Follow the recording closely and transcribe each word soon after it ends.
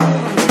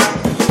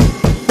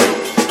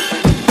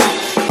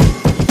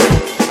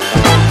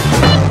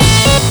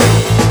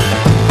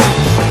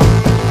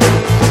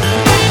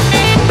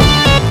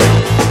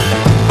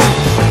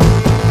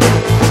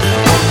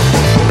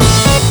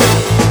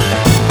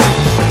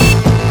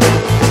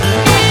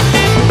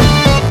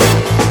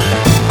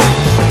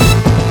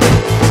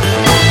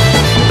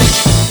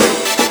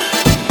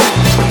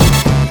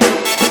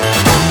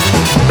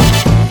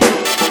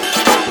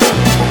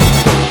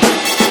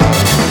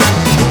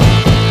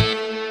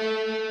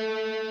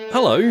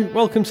Hello,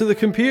 welcome to the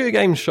Computer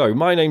Games Show.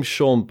 My name's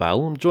Sean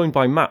Bell. I'm joined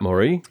by Matt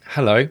Murray.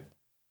 Hello.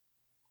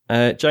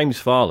 James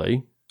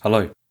Farley.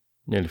 Hello.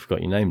 Nearly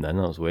forgot your name then,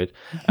 that was weird.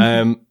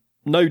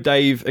 No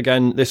Dave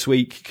again this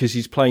week because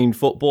he's playing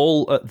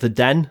football at The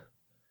Den,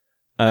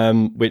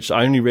 which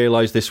I only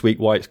realised this week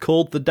why it's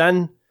called The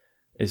Den.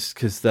 Is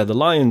because they're the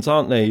Lions,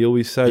 aren't they? He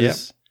always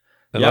says...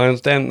 Yep. Lions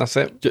Den, that's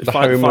it. The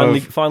finally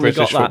British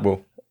got that.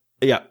 football.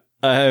 Yeah.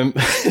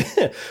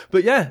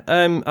 But yeah,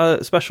 a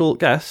special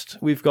guest.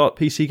 We've got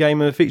PC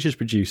Gamer features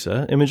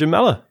producer Imogen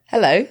Meller.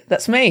 Hello,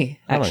 that's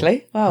me,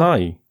 actually. Hello. Wow.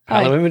 Hi.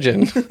 Hello,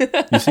 Imogen.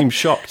 You seem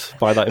shocked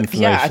by that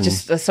information. Yeah, I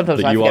just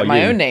sometimes I forget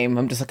my own name.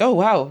 I'm just like, oh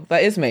wow,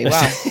 that is me.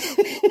 Wow.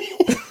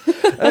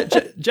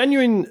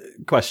 Genuine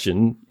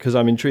question, because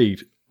I'm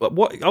intrigued.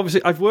 What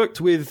obviously I've worked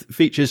with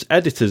features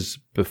editors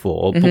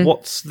before, but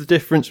what's the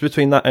difference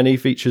between that and a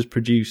features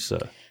producer?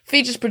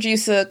 Features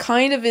producer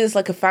kind of is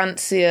like a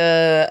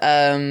fancier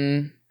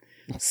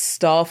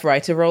staff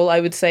writer role, I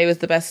would say, was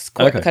the best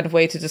kind of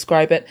way to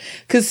describe it.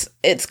 Because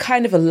it's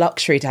kind of a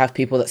luxury to have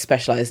people that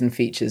specialize in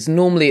features.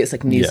 Normally it's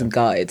like news and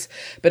guides.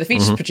 But a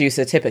features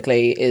producer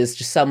typically is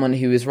just someone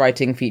who is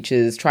writing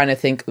features, trying to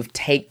think of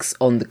takes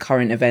on the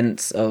current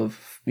events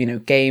of,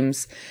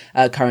 games,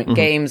 current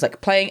games,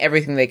 like playing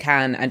everything they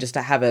can and just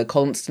to have a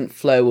constant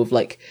flow of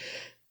like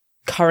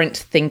current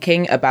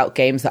thinking about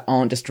games that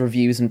aren't just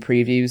reviews and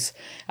previews.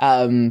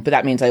 But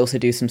that means I also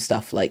do some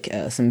stuff like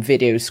some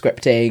video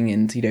scripting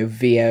and,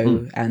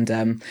 VO.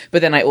 And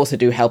but then I also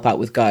do help out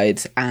with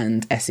guides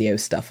and SEO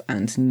stuff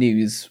and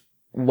news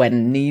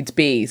when need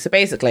be. So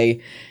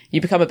basically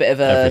you become a bit of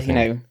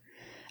a,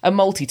 a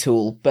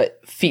multi-tool, but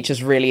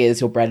features really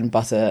is your bread and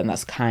butter. And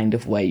that's kind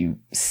of where you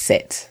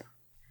sit.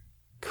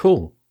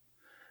 Cool.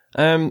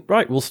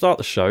 Right, we'll start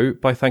the show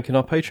by thanking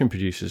our Patreon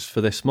producers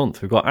for this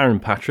month. We've got Aaron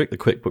Patrick, the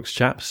QuickBooks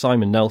chap,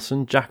 Simon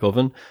Nelson, Jack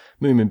Oven,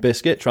 Moomin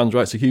Biscuit, Trans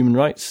Rights of Human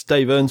Rights,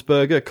 Dave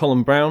Ernsberger,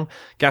 Colin Brown,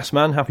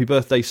 Gasman, Happy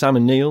Birthday Sam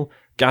and Neil,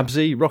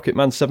 Gabsy,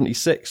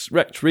 Rocketman76,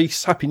 Rex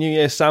Reese, Happy New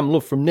Year Sam,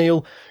 love from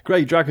Neil,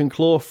 Grey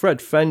Dragonclaw, Fred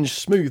Fenge,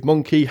 Smooth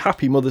Monkey,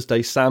 Happy Mother's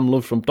Day Sam,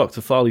 love from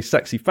Dr. Farley's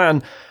Sexy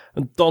Fan,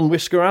 and Don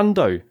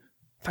Whiskerando.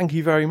 Thank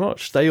you very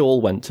much. They all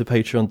went to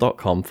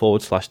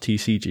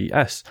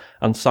patreon.com/TCGS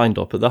and signed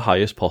up at the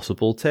highest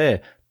possible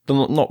tier.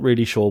 I'm not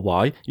really sure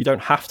why. You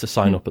don't have to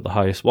sign up at the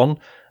highest one.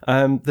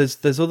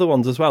 There's other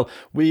ones as well.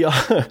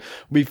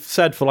 We've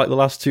said for like the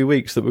last 2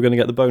 weeks that we're going to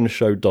get the bonus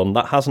show done.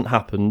 That hasn't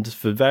happened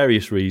for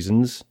various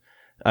reasons.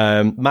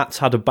 Matt's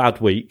had a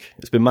bad week.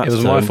 It's been Matt's turn. It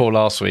was my fault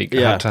last week.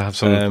 I had to have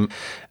some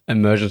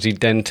emergency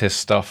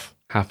dentist stuff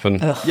happen.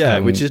 Yeah,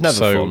 which is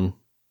never fun.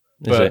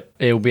 But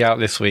it'll be out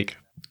this week.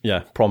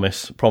 Yeah,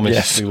 promise.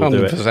 Yes, we will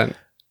 100%. Do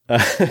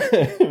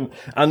it.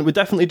 And we're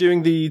definitely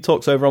doing the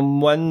talks over on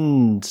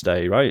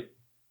Wednesday, right?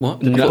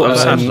 What? No,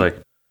 Saturday.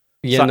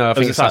 Yeah, no, I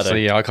think it's Saturday.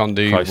 Saturday. Yeah, I can't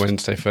do Christ.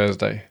 Wednesday,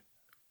 Thursday.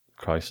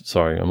 Christ,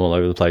 sorry, I'm all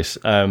over the place.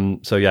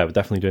 So yeah, we're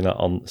definitely doing that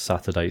on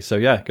Saturday. So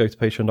yeah, go to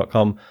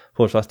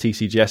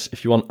patreon.com/TCGS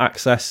if you want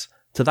access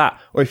to that.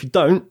 Or if you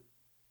don't,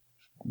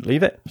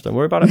 leave it. Just don't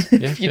worry about it.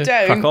 If you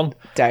don't, crack on.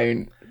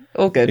 Don't.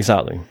 All good.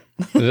 Exactly.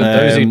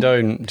 Those who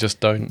don't, just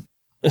don't.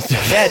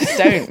 Yeah, just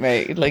don't,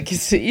 mate. Like,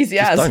 it's easy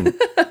Just as. don't.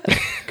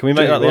 Can we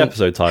make that the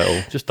episode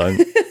title? Just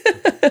don't.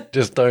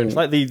 Just don't. It's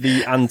like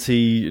the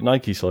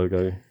anti-Nike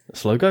slogan.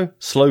 Slogan?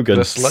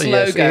 Yes, it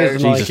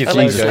is Jesus, Nike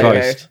Jesus logo.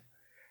 Christ.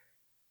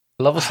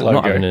 Love a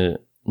slogan.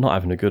 Not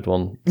having a good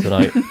one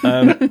tonight.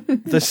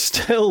 There's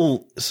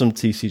still some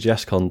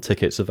TCGS Con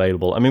tickets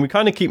available. I mean, we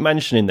kind of keep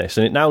mentioning this,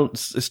 and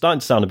it's starting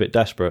to sound a bit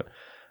desperate.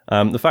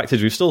 The fact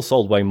is, we've still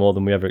sold way more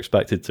than we ever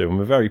expected to, and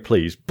we're very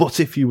pleased. But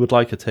if you would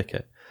like a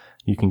ticket,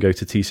 you can go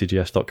to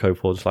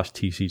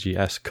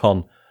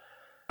tcgs.co/TCGSCon.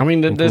 I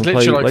mean, there's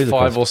literally like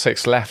 5 or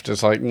 6 left.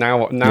 It's like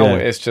now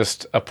it's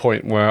just a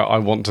point where I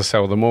want to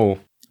sell them all.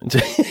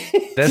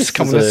 There's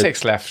coming to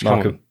 6 left.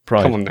 Come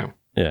on now.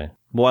 Yeah.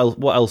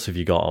 What else have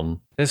you got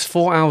on? There's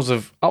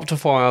up to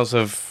 4 hours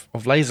of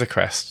Laser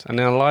Quest, and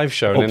then a live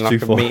show, and then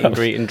like a meet and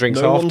greet and drinks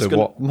after.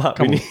 Matt,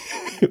 we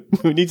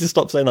need to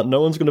stop saying that.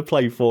 No one's going to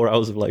play 4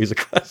 hours of Laser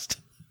Quest.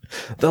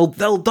 They'll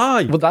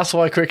die. Well, that's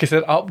why Cricket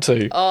said up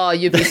to. Oh,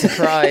 you'd be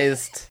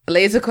surprised.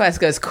 Laser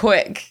Quest goes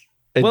quick.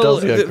 It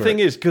does go the quick. thing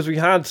is, because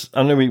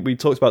I know we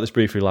talked about this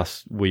briefly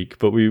last week,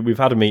 but we've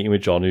had a meeting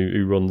with John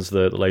who runs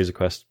the Laser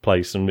Quest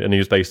place, and he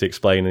was basically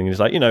explaining, he's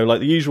like,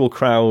 like the usual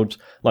crowd,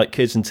 like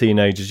kids and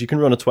teenagers, you can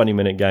run a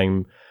 20-minute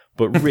game,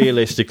 but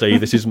realistically,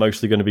 this is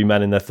mostly going to be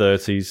men in their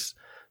 30s,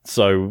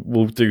 so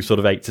we'll do sort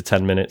of 8 to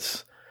 10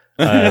 minutes.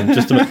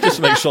 Just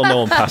to make sure no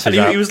one passes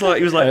out. He was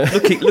like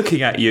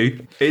looking at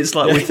you. It's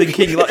like we're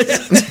thinking like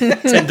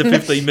 10 to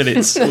 15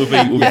 minutes will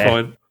be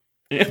fine.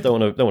 Yeah. Don't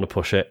want to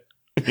push it.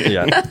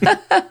 Yeah.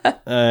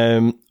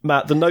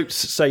 Matt, the notes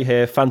say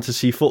here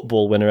fantasy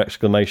football winner !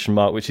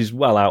 Which is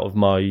well out of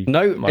my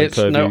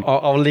purview. No.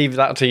 I'll leave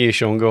that to you,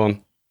 Sean. Go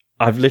on.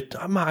 I've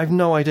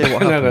no idea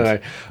what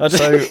happened. No.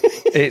 So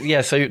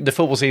the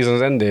football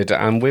season's ended,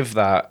 and with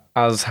that,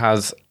 as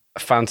has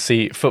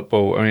fantasy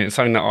football. I mean, it's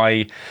something that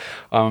I'm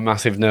a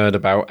massive nerd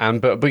about.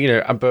 But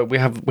we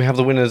have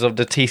the winners of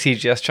the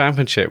TCGS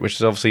Championship, which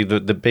is obviously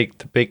the big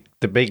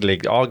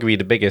league, arguably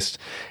the biggest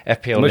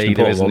FPL league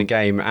there is in the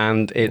game,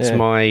 and it's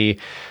my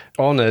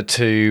honour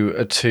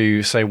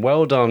to say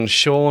well done,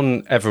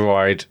 Sean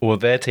Everide, or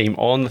their team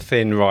on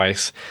Thin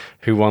Rice,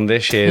 who won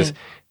this year's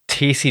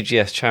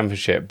TCGS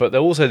Championship. But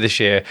also this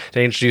year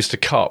they introduced a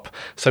cup,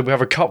 so we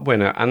have a cup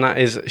winner, and that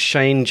is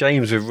Shane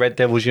James with Red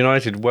Devils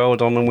United. Well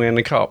done on winning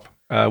the cup.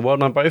 Well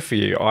done both for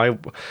you.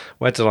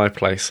 Where did I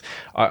place?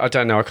 I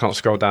don't know, I can't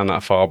scroll down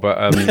that far,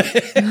 but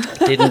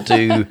didn't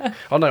do.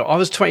 Oh no, I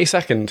was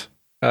 22nd.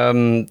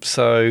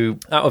 So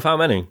out of how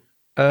many?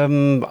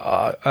 22.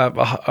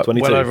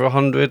 Well over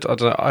 100. I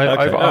don't know.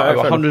 Over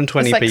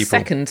 120 it's like people.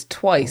 Second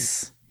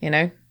twice,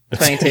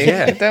 22.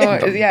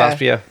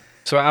 Yeah.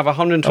 So out of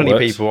 120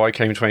 people, I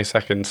came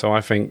 22nd. So I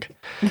think,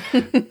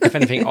 if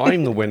anything,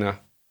 I'm the winner.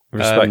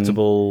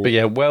 Respectable. But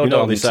yeah, well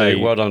done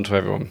to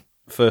everyone.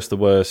 First the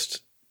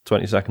worst,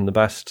 22nd the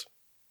best.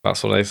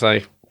 That's what they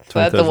say.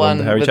 Third the one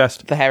the hairy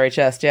chest. The hairy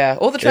chest, yeah.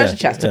 Or the treasure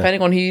chest,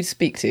 depending on who you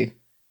speak to.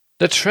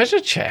 The treasure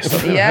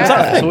chest?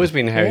 Yeah. It's always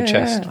been a hairy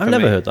chest. I've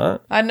never heard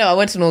that. I know, I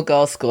went to an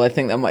all-girls school. I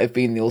think that might have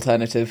been the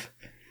alternative.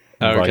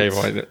 Okay,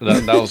 right.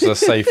 That was the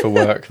safer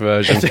work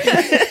version.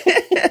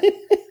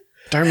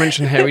 Don't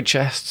mention hairy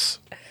chests.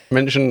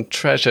 Mention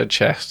treasure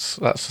chests.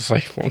 That's the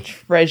safe one.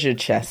 Treasure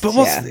chests, but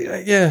what's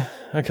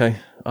okay.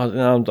 I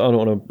don't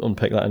want to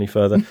unpick that any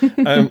further.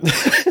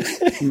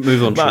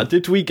 Move on. Matt,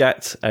 did we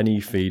get any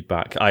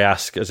feedback? I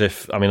ask as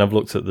if, I've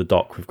looked at the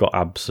doc. We've got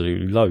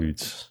absolutely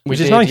loads. Which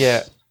is nice.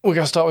 Yeah. We're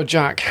going to start with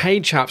Jack. Hey,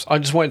 chaps. I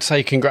just wanted to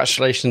say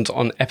congratulations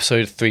on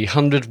episode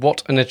 300.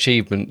 What an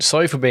achievement.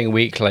 Sorry for being a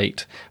week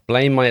late.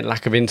 Blame my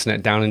lack of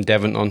internet down in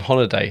Devon on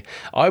holiday.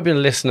 I've been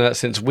a listener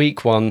since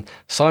week 1,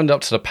 signed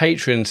up to the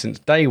Patreon since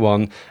day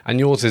 1, and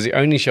yours is the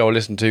only show I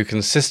listen to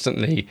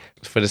consistently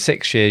for the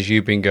 6 years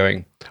you've been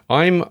going.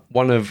 I'm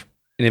one of,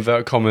 in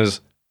inverted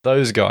commas,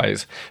 those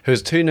guys who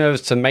is too nervous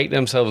to make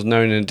themselves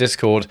known in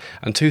Discord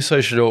and too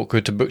socially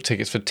awkward to book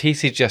tickets for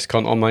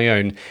TCGSCon on my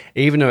own,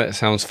 even though it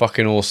sounds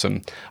fucking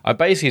awesome. I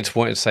basically just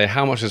wanted to say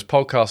how much this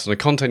podcast and the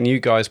content you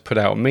guys put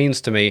out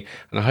means to me,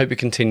 and I hope you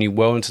continue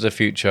well into the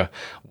future.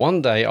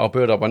 One day I'll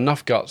build up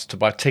enough guts to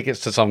buy tickets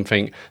to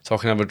something so I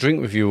can have a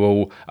drink with you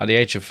all at the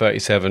age of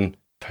 37.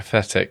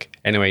 Pathetic.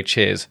 Anyway,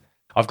 cheers.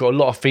 I've got a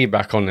lot of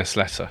feedback on this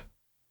letter,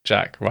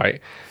 Jack, right?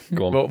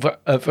 Go on.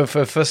 Well,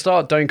 for a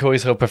start, don't call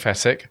yourself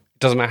pathetic.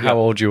 Doesn't matter how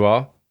old you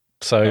are,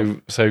 so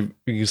you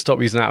can stop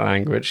using that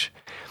language.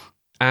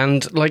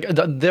 And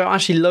there are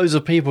actually loads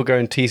of people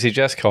going to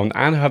TCGSCon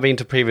and have been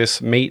to previous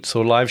meets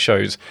or live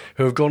shows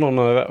who have gone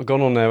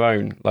on their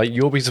own.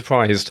 You'll be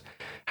surprised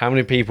how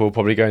many people are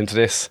probably going to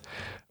this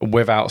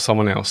without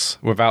someone else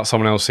who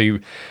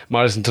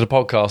might listen to the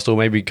podcast or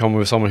maybe come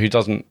with someone who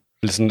doesn't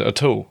listen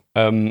at all.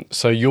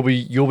 So you'll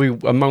be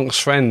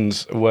amongst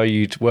friends were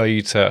you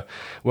to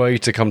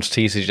come to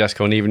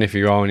TCGSCon, even if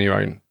you are on your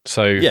own.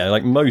 So yeah,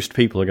 most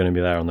people are going to be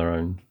there on their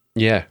own.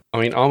 Yeah,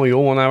 aren't we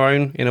all on our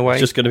own in a way?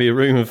 It's just going to be a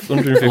room of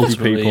 150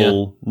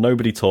 people,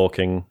 nobody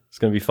talking. It's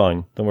going to be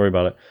fine. Don't worry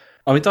about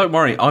it. Don't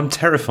worry. I'm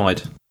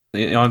terrified.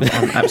 I'm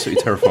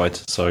absolutely terrified.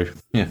 So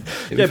yeah.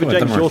 Yeah, but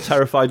James, you're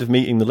terrified of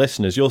meeting the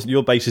listeners.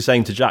 You're basically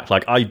saying to Jack,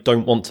 I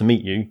don't want to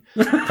meet you.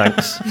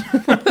 Thanks.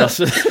 That's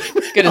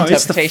good interpretation.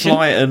 It's the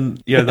flight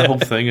and the whole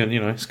thing, and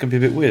it's going to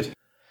be a bit weird.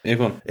 Yeah,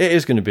 go on. It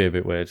is going to be a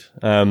bit weird.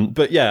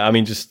 But yeah,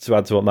 just to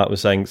add to what Matt was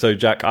saying. So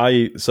Jack,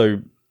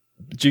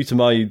 due to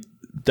my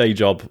day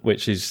job,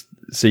 which is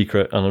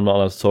secret, and I'm not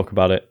allowed to talk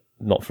about it,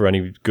 not for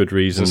any good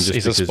reason.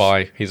 He's a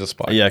spy. He's a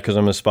spy. Yeah, because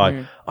I'm a spy.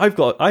 Mm. I've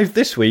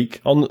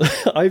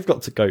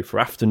got to go for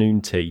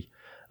afternoon tea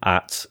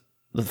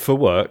for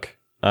work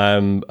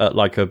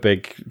at a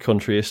big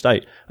country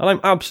estate, and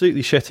I'm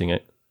absolutely shitting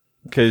it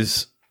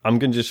because I'm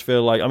going to just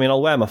feel like,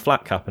 I'll wear my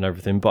flat cap and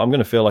everything, but I'm going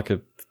to feel like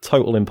a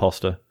total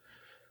imposter.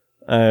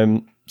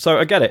 So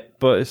I get it,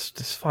 but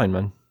it's fine,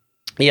 man.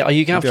 Yeah, are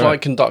you going to have to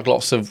conduct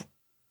lots of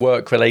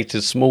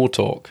work-related small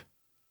talk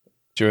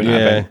during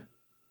that event?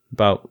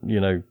 About,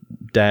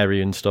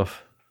 dairy and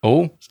stuff.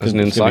 Oh, that's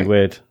an insight. It's going to be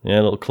weird. Yeah,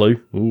 a little clue.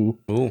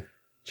 Ooh.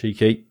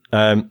 Cheeky.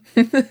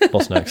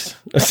 What's next?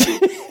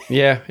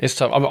 Yeah, it's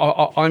tough.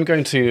 I'm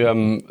going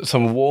to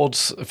some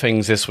awards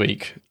things this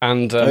week,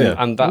 and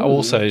that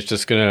also is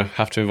just going to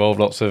have to involve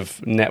lots of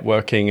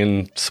networking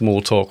and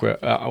small talk.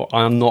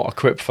 I'm not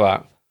equipped for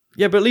that.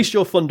 Yeah, but at least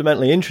you're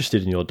fundamentally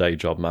interested in your day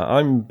job,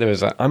 Matt. There is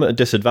that. I'm at a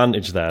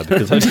disadvantage there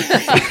because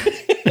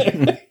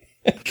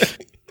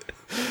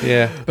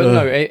Yeah, but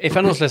no, if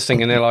anyone's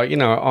listening and they're like,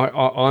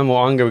 I'm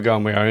going to go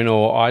on my own,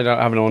 or I don't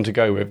have anyone to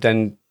go with,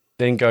 then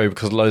go,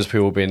 because loads of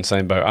people will be in the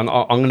same boat. And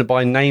I'm going to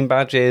buy name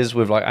badges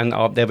with and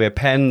there'll be a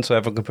pen so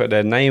everyone can put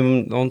their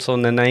name on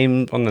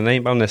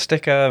their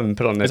sticker and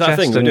put it on their chest. Is that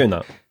a thing? We're doing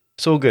that?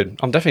 It's all good.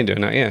 I'm definitely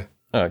doing that. Yeah.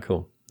 Oh,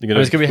 cool. It's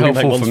going to be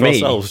helpful for me,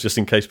 ourselves, just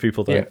in case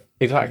people don't. Yeah,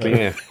 exactly.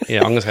 Yeah,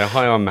 I'm going to say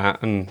hi. I'm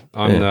Matt, and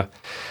I'm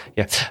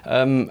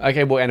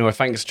okay. Well, anyway,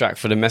 thanks, Jack,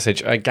 for the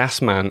message.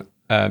 Gasman.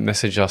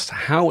 messaged us,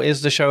 how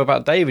is the show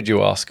about David,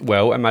 you ask?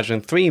 Well,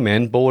 imagine 3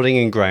 men, balding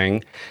and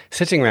greying,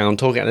 sitting around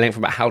talking at length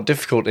about how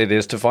difficult it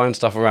is to find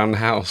stuff around the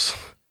house.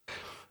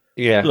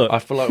 Yeah, look, I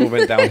feel like we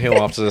went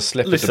downhill after the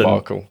slipper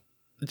debacle.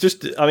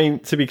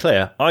 To be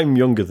clear, I'm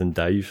younger than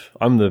Dave.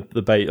 I'm the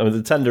baby. I'm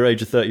the tender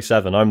age of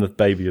 37. I'm the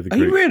baby of the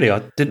group. Are you really? I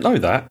didn't know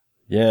that.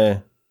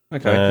 Yeah.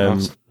 Okay.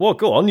 Nice. Well,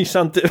 go on. You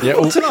sound... Yeah,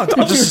 I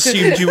just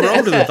assumed you were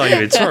older than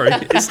David. Sorry.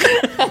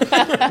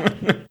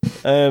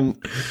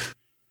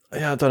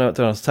 Yeah, I don't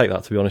know how to take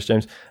that, to be honest,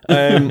 James.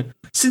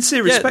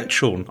 Sincere respect,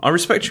 Sean. I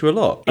respect you a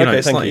lot. You know,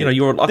 it's like,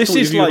 you're. I thought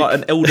you were like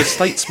an elder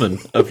statesman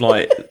of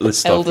like this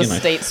stuff. Elder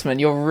statesman.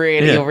 You're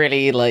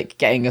really like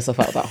getting yourself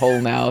out of that hole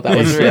now. That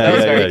was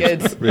very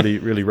good. Really,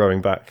 really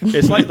rowing back.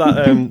 It's like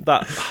that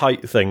that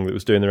height thing that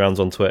was doing the rounds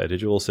on Twitter.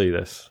 Did you all see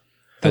this?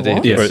 I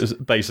did. Yes.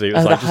 Basically, it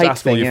was like just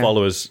ask all your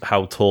followers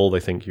how tall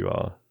they think you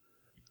are,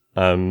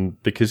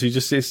 because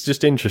it's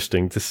just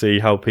interesting to see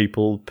how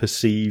people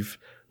perceive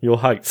your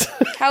height.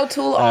 How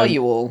tall are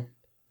you all?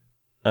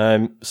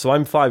 So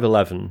I'm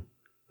 5'11",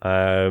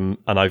 and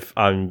I'm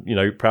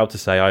proud to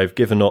say I've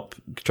given up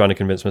trying to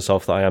convince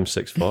myself that I am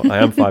 6 foot. I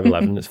am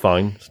 5'11". It's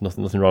fine. There's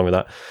nothing wrong with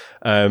that.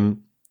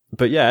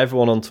 But yeah,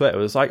 everyone on Twitter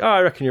was like, "Oh,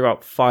 I reckon you're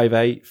about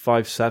 5'8",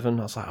 5'7".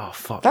 I was like, "Oh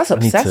fuck, that's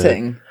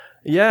upsetting."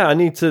 I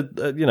need to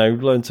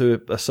learn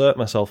to assert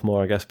myself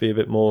more. I guess be a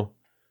bit more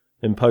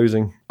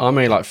imposing. I'm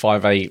only like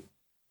 5'8".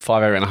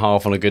 5'8" and a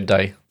half on a good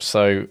day.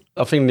 So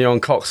I think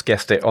Leon Cox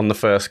guessed it on the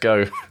first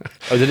go.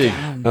 Oh, did he?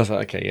 I was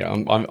like, okay, yeah,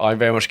 I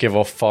very much give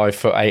off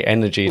 5'8"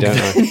 energy, don't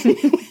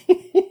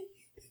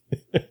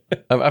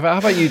I? How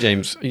about you,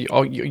 James? You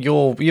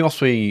must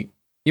be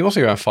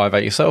around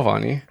 5'8" yourself,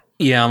 aren't you?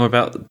 Yeah, I'm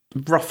about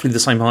roughly the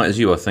same height as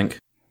you, I think.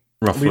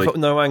 Roughly.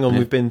 Hang on,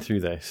 we've been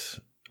through this.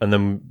 And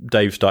then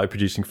Dave started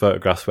producing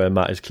photographs where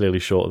Matt is clearly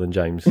shorter than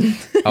James.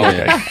 Oh,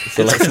 okay.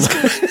 So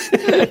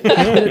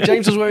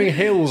James was wearing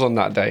heels on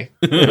that day.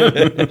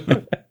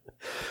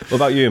 What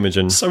about you,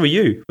 Imogen? So are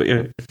you. But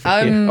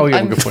I'm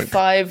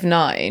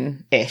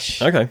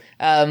 5'9"-ish. Okay.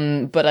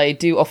 But I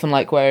do often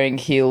like wearing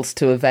heels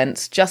to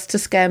events just to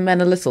scare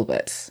men a little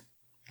bit.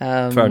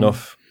 Fair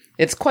enough.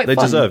 It's quite fun.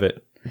 They deserve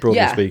it,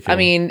 broadly speaking. I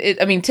mean,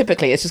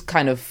 typically it's just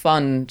kind of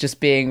fun just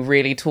being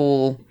really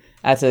tall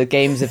at a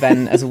games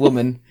event as a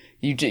woman.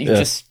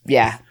 It's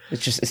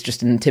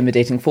just an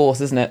intimidating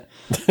force, isn't it?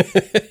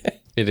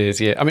 It is,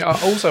 yeah. I mean,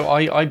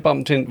 I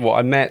bumped in.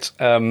 I met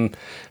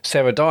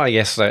Sarah Dyer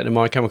yesterday at the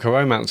My Chemical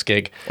Romance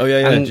gig. Oh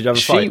yeah. Did you have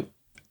a fight?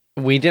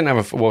 We didn't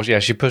have a. Well, yeah,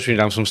 she pushed me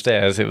down some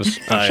stairs. It was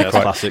quite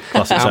classic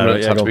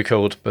Sarah. Had to be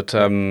called, but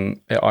it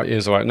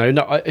was all right.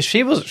 No,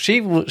 she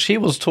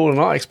was taller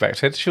than I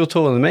expected. She was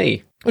taller than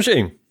me. Was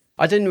she?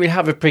 I didn't really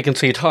have a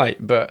preconceived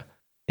height, but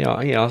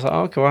I was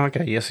like,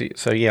 okay, yes.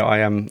 So yeah, I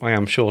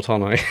am short,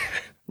 aren't I?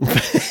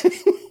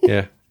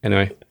 Yeah.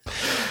 Anyway.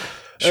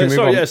 So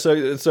that's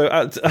our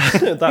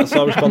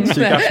response to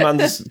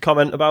Gashman's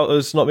comment about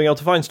us not being able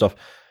to find stuff.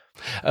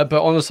 But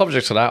on the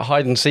subject of that,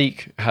 Hide and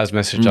Seek has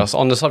messaged us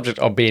on the subject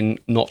of being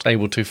not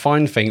able to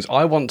find things.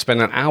 I once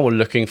spent an hour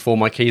looking for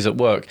my keys at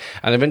work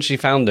and eventually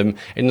found them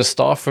in the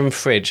staff room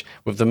fridge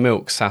with the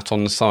milk sat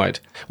on the side.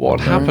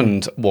 What had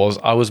happened was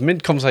I was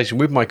mid-conversation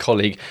with my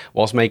colleague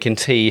whilst making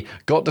tea,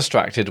 got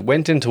distracted,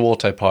 went into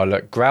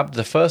autopilot, grabbed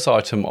the first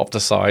item off the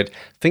side,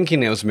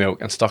 thinking it was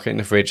milk, and stuck it in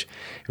the fridge.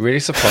 It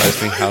really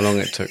surprised me how long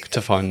it took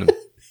to find them.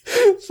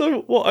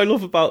 So what I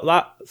love about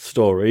that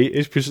story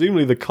is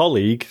presumably the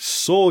colleague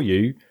saw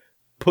you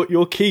put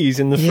your keys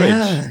in the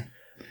fridge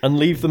and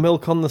leave the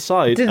milk on the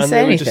side. Didn't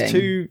say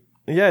anything.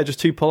 Just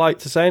too polite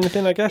to say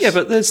anything, I guess. Yeah,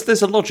 but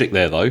there's a logic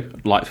there though,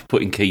 like for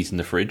putting keys in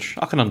the fridge.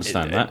 I can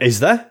understand that. Is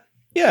there?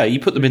 Yeah, you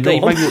put them in there.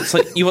 Maybe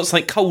you want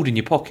something cold in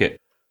your pocket,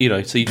 so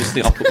you just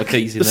think I'll put my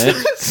keys in there.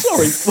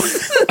 Sorry.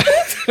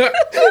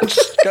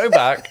 Go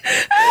back.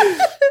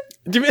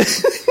 Do you mean?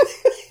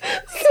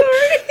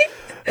 Sorry.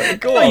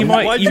 Go on.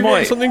 Why do you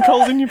want something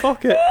cold in your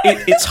pocket?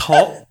 It's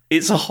hot.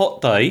 It's a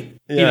hot day,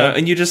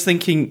 and you're just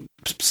thinking,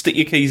 stick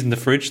your keys in the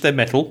fridge. They're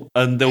metal,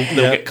 and they'll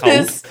get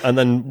cold. And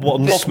then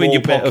one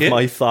small bit of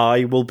my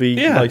thigh will be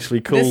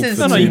nicely cooled. This is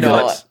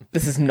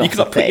not. You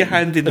can put your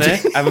hand in there,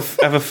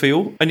 have a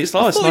feel, and it's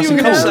nice and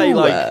cold.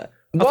 I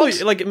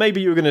thought maybe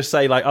you were going to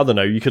say I don't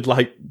know. You could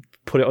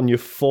put it on your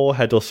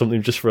forehead or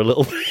something just for a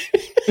little bit.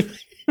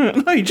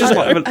 No, you just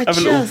have a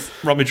little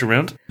rummage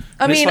around.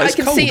 I mean, I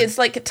can see it's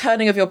like a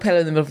turning of your pillow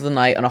in the middle of the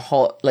night on a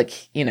hot,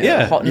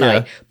 hot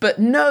night. But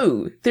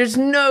no, there's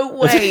no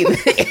way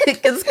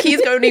because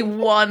keys go only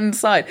one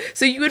side.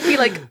 So you would be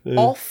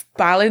off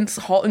balance,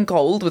 hot and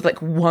cold with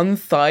one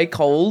thigh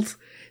cold.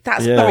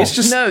 That's that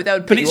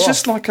would put you off.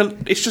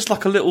 It's just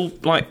like a little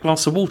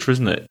glass of water,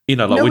 isn't it?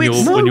 When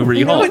you're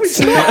really hot. It's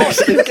not.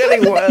 It's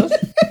getting worse.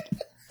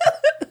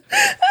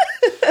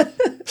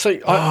 So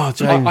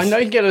I know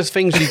you get those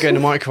things you get in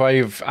the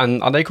microwave,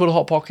 and are they called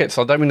Hot Pockets?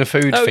 I don't mean the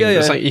food thing.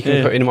 It's you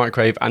can put in the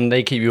microwave, and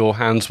they keep your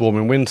hands warm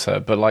in winter.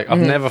 But I've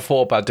never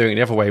thought about doing it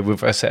the other way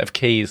with a set of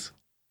keys.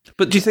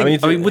 But do you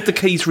think? I mean, would the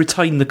keys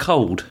retain the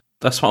cold?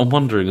 That's what I'm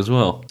wondering as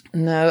well.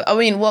 No, I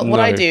mean, what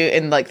I do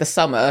in like the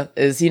summer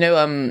is,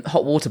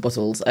 hot water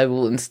bottles. I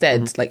will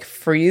instead like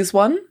freeze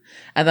one,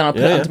 and then I'll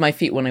put it under my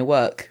feet when I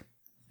work,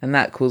 and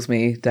that cools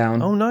me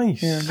down. Oh,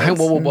 nice. Yeah,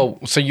 whoa.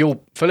 So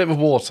you'll fill it with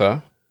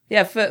water.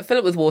 Yeah, fill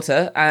it with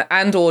water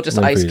and or just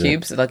ice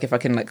cubes, like if I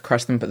can like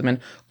crush them, put them in.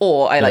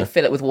 Or I like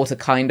fill it with water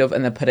kind of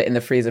and then put it in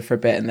the freezer for a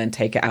bit and then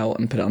take it out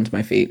and put it onto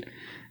my feet.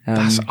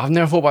 I've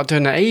never thought about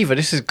doing that either.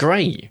 This is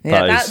great.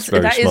 Yeah,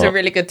 that is a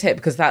really good tip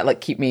because that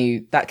kept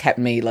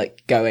me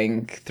like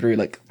going through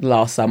like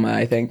last summer,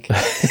 I think.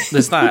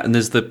 There's that, and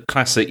there's the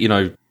classic,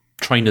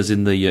 trainers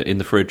in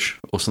the fridge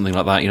or something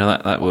like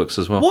that. That works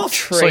as well. What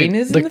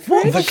trainers in the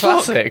fridge? The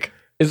classic.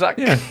 Is that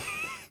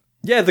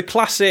Yeah, the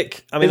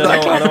classic. I mean,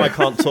 I know I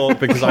can't talk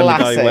because I'm the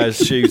guy who wears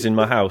shoes in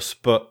my house,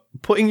 but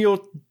putting your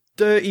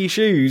dirty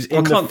shoes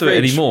in the fridge. I can't do it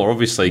anymore,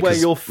 obviously,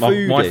 because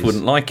my wife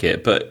wouldn't like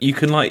it. But you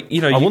can, I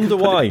wonder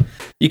why.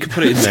 You can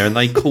put it in there and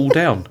they cool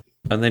down,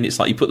 and then it's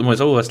like you put them on.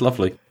 Oh, that's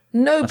lovely.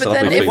 No, but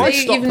then if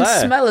they even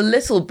smell a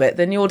little bit,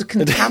 then you're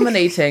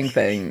contaminating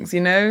things.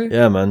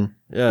 Yeah, man.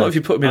 Yeah. What if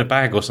you put them in a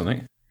bag or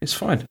something? It's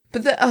fine.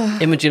 But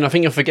Imogen, I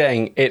think you're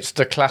forgetting. It's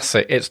the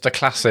classic. It's the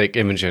classic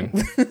Imogen.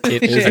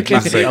 It is the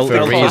classic for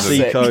a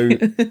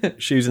reason.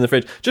 Shoes in the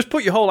fridge. Just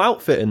put your whole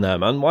outfit in there,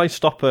 man. Why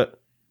stop at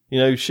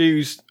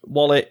shoes,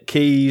 wallet,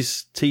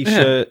 keys,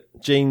 t-shirt,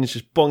 jeans?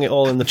 Just bung it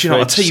all in the fridge.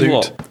 I'll tell you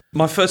what.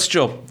 My first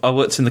job, I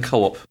worked in the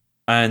co-op.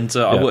 And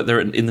I worked there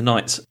in the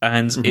night,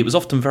 and it was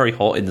often very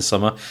hot in the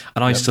summer.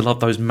 And I used to love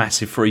those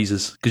massive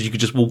freezers because you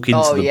could just walk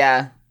into them. Oh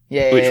yeah.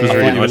 Yeah, which was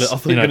really nice. I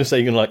thought you were going to say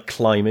you can like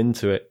climb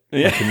into it.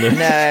 Yeah.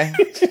 No.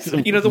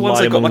 The ones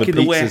they got like in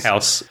the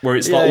warehouse where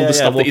it's like all the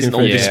stuff that isn't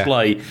on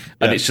display,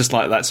 and it's just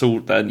like that's all.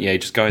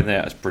 Just go in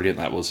there. That's brilliant.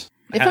 That was.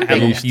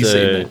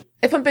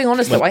 If I'm being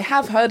honest, though, I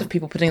have heard of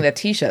people putting their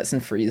t-shirts in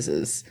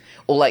freezers,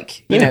 or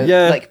like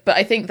but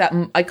I think that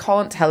I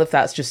can't tell if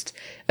that's just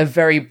a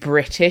very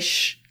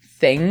British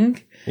thing.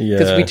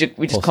 Because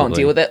we just can't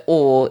deal with it,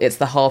 or it's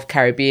the half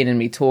Caribbean in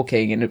me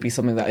talking, and it'd be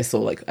something that I saw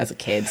like as a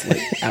kid,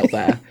 like out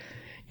there.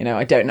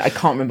 I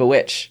can't remember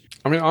which.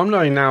 I mean, I'm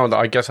knowing now that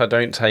I guess I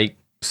don't take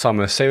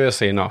summer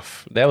seriously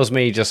enough. There was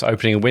me just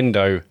opening a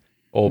window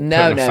or putting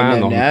a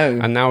fan on,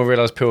 and now I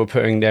realise people are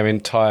putting their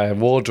entire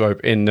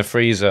wardrobe in the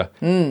freezer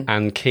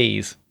and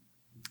keys.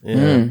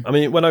 Yeah, I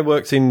mean, when I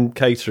worked in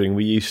catering,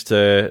 we used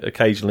to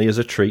occasionally, as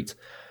a treat,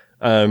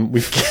 we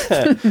used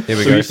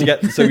to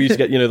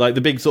get like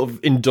the big sort of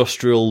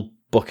industrial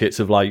buckets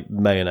of like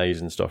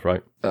mayonnaise and stuff,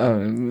 right?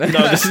 Oh no!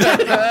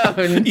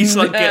 He's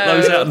like get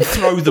those out and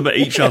throw them at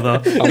each other.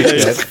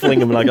 Just fling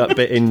them like that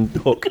bit in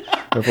hook.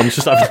 Everyone's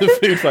just having the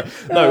food fight.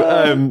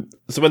 No,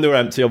 so when they were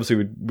empty, obviously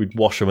we'd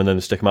wash them and then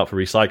stick them out for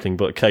recycling.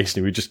 But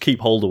occasionally we'd just keep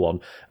hold of one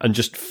and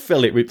just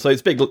fill it with. So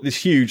it's big, this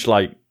huge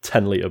like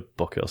 10-litre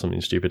bucket or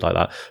something stupid like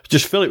that.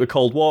 Just fill it with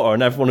cold water,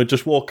 and everyone would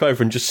just walk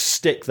over and just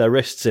stick their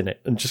wrists in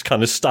it and just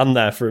kind of stand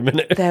there for a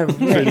minute. Their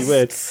wrists. Really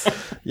weird.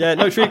 Yeah,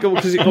 no, it's really good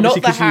because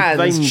not the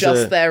hands,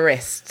 just their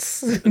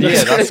wrists.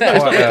 Yeah, that's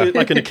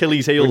like an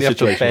Achilles heel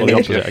situation, or the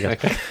opposite, I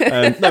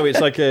guess. No,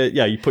 it's like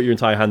you put your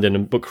entire hand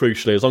in, but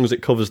crucially, as long as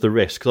it covers the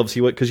wrist, because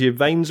obviously, because your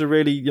veins are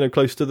really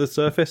close to the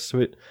surface, so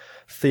it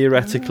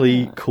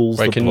theoretically cools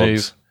Breaking the blood.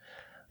 News.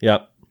 Yeah,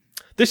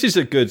 this is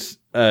a good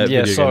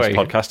video games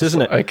podcast,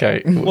 isn't it?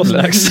 Okay, what's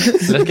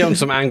next? Let's get on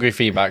some angry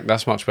feedback.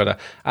 That's much better,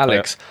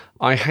 Alex.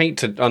 Yeah. I hate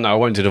to. Oh no, I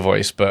won't do the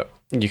voice, but.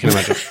 You can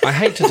imagine. I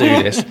hate to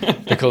do this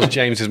because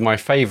James is my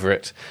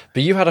favourite,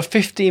 but you had a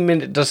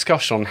 15-minute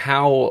discussion on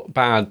how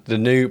bad the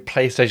new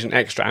PlayStation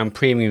Extra and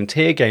Premium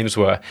tier games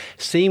were,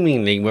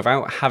 seemingly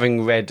without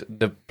having read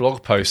the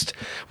blog post,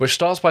 which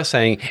starts by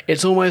saying,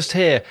 "It's almost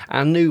here,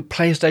 our new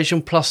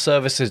PlayStation Plus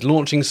service is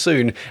launching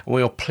soon, and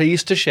we are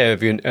pleased to share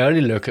with you an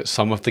early look at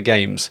some of the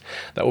games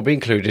that will be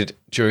included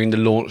during the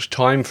launch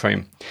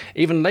timeframe."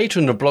 Even later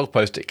in the blog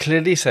post, it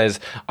clearly says,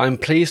 "I'm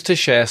pleased to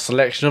share a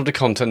selection of the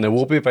content that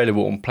will be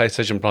available on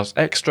PlayStation Plus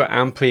Extra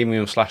and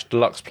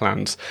Premium/Deluxe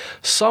plans.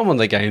 Some of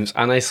the games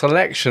and a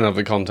selection of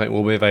the content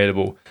will be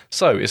available,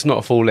 so it's not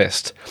a full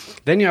list."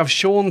 Then you have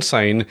Sean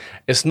saying,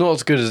 "It's not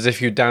as good as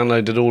if you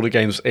downloaded all the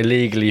games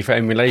illegally for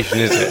emulation,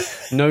 is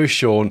it?" No,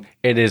 Sean,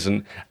 it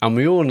isn't. And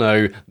we all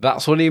know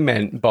that's what he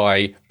meant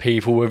by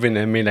people with an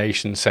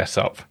emulation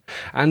setup.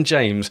 And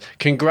James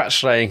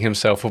congratulating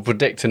himself for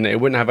predicting that it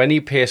wouldn't have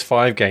any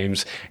PS5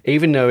 games,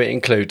 even though it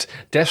includes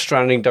Death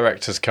Stranding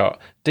Director's Cut,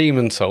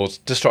 Demon's Souls,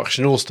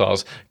 Destruction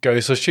All-Stars,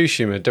 Ghost of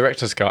Tsushima,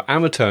 Director's Cut,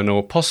 and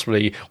Eternal,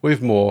 possibly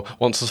with more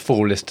once the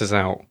full list is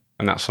out.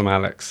 And that's from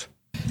Alex.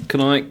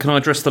 Can I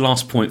address the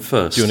last point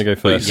first? Do you want to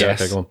go first?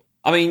 Yes. Okay, go on.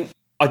 I mean,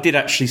 I did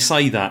actually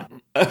say that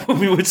when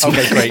we were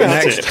talking great.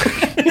 about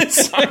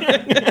Next.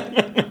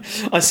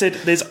 I said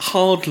there's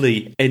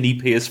hardly any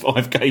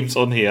PS5 games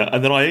on here,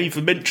 and then I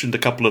even mentioned a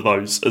couple of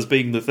those as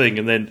being the thing,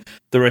 and then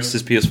the rest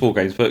is PS4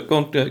 games. But go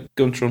on,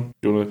 Tron.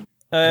 Do you want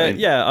to?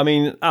 Yeah, I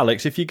mean,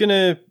 Alex, if you're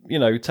gonna,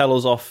 tell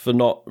us off for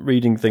not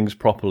reading things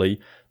properly,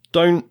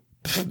 don't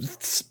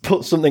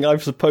put something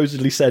I've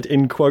supposedly said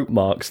in quote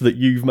marks that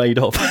you've made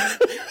up.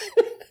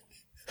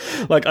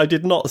 Like, I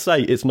did not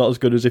say it's not as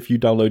good as if you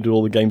downloaded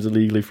all the games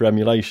illegally for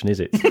emulation, is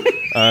it?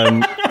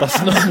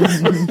 That's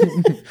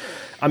not...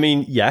 I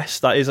mean, yes,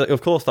 that is,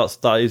 of course,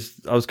 that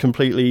is, I was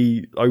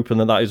completely open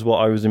that is what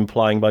I was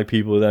implying by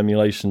people with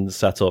emulation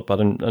set up. I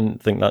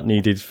didn't think that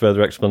needed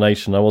further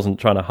explanation. I wasn't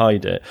trying to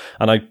hide it.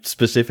 And I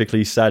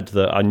specifically said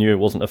that I knew it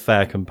wasn't a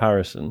fair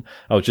comparison.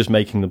 I was just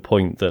making the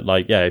point that,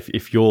 like, yeah,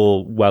 if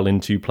you're well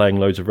into playing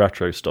loads of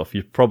retro stuff,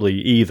 you've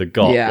probably either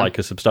got like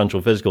a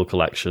substantial physical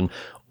collection,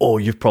 or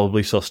you've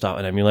probably sussed out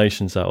an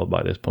emulation setup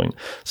by this point.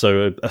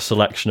 So a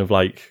selection of,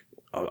 like,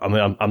 I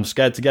mean, I'm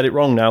scared to get it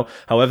wrong now.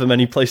 However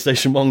many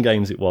PlayStation 1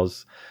 games it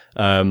was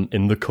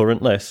in the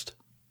current list,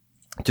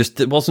 just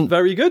it wasn't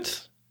very good,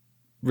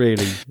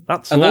 really.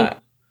 That's all.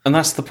 And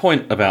that's the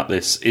point about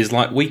this, is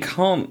like we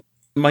can't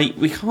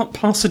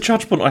pass a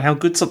judgment on how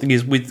good something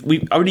is with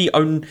only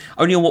on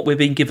what we're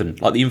being given,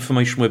 like the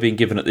information we're being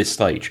given at this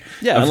stage.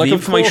 Yeah, and like,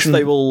 information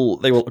they will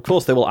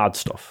add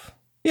stuff.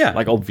 Yeah,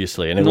 like,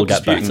 obviously, and it will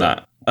get better.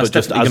 That. But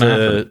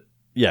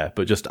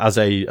just as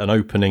an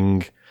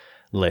opening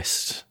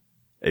list,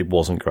 it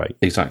wasn't great.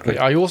 Exactly.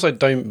 I also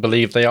don't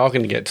believe they are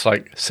going to get to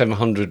like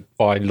 700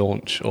 by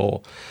launch,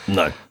 or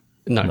no,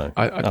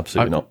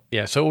 absolutely not.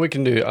 Yeah, so all we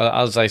can do,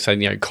 as they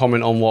say,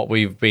 comment on what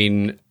we've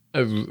read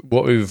and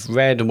what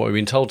we've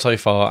been told so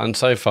far, and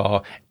so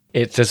far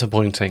it's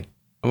disappointing.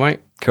 All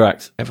right.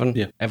 Correct. Everyone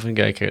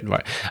go good,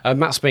 right?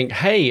 Matt Spink,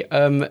 hey,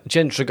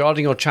 gents,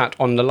 regarding your chat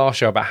on the last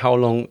show about how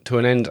long to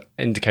an end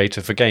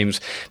indicator for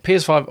games,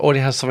 PS5 already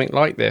has something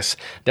like this.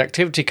 The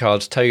activity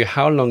cards tell you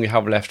how long you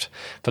have left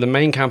for the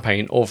main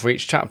campaign or for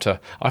each chapter.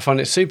 I find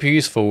it super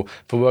useful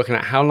for working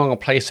out how long a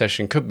play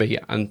session could be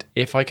and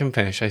if I can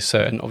finish a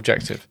certain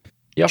objective.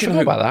 Yeah, I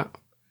forgot about that.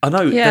 I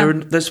know,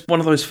 there's one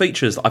of those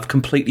features that I've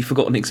completely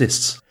forgotten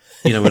exists,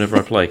 whenever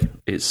I play.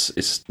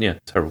 It's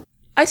terrible.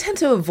 I tend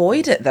to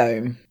avoid it,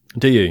 though.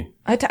 Do you?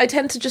 I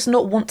tend to just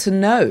not want to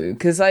know,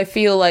 because I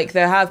feel like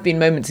there have been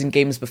moments in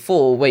games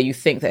before where you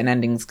think that an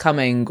ending's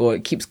coming, or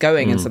it keeps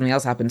going and something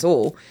else happens,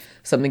 or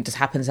something just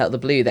happens out of the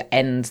blue that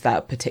ends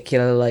that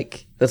particular,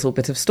 like, little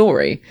bit of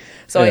story.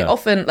 So I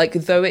often, like,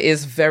 though it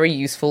is very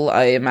useful,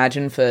 I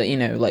imagine, for,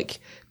 like,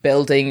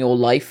 building your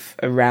life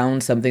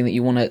around something that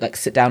you want to, like,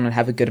 sit down and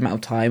have a good amount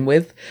of time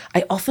with,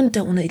 I often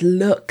don't want to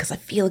look, because I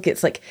feel like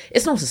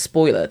it's not a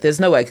spoiler. There's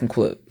no way I can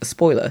call it a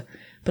spoiler.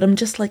 But I'm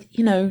just like,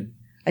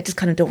 I just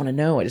kind of don't want to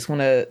know. I just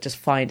want to just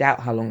find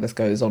out how long this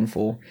goes on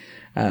for.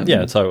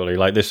 Yeah, totally.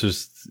 Like, this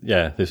is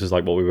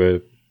like what we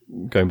were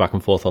going back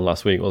and forth on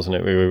last week, wasn't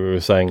it? We were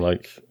saying,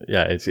 like,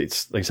 yeah,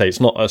 it's like I say, it's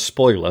not a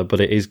spoiler, but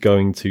it is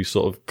going to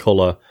sort of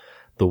colour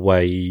the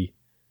way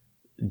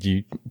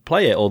you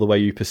play it or the way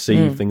you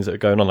perceive things that are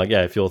going on. Like,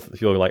 yeah, if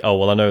you're like, oh,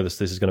 well, I know this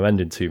is going to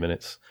end in 2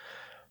 minutes.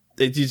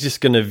 You're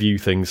just going to view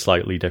things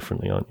slightly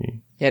differently, aren't you?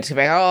 Yeah, it's going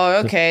to be,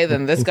 oh, okay,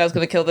 then this guy's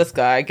going to kill this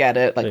guy. I get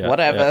it. Like,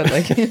 whatever. Yeah.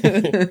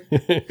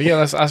 Like,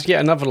 yeah, that's yet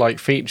another, like,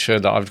 feature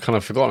that I've kind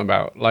of forgotten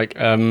about. Like,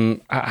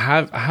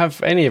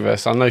 have any of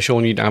us, I know,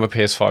 Sean, you don't have a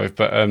PS5,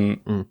 but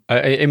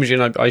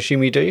Imogen, I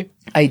assume you do?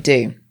 I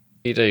do.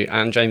 You do,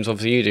 and James,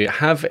 obviously you do.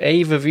 Have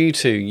either of you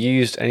two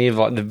used any of,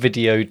 like, the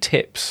video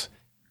tips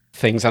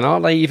things, and are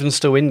they even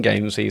still in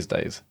games these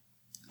days?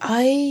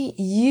 I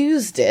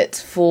used it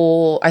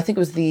for, I think it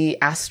was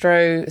the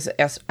Astro's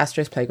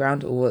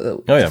Playground, or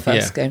the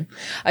first game.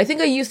 I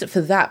think I used it for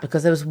that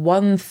because there was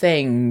one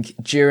thing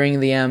during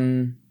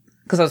the,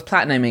 because I was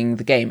platinuming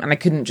the game and I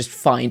couldn't just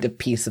find a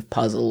piece of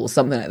puzzle or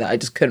something like that. I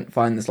just couldn't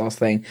find this last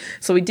thing.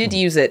 So we did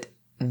use it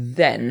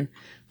then,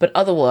 but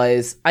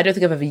otherwise, I don't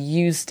think I've ever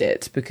used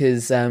it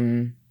because,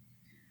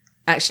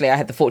 actually, I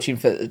had the fortune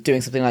for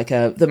doing something like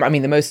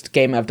the most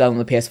game I've done on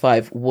the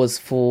PS5 was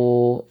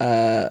for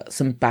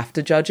some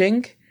BAFTA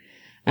judging,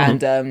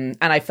 and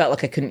I felt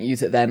like I couldn't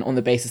use it then on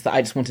the basis that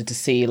I just wanted to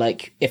see,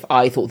 like, if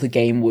I thought the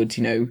game would,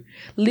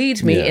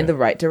 lead me in the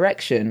right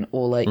direction,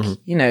 or like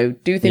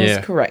do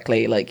things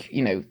correctly, like,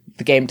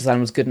 the game design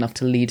was good enough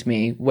to lead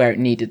me where it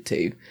needed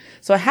to.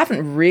 So I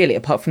haven't really,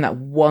 apart from that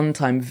one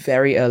time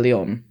very early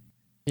on.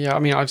 Yeah, I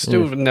mean, I've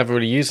still never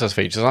really used those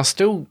features. I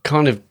still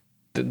kind of.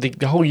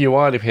 The whole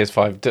UI of the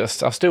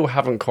PS5, I still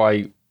haven't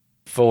quite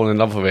fallen in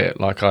love with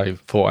it like I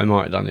thought I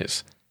might have done.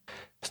 It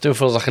still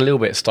feels like a little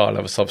bit style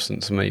over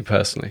substance to me,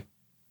 personally.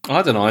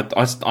 I don't know.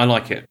 I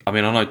like it. I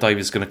mean, I know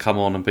David's going to come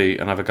on and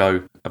have a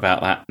go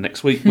about that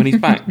next week when he's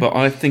back, but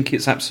I think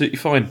it's absolutely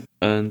fine,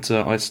 and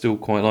I still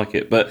quite like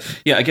it. But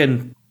yeah,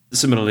 again,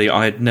 similarly,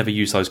 I had never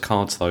used those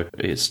cards, though.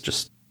 It's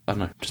just, I don't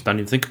know, just don't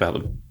even think about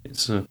them.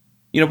 It's, when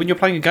you're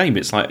playing a game,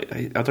 it's like,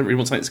 I don't really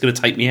want something that's going to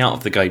take me out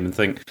of the game and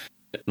think,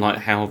 like,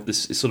 how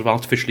this sort of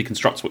artificially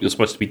constructs what you're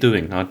supposed to be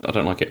doing. I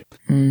don't like it.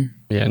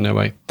 Yeah, no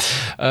way.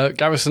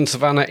 Garrison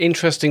Savannah,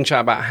 interesting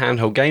chat about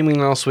handheld gaming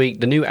last week.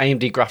 The new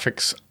AMD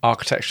graphics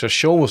architecture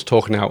Sean was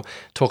talking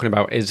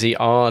about is the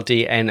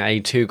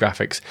RDNA2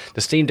 graphics.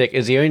 The Steam Deck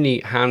is the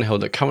only handheld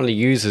that currently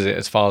uses it,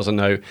 as far as I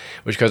know,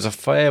 which goes a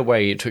fair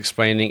way to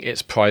explaining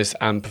its price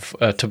and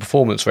to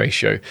performance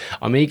ratio.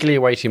 I'm eagerly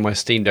awaiting my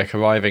Steam Deck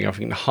arriving. I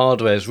think the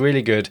hardware is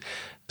really good.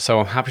 so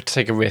I'm happy to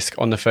take a risk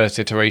on the first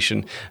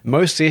iteration.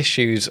 Most of the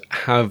issues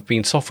have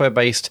been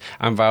software-based,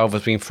 and Valve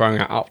has been throwing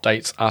out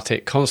updates at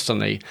it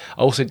constantly.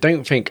 I also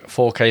don't think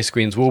 4K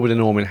screens will be the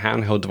norm in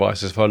handheld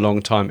devices for a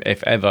long time,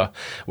 if ever.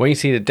 When you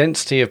see the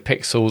density of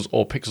pixels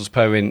or pixels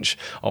per inch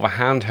of a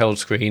handheld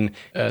screen,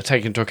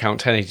 take into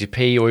account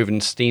 1080p or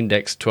even Steam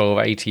Deck's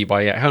 1280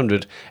 by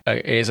 800,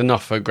 it is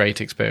enough for a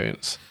great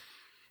experience.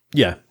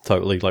 Yeah,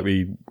 totally. Like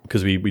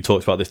because we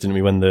talked about this, didn't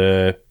we, when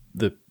the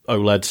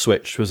OLED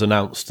Switch was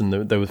announced,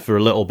 and there was for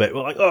a little bit,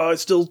 we're like, oh,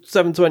 it's still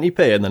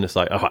 720p, and then it's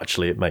like, oh,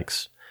 actually, it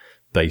makes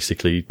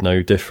basically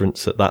no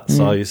difference at that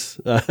size.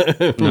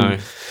 No.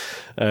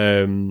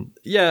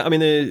 Yeah, I mean,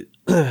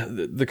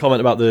 the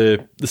comment about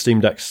the Steam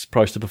Deck's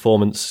price to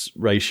performance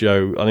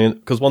ratio, I mean,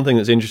 because one thing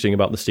that's interesting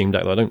about the Steam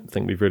Deck that I don't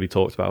think we've really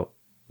talked about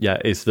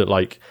yet is that,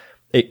 like,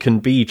 it can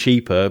be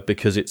cheaper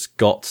because it's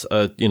got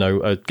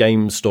a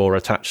game store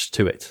attached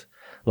to it.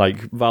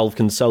 Like, Valve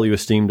can sell you a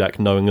Steam Deck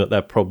knowing that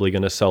they're probably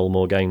going to sell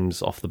more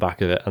games off the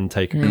back of it and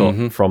take a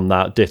cut from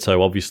that.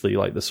 Ditto, obviously,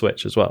 like the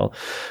Switch as well.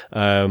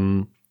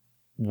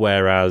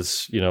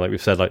 Whereas, like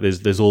we've said, like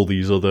there's all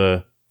these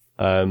other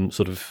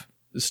sort of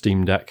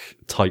Steam Deck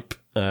type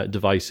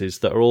devices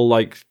that are all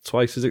like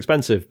twice as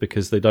expensive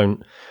because they're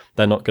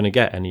not going to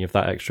get any of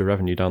that extra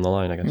revenue down the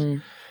line, I guess.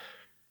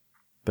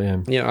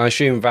 But yeah, I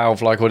assume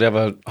Valve, like all the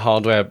other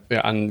hardware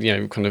and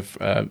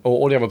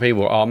all the other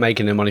people, are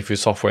making their money through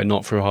software,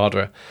 not through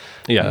hardware.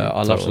 Yeah,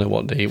 I'd love to know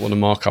what the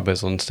markup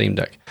is on Steam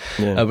Deck.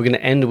 Yeah. We're going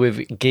to end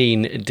with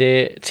Geen,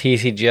 dear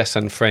TCGS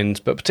and friends,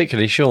 but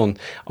particularly Sean.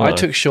 I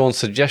took Sean's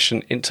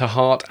suggestion into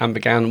heart and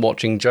began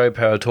watching Joe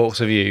Perro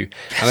Talks of You.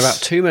 And about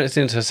 2 minutes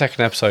into the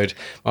second episode,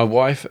 my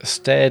wife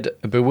stared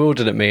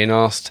bewildered at me and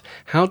asked,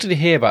 "How did you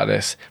hear about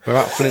this?"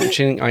 Without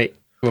flinching, I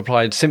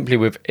replied simply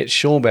with, "It's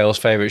Sean Bell's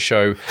favourite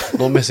show,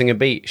 not missing a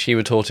beat." She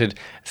retorted,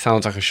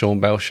 "Sounds like a Sean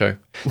Bell show."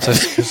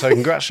 So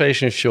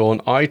congratulations,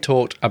 Sean. I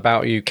talked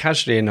about you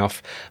casually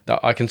enough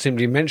that I can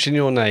simply mention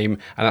your name,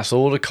 and that's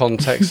all the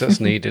context that's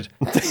needed.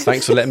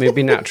 Thanks for letting me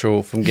be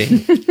natural, from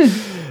Ging.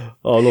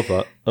 Oh, I love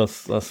that.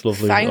 That's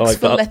lovely. Thanks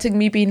for letting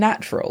me be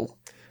natural.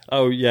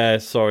 Oh yeah,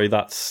 sorry.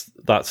 That's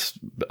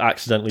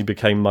accidentally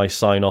became my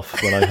sign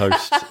off when I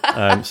host.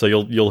 So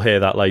you'll hear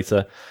that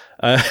later.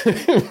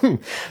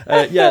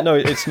 Yeah, no,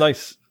 it's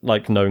nice,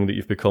 like, knowing that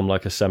you've become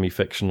like a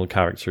semi-fictional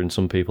character in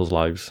some people's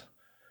lives.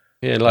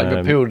 Yeah, like,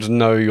 but people just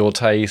know your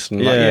taste,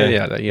 and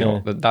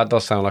that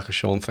does sound like a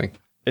Sean thing.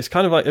 It's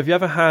kind of like, have you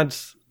ever had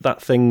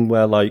that thing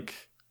where, like,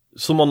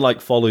 someone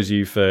like follows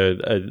you for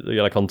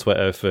like on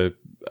Twitter for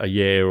a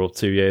year or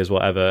 2 years,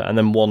 whatever, and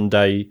then one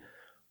day,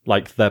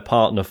 like, their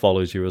partner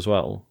follows you as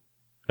well?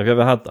 Have you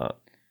ever had that?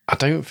 I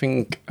don't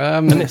think.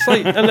 And it's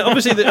like, and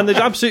obviously, and there's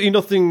absolutely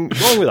nothing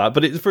wrong with that.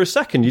 But for a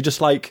second, you're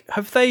just like,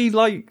 have they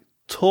like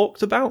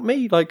talked about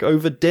me like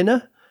over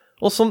dinner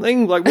or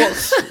something? Like,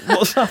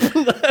 what's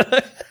happened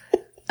there?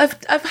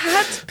 I've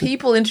had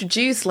people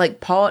introduce like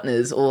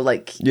partners or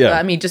like,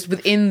 I mean, just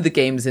within the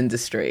games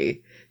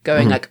industry,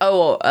 going like,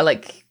 oh,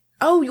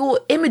 you're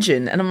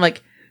Imogen, and I'm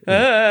like,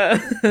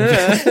 like,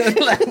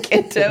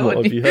 what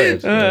have you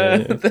heard?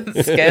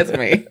 That scares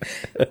me.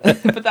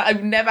 But that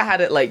I've never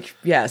had it like,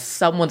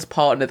 someone's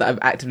partner that I've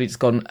actively just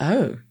gone,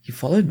 oh, you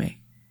followed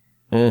me.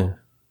 Yeah.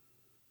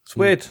 It's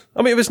weird.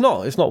 I mean, it's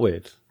not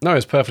weird. No,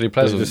 it's perfectly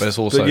pleasant, but it's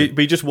also.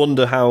 But you just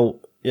wonder how.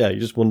 Yeah, you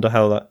just wonder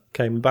how that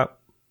came about.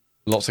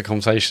 Lots of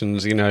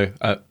conversations,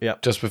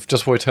 just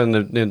before we turn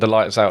the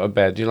lights out of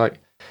bed, you're like,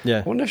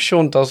 I wonder if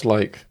Sean does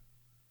like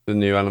the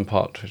new Alan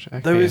Partridge. Okay.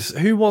 There was,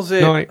 who was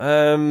it?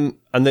 No,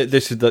 and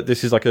this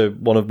is like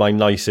one of my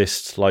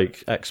nicest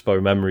like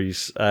expo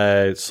memories.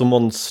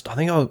 Someone's, I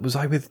think was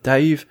I with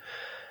Dave,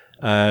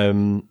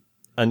 and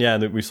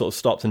we sort of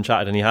stopped and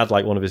chatted, and he had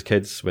like one of his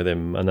kids with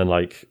him, and then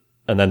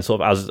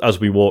sort of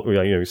as we walked,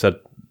 we said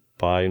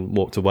by and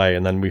walked away,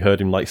 and then we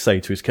heard him like say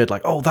to his kid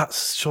like, "Oh,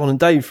 that's Sean and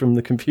Dave from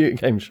the computer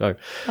game show."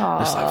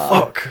 Aww. It's like,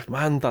 fuck,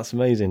 man, that's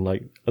amazing.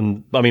 Like,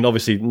 and I mean,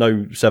 obviously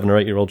no 7 or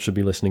 8 year old should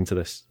be listening to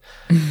this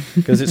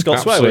because it's got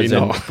swear words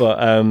in,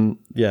 but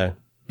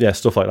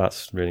stuff like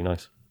that's really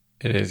nice.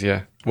 It is,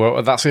 yeah.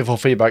 Well, that's it for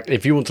feedback.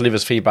 If you want to leave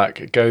us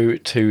feedback, go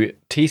to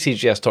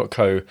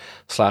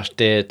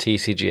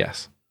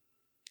tcgs.co/deartcgs.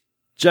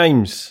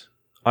 James,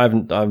 I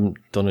haven't done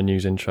a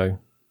news intro.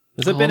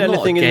 Has there been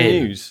anything in the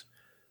news?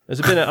 Has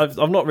it been?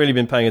 I've not really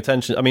been paying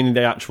attention. I mean,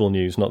 the actual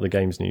news, not the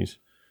games news.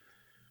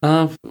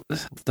 I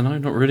don't know,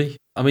 not really.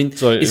 I mean,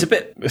 it's a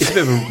bit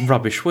of a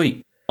rubbish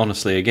week,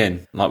 honestly.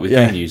 Again, like with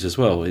game news as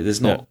well.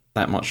 There's not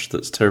that much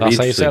that's terribly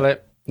interesting. That's how you sell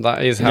it.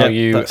 That is how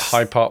you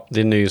hype up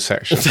the news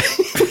section.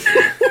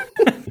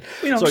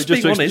 Sorry,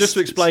 just to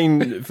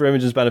explain for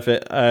Imogen's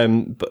benefit,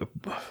 but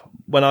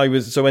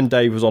when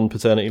Dave was on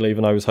paternity leave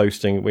and I was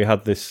hosting, we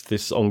had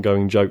this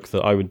ongoing joke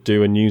that I would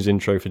do a news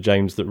intro for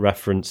James that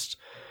referenced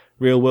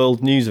real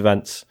world news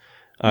events.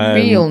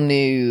 Real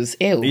news,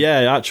 ew.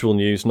 Yeah, actual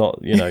news,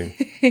 not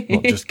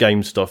not just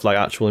game stuff, like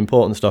actual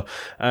important stuff.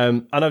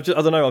 And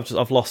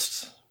I've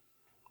lost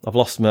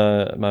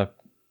my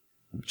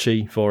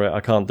chi for it. I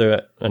can't do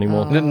it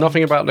anymore.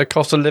 Nothing about the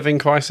cost of living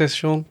crisis,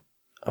 Sean?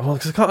 Well,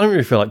 because I don't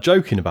really feel like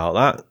joking about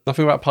that.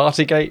 Nothing about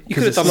Partygate? You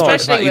could have done not-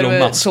 jokes about Especially when Elon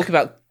we're Musk. talking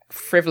about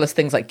frivolous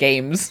things like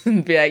games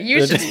and be like,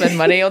 you should spend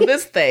money on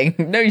this thing.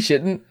 No, you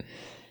shouldn't.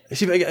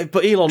 See,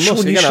 but Elon Sean,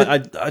 Musk you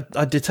again,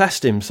 I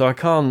detest him, so I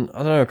can't. I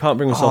don't know. I can't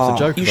bring myself to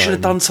joke. You about should have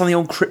him. done something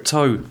on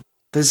crypto.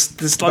 There's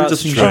loads of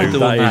That's things true. you can do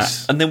That on that,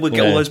 is- and then we'll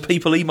get all those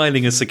people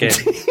emailing us again.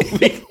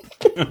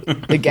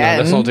 Again.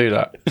 Let's not do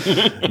that.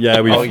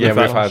 Yeah, we've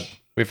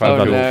We've had Oh,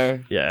 people. no.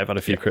 Yeah, I've had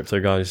a few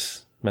crypto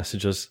guys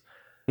message us.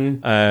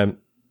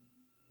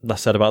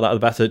 Less said about that, the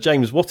better.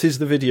 James, what is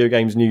the video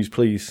games news,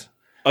 please?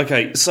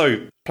 Okay,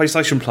 so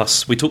PlayStation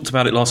Plus. We talked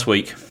about it last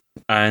week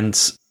and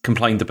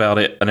complained about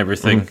it and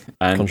everything.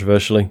 And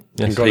Controversially,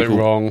 yes. And got it people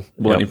wong.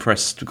 weren't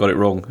impressed. Got it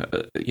wrong.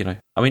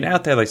 I mean,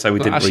 out there they say we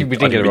didn't. Actually, we I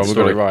didn't get it read wrong. the We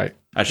got it story. right.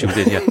 Actually,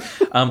 we did,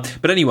 yeah.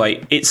 But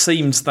anyway, it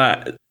seems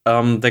that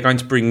they're going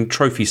to bring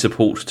trophy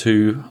support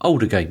to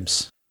older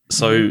games.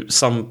 So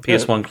some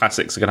PS1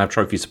 classics are going to have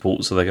trophy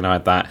support, so they're going to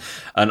add that.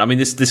 And I mean,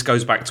 this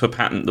goes back to a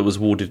patent that was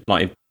awarded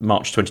like in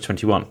March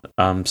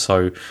 2021.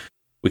 So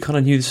we kind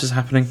of knew this was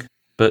happening,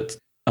 but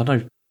I don't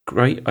know.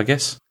 Great, I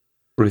guess.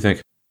 What do you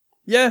think?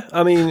 Yeah,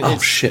 I mean, Oh,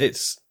 shit.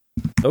 It's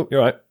oh, you're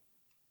right.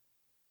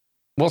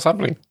 What's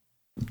happening?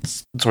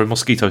 Sorry,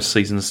 mosquito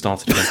season has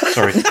started again.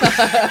 Sorry.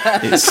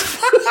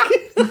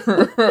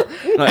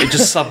 No, it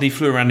just suddenly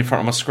flew around in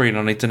front of my screen.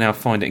 I need to now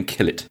find it and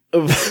kill it.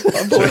 I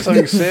thought it was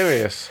something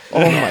serious. Oh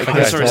my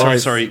Okay, sorry.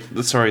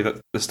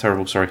 That's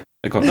terrible. Sorry.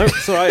 I got No,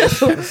 it's all right.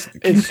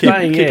 It's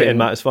staying keep it in. in,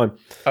 Matt. It's fine.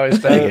 Oh, it's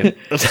staying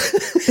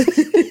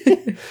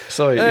in.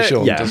 Sorry,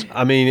 Sean. Yeah, just-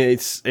 I mean,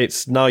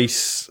 it's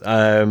nice.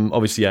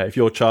 Obviously, yeah, if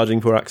you're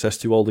charging for access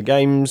to older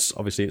games,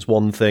 obviously it's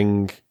one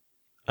thing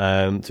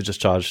to just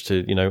charge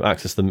to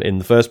access them in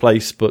the first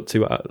place, but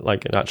to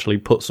actually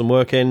put some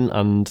work in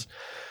and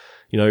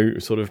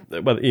sort of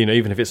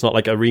even if it's not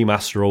like a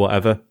remaster or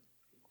whatever,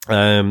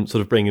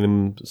 sort of bringing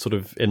them sort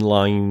of in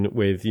line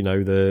with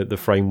the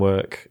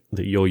framework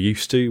that you're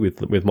used to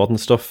with modern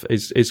stuff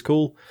is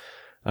cool.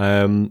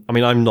 I mean,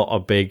 I'm not a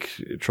big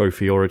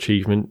trophy or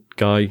achievement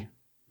guy,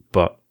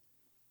 but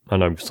I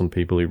know some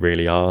people who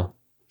really are,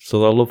 so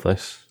they'll love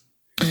this.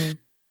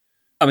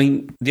 I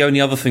mean, the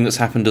only other thing that's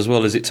happened as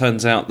well is it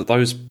turns out that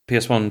those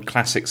PS1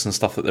 classics and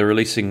stuff that they're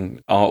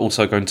releasing are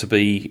also going to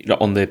be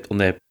on their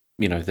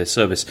their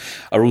service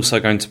are also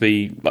going to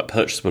be like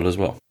purchasable as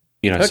well.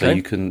 So Okay.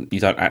 you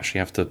don't actually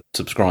have to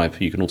subscribe.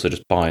 You can also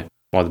just buy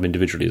them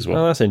individually as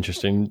well. Oh, that's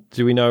interesting.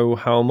 Do we know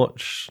how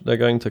much they're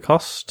going to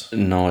cost?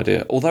 No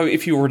idea. Although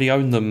if you already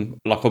own them,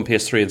 like on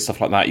PS3 and stuff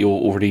like that,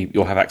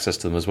 you'll have access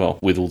to them as well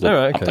with all the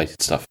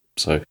updated stuff.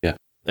 So yeah,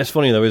 It's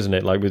funny though, isn't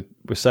it? Like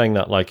we're saying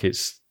that like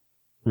it's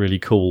really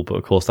cool, but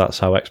of course that's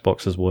how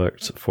Xbox has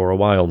worked for a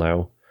while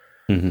now.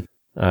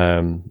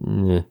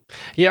 Mm-hmm.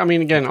 Yeah, I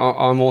mean, again,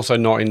 I'm also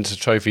not into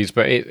trophies,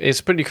 but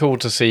it's pretty cool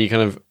to see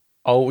kind of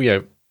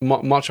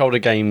much older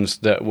games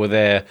that were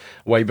there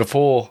way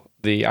before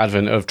the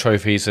advent of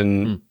trophies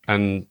and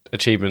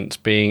achievements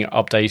being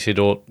updated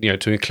or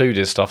to include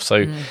this stuff.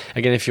 So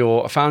again, if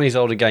you're a fan of these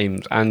older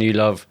games and you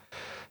love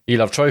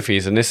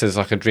trophies, and this is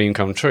like a dream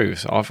come true.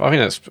 So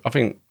I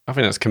think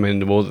that's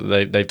commendable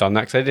that they've done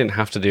that, because they didn't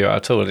have to do it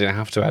at all. They didn't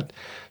have to add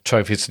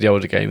trophies to the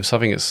older games. So I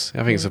think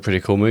it's a pretty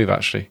cool move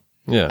actually.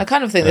 Yeah, I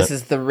kind of think this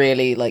is the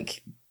really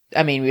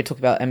we were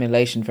talking about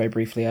emulation very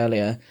briefly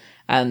earlier,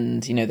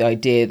 and the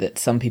idea that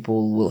some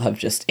people will have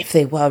just, if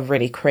they were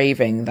really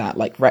craving that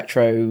like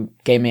retro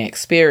gaming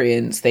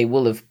experience, they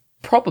will have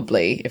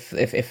probably,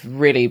 if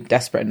really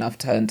desperate enough,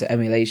 turned to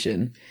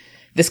emulation.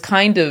 This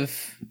kind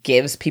of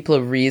gives people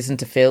a reason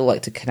to feel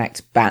like to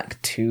connect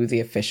back to the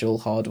official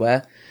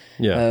hardware.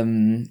 yeah.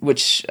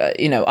 Which,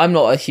 I'm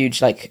not a huge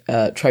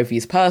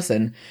trophies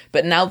person,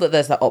 but now that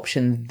there's that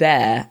option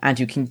there and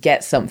you can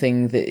get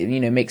something that,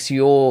 makes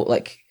your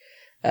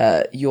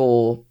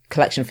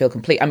collection feel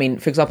complete. I mean,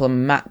 for example,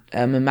 I'm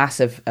a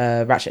massive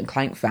Ratchet and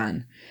Clank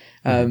fan.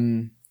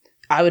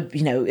 I would,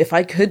 if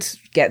I could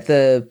get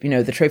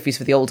the trophies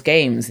for the old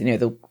games,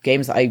 the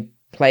games that I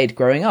played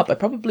growing up, I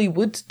probably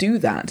would do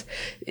that.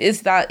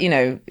 Is that,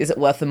 is it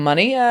worth the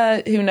money?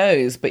 Who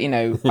knows? But,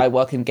 I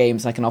work in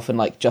games and I can often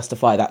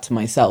justify that to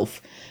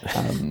myself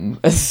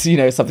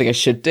as, something I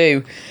should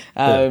do.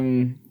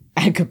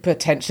 And could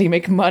potentially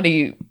make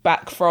money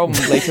back from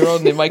later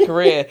on in my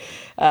career.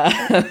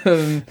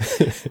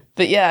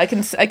 But yeah, I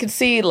can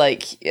see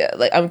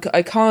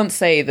I can't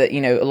say that,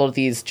 a lot of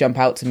these jump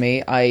out to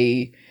me.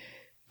 I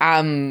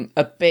am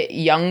a bit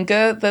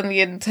younger than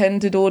the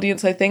intended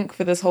audience, I think,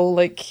 for this whole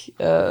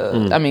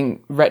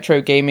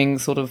retro gaming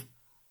sort of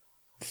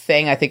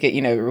thing. I think it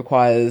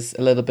requires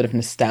a little bit of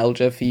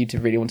nostalgia for you to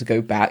really want to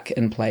go back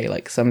and play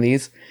some of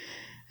these.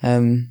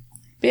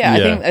 But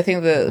yeah, I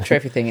think the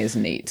trophy thing is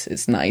neat.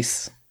 It's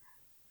nice.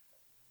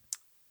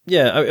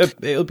 Yeah,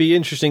 it'll be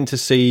interesting to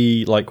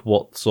see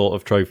what sort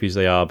of trophies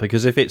they are,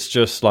 because if it's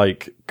just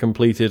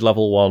completed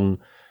level 1,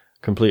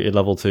 completed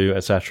level 2,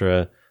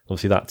 etc.,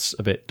 obviously that's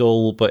a bit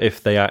dull. But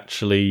if they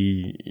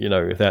actually,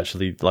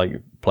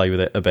 play with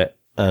it a bit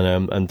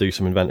and do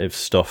some inventive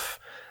stuff,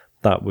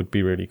 that would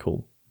be really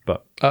cool.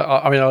 But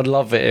I mean, I'd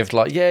love it if,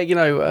 like,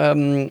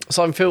 Simon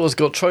Filter's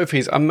got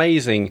trophies,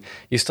 amazing.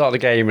 You start the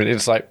game and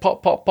it's like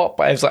pop, pop, pop,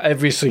 but it's like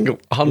every single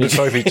 100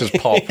 trophies just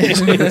pop. It's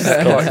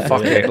like,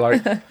 fuck it.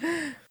 Like,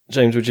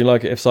 James, would you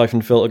like it if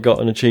Siphon Filter got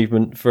an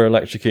achievement for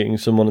electrocuting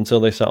someone until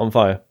they sat on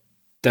fire?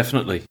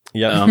 Definitely.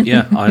 Yeah.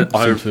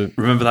 I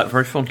remember that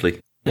very fondly.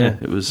 Yeah,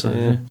 it was.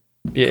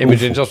 Yeah,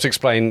 Imogen, just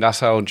explain,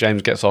 that's how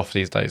James gets off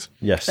these days.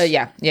 Yes.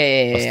 Yeah.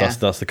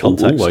 That's the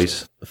context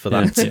always for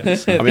that.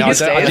 Yes. I mean, I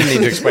didn't need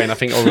to explain. I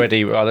think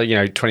already,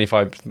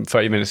 25,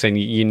 30 minutes in,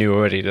 you knew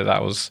already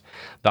that's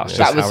just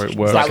how it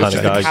works. That was kind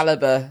just of the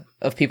calibre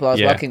of people I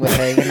was working with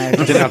here.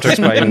 You didn't have to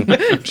explain.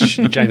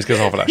 James gets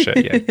off of that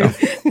shit. Yeah. Done.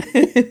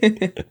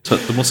 So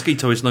the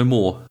mosquito is no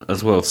more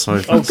as well.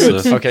 So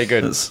good. Okay,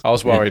 good. I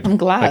was worried. I'm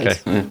glad.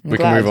 Okay, we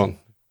can move on.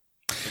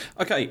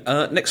 Okay,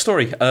 next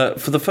story.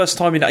 For the first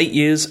time in 8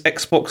 years,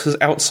 Xbox has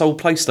outsold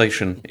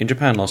PlayStation in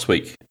Japan last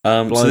week.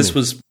 So this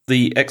was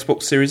the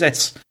Xbox Series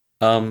S.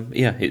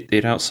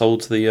 It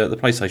outsold the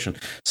PlayStation.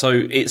 So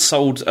it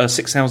sold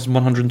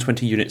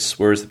 6,120 units,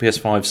 whereas the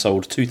PS5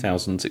 sold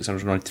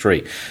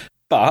 2,693.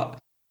 But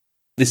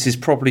this is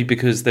probably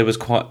because there was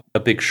quite a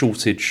big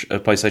shortage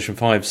of PlayStation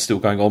 5 still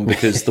going on,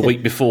 because the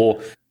week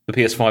before, the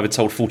PS5 had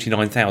sold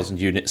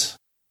 49,000 units.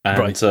 And,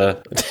 right. No,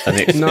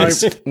 I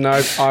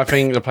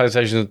think the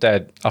PlayStation is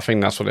dead. I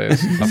think that's what it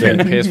is. I think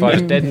the PS5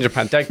 is dead in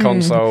Japan, dead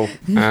console,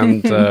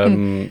 and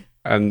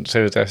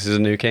Series S is a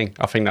new king.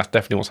 I think that's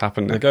definitely what's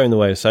happened. They're going the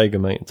way of Sega,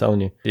 mate. I'm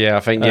telling you. Yeah, I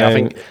think I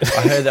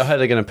heard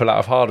they're going to pull out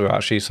of hardware,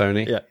 actually,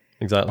 Sony. Yeah,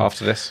 exactly.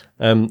 After this,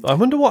 I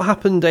wonder what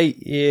happened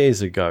 8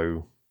 years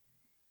ago.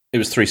 It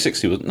was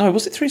 360.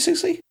 Was it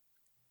 360?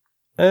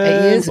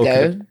 8 years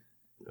ago.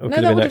 Or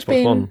could have been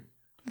Xbox One.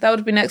 That would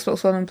have been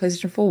Xbox One and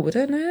PlayStation 4,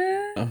 wouldn't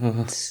it? I'm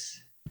not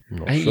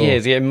 8 sure.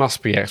 years. Yeah, it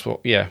must be Xbox.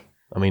 Yeah.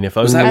 I mean, if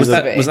Was only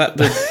that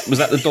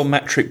the Don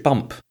Matrick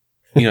bump?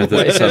 You know,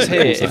 Well, it says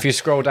here, if you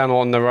scroll down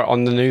on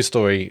the news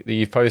story that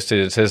you've posted,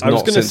 it says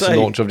not since the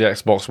launch of the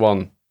Xbox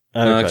One.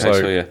 Okay, So-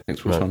 so yeah,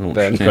 Xbox One launch.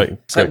 Then- Yeah. Great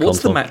So what's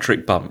console. the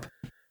Matrick bump?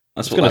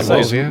 That's I was what that going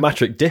was. to say, yeah.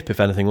 Matrick Dip, if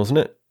anything, wasn't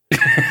it?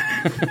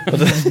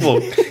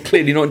 Well,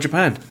 clearly not in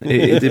Japan.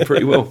 It did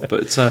pretty well,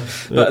 but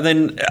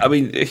then, I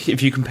mean,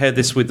 if you compare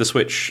this with the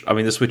Switch, I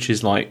mean, the Switch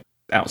is like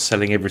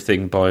outselling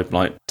everything by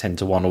like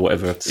 10-1 or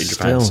whatever in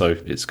Japan, so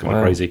it's kind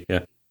of crazy. Yeah,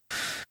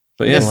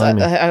 but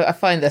yeah, I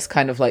find this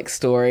kind of like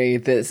story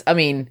that's, I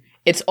mean,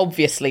 it's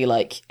obviously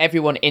like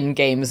everyone in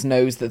games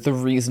knows that the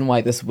reason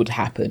why this would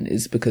happen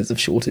is because of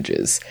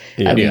shortages.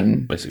 I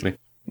mean, basically,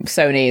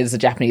 Sony is a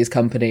Japanese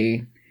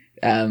company.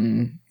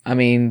 I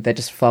mean, they're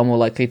just far more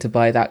likely to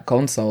buy that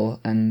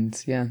console,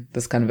 and yeah,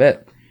 that's kind of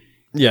it.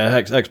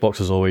 Yeah, Xbox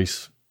has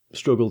always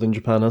struggled in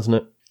Japan, hasn't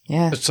it?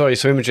 Yeah. Sorry,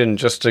 so Imogen,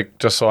 just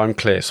so I'm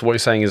clear, so what you're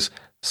saying is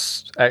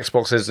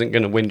Xbox isn't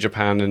going to win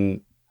Japan and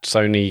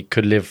Sony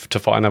could live to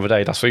fight another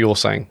day. That's what you're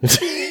saying.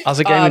 As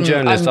a gaming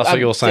journalist, that's what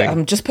you're saying.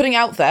 I'm just putting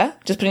out there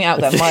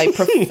my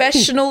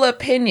professional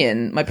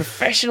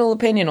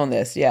opinion on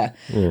this. Yeah.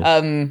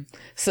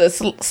 So a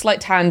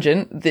slight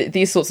tangent.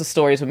 These sorts of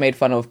stories were made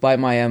fun of by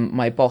my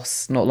my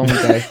boss not long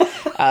ago.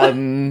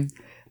 And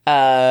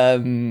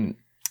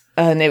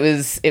it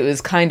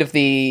was kind of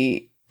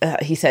he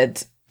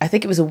said, I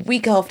think it was a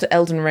week after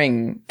Elden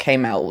Ring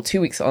came out, or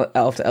 2 weeks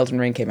after Elden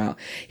Ring came out.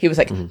 He was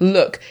like,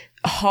 look,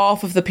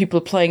 half of the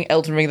people playing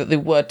Elden Ring that they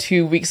were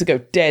 2 weeks ago,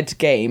 dead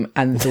game,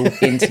 and the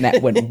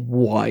internet went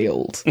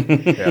wild.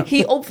 Yeah.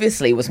 He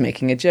obviously was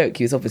making a joke.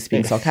 He was obviously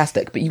being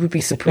sarcastic, but you would be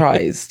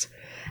surprised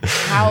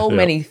how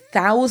many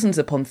thousands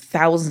upon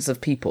thousands of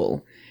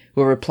people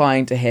were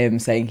replying to him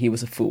saying he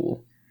was a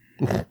fool.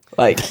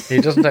 Like,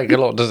 it doesn't take a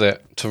lot, does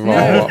it, to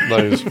rile up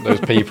those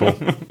people?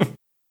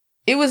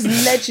 It was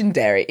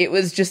legendary. It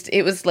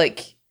was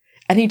like,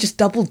 and he just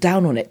doubled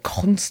down on it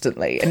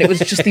constantly. And it was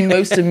just the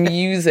most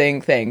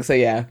amusing thing. So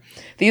yeah,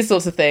 these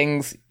sorts of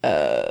things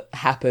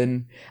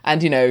happen.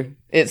 And, you know,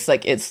 it's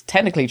like, it's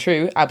technically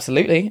true.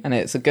 Absolutely. And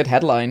it's a good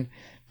headline.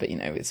 But, you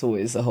know, it's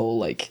always a whole,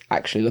 like,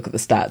 actually look at the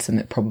stats. And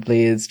it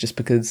probably is just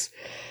because...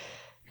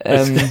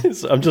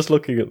 I'm just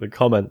looking at the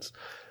comments.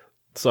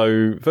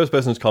 So, first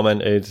person's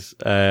commented,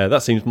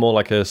 that seems more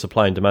like a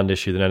supply and demand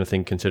issue than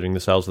anything considering the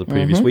sales of the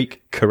previous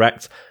week.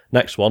 Correct.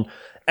 Next one.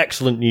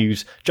 Excellent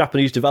news.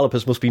 Japanese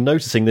developers must be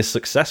noticing this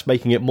success,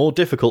 making it more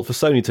difficult for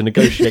Sony to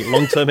negotiate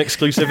long-term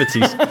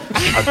exclusivities.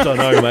 I don't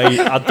know, mate.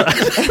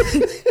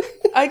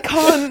 I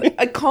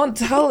can't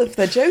tell if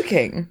they're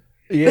joking.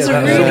 Yeah, It's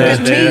a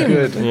really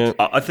good meme. Yeah.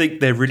 I think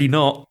they're really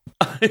not.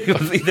 I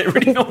think they're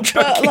really not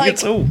joking But like,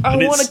 at all. I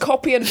And want to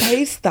copy and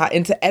paste that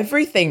into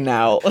everything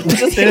now.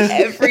 Just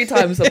every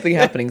time something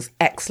happening,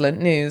 excellent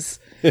news.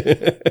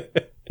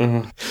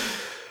 Anyway,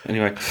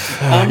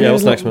 Yeah,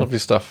 what's next, man? Lovely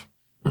stuff.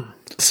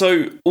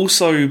 so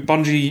also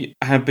Bungie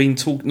have been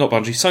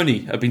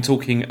Sony have been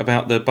talking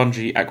about the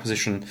Bungie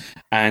acquisition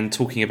and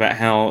talking about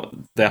how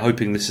they're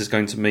hoping this is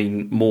going to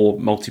mean more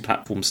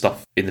multi-platform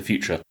stuff in the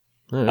future.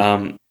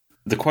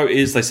 The quote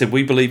is, they said,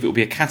 "We believe it will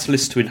be a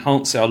catalyst to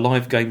enhance our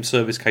live game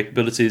service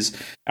capabilities.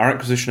 Our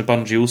acquisition of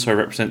Bungie also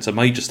represents a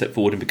major step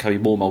forward in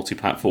becoming more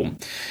multi-platform."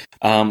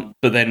 But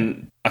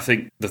then I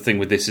think the thing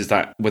with this is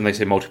that when they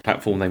say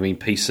multi-platform, they mean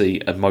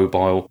PC and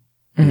mobile,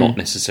 not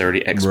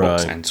necessarily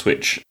Xbox and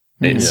Switch.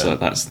 It's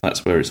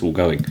that's where it's all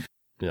going.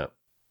 Yeah,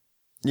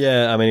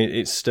 yeah. I mean,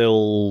 it's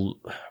still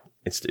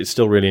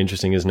really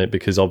interesting, isn't it?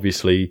 Because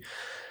obviously,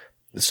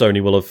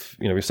 Sony will have,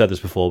 we've said this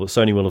before, but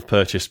Sony will have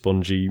purchased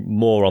Bungie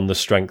more on the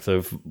strength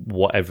of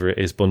whatever it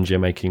is Bungie are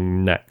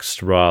making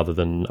next, rather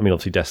than,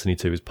 obviously Destiny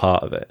 2 is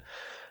part of it.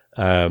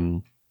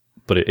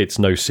 But it's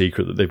no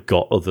secret that they've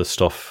got other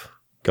stuff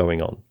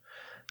going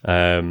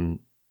on.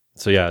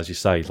 So yeah, as you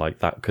say, like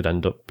that could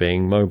end up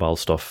being mobile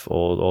stuff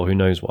or who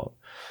knows what.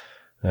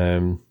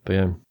 But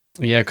yeah.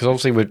 Yeah, because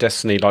obviously with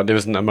Destiny, like there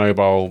isn't a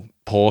mobile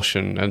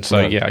portion, and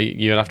so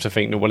you'll have to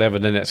think that whatever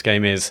the next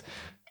game is,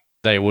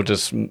 they will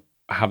just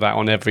have that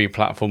on every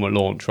platform at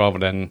launch rather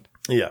than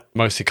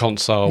mostly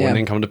console and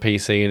then come to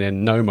PC and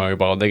then no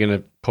mobile. They're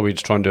going to probably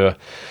just try and do a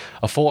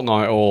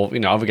Fortnite or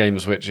other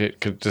games which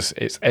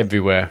it's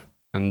everywhere.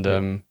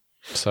 And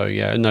so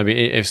yeah, no,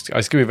 it's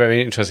going to be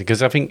very interesting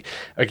because I think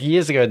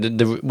years ago,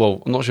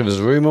 I'm not sure if it was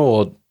a rumor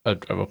or a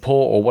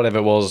report or whatever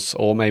it was,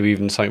 or maybe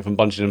even something from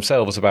Bungie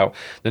themselves about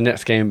the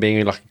next game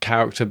being like a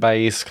character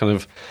based kind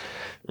of,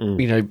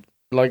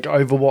 like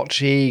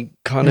Overwatchy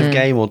kind of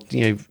game, or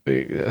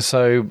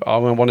so I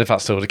wonder if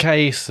that's still the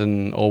case,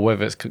 or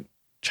whether it's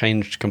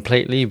changed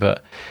completely.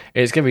 But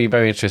it's going to be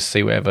very interesting to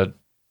see whatever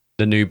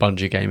the new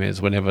Bungie game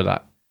is, whenever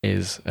that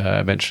is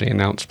eventually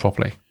announced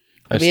properly.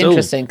 It'll be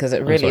interesting because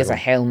it really is a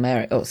Hail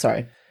Mary. Oh,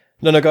 sorry.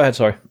 No, go ahead.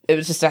 Sorry. It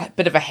was just a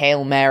bit of a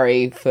Hail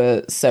Mary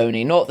for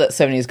Sony. Not that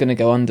Sony is going to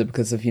go under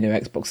because of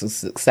Xbox's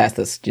success.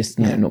 That's just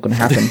not going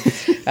to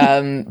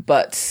happen.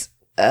 But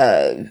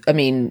I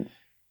mean,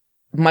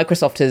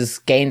 Microsoft has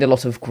gained a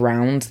lot of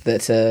ground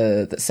that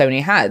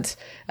Sony had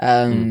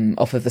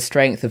off of the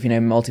strength of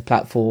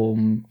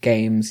multi-platform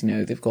games.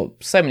 They've got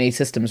so many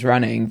systems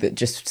running that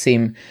just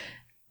seem.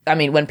 I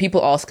mean, when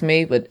people ask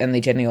me, and they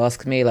generally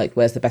ask me, like,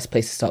 where's the best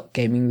place to start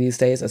gaming these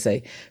days? I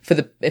say,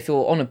 if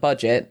you're on a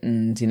budget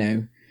and,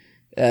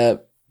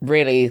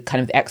 really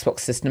kind of the Xbox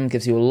system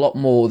gives you a lot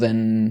more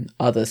than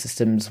other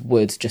systems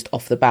would just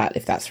off the bat,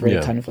 if that's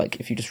really kind of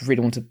like, if you just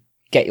really want to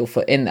get your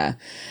foot in there.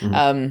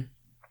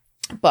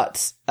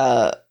 But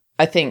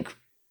I think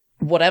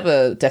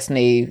whatever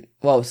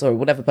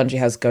whatever Bungie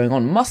has going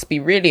on must be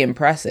really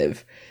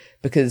impressive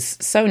because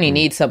Sony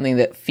needs something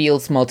that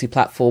feels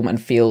multi-platform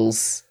and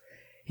feels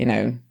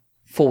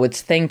forward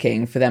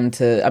thinking for them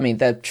to,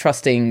 they're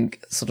trusting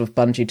sort of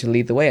Bungie to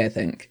lead the way, I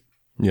think.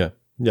 Yeah,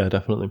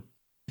 definitely.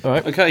 All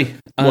right. Okay.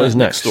 What is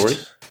next? Story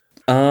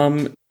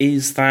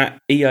is that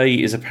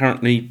EA is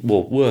apparently,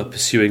 were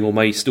pursuing or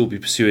may still be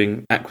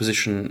pursuing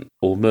acquisition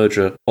or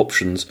merger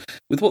options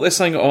with what they're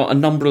saying are a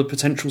number of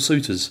potential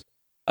suitors.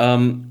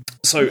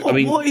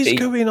 What is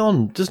going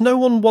on? Does no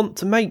one want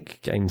to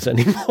make games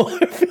anymore?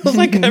 It feels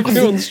like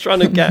everyone's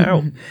trying to get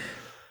out.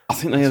 I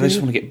think they just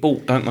want to get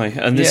bought, don't they?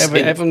 And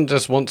everyone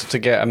just wanted to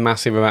get a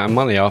massive amount of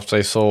money after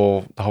they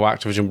saw the whole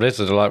Activision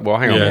Blizzard. They're like, well,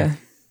 hang on,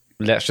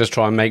 let's just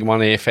try and make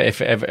money. If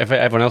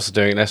everyone else is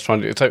doing it, let's try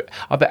and do it. So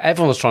I bet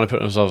everyone's trying to put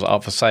themselves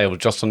up for sale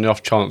just on the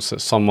off chance that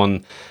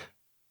someone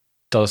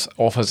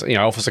offers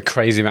a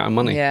crazy amount of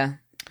money. Yeah.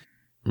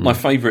 My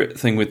favourite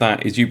thing with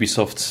that is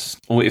Ubisoft's.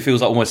 It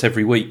feels like almost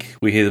every week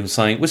we hear them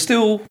saying we're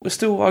still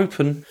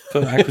open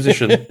for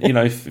acquisition.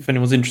 If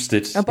anyone's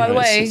interested. Oh, by the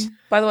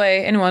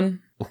way,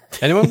 anyone?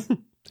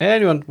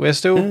 We're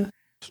still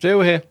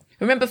here.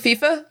 Remember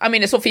FIFA?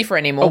 It's not FIFA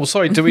anymore. Oh,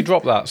 sorry, did we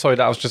drop that? Sorry,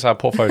 that was just our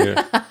portfolio.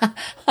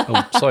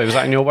 Sorry, was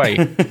that in your way?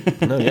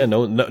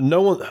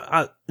 No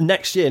one.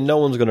 Next year, no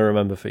one's going to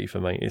remember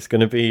FIFA, mate. It's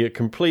going to be a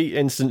complete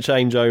instant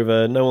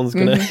changeover. No one's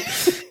going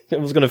to.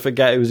 Everyone's going to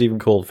forget it was even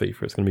called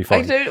FIFA. It's going to be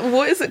fine.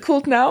 What is it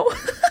called now?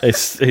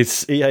 It's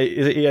EA.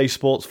 Is it EA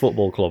Sports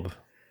Football Club?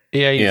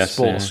 EA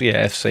Sports,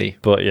 FC.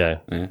 But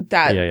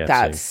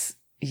that's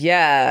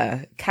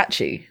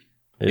catchy.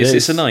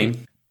 It's a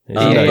name.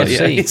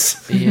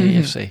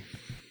 EAFC.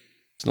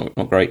 It's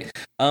not great.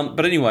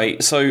 But anyway,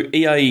 so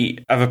EA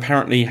have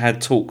apparently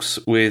had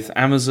talks with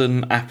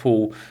Amazon,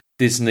 Apple,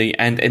 Disney,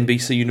 and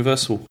NBC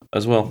Universal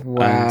as well.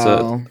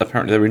 Wow. And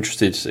apparently they're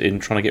interested in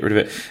trying to get rid of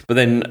it. But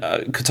then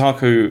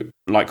Kotaku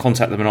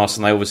contacted them and asked,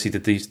 and they obviously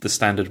did the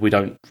standard, we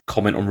don't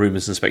comment on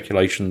rumours and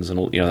speculations and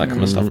all that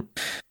kind of stuff.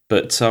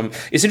 But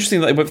it's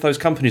interesting that they went for those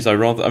companies,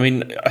 though.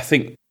 I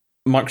think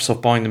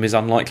Microsoft buying them is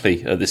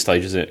unlikely at this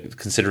stage, is it?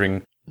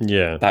 Considering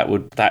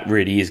that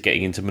really is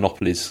getting into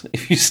monopolies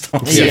if you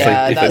start.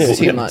 That's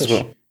too much.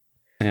 Well.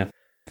 Yeah.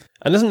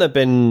 And hasn't there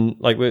been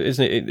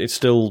isn't it? It's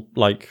still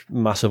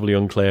massively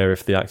unclear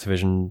if the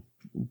Activision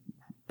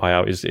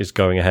buyout is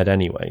going ahead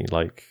anyway.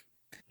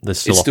 There's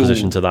still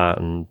opposition to that,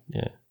 and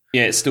yeah,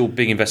 it's still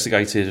being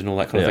investigated and all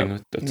that kind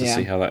of thing to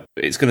see how that.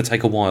 It's going to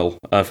take a while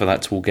for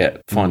that to all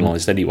get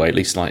finalised anyway, at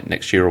least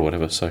next year or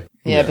whatever. So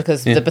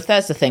because the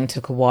Bethesda thing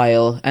took a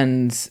while,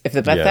 and if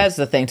the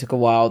Bethesda thing took a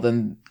while,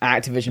 then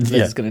Activision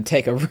Blizzard is going to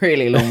take a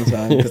really long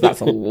time because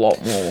that's a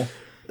lot more.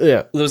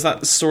 Yeah, there was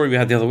that story we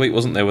had the other week,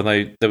 wasn't there?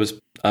 Where there was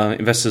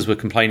investors were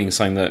complaining,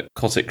 saying that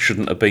Kotick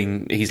shouldn't have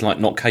been. He's like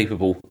not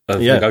capable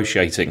of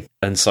negotiating,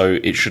 and so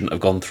it shouldn't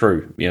have gone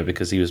through.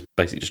 Because he was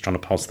basically just trying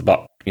to pass the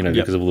buck.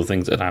 Because of all the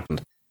things that had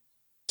happened.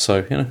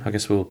 So I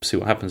guess we'll see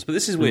what happens. But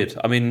this is weird.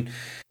 I mean,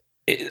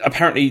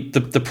 apparently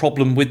the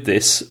problem with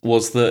this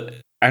was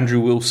that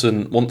Andrew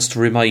Wilson wants to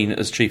remain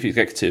as chief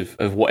executive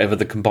of whatever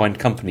the combined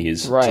company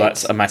is. Right. So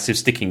that's a massive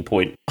sticking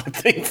point, I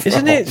think.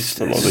 Isn't it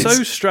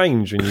so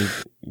strange when you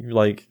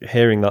like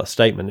hearing that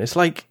statement? It's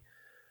like,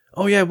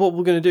 oh yeah, what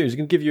we're going to do is we're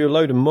going to give you a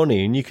load of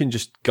money and you can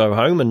just go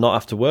home and not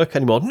have to work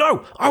anymore.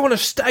 No, I want to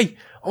stay.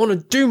 I want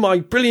to do my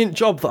brilliant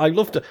job that I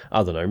love to.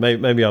 I don't know.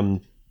 Maybe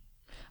I'm.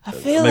 I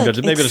feel maybe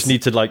I just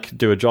need to like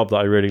do a job that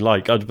I really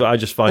like. But I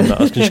just find that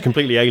it's just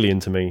completely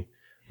alien to me.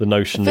 The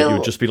notion that you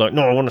would just be like,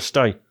 no, I want to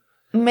stay.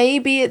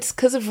 Maybe it's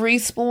because of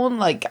Respawn.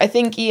 Like, I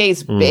think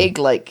EA's big,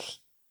 like,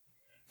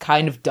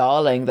 kind of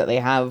darling that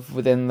they have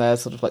within their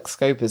sort of like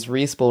scope is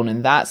Respawn,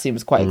 and that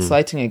seems quite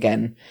exciting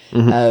again.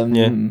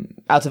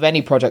 Out of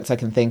any project I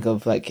can think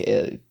of, like,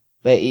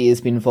 that EA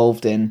has been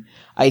involved in,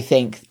 I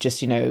think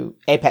just,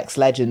 Apex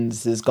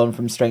Legends has gone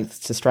from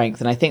strength to strength,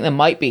 and I think there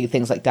might be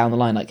things like down the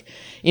line, like,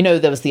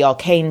 there was the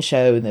Arcane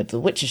show and the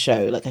Witcher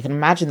show. Like, I can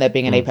imagine there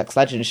being an Apex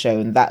Legends show,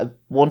 and that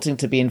wanting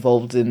to be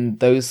involved in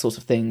those sorts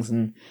of things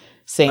and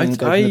seeing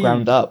go from the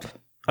ground up.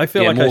 I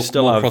feel like I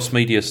still have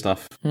cross-media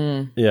stuff.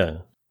 Yeah.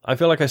 I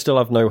feel like I still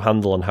have no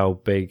handle on how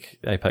big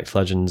Apex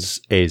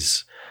Legends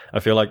is. I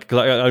feel like, because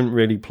I don't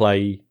really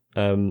play,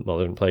 I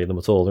don't play them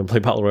at all. I don't play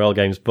Battle Royale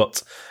games,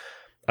 but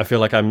I feel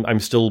like I'm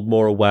still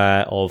more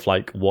aware of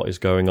like what is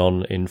going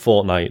on in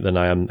Fortnite than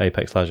I am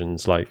Apex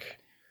Legends. Like,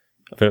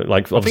 I feel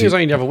like I think it was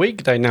only the other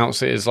week they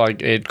announced it as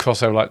like it'd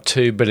cross over like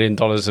 $2 billion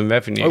in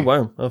revenue. Oh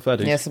wow, fair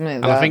dues. Yeah, something like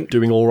and that. I think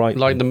doing all right.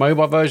 Like the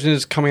mobile version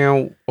is coming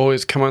out, or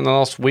it's come out in the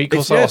last week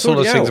or so. I saw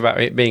those things about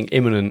it being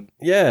imminent.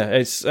 Yeah,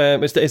 it's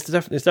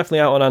definitely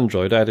out on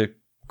Android. I had a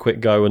quick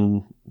go,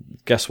 and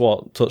guess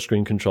what?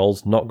 Touchscreen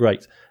controls not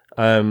great.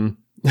 But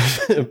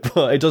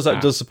it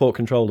does support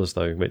controllers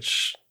though,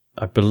 which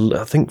I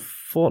think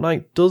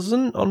Fortnite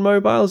doesn't on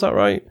mobile. Is that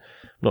right?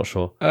 Not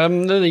sure.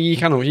 No, you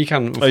can. You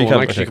can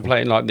actually you can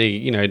play it like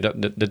the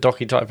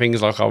docky type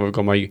things. Like I've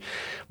got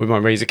with my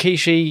Razer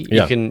Kishi.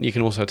 You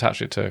can also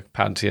attach it to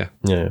pads. Yeah.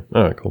 All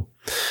right. Cool.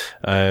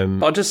 I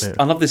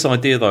love this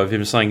idea though of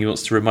him saying he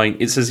wants to remain.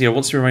 It says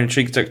wants to remain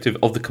chief executive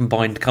of the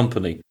combined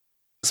company.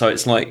 So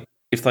it's like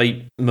if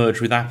they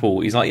merge with Apple,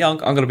 he's like, I'm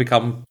going to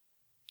become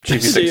chief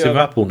executive of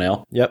Apple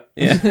now. Yep.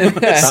 Yeah.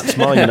 That's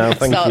mine now.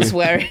 Thank Starts you.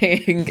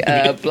 wearing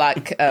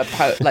black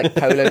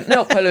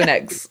polo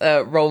necks,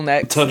 roll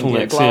necks,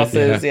 turtlenecks,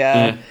 glasses.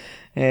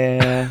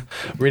 Yeah.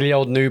 Really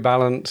old New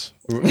Balance,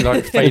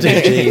 like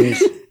faded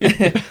jeans.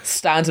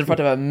 Stands in front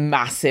of a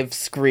massive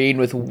screen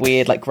with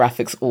weird like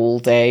graphics all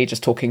day,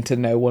 just talking to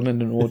no one in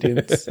an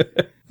audience.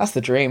 That's the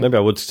dream. Maybe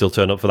I would still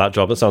turn up for that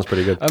job. That sounds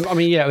pretty good. I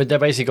mean, they're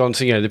basically gone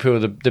to the people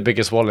with the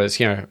biggest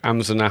wallets.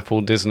 Amazon, Apple,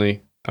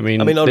 Disney. I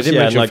mean they didn't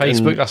mention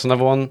Facebook. That's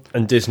another one.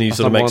 And Disney that's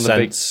sort of makes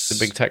sense. The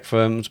big tech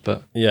firms,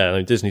 but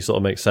Disney sort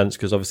of makes sense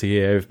because obviously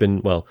EA have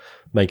been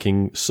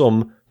making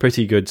some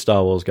pretty good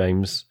Star Wars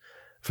games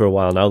for a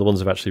while now. The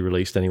ones have actually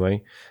released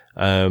anyway.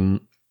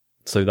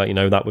 So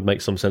that that would make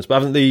some sense. But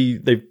haven't the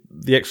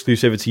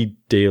exclusivity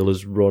deal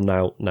has run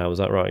out now? Is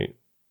that right?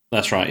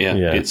 That's right.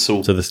 Yeah. It's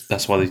all. So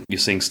that's why you're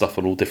seeing stuff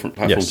on all different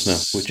platforms now,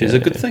 which is a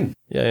good thing.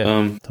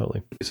 Yeah.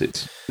 Totally.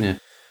 It's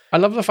I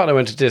love the fact I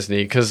went to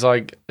Disney because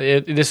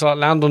this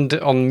landed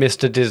on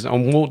Mr. Disney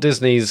on Walt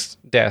Disney's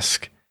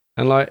desk,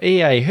 and like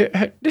EA,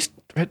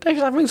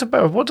 that rings a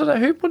bell. What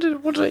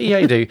did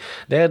EA do?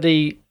 They're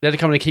the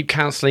company that keep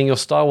cancelling your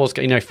Star Wars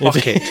game. Fuck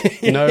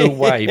it, no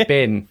way,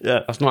 bin.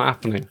 Yeah, that's not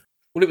happening.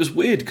 Well, it was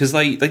weird because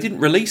they didn't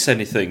release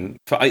anything.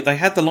 They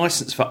had the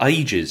license for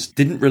ages,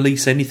 didn't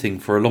release anything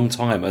for a long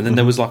time, and then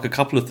there was like a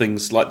couple of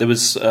things. Like there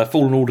was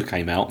Fallen Order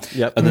came out,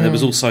 and then there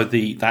was also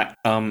that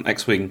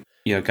X-Wing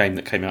game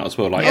that came out as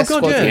well. Like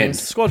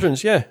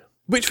Squadrons,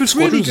 which was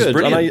really good.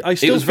 And I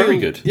still it was very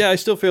good. Yeah, I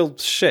still feel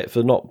shit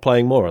for not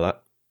playing more of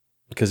that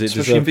because it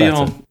especially in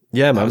VR. Better.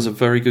 Yeah, man, that was a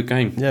very good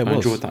game. Yeah, I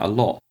enjoyed that a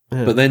lot.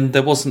 Yeah. But then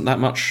there wasn't that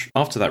much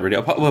after that, really.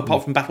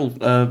 Apart from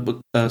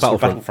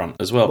Battlefront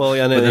as well. Well,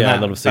 and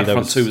obviously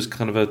Battlefront 2 was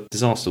kind of a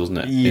disaster, wasn't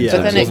it? Yeah.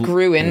 But then it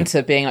grew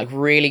into being like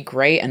really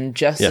great, and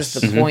just as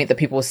the point that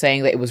people were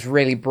saying that it was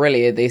really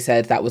brilliant, they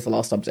said that was the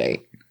last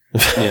update.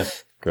 Yeah.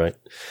 Great.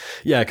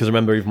 Yeah, because I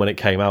remember even when it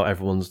came out,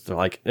 everyone was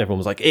like,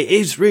 it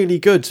is really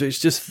good. So it's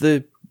just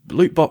the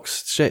loot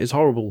box shit is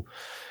horrible.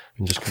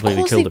 And just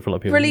completely killed it for a lot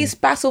of people. Released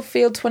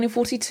Battlefield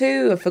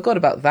 2042. I forgot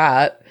about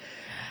that.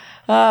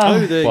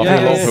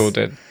 Battlefield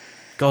did.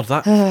 God,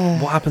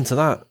 what happened to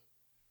that?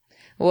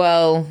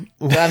 Well,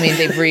 I mean,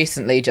 they've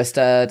recently just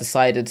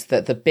decided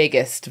that the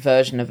biggest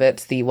version of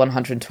it, the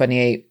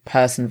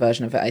 128-person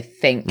version of it, I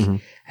think,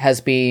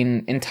 has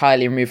been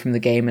entirely removed from the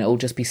game, and it will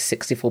just be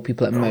 64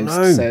 people at most.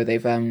 No. So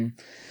they've, I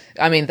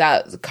mean,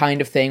 that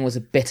kind of thing was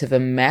a bit of a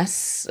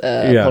mess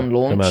upon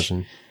launch.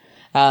 Imagine.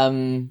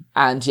 And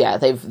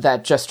they're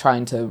just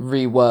trying to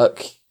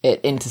rework it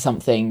into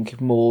something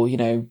more,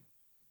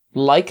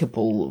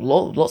 likable.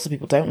 Lots of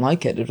people don't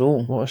like it at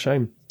all. What a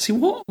shame. See,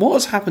 what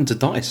has happened to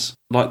DICE?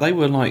 Like, they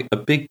were like a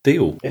big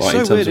deal. It's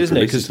like, so weird, isn't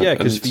it? Because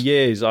and for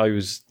years I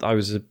was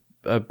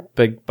a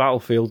big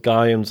Battlefield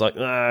guy and was like,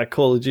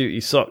 Call of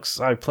Duty sucks.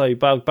 I play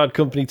Bad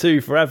Company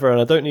 2 forever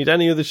and I don't need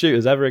any other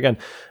shooters ever again.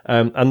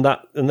 And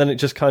then it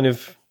just kind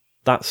of,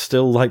 that's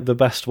still like the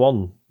best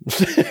one.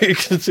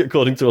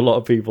 According to a lot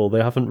of people,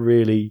 they haven't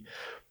really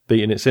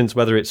beaten it since,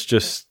 whether it's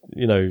just,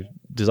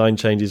 design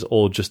changes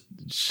or just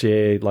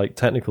sheer like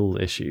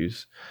technical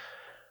issues.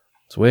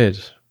 It's weird.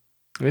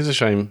 It is a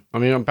shame. I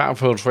mean,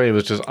 Battlefield 3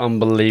 was just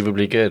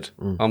unbelievably good.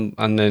 And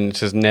then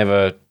it's just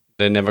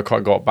they never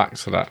quite got back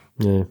to that.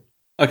 Yeah.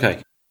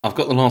 Okay, I've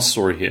got the last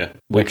story here,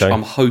 which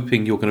I'm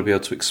hoping you're going to be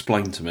able to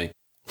explain to me.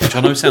 Which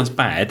I know sounds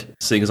bad,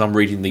 seeing as I'm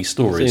reading these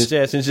stories.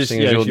 Since it's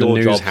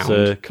your job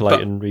to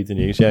collate and read the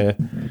news, yeah.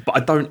 But I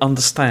don't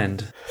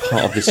understand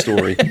part of this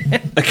story.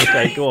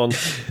 Okay, go on.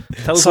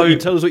 Tell us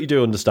what you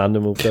do understand,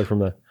 and we'll go from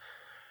there.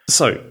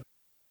 So,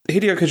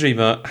 Hideo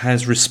Kojima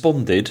has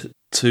responded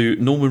to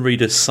Norman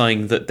Reedus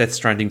saying that Death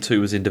Stranding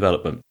 2 was in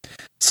development.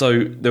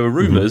 So there were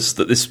rumours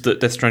that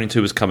Death Stranding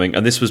 2 was coming,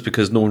 and this was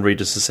because Norman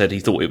Reedus has said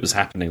he thought it was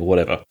happening or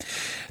whatever.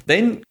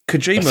 Then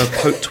Kojima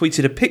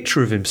tweeted a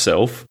picture of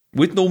himself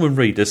with Norman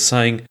Reedus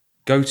saying,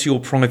 "Go to your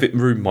private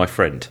room, my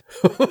friend."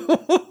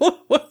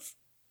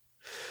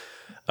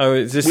 Oh,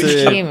 is this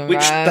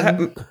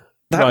that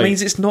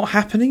means it's not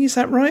happening? Is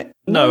that right?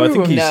 No, I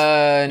think he's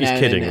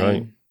kidding,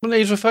 right? Well,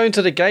 he's referring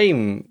to the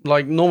game.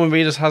 Like, Norman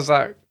Reedus has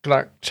that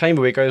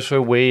chamber where he goes for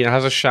a wee and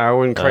has a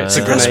shower and creates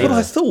a grenade. That's what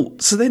I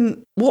thought. So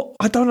then, what?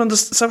 I don't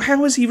understand. So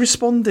how is he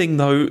responding,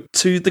 though,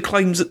 to the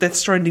claims that Death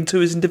Stranding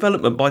 2 is in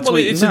development by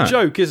tweeting it's that? It's a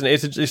joke, isn't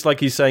it? It's like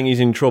he's saying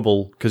he's in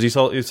trouble because he's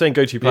saying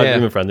go to your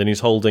private room, friend, and he's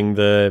holding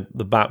the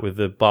bat with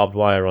the barbed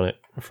wire on it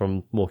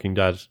from Walking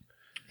Dead.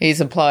 He's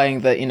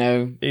implying that,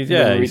 Norman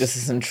Reedus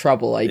is in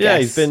trouble, I guess. Yeah,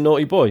 he's been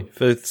naughty boy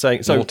for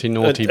saying... So,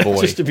 naughty boy.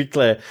 Just to be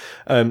clear.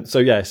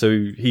 So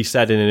he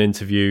said in an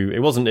interview... It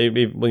wasn't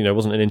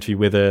an interview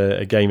with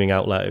a gaming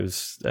outlet. It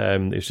was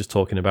just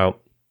talking about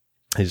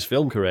his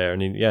film career.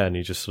 And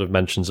he just sort of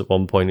mentions at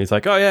one point, he's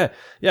like, oh,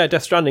 yeah,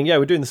 Death Stranding,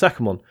 we're doing the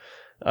second one.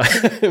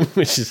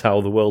 Which is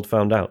how the world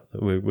found out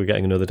that we're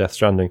getting another Death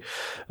Stranding.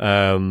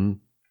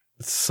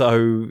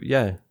 So,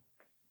 yeah.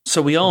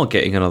 So we are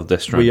getting another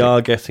Death Stranding? We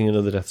are getting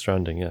another Death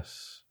Stranding,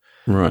 yes.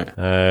 Right.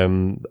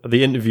 The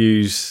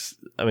interviews,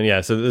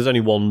 so there's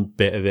only one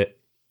bit of it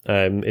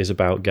is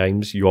about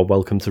games. You are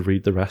welcome to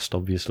read the rest,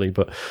 obviously.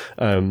 But,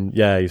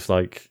 he's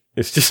like,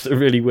 it's just a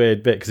really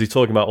weird bit because he's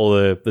talking about all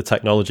the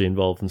technology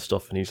involved and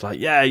stuff. And he's like,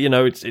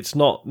 it's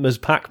not Ms.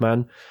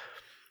 Pac-Man.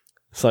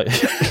 It's like,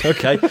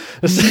 okay.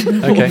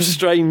 Okay.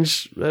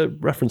 Strange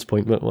reference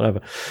point, but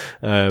whatever.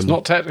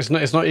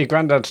 It's not your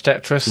granddad's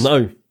Tetris.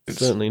 No.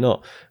 Certainly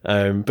not.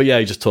 But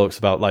he just talks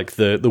about like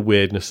the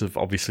weirdness of,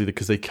 obviously,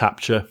 because they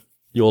capture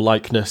your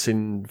likeness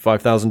in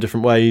 5,000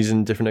 different ways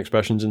and different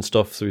expressions and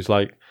stuff. So he's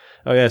like,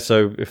 oh yeah,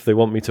 so if they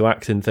want me to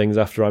act in things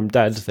after I'm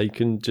dead, they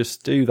can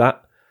just do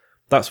that.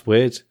 That's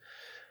weird.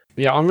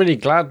 Yeah, I'm really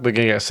glad we're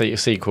going to get a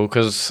sequel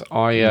because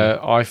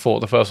I thought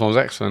the first one was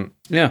excellent.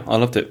 Yeah, I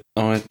loved it.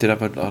 I did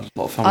have a lot of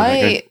fun with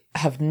that game. I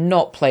have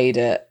not played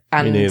it.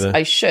 And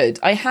I should.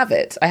 I have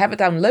it. I have it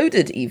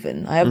downloaded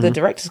even. I have the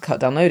director's cut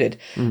downloaded.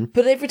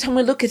 But every time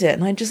I look at it,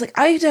 and I'm just like,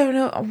 I don't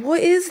know,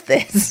 what is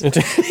this?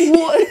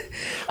 What?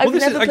 I've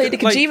never played a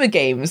Kojima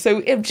game,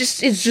 so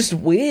it's just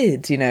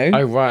weird,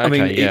 Oh, right,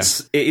 okay,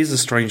 it is a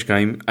strange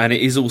game, and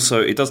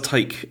it does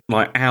take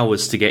like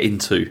hours to get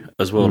into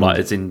as well, like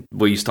as in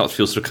where you start to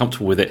feel sort of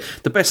comfortable with it.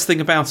 The best thing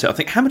about it, I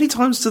think, how many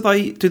times do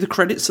they do the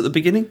credits at the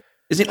beginning?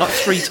 Is it like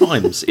 3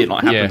 times it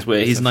like happens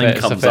where his name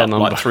comes up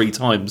like 3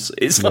 times?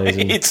 It's like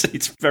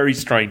it's very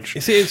strange.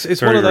 It's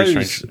very, one of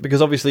those because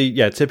obviously,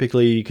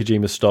 typically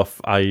Kojima stuff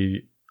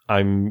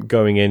I'm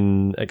going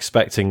in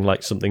expecting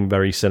like something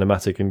very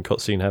cinematic and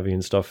cutscene heavy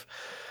and stuff.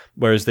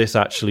 Whereas this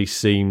actually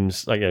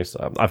seems like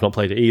I've not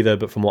played it either,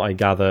 but from what I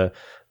gather,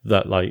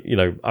 that like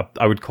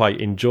I would quite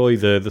enjoy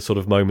the sort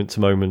of moment to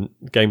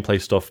moment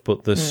gameplay stuff,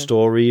 but the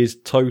story is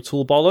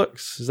total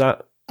bollocks. Is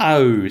that?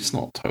 Oh, it's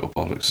not total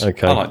bollocks.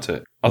 Okay. I liked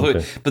it.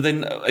 But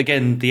then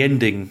again, the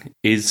ending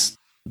is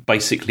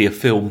basically a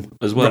film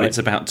as well. Right. It's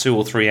about 2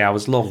 or 3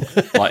 hours long.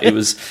 Like it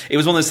was one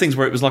of those things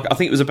where it was like I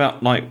think it was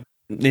about like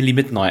nearly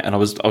midnight, and I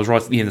was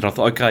right at the end, and I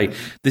thought, okay,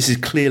 this is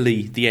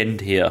clearly the end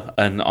here,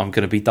 and I'm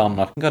going to be done.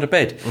 I can go to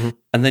bed.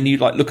 And then you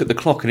like look at the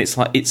clock, and it's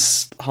like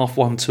it's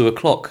 1:30, 2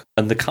 o'clock,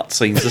 and the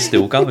cutscenes are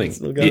still going.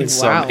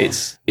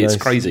 It's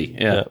crazy.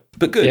 Yeah.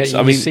 But good.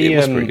 Yeah, it was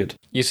pretty good.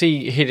 You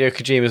see Hideo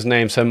Kojima's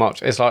name so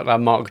much, it's like that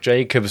Mark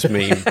Jacobs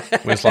meme.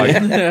 Where it's like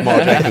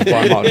Mark Jacobs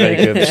by Mark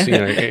Jacobs.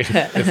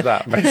 It's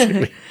that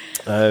basically.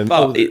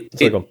 But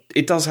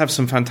it does have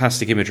some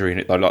fantastic imagery in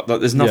it though. Like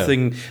there's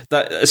nothing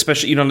that,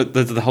 especially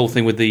the whole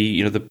thing with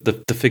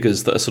the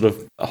figures that are sort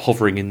of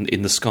hovering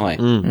in the sky.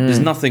 There's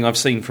nothing I've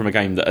seen from a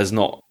game that has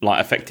not like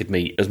affected me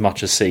me as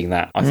much as seeing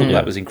that. I thought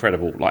that was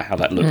incredible, like how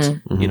that looked,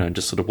 and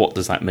just sort of what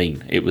does that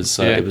mean? It was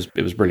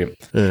brilliant.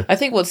 I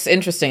think what's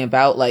interesting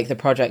about like the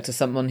project as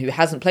someone who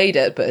hasn't played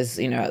it, but as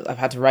I've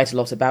had to write a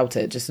lot about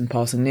it just in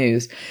passing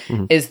news,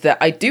 is that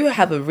I do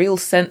have a real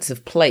sense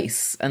of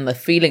place and the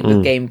feeling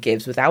the game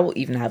gives without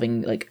even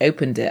having like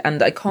opened it.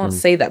 And I can't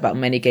say that about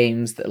many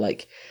games that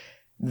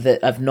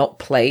I've not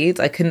played.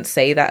 I couldn't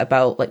say that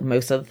about like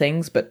most other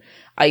things, but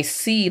I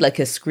see like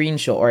a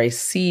screenshot or I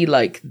see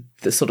like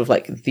the sort of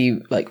like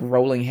the like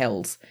rolling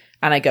hills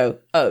and I go,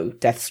 oh,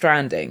 Death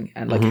Stranding,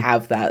 and like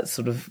have that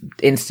sort of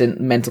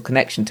instant mental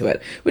connection to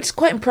it, which is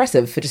quite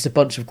impressive for just a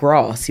bunch of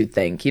grass, you'd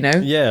think,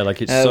 Yeah,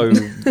 like it's so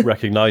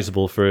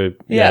recognizable for,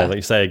 like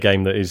you say, a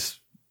game that is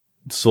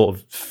sort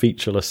of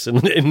featureless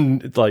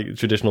in like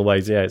traditional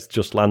ways. Yeah, it's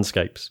just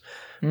landscapes,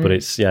 but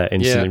it's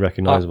instantly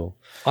recognizable.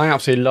 I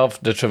absolutely love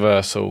the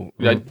traversal.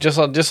 Just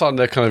on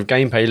the kind of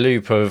gameplay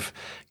loop of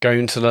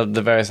going to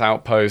the various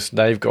outposts.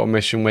 They've got a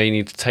mission where you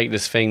need to take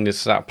this thing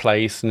to that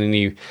place, and then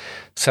you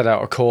set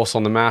out a course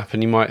on the map,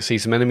 and you might see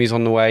some enemies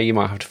on the way. You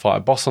might have to fight a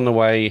boss on the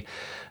way.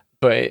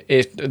 But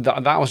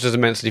that was just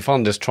immensely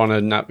fun, just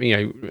trying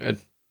to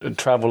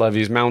travel over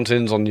these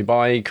mountains on your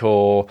bike,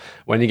 or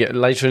when you get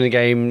later in the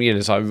game,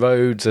 there's like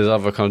roads, there's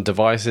other kind of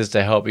devices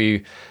to help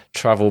you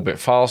travel a bit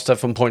faster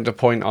from point to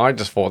point. I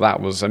just thought that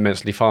was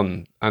immensely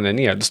fun. And then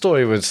the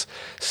story was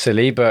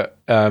silly, but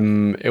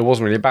it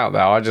wasn't really about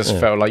that. I just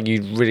felt like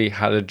you really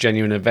had a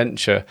genuine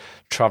adventure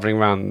traveling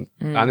around,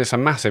 and it's a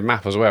massive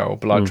map as well,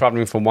 but like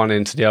traveling from one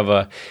end to the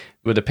other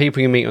with the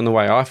people you meet on the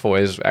way, I thought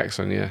is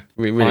excellent.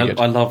 Really good.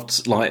 I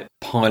loved like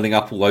piling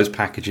up all those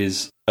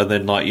packages, and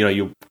then like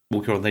you're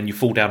walking on, and then you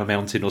fall down a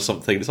mountain or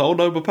something. It's oh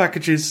no, my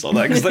packages, like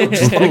that, because they were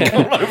just like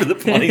going all over the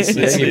place.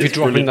 If you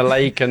drop in the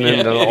lake and then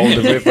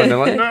the river, and they're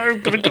like, no,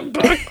 gotta come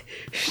back.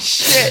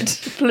 Shit,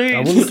 please.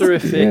 I wonder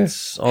if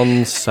it's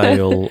on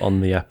sale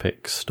on the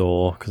Epic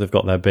store because they've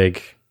got their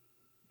big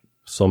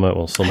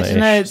summit-ish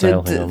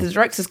sale. The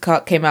director's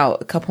cut came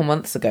out a couple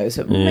months ago,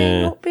 so it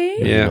may not be.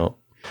 Yeah.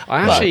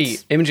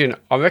 Imogen,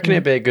 I reckon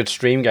it'd be a good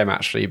stream game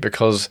actually,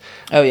 because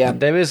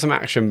there is some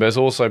action, but there's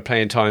also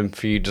plenty of time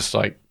for you just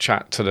like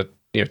chat to the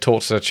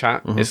talk to the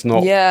chat. It's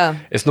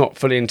not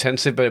fully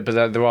intensive, but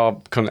there are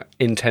kind of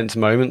intense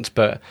moments.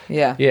 But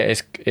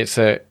it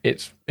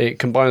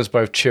combines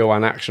both chill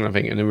and action, I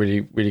think, in a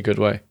really really good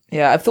way.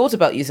 Yeah, I've thought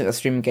about using a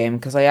stream game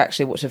because I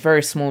actually watched a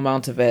very small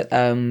amount of it.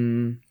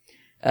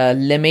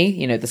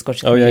 Limmy, the Scottish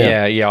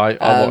comedian.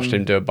 I watched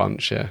him do a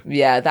bunch.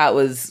 Yeah, that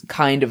was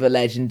kind of a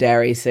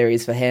legendary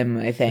series for him,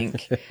 I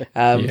think.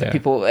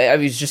 People, it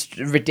was just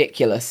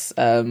ridiculous,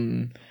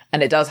 and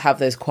it does have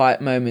those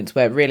quiet moments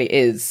where it really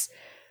is.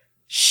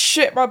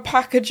 Shit, my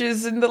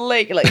packages in the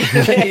lake. Like,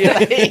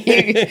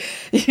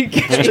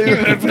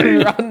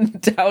 you run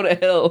down a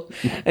hill,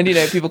 and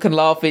people can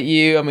laugh at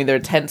you. I mean, there are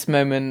tense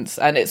moments,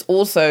 and it's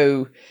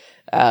also.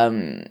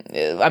 One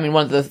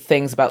of the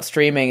things about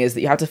streaming is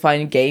that you have to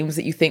find games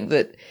that you think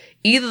that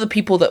either the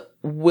people that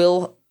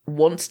will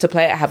want to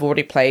play it have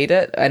already played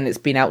it and it's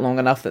been out long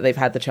enough that they've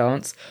had the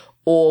chance,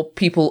 or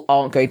people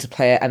aren't going to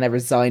play it and they're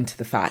resigned to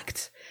the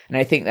fact. And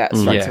I think that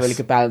strikes a really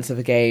good balance of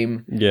a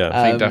game. Yeah,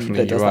 I think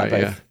definitely you're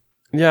right.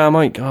 Yeah, I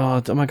might.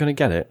 God, am I going to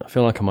get it? I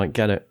feel like I might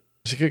get it.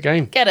 It's a good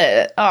game. Get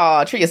it.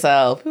 Oh, treat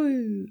yourself.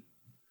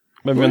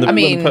 Maybe when the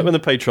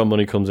Patreon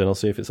money comes in, I'll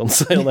see if it's on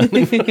sale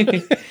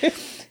then.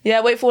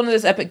 Yeah, wait for one of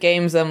those Epic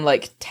Games,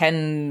 like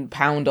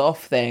 £10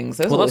 off things.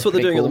 Well, that's what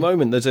they're doing at the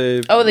moment. There's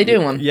a are they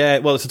doing one? Yeah,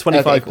 well, it's a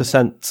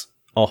 25%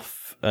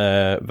 off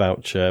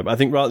voucher. I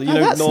think rather,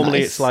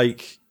 normally it's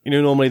like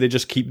normally they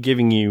just keep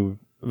giving you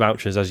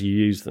vouchers as you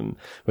use them.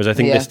 Whereas I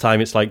think this time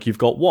it's like you've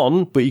got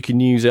one, but you can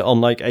use it on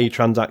like a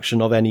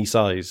transaction of any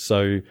size. So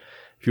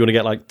if you want to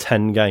get like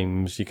 10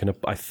 games,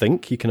 I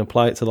think you can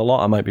apply it to the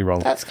lot. I might be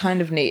wrong. That's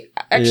kind of neat.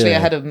 Actually, I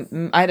had a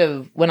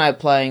when I was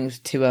applying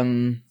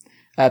to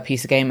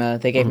PC Gamer,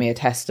 they gave me a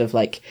test of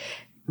like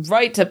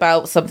write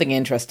about something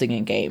interesting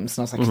in games,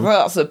 and I was like,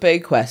 well, that's a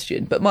big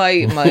question. But my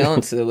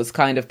answer was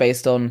kind of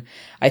based on,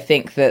 I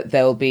think that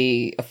there'll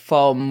be a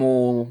far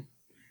more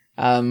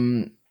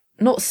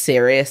not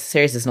serious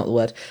is not the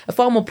word, a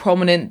far more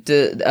prominent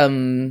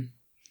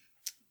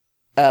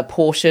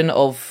portion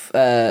of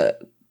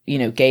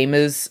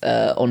gamers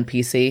on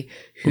PC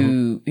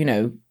who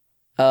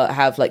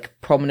have like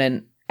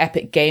prominent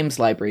Epic Games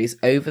libraries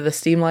over the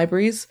Steam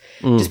libraries,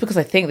 just because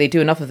I think they do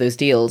enough of those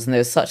deals, and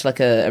there's such like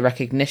a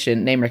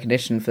name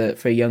recognition for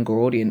a younger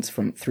audience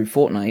through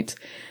Fortnite,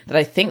 that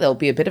I think there'll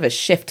be a bit of a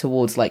shift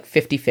towards like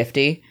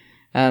 50-50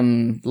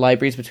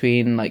 libraries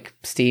between like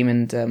Steam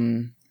and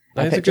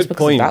That's a good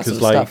point,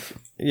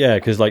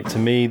 because like to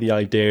me the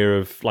idea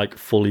of like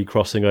fully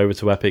crossing over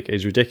to Epic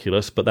is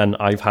ridiculous, but then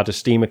I've had a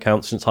Steam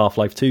account since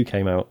Half-Life 2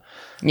 came out.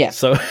 Yeah.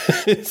 So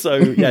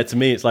yeah, to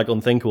me it's like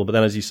unthinkable. But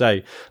then, as you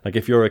say, like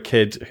if you're a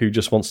kid who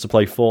just wants to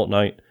play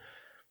Fortnite,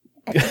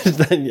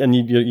 and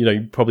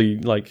you probably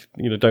like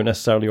don't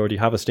necessarily already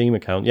have a Steam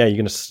account, you're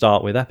going to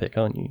start with Epic,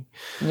 aren't you?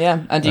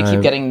 Yeah, and you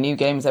keep getting new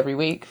games every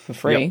week for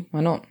free. Yep.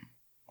 Why not?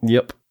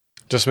 Yep.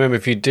 Just remember,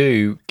 if you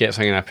do get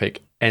something in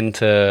Epic,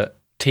 enter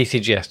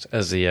TCGS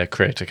as the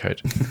creator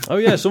code. Oh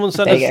yeah, someone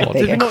sent There us. you go,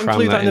 Did we not Cram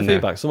include that that in the in there.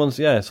 feedback? Someone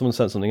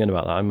sent something in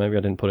about that. Maybe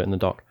I didn't put it in the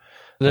doc.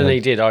 No,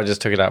 you did. I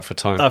just took it out for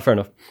time. Ah, fair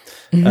enough.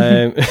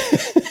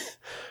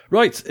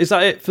 Right, is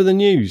that it for the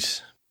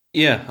news?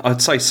 Yeah,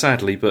 I'd say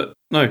sadly, but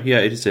no, yeah,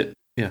 it is it.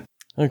 Yeah.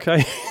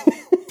 Okay.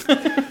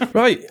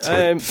 Right,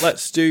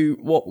 let's do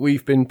what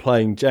we've been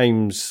playing.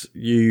 James,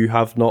 you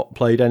have not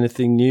played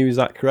anything new, is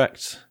that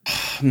correct?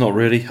 Not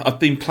really. I've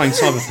been playing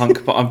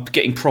Cyberpunk, but I'm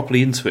getting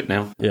properly into it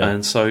now, Yeah.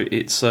 and so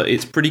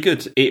it's pretty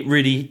good. It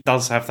really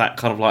does have that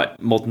kind of like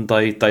modern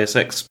day Deus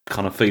Ex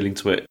kind of feeling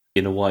to it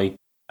in a way,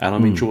 and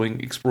I'm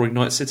enjoying exploring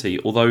Night City.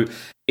 Although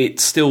it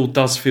still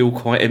does feel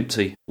quite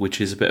empty, which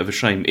is a bit of a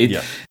shame.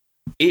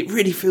 It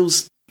really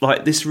feels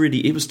like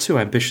it was too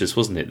ambitious,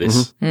 wasn't it?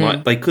 This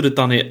like they could have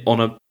done it on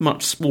a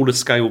much smaller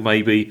scale,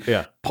 maybe.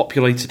 Yeah.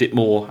 Populated it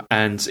more,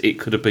 and it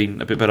could have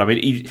been a bit better. I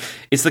mean,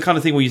 it's the kind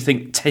of thing where you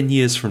think 10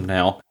 years from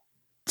now,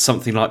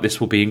 something like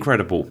this will be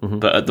incredible.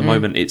 But at the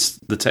moment,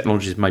 the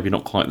technology is maybe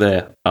not quite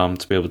there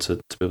to be able to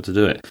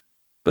do it.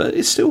 But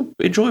it's still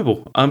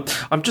enjoyable.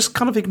 I'm just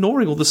kind of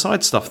ignoring all the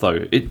side stuff,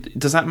 though.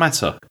 Does that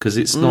matter? Because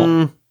it's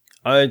not.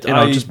 I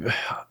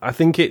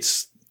think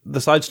it's the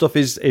side stuff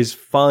is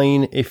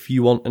fine if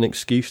you want an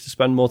excuse to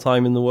spend more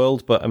time in the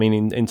world. But I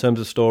mean, in terms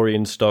of story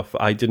and stuff,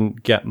 I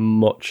didn't get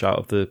much out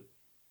of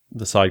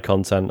the side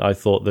content. I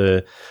thought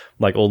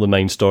all the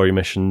main story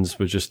missions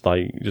were just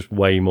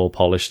way more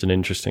polished and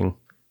interesting,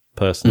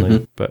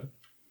 personally. But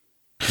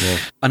yeah.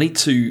 I need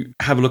to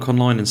have a look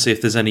online and see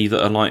if there's any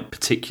that are like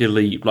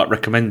particularly like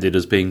recommended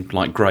as being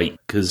like great,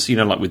 because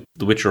like with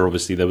The Witcher,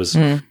 obviously there was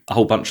a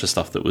whole bunch of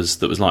stuff that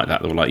was like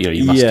that. They were like,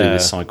 you must do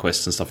this side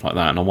quests and stuff like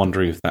that. And I'm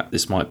wondering if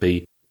this might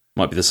be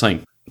the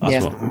same.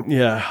 As well.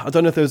 Yeah, I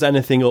don't know if there was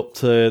anything up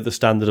to the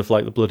standard of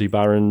like the Bloody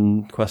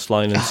Baron quest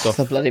line and stuff.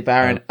 The Bloody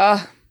Baron.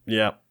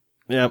 Yeah.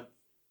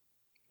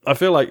 I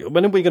feel like,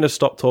 when are we going to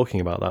stop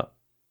talking about that?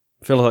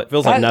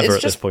 Feels like never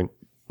at this point.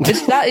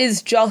 That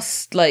is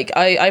just like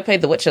I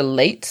played The Witcher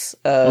late,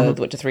 The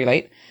Witcher 3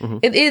 late.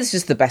 It is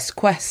just the best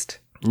quest,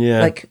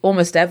 like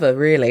almost ever,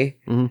 really.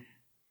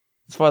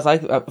 As far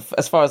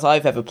as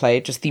I've ever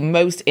played, just the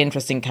most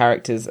interesting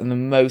characters and the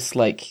most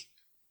like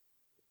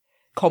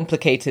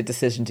complicated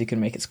decisions you can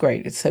make. It's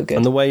great. It's so good.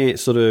 And the way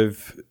it's sort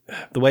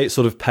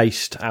of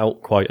paced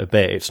out quite a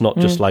bit. It's not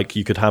just like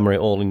you could hammer it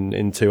all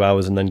in 2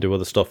 hours and then do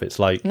other stuff. It's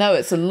like, no,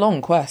 it's a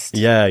long quest.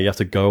 Yeah, you have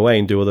to go away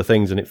and do other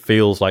things, and it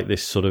feels like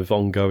this sort of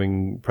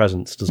ongoing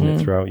presence, doesn't it,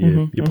 throughout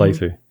your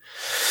playthrough?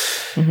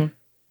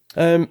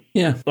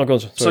 Yeah. Oh,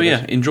 God, sorry, So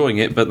yeah, enjoying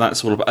it, but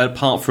that's all about.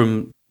 Apart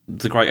from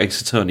the Great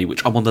Ace Attorney,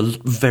 which I'm on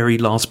the very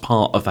last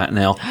part of that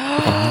now.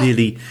 I'm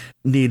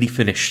nearly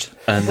finished.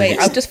 And wait,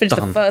 I've just finished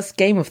the first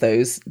game of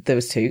those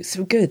two.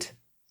 So good.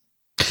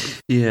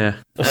 Yeah.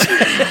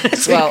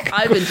 Well,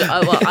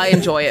 I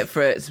enjoy it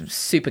for its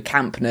super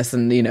campness,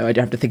 and I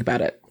don't have to think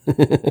about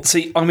it.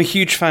 See, I'm a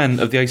huge fan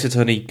of the Ace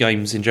Attorney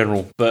games in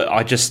general, but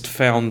I just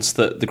found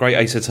that the Great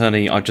Ace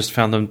Attorney, I just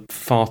found them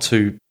far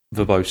too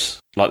verbose.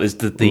 Like, there's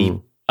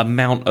the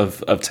amount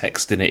of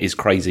text in it is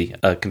crazy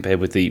compared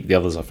with the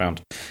others I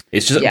found.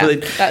 It's just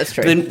that's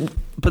true.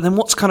 But then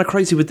what's kind of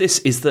crazy with this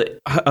is that,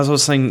 as I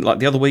was saying, like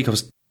the other week I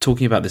was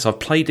talking about this, I've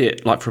played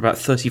it like for about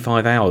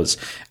 35 hours,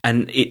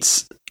 and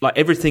it's like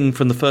everything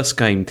from the first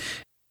game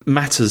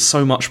matters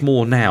so much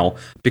more now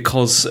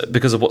because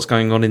of what's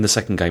going on in the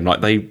second game.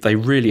 Like they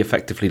really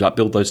effectively like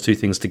build those two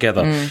things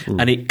together,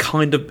 and it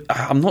kind of,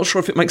 I'm not sure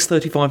if it makes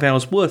 35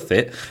 hours worth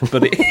it,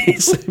 but it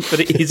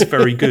is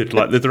very good.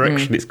 Like the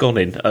direction it's gone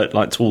in,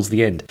 like towards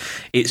the end,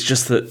 it's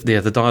just that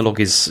the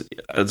dialogue is,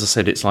 as I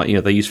said, it's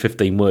like they use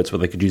 15 words where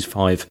they could use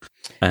 5,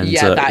 and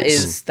that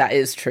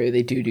is true.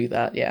 They do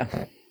that,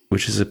 yeah.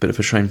 Which is a bit of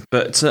a shame,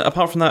 but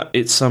apart from that,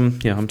 it's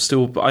I'm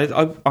still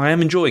I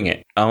am enjoying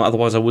it.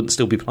 Otherwise, I wouldn't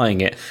still be playing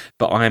it.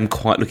 But I am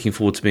quite looking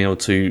forward to being able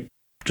to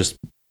just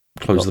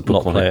close the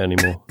book not on play it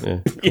anymore. Yeah,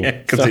 cool. Yeah,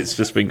 because it's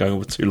just been going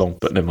on for too long.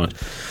 But never mind.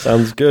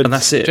 Sounds good. And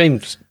that's it.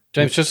 James,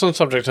 just on the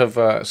subject of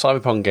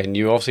Cyberpunk again,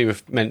 you obviously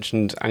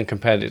mentioned and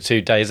compared it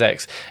to Deus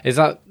Ex. Is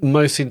that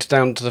mostly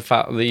down to the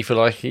fact that you feel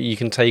like you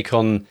can take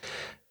on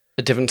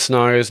different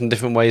scenarios in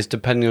different ways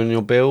depending on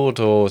your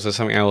build, or is there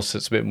something else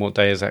that's a bit more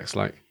Deus Ex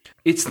like?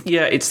 It's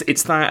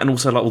that, and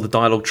also like all the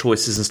dialogue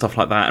choices and stuff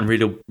like that, and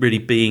really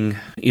being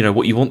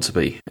what you want to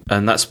be,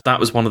 and that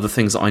was one of the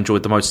things that I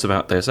enjoyed the most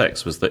about Deus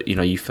Ex, was that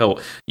you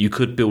felt you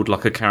could build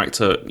like a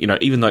character,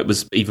 even though it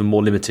was even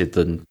more limited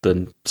than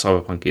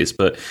Cyberpunk is,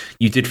 but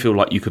you did feel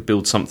like you could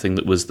build something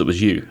that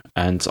was you,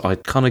 and I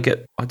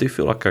do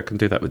feel like I can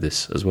do that with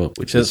this as well,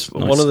 which is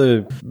nice. One of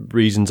the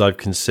reasons I've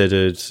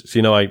considered.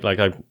 So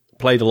I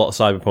played a lot of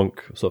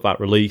Cyberpunk sort of at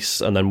release,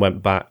 and then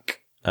went back.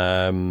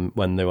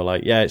 When they were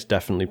like, yeah, it's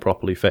definitely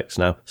properly fixed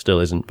now. Still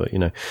isn't, but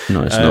no, it's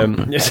not.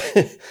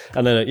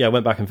 And then I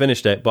went back and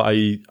finished it, but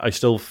I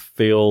still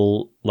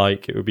feel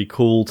like it would be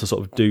cool to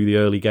sort of do the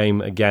early game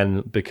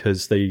again,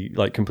 because they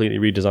like completely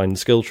redesigned the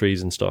skill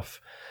trees and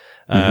stuff.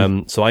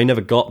 So I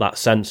never got that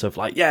sense of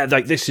like, yeah,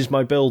 like this is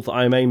my build that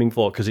I'm aiming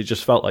for, because it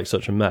just felt like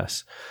such a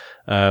mess.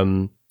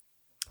 So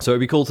it'd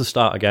be cool to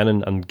start again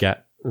and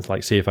get It's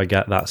like, see if I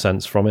get that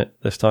sense from it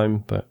this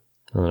time, but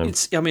I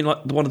don't know. I mean,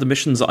 like one of the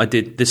missions that I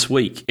did this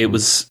week, it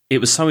was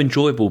so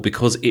enjoyable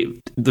because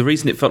the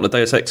reason it felt like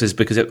Deus Ex is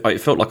because it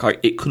felt like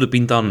it could have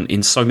been done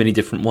in so many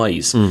different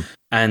ways.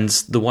 And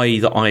the way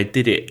that I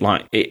did it,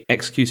 like it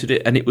executed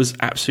it, and it was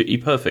absolutely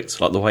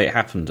perfect, like the way it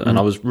happened. And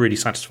I was really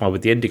satisfied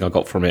with the ending I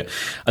got from it.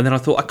 And then I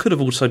thought I could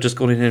have also just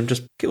gone in and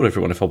just killed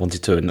everyone if I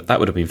wanted to, and that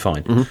would have been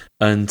fine.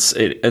 And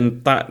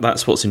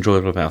that's what's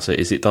enjoyable about it,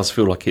 is it does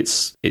feel like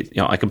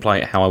I can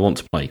play it how I want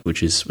to play,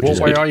 which is what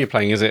way good. are you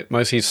playing? Is it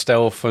mostly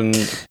stealth and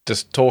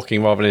just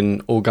talking rather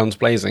than all guns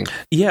blazing?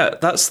 Yeah,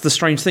 that's the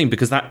strange thing,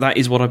 because that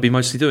is what I've been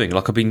mostly doing.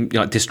 Like I've been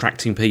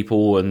distracting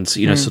people and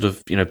sort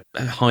of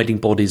hiding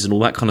bodies and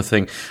all that kind of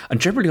thing. And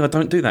generally, I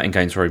don't do that in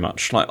games very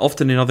much. Like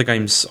often in other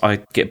games,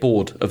 I get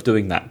bored of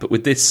doing that. But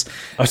with this,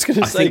 I was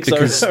going to say,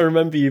 because I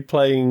remember you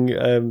playing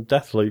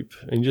Deathloop,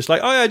 and you're just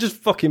like, oh yeah, just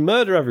fucking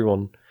murder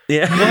everyone.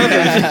 Yeah,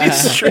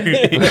 it's true.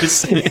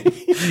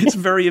 It's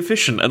very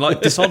efficient, and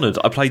like Dishonored,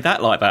 I played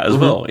that like that as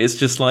well. It's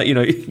just like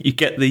you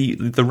get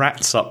the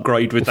rats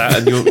upgrade with that,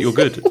 and you're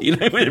good.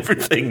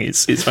 Everything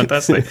is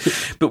fantastic.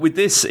 But with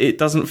this, it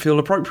doesn't feel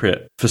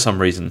appropriate for some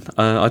reason.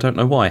 I don't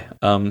know why.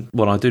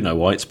 Well, I do know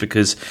why. It's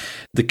because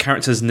the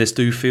characters in this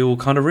do feel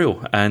kind of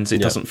real, and it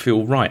doesn't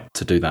feel right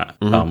to do that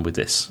with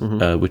this,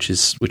 which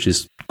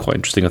is quite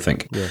interesting, I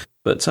think. Yeah.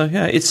 But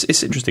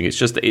it's interesting. It's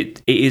just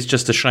it is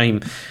just a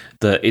shame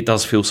that it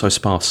does feel so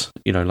sparse.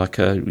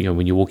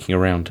 When you're walking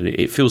around,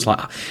 it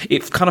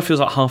kind of feels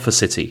like half a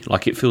city.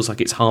 Like it feels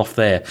like it's half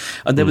there.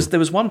 And there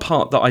was one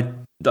part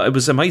that it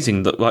was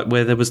amazing, that like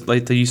where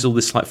they used all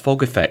this like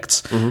fog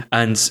effects,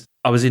 and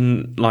I was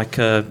in like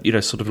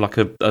sort of like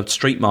a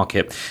street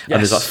market, and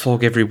there's like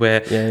fog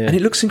everywhere, and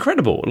it looks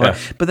incredible.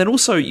 But then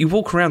also you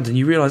walk around and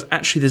you realise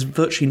actually there's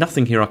virtually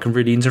nothing here I can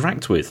really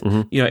interact with.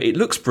 It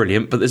looks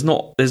brilliant, but there's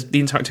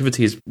the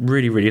interactivity is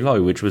really, really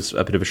low, which was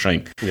a bit of a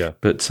shame. Yeah,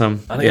 but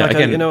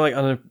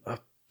I've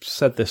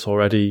said this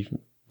already.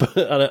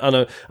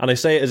 and I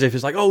say it as if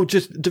it's like, oh,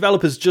 just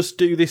developers, just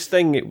do this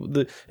thing.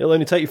 It'll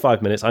only take you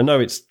 5 minutes. I know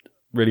it's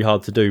really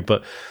hard to do,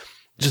 but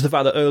just the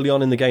fact that early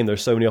on in the game there are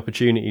so many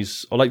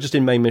opportunities, or like just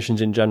in main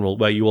missions in general,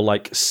 where you will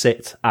like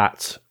sit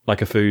at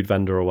like a food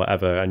vendor or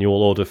whatever, and you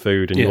will order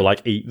food and you will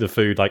like eat the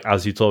food like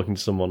as you're talking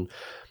to someone,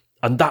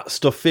 and that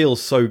stuff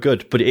feels so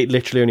good, but it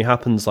literally only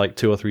happens like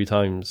 2 or 3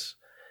 times.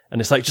 And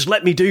it's like, just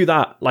let me do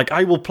that. Like,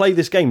 I will play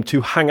this game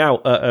to hang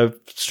out at a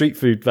street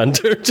food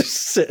vendor, just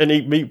sit and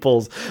eat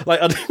meatballs. Like,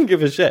 I don't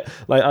give a shit.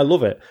 Like, I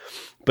love it.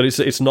 But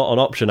it's not an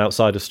option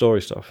outside of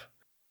story stuff.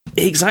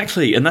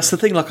 Exactly, and that's the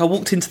thing. Like, I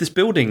walked into this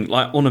building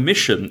like on a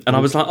mission, and I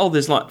was like, "Oh,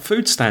 there's like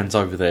food stands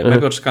over there.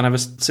 Maybe I'll just go and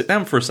sit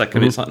down for a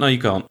second." It's like, no, you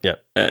can't. Yeah,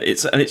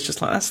 it's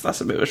just like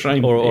that's a bit of a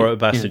shame. Or at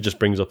best, it just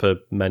brings up a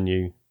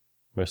menu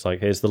where it's like,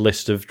 here's the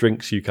list of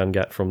drinks you can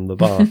get from the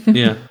bar.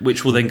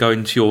 Which will then go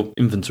into your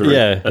inventory.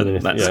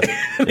 And that's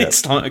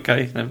it's like,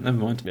 okay, never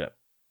mind. Yeah.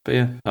 But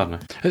I don't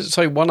know.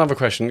 So one other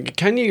question: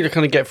 can you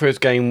kind of get through this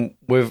game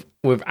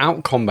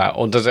without combat,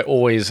 or does it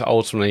always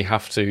ultimately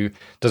have to?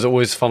 Does it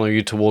always funnel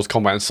you towards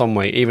combat in some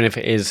way, even if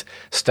it is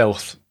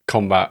stealth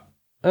combat?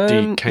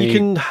 Can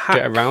you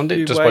get around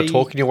it just by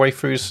talking your way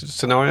through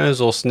scenarios,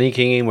 or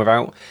sneaking in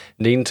without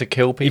needing to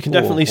kill people? You can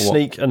definitely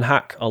sneak and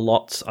hack a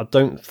lot. I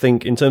don't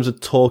think, in terms of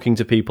talking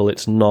to people,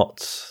 it's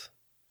not.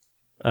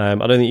 I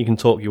don't think you can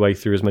talk your way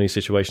through as many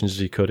situations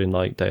as you could in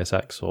like Deus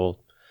Ex or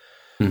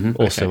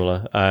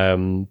similar.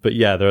 But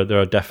yeah, there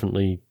are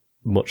definitely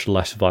much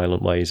less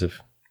violent ways of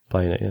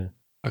playing it. Yeah.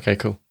 Okay.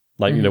 Cool.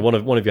 Like one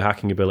of your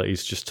hacking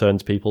abilities just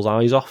turns people's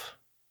eyes off.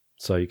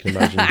 So you can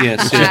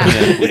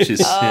imagine. Which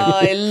is.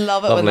 I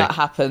love it when that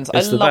happens.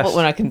 I love it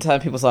when I can turn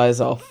people's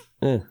eyes off.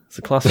 Yeah, it's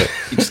a classic.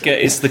 You just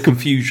get it's the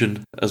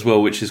confusion as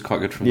well, which is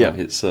quite good from that.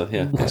 It's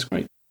it's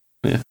great.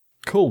 Yeah,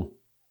 cool.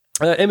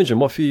 Imogen,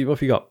 what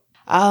have you got?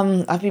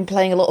 I've been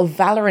playing a lot of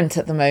Valorant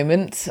at the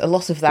moment. A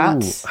lot of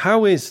that. Ooh,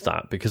 how is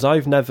that? Because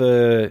I've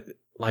never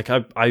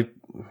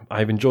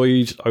I've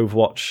enjoyed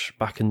Overwatch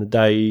back in the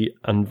day,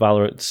 and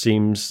Valorant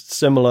seems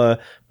similar,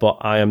 but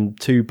I am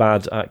too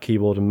bad at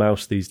keyboard and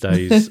mouse these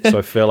days, so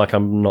I feel like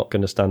I'm not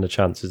going to stand a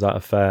chance. Is that a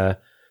fair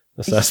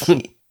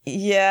assessment?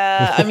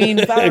 Yeah, I mean,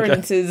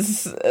 Valorant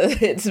is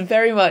it's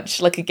very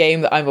much like a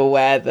game that I'm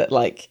aware that,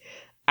 like,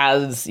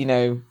 as you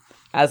know,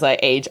 as I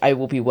age, I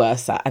will be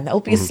worse at, and that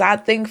will be a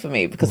sad thing for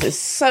me, because it's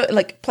so,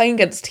 like, playing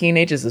against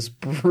teenagers is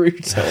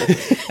brutal,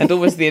 and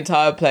almost the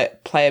entire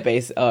player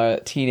base are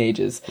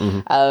teenagers.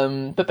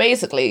 But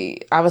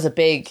basically, I was a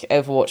big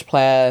Overwatch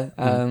player,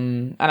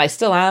 and I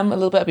still am a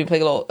little bit. I've been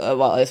playing a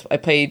lot. I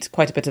played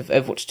quite a bit of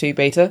Overwatch 2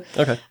 beta.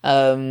 Okay.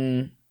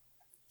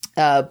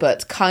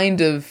 But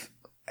kind of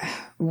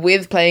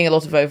with playing a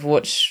lot of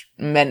Overwatch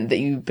meant that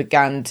you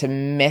began to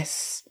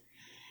miss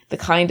the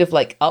kind of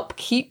like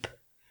upkeep.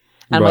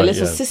 And my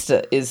little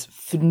sister is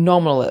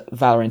phenomenal at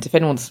Valorant. If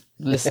anyone's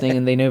listening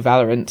and they know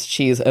Valorant,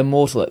 she is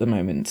immortal at the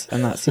moment,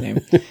 and that's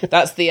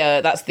that's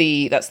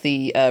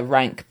the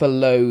rank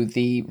below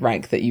the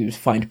rank that you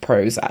find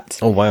pros at.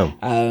 Oh wow!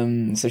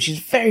 So she's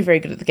very, very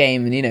good at the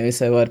game, and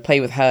so I'd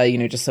play with her,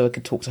 just so I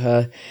could talk to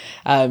her.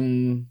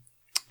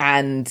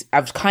 and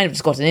I've kind of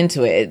just gotten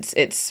into it.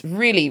 It's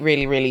really,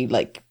 really, really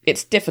like,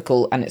 it's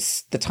difficult, and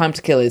the time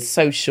to kill is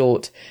so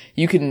short.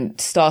 You can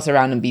start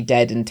around and be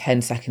dead in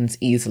 10 seconds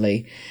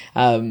easily.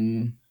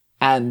 And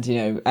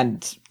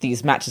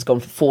these matches go on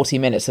for 40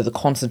 minutes, so the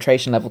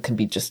concentration level can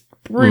be just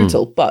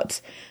brutal.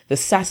 But the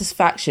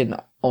satisfaction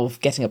of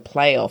getting a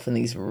playoff in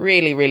these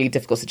really, really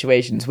difficult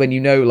situations, when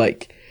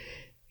like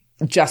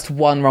just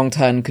one wrong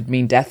turn could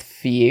mean death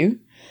for you.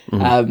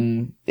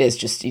 It's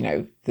just,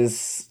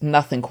 there's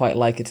nothing quite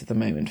like it at the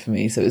moment for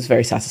me. So it was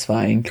very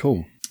satisfying.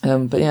 Cool.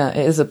 But yeah,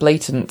 it is a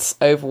blatant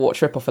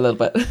Overwatch ripoff a little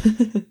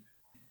bit.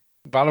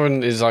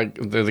 Valorant is like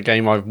the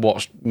game I've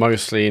watched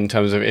mostly in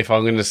terms of if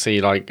I'm going to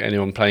see like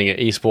anyone playing it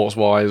esports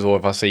wise, or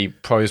if I see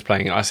pros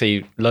playing it, I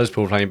see loads of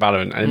people playing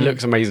Valorant, and it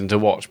looks amazing to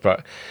watch,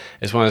 but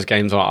it's one of those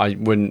games where I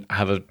wouldn't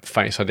have a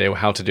faintest idea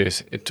how to do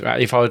it.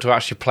 If I were to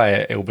actually play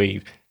it, it'd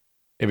be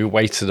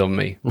weighted on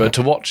me. But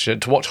to watch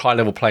high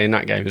level play in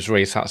that game is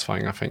really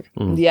satisfying, I think.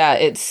 Yeah,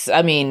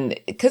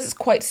 because it's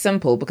quite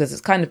simple, because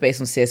it's kind of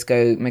based on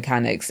CSGO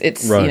mechanics.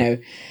 It's,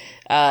 right.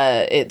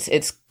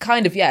 It's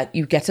kind of,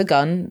 you get a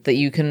gun that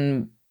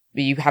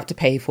you have to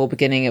pay for at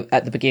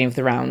the beginning of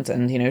the round,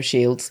 and,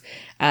 shields.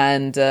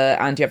 And you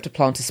have to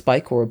plant a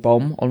spike or a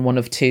bomb on one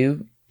of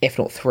 2, if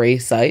not 3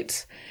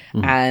 sites,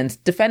 and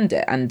defend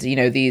it. And,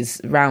 these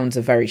rounds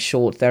are very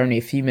short. They're only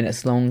a few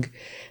minutes long.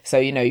 So,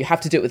 you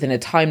have to do it within a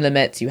time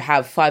limit. You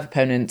have 5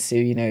 opponents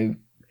who,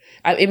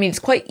 it's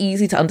quite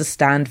easy to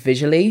understand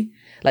visually.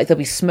 Like, there'll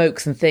be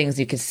smokes and things.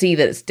 You can see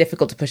that it's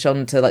difficult to push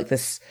on to, like,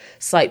 this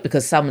site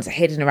because someone's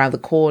hidden around the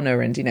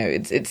corner. And,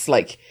 it's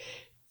like,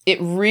 it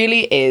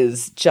really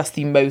is just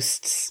the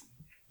most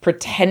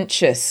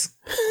pretentious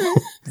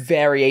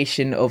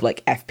variation of,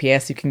 like,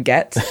 FPS you can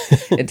get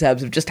in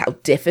terms of just how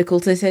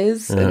difficult it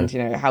is and,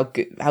 how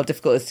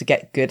difficult it is to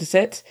get good at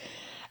it.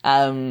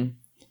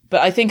 But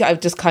I think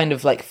I've just kind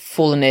of, like,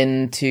 fallen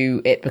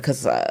into it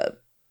because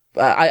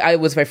I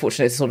was very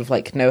fortunate to sort of,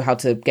 like, know how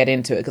to get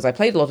into it, because I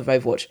played a lot of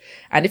Overwatch.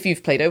 And if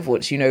you've played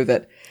Overwatch, you know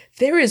that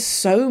there is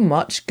so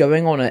much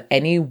going on at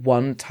any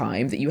one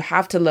time that you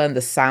have to learn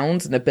the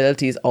sounds and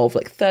abilities of,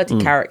 like, 30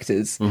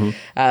 characters,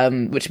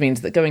 which means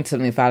that going to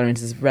something like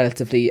Valorant is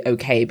relatively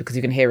okay, because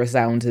you can hear a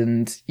sound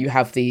and you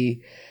have the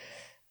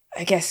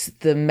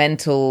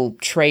mental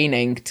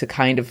training to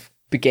kind of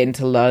begin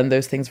to learn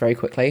those things very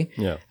quickly.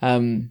 Yeah.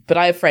 But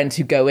I have friends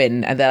who go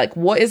in and they're like,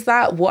 what is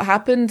that? What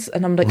happened?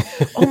 And I'm like,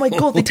 oh my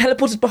God, they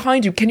teleported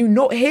behind you. Can you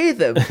not hear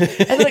them? And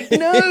they're like,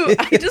 no,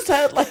 I just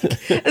heard like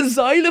a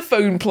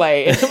xylophone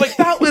play. And I'm like,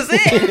 that was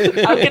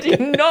it. How could you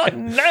not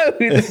know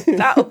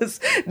that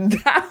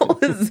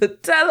was a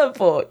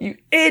teleport, you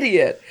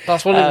idiot?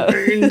 That's what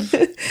it means.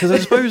 Because I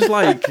suppose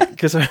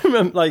because I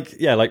remember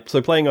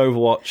so playing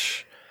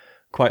Overwatch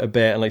quite a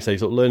bit, and like say,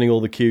 sort of learning all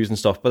the cues and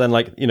stuff. But then,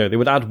 they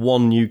would add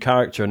one new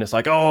character, and it's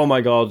like, oh my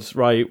God,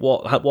 right?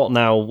 What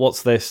now?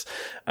 What's this?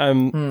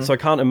 So I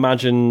can't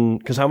imagine,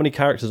 because how many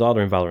characters are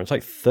there in Valorant? It's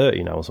like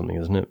 30 now or something,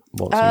 isn't it?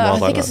 I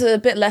think it's a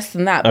bit less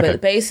than that, okay.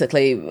 But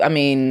basically, I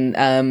mean,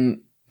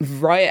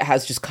 Riot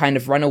has just kind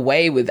of run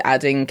away with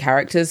adding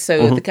characters.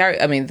 So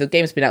the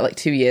game's been out like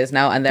 2 years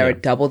now, and there are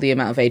double the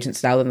amount of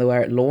agents now than there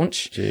were at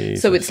launch. Jesus.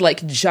 So it's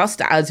like,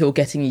 just as you're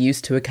getting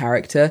used to a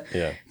character,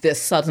 there's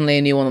suddenly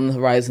a new one on the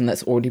horizon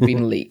that's already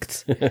been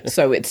leaked.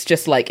 So it's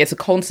just like, it's a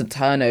constant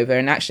turnover.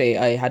 And actually,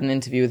 I had an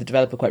interview with a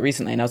developer quite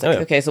recently, and I was like,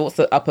 okay, so what's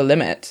the upper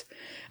limit?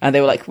 And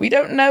they were like, we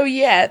don't know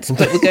yet,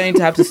 but we're going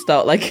to have to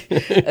start like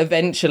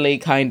eventually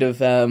kind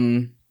of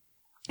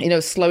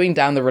slowing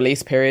down the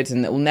release periods,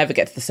 and it will never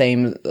get to the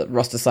same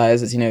roster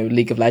size as,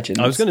 League of Legends.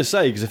 I was going to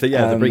say, because if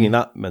they're bringing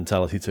that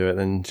mentality to it,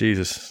 then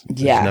Jesus, it's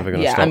never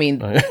going to stop. I mean,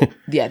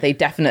 they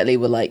definitely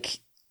were like,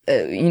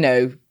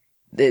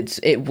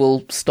 it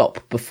will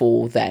stop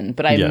before then.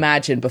 But I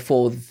imagine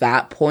before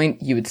that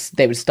point,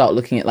 they would start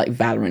looking at like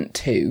Valorant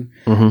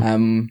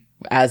 2,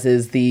 as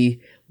is the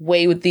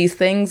way with these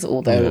things.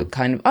 Although I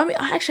don't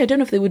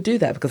know if they would do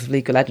that because of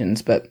League of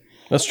Legends, but.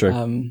 That's true.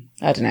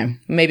 I don't know.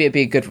 Maybe it'd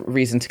be a good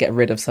reason to get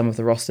rid of some of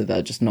the roster that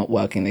are just not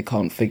working. They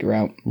can't figure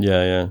out.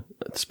 Yeah.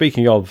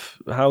 Speaking of,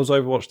 how's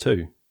Overwatch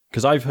 2?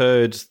 Because I've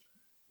heard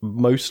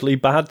mostly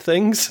bad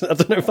things. I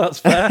don't know if that's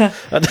fair.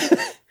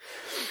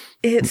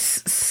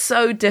 It's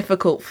so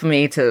difficult for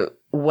me to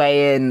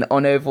weigh in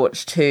on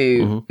Overwatch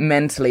 2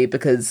 mentally,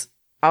 because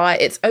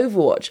it's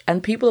Overwatch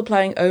and people are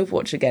playing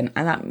Overwatch again,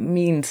 and that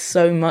means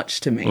so much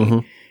to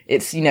me.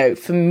 It's,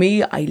 for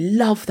me, I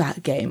love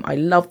that game. I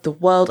love the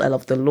world. I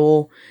love the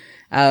lore.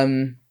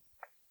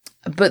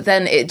 But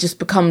then it just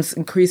becomes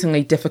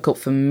increasingly difficult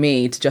for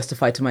me to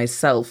justify to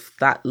myself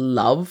that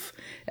love.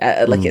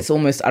 It's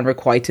almost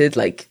unrequited.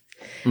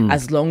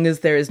 As long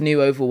as there is new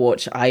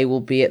Overwatch, I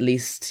will be at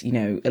least,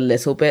 a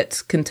little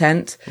bit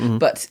content.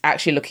 But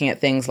actually looking at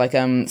things like,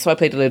 so I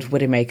played a load of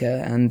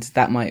Widowmaker, and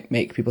that might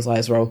make people's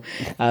eyes roll.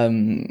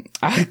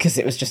 Because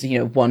it was just,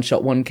 one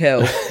shot, one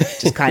kill.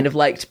 Just kind of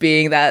liked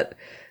being that,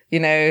 You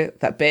know,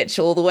 that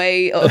bitch all the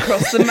way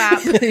across the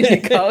map.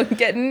 You can't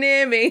get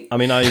near me. I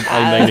mean, I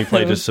mainly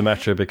played as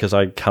Symmetra because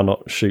I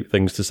cannot shoot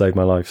things to save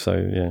my life,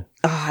 so yeah.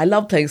 Oh, I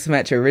loved playing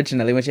Symmetra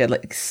originally when she had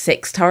like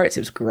 6 turrets.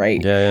 It was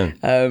great. Yeah.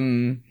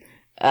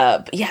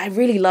 But yeah, I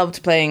really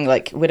loved playing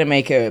like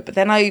Widowmaker. But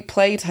then I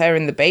played her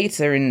in the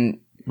beta and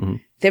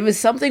there was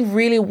something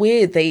really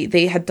weird.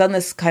 They had done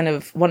this kind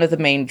of, one of the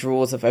main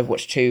draws of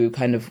Overwatch 2,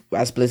 kind of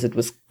as Blizzard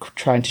was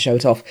trying to show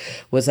it off,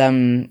 was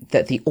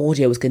that the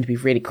audio was going to be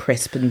really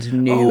crisp and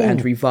new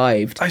and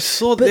revived. I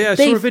saw a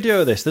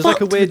video of this. There's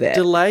like a weird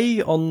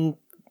delay on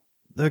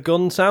the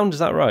gun sound. Is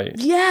that right?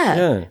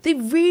 Yeah. They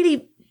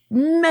really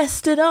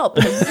messed it up.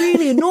 And it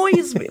really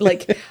annoys me.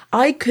 Like,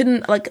 I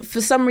couldn't, like,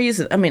 for some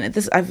reason, I mean,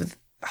 I've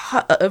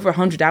over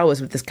 100 hours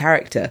with this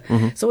character,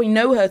 so I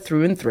know her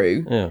through and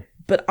through. Yeah.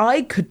 But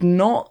I could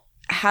not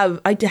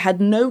I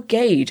had no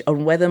gauge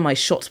on whether my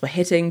shots were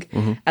hitting,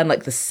 and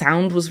like the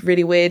sound was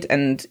really weird.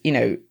 And, you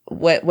know,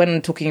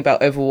 when talking about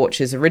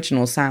Overwatch's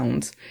original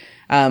sounds,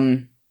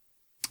 for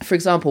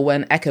example,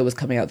 when Echo was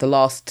coming out,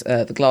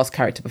 the glass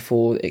character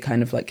before it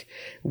kind of like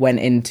went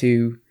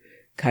into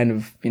kind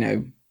of, you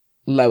know,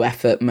 low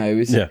effort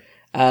mode. Yeah.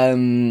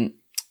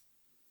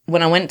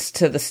 When I went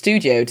to the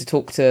studio to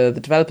talk to the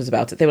developers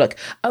about it, they were like,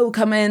 oh,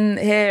 come in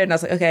here. And I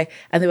was like, okay.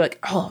 And they were like,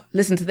 oh,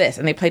 listen to this.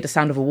 And they played the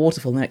sound of a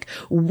waterfall. And they're like,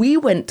 we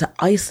went to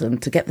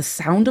Iceland to get the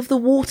sound of the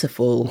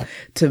waterfall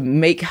to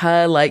make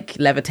her like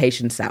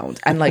levitation sound.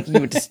 And like,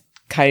 you were just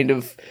kind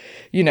of,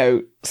 you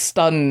know,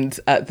 stunned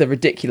at the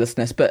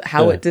ridiculousness, but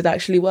how it did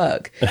actually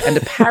work. And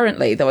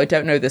apparently, though I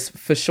don't know this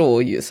for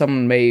sure,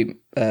 someone may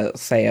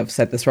say I've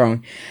said this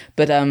wrong,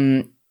 but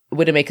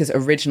Widowmaker's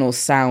original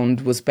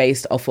sound was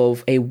based off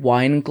of a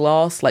wine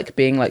glass, like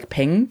being like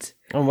pinged.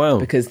 Oh wow!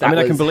 Because that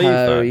I can believe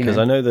that because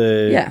I know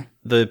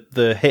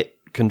the hit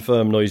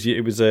confirm noise.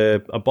 It was a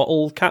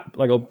bottle cap,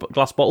 like a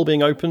glass bottle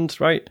being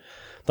opened, right?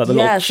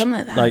 Like something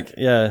like that.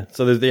 Like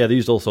so they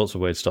used all sorts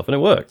of weird stuff, and it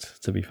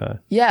worked. To be fair,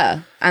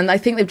 yeah, and I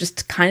think they've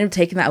just kind of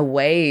taken that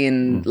away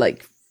and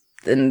like.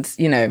 And,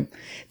 you know,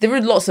 there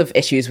were lots of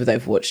issues with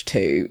Overwatch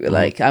 2.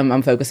 Like,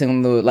 I'm focusing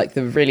on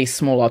the really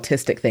small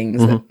artistic things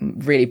that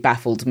really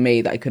baffled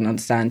me that I couldn't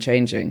understand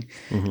changing.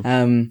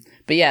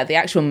 But yeah, the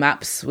actual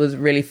maps was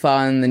really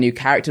fun. The new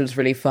character was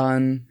really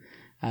fun.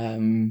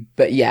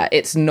 But yeah,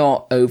 it's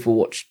not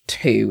Overwatch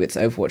 2. It's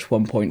Overwatch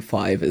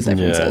 1.5, as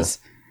everyone says.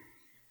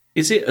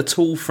 Is it at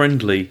all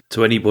friendly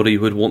to anybody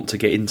who would want to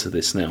get into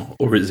this now?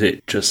 Or is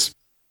it just,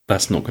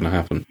 that's not going to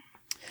happen?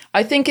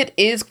 I think it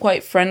is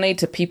quite friendly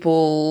to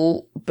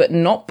people, but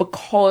not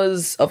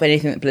because of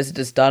anything that Blizzard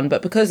has done,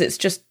 but because it's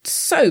just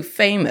so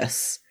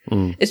famous.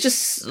 It's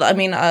just, I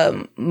mean,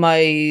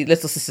 my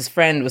little sister's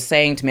friend was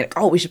saying to me, like,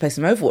 oh, we should play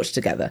some Overwatch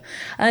together.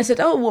 And I said,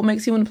 oh, what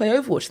makes you want to play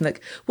Overwatch? And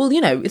like, well, you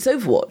know, it's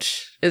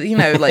Overwatch. You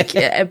know, like,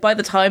 by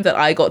the time that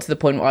I got to the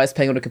point where I was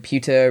playing on a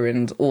computer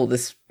and all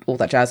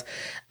that jazz,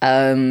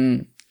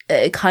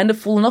 it kind of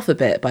fallen off a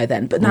bit by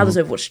then. But now there's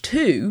Overwatch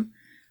 2.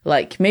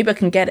 Like, maybe I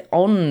can get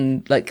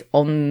on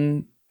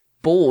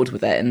board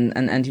with it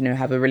and you know,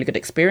 have a really good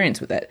experience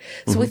with it.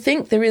 So I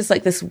think there is,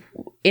 like, this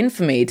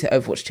infamy to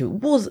Overwatch 2.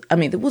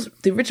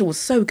 The original was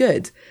so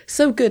good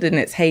in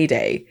its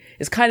heyday.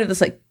 It's kind of this,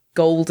 like,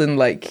 golden,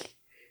 like,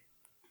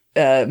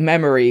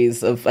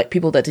 memories of, like,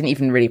 people that didn't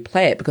even really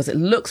play it because it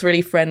looks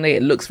really friendly,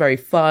 it looks very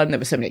fun, there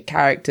were so many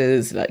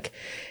characters, like,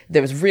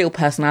 there was real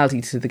personality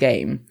to the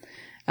game.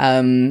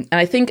 And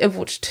I think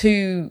Overwatch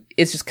 2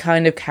 is just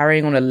kind of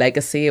carrying on a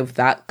legacy of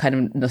that kind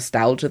of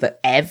nostalgia that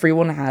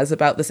everyone has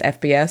about this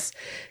FPS.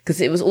 Because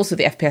it was also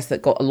the FPS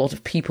that got a lot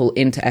of people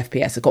into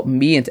FPS. It got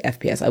me into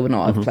FPS. I would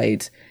not have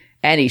played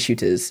any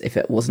shooters if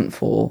it wasn't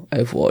for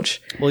Overwatch.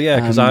 Well, yeah,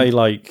 because I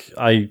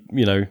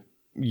you know,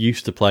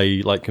 used to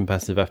play like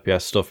competitive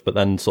FPS stuff, but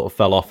then sort of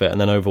fell off it. And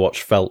then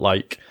Overwatch felt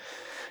like,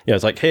 yeah,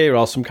 it's like, here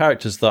are some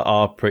characters that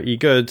are pretty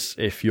good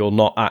if you're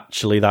not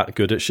actually that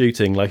good at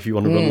shooting. Like, if you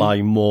want to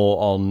rely more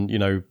on, you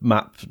know,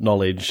 map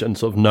knowledge and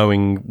sort of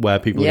knowing where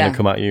people are going to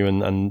come at you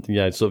and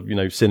yeah, sort of, you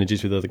know,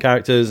 synergies with other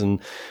characters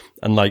and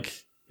like,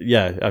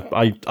 yeah,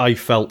 I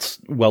felt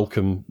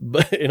welcome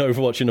in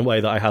Overwatch in a way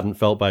that I hadn't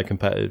felt by a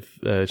competitive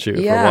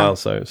shooter for a while.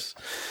 So it's,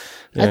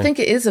 yeah. I think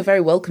it is a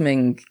very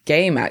welcoming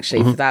game,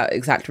 actually, for that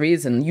exact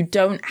reason. You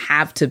don't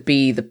have to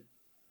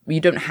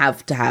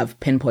have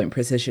pinpoint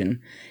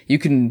precision. You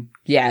can,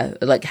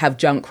 like, have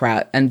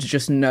Junkrat and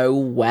just know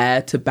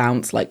where to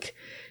bounce, like,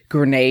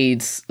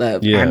 grenades,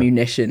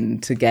 ammunition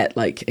to get,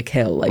 like, a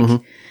kill.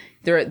 Like,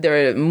 there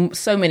are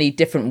so many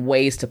different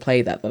ways to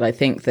play that I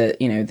think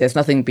that, you know, there's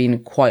nothing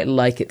been quite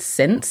like it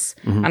since.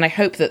 And I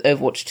hope that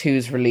Overwatch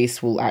 2's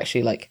release will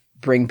actually, like,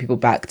 bring people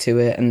back to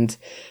it and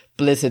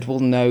Blizzard will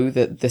know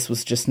that this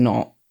was just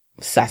not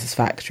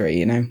satisfactory,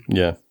 you know?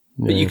 Yeah.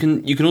 But you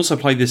can also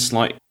play this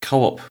like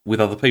co-op with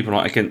other people,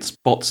 like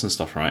against bots and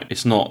stuff, right?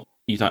 It's not,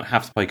 you don't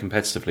have to play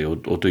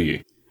competitively, or do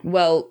you?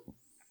 Well,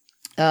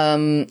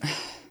 I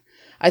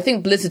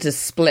think Blizzard has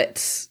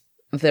split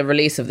the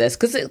release of this,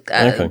 because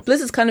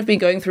Blizzard's kind of been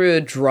going through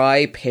a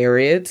dry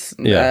period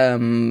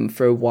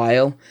for a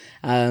while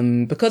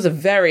because of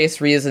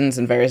various reasons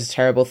and various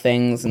terrible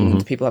things,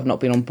 and people have not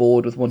been on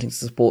board with wanting to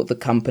support the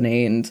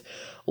company and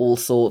all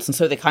sorts. And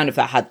so they kind of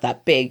had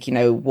that big,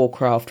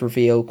 Warcraft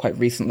reveal quite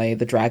recently,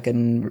 the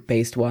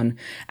dragon-based one,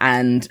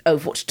 and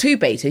Overwatch 2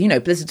 beta,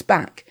 Blizzard's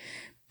back.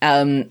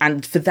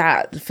 And for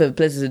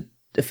Blizzard,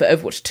 for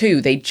Overwatch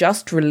 2, they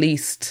just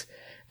released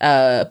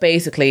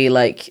basically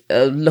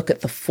a look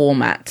at the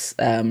format,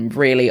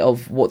 really,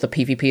 of what the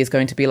PvP is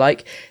going to be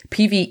like.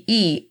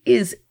 PvE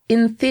is,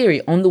 in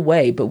theory, on the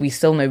way, but we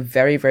still know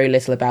very, very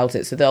little about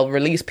it. So they'll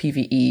release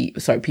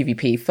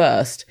PvP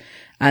first,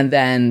 and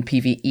then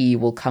PvE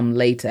will come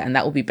later. And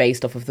that will be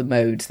based off of the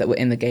modes that were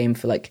in the game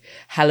for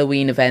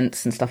Halloween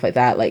events and stuff like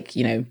that.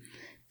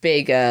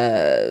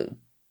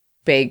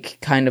 Big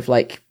kind of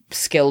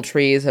skill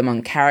trees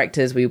among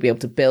characters where you'll be able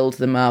to build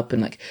them up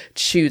and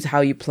choose how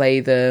you play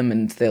them,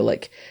 and they'll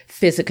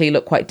physically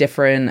look quite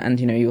different, and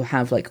you'll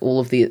have all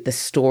of the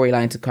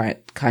storyline to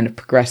kind of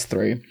progress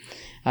through.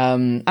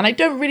 And I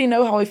don't really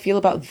know how I feel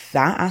about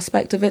that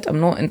aspect of it. I'm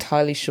not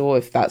entirely sure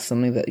if that's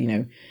something that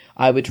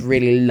I would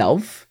really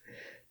love.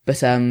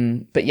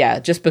 But yeah,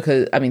 just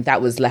because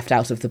that was left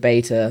out of the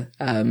beta.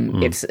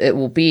 It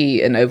will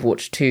be an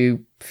Overwatch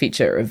 2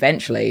 feature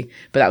eventually,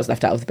 but that was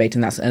left out of the beta,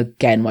 and that's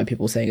again why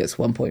people are saying it's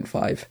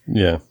 1.5.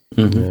 Yeah.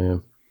 Yeah.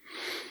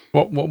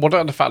 What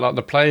about the fact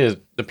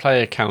the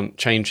player count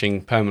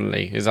changing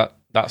permanently? Is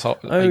that's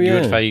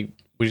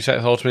would you say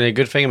it's ultimately a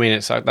good thing?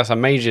 That's a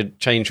major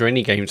change for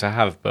any game to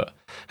have, but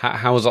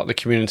how is the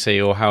community,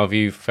 or how have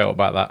you felt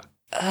about that?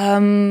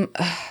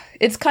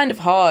 It's kind of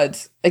hard.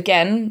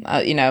 Again,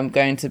 I'm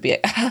going to be.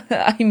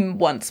 I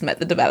once met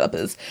the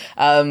developers,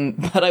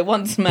 but I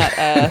once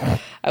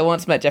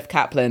met Jeff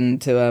Kaplan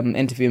to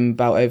interview him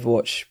about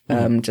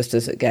Overwatch. Just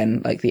as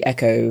again, the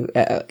Echo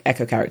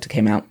character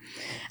came out,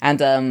 and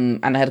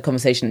I had a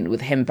conversation with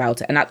him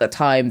about it. And at the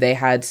time, they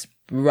had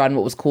run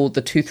what was called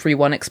the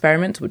 2-3-1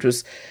 experiment, which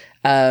was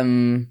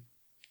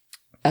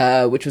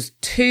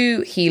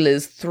 2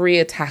 healers, 3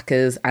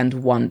 attackers, and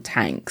 1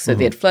 tank. So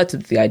they had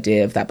flirted with the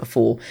idea of that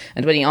before.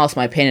 And when he asked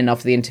my opinion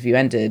after the interview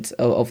ended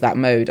of that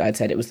mode, I'd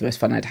said it was the most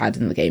fun I'd had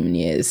in the game in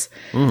years.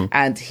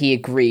 And he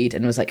agreed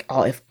and was like,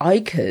 oh, if I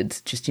could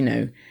just, what's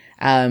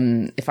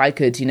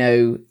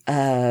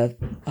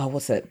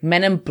it?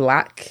 Men in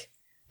Black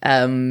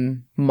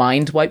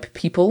mind wipe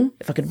people.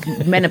 If I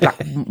could Men in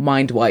Black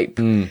mind wipe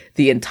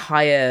the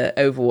entire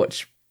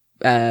Overwatch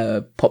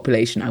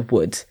population, I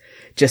would.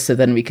 Just so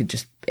then we could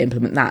just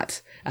implement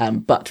that.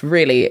 But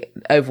really,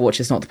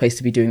 Overwatch is not the place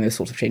to be doing those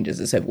sorts of changes.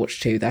 It's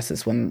Overwatch 2. That's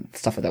just when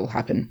stuff like that will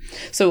happen.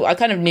 So I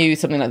kind of knew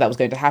something like that was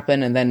going to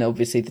happen. And then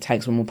obviously the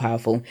tanks were more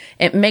powerful.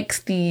 It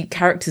makes the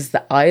characters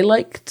that I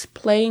liked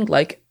playing,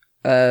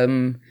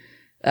 Widowmaker,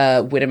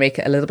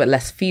 a little bit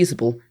less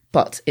feasible.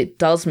 But it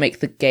does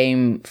make the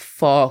game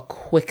far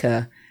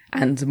quicker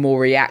and more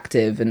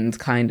reactive and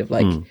kind of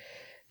a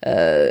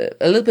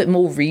little bit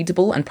more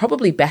readable, and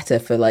probably better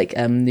for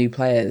new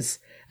players.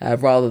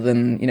 Rather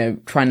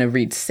than, trying to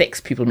read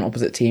 6 people in an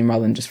opposite team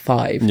rather than just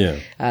 5. Yeah.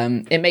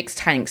 It makes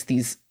tanks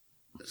these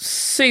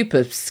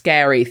super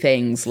scary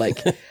things.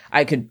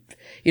 I could,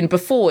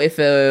 before if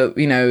a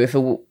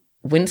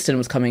Winston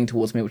was coming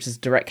towards me, which is a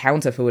direct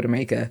counter for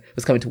Widowmaker,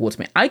 was coming towards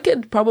me, I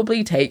could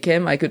probably take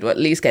him. I could at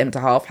least get him to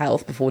half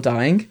health before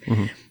dying.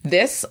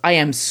 This, I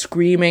am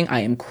screaming,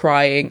 I am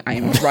crying, I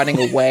am running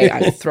away,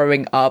 I'm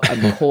throwing up,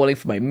 I'm calling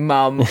for my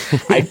mum.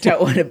 I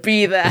don't want to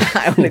be there.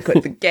 I want to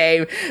quit the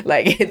game.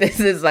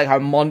 This is a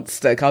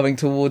monster coming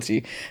towards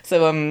you.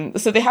 So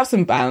so they have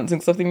some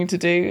balancing stuff they need to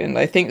do, and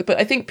I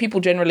think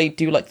people generally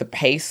do like the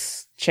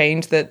pace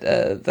change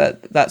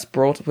that's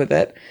brought with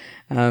it.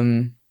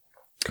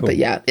 Cool. But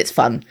yeah, it's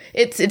fun.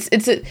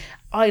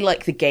 I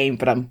like the game,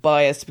 but I'm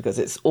biased because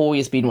it's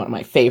always been one of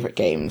my favorite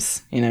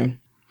games,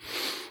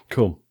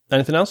 Cool.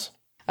 Anything else?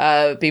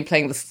 Been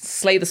playing the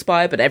Slay the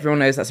Spire, but everyone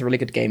knows that's a really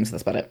good game, so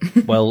that's about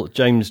it. Well,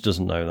 James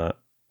doesn't know that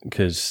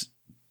because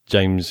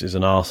James is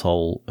an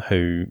arsehole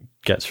who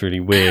gets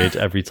really weird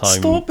every time.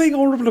 Stop being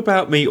horrible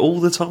about me all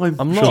the time.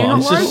 I'm not.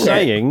 I'm just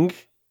saying,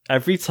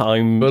 every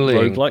time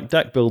roguelike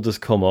deck builders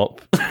come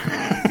up, you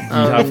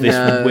have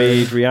this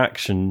weird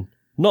reaction.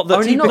 Not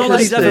that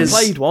he's ever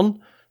played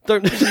one.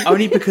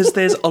 Only because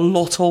there's a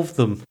lot of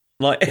them.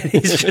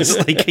 It's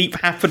just they keep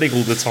happening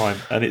all the time,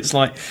 and it's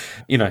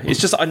it's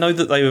just I know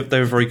that they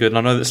were very good, and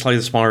I know that Slay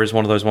the Spire is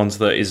one of those ones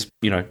that is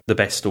the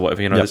best or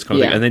whatever this kind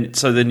of thing, and then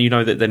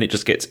then it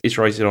just gets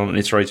iterated on, and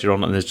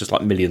there's just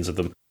millions of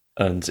them,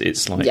 and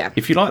it's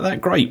if you like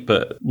that, great,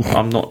 but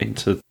I'm not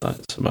into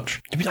that so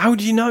much. How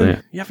do you know?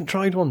 Yeah. You haven't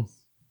tried one.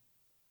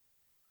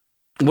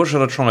 What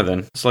should I try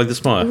then? Slay the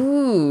Spire.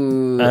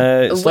 Ooh.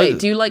 Wait,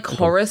 do you like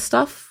horror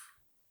stuff?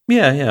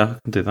 Yeah, I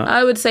can do that.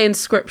 I would say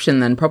Inscription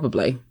then,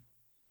 probably.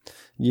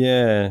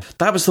 Yeah,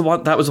 that was the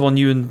one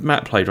you and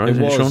Matt played, right? It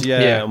was, Sean?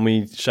 Yeah, and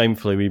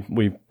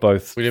we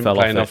both didn't fell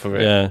play off enough of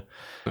it. Yeah,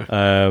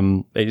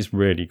 it is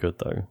really good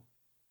though.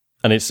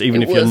 And it's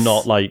even if you're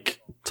not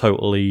like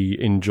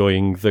totally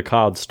enjoying the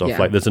card stuff,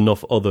 like there's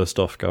enough other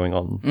stuff going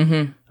on.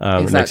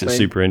 Exactly. It makes it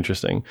super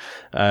interesting.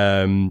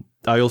 I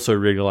also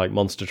really like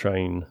Monster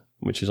Train,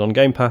 which is on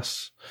Game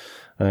Pass,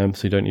 so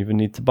you don't even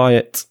need to buy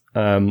it.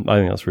 I think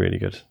that's really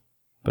good.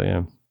 But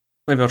yeah.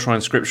 Maybe I'll try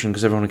Inscription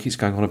because everyone keeps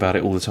going on about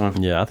it all the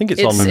time. Yeah, I think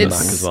it's on the Mac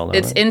as well.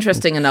 It's right?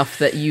 interesting enough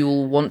that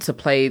you'll want to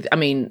play. I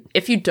mean,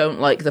 if you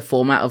don't like the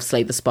format of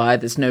Slay the Spire,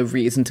 there's no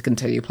reason to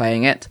continue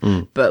playing it.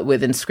 But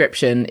with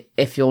Inscription,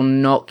 if you're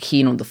not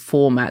keen on the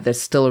format,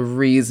 there's still a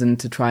reason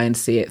to try and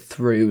see it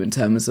through in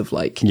terms of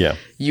like,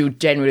 you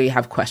generally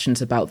have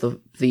questions about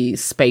the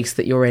space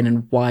that you're in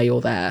and why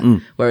you're there.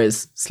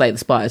 Whereas Slay the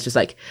Spire is just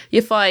like,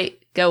 you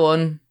fight, go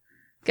on,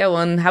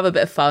 have a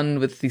bit of fun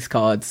with these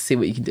cards, see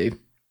what you can do.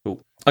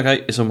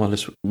 Okay, it's on my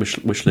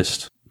wish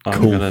list.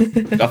 Cool. I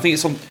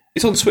think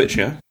it's on Switch,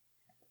 yeah?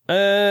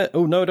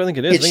 Oh, no, I don't think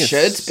it is. It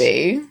should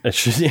be. It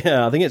should,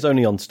 yeah, I think it's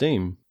only on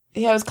Steam.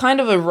 Yeah, it was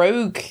kind of a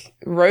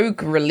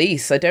rogue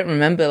release. I don't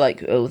remember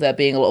there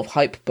being a lot of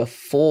hype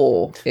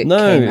before it came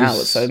out.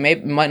 So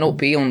maybe it might not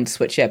be on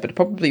Switch yet, but it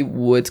probably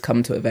would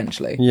come to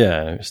eventually.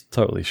 Yeah, it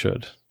totally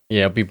should.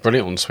 Yeah, it'd be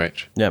brilliant on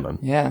Switch. Yeah, man.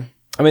 Yeah.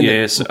 I mean,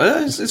 it's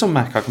on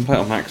Mac. I can play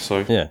it on Mac,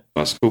 so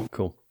that's cool.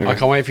 Cool. I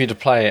can't wait for you to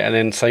play it and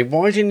then say,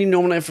 "Why didn't you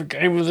nominate for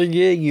Game of the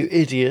Year, you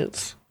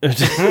idiots?" Yeah,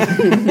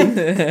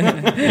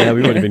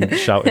 we've already been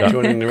shouting at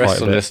joining the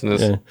rest of the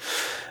listeners.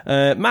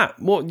 Yeah. Matt,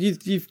 what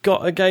you've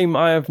got a game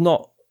I have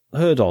not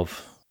heard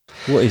of.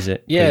 What is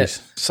it? Yes,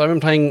 please? so I've been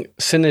playing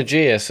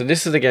Synergia. So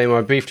this is the game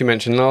I briefly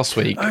mentioned last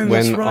week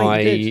when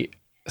I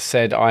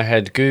said I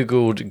had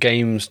Googled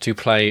games to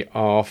play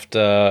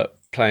after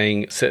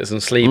playing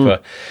Citizen Sleeper.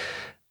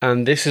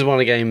 And this is one of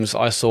the games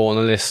I saw on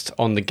a list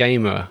on The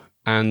Gamer,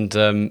 and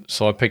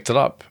so I picked it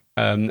up.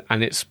 And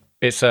it's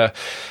a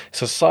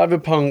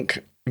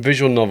cyberpunk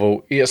visual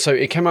novel. Yeah, so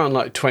it came out in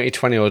like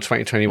 2020 or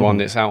 2021.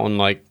 It's out on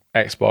like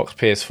Xbox,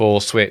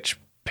 PS4, Switch,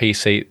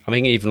 PC. I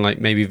think even like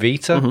maybe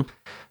Vita.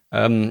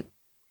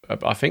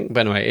 I think,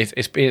 but anyway,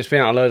 it's been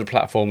out on a load of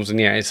platforms, and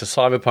yeah, it's a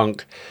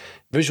cyberpunk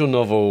visual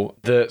novel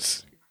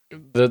that's.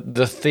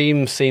 The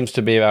theme seems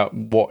to be about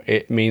what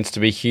it means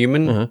to be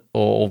human,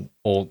 or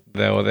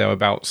there or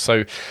thereabouts.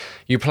 So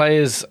you play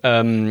as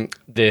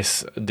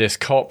this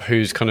cop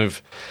who's kind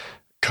of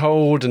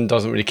cold and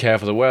doesn't really care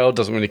for the world,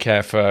 doesn't really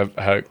care for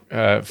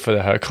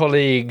her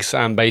colleagues,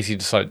 and basically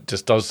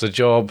just does the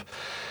job.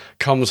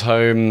 Comes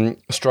home,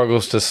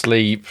 struggles to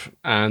sleep,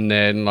 and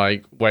then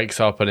like wakes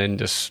up and then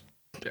just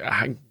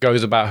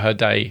goes about her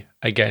day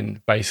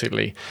again,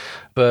 basically.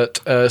 But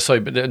there's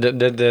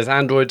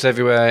androids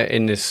everywhere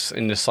in this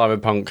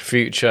cyberpunk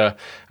future,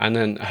 and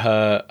then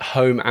her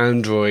home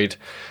android,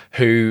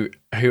 who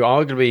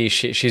arguably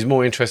she's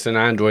more interested in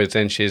androids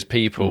than she is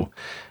people,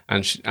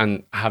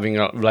 and having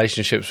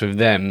relationships with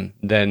them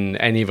than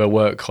any of her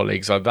work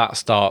colleagues. Like that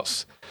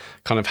starts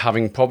kind of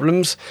having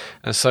problems,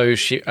 and so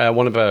she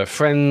one of her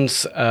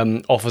friends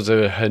offers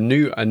her a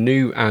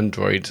new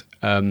android,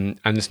 and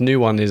this new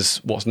one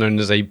is what's known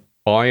as a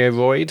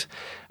Bioroid,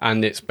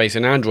 and it's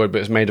basically an android, but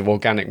it's made of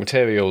organic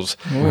materials.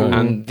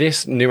 And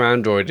this new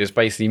android is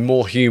basically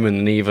more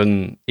human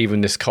than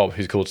even this cop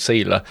who's called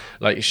Seela.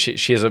 Like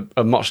she has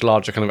a much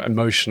larger kind of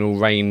emotional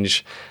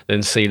range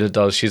than Seela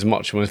does. She's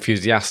much more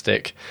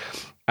enthusiastic,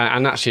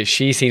 and actually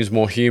she seems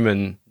more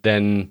human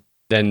than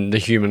the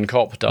human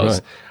cop does.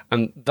 Right.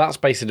 And that's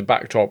basically the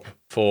backdrop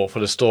for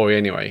the story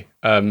anyway.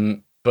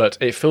 But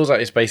it feels like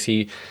it's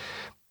basically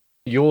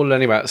you're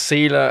learning about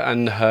Seela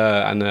and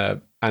her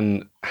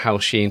and how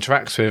she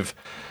interacts with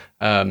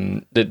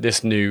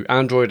this new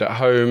android at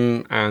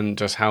home, and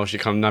just how she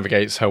kind of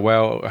navigates her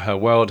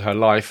world, her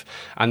life.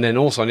 And then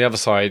also on the other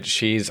side,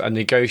 she's a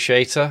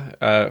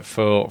negotiator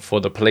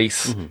for the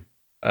police.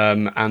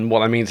 And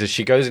what that means is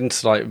she goes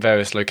into like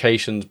various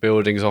locations,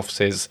 buildings,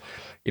 offices,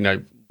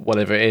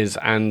 whatever it is,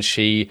 and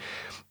she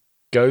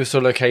goes to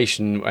a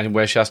location and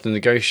where she has to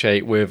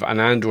negotiate with an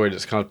android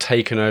that's kind of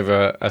taken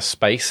over a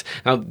space.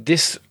 Now,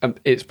 this,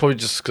 it's probably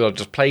just because I've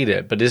just played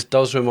it, but this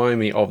does remind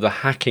me of the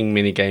hacking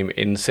minigame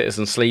in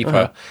Citizen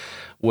Sleeper,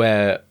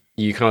 where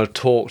you kind of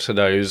talk to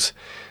those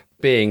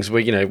beings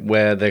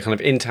where they're kind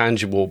of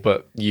intangible,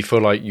 but you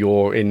feel like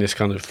you're in this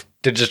kind of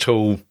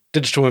digital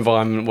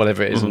environment,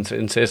 whatever it is,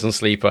 in Citizen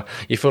Sleeper.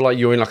 You feel like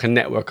you're in like a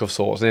network of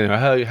sorts.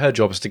 Her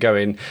job is to go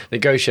in,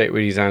 negotiate with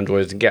these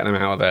androids and get them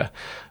out of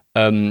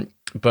there.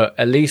 But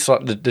at least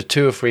like the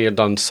two or three I've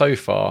done so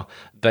far,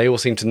 they all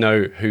seem to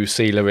know who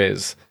Seela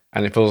is.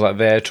 And it feels like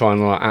they're trying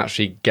to like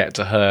actually get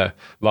to her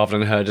rather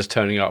than her just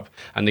turning up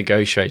and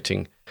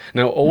negotiating.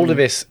 Now, all of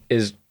this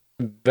is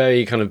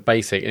very kind of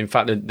basic. In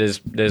fact, there's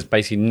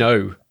basically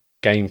no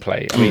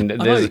gameplay. I mean,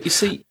 you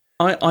see,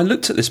 I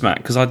looked at this, Matt,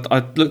 because I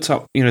looked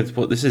up,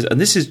 what this is. And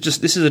this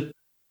is a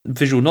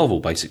visual novel,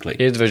 basically.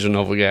 It is a visual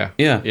novel, yeah.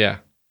 Yeah.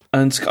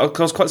 And I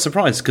was quite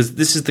surprised because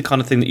this is the kind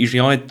of thing that usually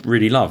I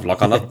really love.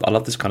 Like I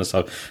love this kind of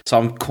stuff. So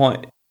I'm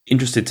quite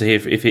interested to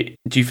hear if it.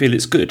 Do you feel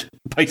it's good?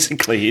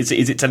 Basically, is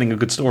it telling a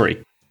good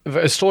story?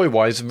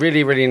 Story-wise,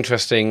 really, really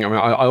interesting. I mean,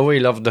 I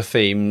really love the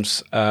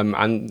themes,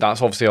 and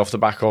that's obviously off the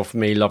back of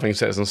me loving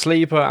Citizen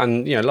Sleeper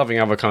and, loving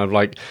other kind of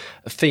like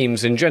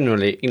themes in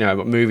generally,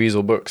 movies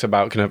or books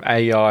about kind of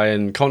AI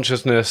and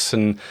consciousness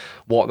and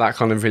what that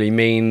kind of really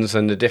means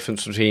and the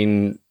difference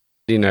between,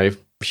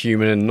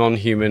 human and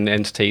non-human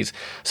entities.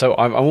 So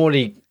I'm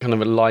already kind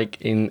of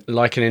liking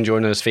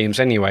enjoying those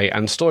themes anyway.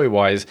 And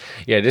story-wise,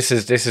 this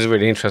is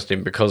really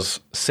interesting because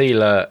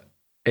Seela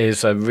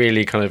is a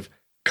really kind of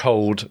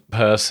cold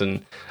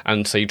person,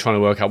 and so you're trying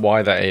to work out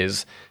why that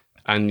is,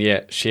 and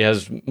yet she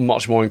has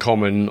much more in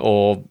common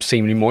or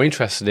seemingly more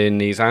interested in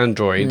these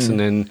androids, and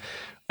then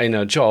in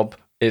her job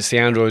it's the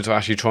androids who are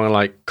actually trying to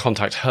like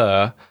contact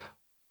her.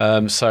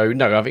 So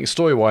no, I think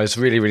story-wise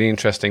really, really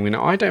interesting. I mean,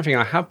 I don't think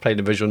I have played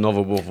a visual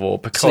novel before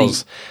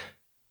because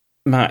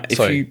Matt,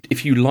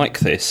 if you like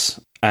this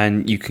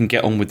and you can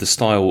get on with the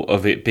style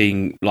of it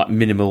being like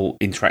minimal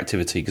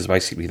interactivity, because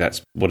basically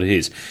that's what it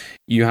is,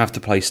 you have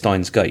to play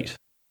Steins Gate.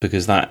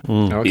 Because that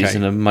is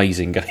an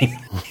amazing game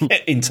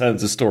in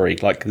terms of story.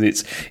 Like,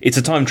 'cause it's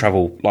a time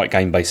travel like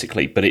game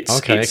basically, but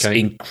it's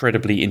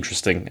incredibly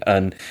interesting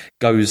and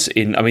goes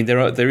in. I mean,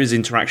 there is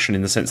interaction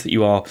in the sense that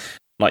you are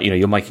like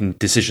you're making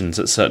decisions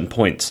at certain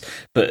points,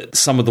 but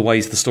some of the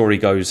ways the story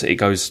goes, it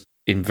goes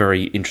in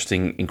very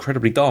interesting,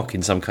 incredibly dark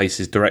in some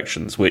cases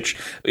directions. Which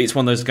it's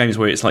one of those games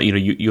where it's like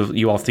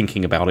you are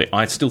thinking about it.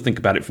 I still think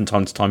about it from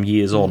time to time,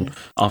 years on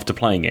after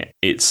playing it.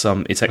 It's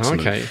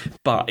excellent,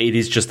 but it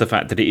is just the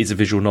fact that it is a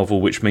visual novel,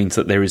 which means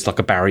that there is like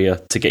a barrier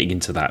to getting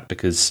into that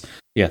because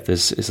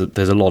there's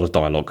a lot of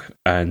dialogue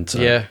and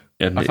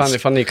and I found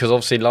it funny because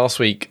obviously last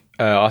week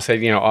I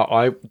said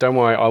I don't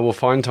worry, I will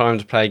find time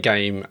to play a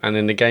game, and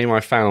then the game I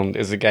found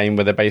is a game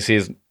where there basically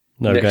is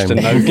no game.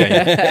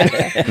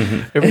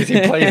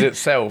 Everything plays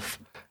itself.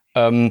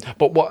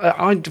 But what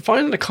I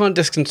find it kind of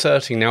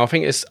disconcerting now. I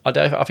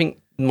think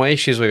my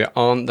issues with it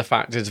aren't the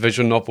fact it's a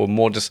visual novel,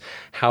 more just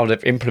how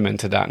they've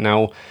implemented that.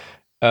 Now,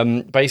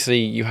 basically,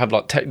 you have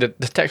like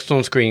the text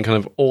on screen kind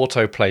of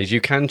auto plays.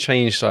 You can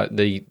change like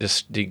the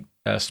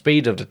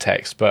speed of the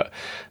text, but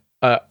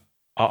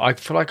I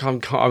feel like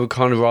I would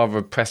kind of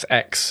rather press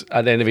X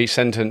at the end of each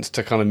sentence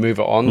to kind of move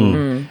it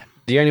on.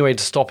 The only way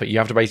to stop it, you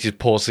have to basically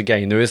pause the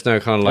game. There is no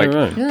kind of like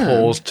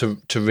pause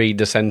to read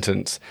the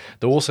sentence.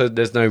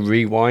 There's no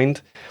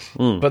rewind,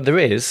 but there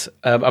is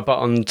a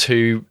button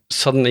to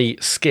suddenly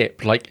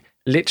skip, like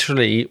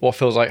literally what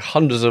feels like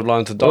hundreds of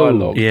lines of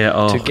dialogue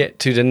to get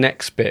to the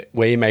next bit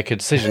where you make a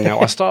decision. Now,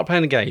 I start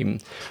playing a game,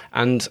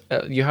 and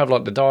you have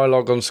like the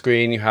dialogue on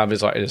screen. You have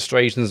like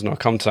illustrations, and I'll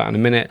come to that in a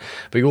minute.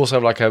 But you also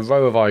have like a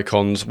row of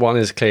icons. One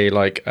is clearly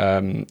like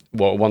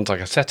one's like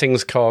a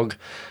settings cog.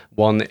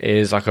 One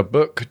is like a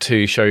book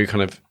to show you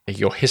kind of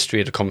your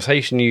history of the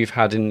conversation you've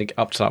had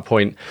up to that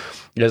point.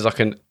 There's like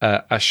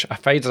a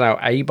faded out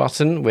A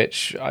button,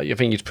 which I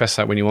think you'd press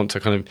that when you want to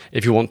kind of,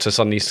 if you want to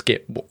suddenly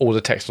skip all the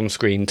text on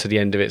screen to the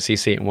end of it so you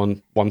see it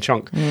in one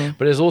chunk. But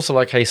there's also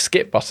like a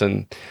skip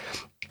button.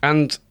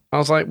 And I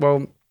was like,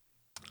 well,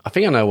 I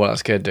think I know what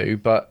that's going to do,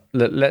 but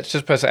let's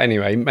just press it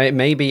anyway.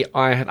 Maybe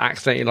I had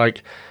accidentally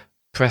like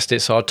pressed it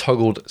so I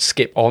toggled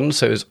skip on,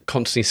 so it was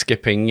constantly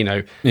skipping,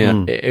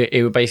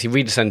 it would basically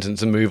read the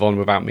sentence and move on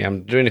without me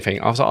having to do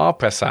anything. I was like, I'll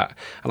press that,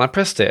 and I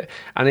pressed it,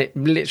 and it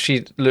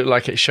literally looked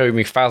like it showed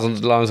me thousands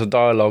of lines of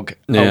dialogue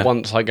at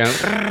once, like going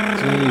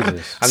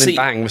and then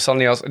bang,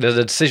 suddenly there's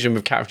a decision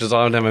with characters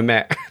I've never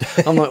met.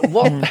 I'm like,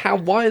 what?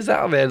 Why is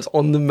that there? It's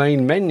on the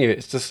main menu.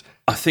 It's just,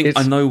 I think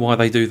I know why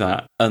they do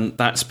that, and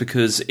that's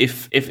because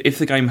if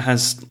the game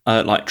has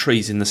like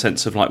trees in the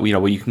sense of like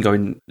where you can go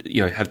and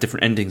have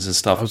different endings and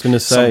stuff. I was going to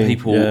say some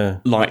people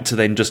like to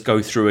then just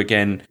go through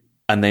again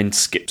and then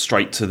skip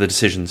straight to the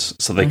decisions,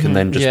 so they can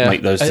then just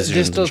make those decisions.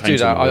 This does do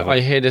that.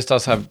 I hear this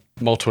does have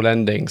multiple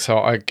endings, so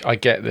I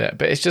get that,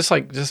 but it's just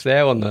like just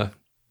there on the.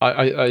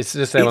 It's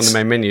just there on the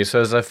main menu. So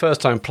as a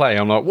first time play,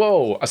 I'm like,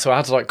 whoa! So I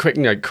had to like quit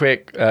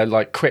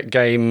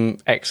game,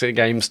 exit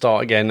game,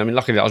 start again. I mean,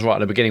 luckily that was right at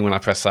the beginning when I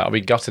pressed that. I'd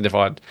be gutted if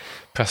I'd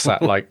pressed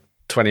that like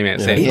 20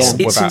 minutes in.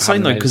 It's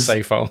insane though, because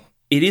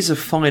it is a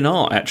fine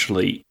art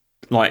actually.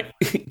 Like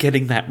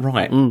getting that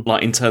right,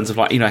 like in terms of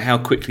like how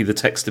quickly the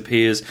text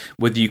appears,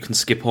 whether you can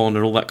skip on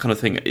and all that kind of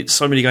thing. It's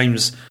so many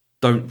games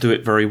don't do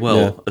it very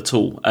well at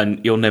all,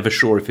 and you're never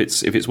sure if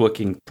it's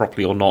working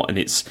properly or not. And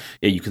it's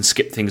you can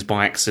skip things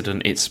by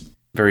accident. It's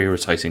very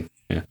irritating.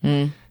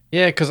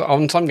 Yeah, because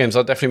on some games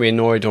I'd definitely be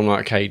annoyed. I'm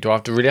like, okay, do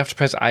I really have to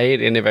press A at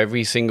the end of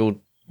every single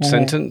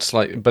sentence?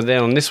 Like, but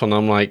then on this one,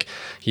 I'm like,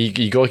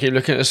 you got to keep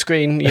looking at the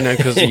screen,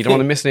 because you don't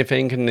want to miss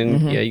anything. And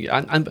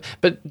then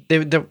but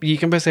you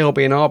can press A or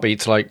B and RB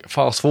to like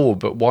fast forward.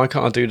 But why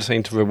can't I do the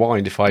same to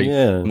rewind if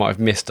I might have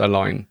missed a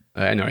line?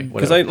 Anyway,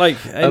 because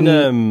like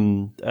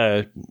in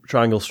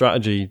Triangle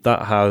Strategy,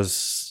 that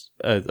has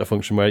a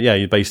function where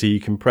you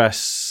can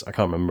press, I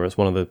can't remember, it's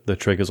one of the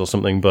triggers or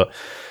something, but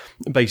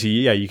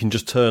basically you can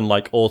just turn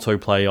like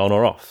autoplay on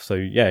or off. So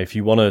if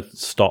you want to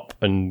stop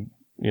and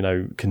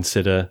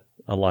consider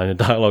a line of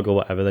dialogue or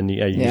whatever, then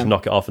you just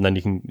knock it off, and then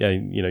you can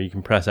you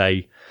can press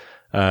A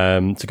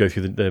to go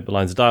through the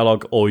lines of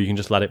dialogue, or you can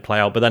just let it play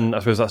out. But then I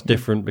suppose that's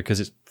different because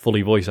it's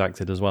fully voice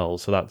acted as well.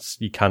 So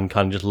you can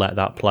kind of just let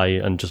that play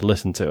and just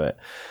listen to it.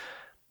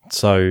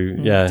 So,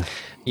 yeah.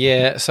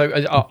 Yeah, so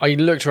I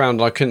looked around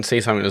and I couldn't see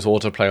something that was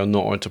autoplay or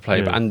not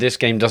autoplay, and this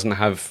game doesn't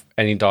have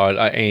any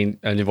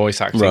any voice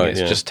acting. Right,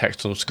 it's just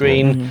text on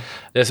screen. Mm-hmm.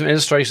 There's some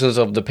illustrations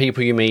of the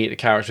people you meet, the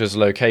characters,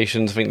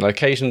 locations. I think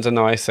locations are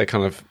nice. It's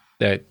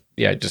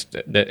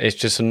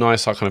just a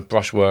nice kind of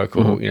brushwork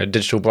or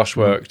digital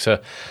brushwork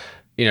to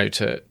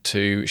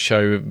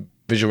show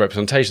visual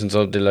representations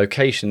of the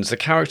locations. The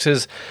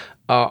characters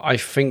I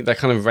think they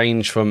kind of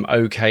range from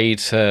okay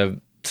to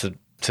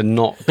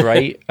not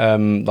great.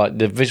 Like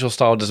the visual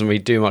style doesn't really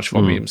do much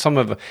for me. Some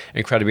are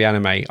incredibly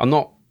anime.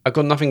 I've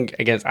got nothing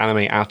against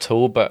anime at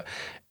all, but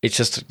it's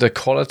just the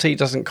quality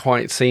doesn't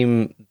quite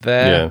seem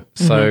there. Yeah.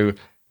 So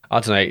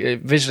I don't know.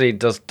 It visually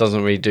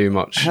doesn't really do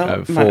much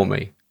for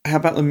me. How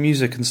about the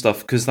music and stuff?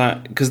 Because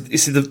you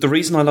see, the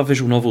reason I love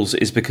visual novels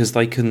is because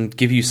they can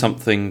give you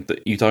something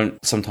that you don't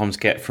sometimes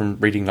get from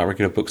reading like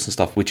regular books and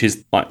stuff, which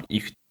is like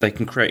they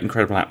can create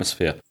incredible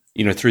atmosphere.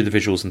 Through the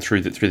visuals and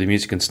through the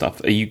music and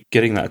stuff. Are you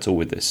getting that at all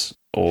with this,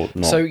 or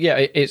not? So yeah,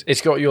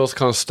 it's got yours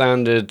kind of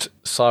standard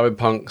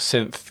cyberpunk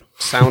synth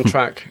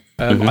soundtrack.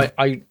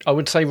 I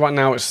would say right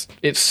now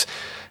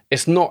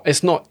it's not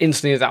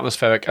instantly as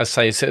atmospheric as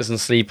say Citizen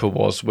Sleeper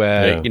was,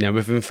 where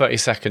within 30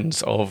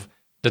 seconds of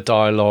the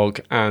dialogue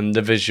and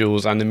the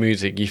visuals and the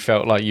music, you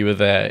felt like you were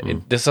there.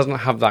 This doesn't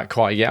have that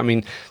quite yet. I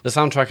mean, the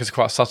soundtrack is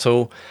quite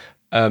subtle.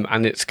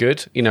 And it's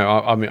good.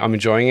 I'm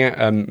enjoying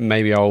it.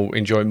 Maybe I'll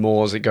enjoy it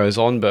more as it goes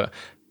on, but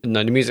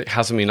no, the music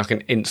hasn't been like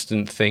an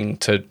instant thing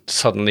to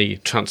suddenly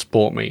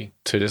transport me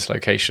to this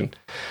location.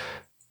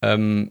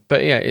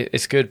 But yeah,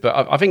 it's good.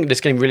 But I think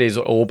this game really is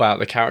all about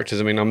the characters.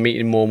 I mean, I'm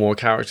meeting more and more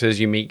characters.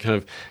 You meet kind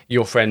of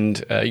your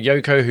friend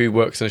Yoko, who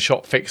works in a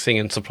shop fixing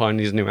and supplying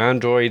these new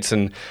androids,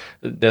 and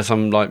there's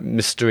some like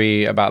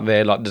mystery about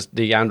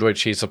the android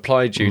she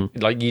supplied you.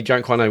 Like you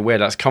don't quite know where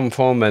that's come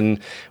from,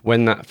 and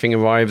when that thing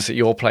arrives at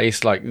your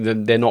place, like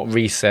they're not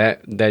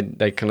reset.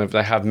 They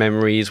have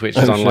memories, which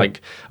is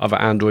unlike other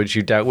androids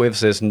you dealt with.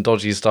 So there's some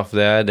dodgy stuff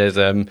there. There's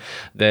for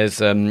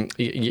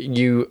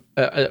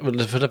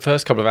the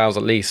first couple of hours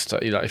at least,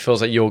 it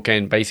feels like you're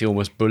getting basically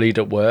almost bullied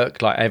at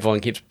work. Like everyone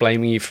keeps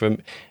blaming you for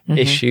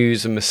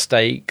issues and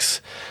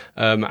mistakes,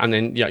 and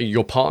then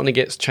your partner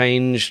gets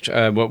changed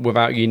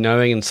without you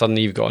knowing, and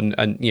suddenly you've got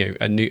a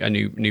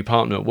new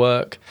partner at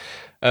work.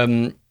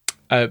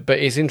 But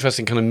it's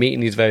interesting, kind of meeting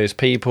these various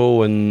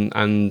people, and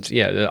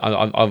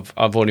I've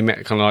already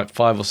met kind of like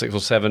 5 or 6 or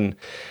 7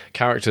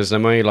 characters,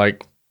 and I'm only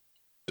like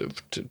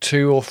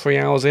 2 or 3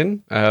 hours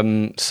in,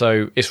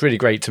 so it's really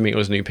great to meet all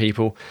those new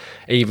people,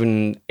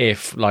 even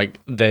if like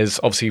there's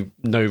obviously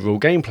no real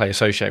gameplay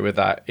associated with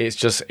that. It's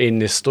just in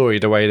this story,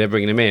 the way they're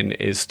bringing them in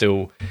is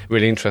still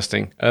really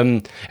interesting,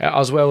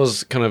 as well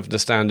as kind of the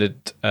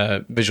standard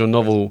visual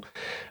novel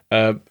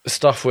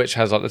stuff, which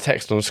has like the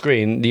text on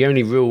screen. The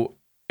only real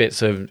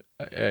bits of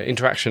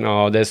interaction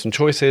are there's some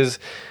choices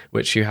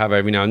which you have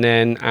every now and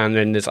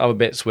then there's other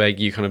bits where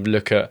you kind of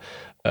look at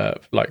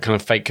like kind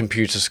of fake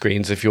computer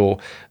screens. If you're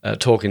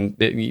talking,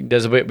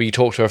 there's a bit where you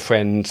talk to a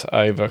friend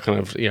over kind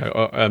of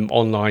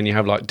online. You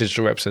have like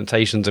digital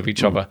representations of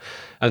each other,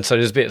 and so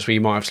there's bits where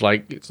you might have to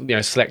like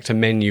select a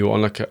menu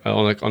on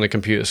a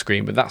computer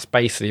screen. But that's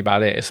basically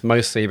about it. It's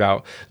mostly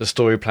about the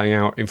story playing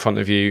out in front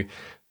of you,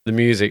 the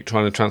music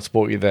trying to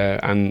transport you there,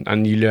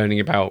 and you learning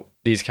about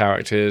these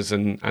characters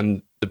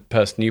and the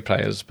person you play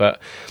as.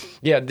 But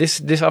yeah,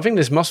 this I think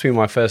this must be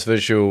my first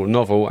visual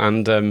novel,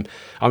 and I'm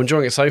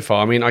enjoying it so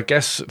far. I mean, I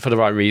guess for the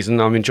right reason.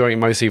 I'm enjoying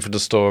it mostly for the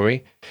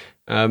story,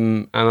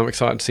 and I'm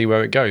excited to see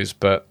where it goes.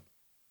 But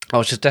I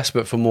was just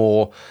desperate for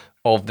more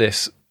of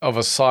this, of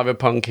a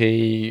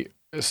cyberpunky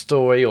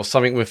story or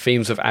something with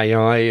themes of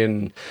AI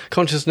and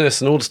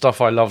consciousness and all the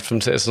stuff I loved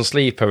from Citizen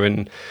Sleeper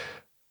and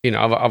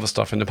other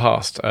stuff in the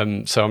past.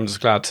 So I'm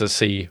just glad to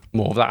see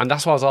more of that. And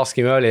that's why I was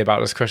asking you earlier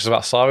about this question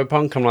about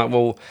cyberpunk. I'm like,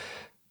 well,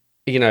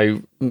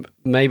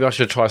 maybe I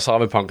should try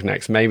cyberpunk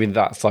next. Maybe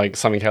that's like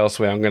something else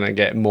where I'm going to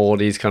get more of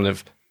these kind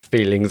of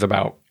feelings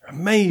about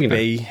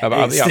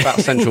about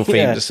central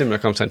themes, the similar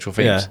kind of central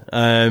themes.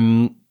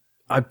 Yeah.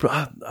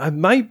 I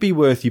might be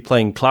worth you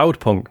playing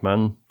Cloudpunk,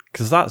 man,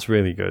 because that's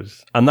really good.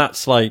 And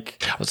that's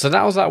like... So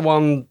that was that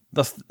one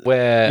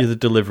where... You're the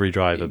delivery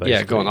driver, basically.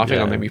 Yeah, go on. I think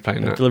I may be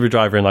playing that. Delivery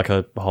driver in like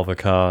a hover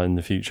car in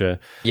the future.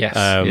 Yes.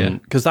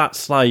 Because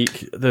that's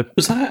like...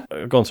 Was that...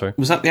 Go on, sorry.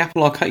 Was that the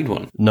Apple Arcade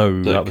one?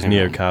 No, that was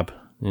NeoCab.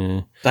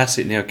 Yeah. That's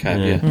it,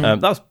 NeoCab, yeah.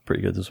 That was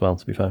pretty good as well,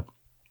 to be fair.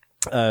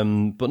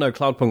 But no,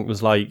 Cloudpunk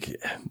was like...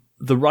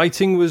 The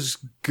writing was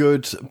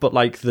good, but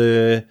like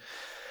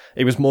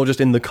it was more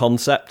just in the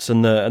concepts,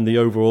 and the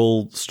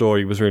overall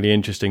story was really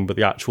interesting, but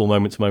the actual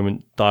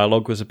moment-to-moment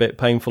dialogue was a bit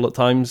painful at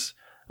times.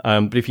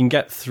 But if you can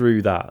get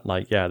through that,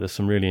 there's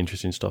some really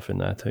interesting stuff in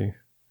there too.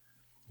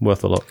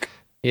 Worth a look.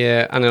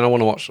 Yeah, and then I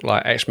want to watch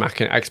like Ex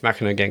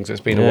Machina again, because it's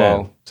been a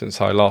while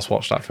since I last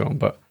watched that film.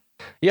 But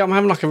yeah, I'm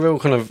having like a real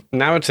kind of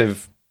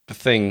narrative the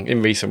thing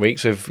in recent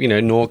weeks with,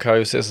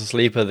 Norco, Citizen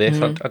Sleeper, this.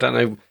 I don't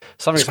know.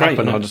 Something's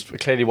happened. I just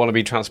clearly want to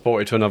be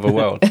transported to another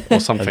world or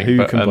something. And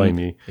who can blame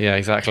you? Yeah,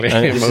 exactly.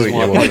 This is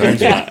why I play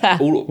games like that.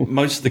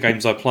 Most of the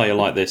games I play are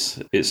like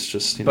this. It's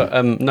just,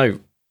 But no,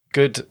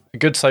 good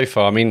so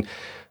far. I mean,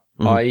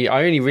 I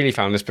only really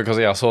found this because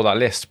I saw that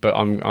list, but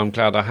I'm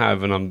glad I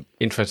have, and I'm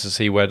interested to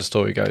see where the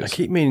story goes. I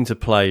keep meaning to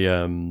play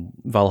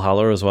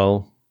Valhalla as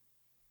well.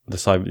 The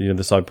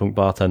cyberpunk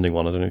bartending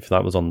one. I don't know if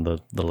that was on the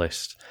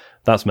list.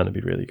 That's meant to be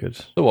really good.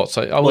 So what?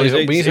 So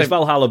it's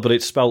Valhalla, but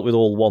it's spelt with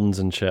all ones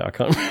and shit. I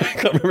can't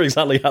remember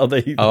exactly how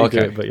they do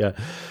it, but yeah.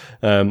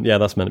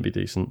 That's meant to be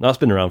decent. That's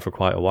been around for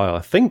quite a while. I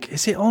think,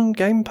 is it on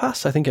Game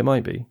Pass? I think it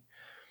might be.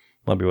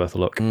 Might be worth a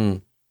look.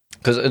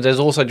 Because there's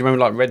also, do you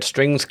remember like Red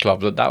Strings Club?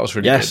 That was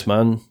really good. Yes,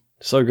 man.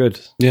 So good.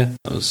 Yeah,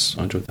 I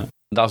enjoyed that.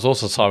 That was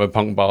also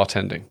cyberpunk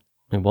bartending.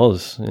 It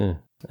was, yeah.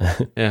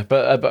 Yeah,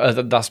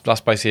 but that's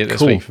basically it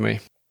this week for me.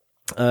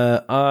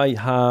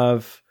 I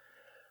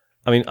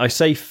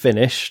say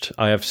finished.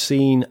 I have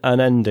seen an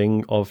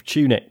ending of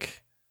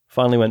Tunic.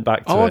 Finally went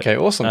back to it. Oh, okay,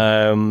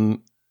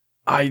 awesome.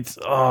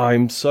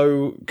 I'm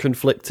so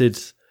conflicted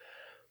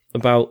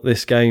about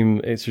this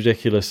game. It's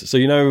ridiculous. So,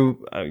 to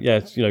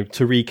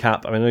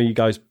recap, I know you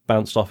guys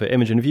bounced off it.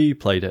 Imogen, have you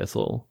played it at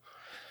all?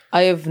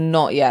 I have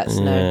not yet,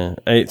 no.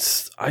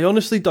 I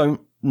honestly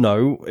don't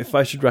know if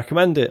I should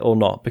recommend it or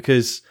not,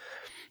 because,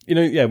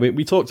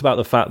 we talked about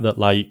the fact that,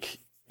 like,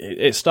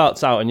 it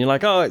starts out and you're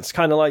like, oh, it's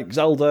kind of like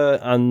Zelda,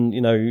 and,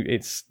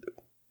 it's,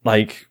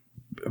 like,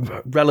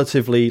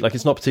 relatively, like,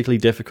 it's not particularly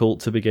difficult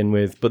to begin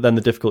with, but then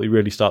the difficulty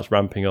really starts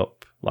ramping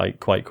up,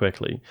 like, quite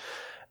quickly.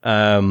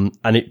 And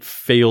it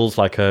feels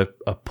like a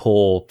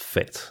poor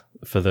fit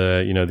for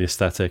the, the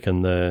aesthetic,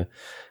 and the,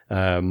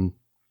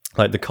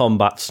 like, the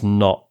combat's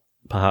not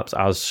perhaps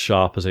as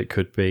sharp as it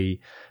could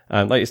be.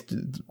 Like, it's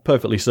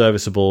perfectly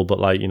serviceable, but,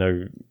 like,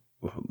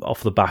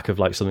 off the back of,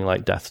 like, something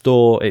like Death's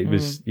Door, it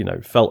was,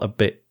 felt a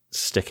bit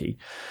sticky.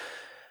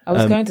 I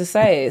was going to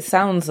say, it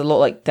sounds a lot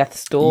like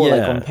Death's Door,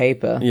 like, on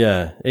paper.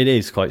 Yeah, it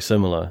is quite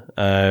similar.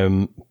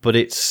 But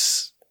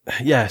it's,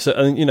 so,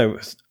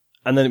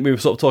 and then we were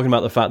sort of talking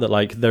about the fact that,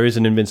 like, there is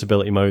an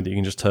invincibility mode that you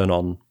can just turn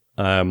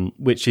on,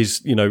 which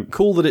is,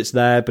 cool that it's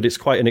there, but it's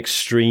quite an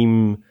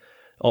extreme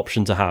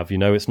option to have.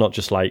 It's not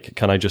just like,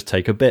 can I just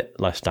take a bit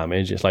less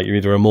damage? It's like you're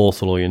either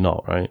immortal or you're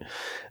not, right?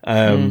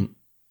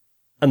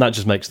 And that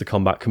just makes the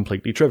combat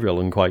completely trivial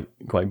and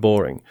quite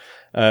boring.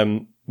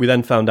 We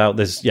then found out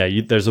there's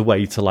a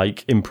way to,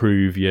 like,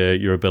 improve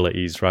your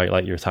abilities, right?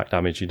 Like your attack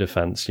damage, your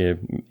defense,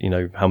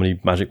 how many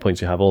magic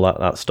points you have, all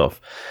that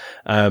stuff.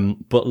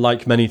 But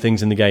like many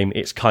things in the game,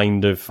 it's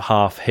kind of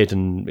half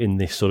hidden in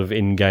this sort of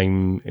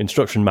in-game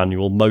instruction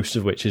manual, most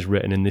of which is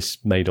written in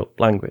this made-up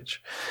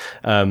language.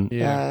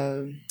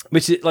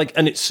 Which is like,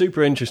 and it's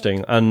super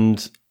interesting,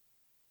 and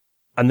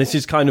this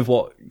is kind of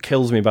what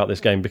kills me about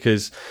this game,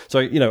 because, so,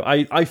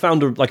 I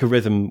found a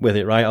rhythm with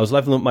it, right? I was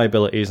leveling up my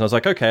abilities, and I was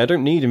like, okay, I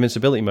don't need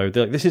invincibility mode.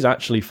 Like, this is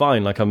actually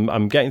fine. Like,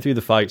 I'm getting through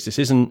the fights. This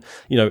isn't,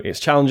 it's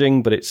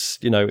challenging, but it's,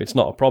 it's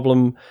not a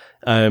problem.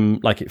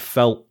 Like, it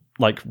felt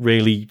like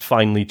really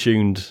finely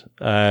tuned,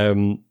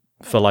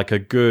 for like a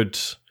good,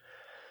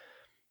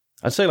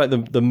 I'd say like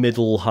the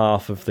middle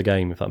half of the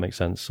game, if that makes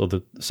sense, or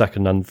the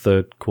second and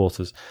third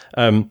quarters.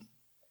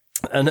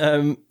 And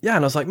I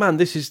was like, man,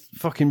 this is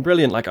fucking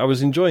brilliant. Like, I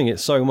was enjoying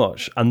it so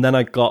much. And then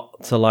I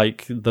got to,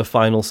 like, the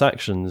final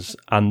sections,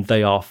 and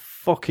they are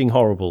fucking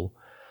horrible.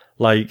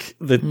 Like,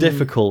 the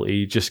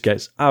difficulty just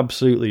gets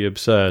absolutely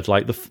absurd.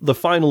 Like, the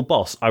final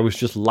boss, I was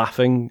just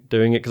laughing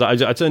doing it,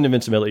 because I turned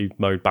invincibility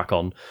mode back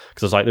on,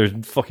 because I was like,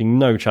 there's fucking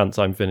no chance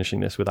I'm finishing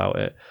this without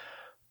it.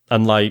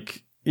 And,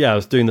 like, I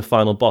was doing the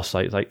final boss,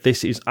 like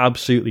this is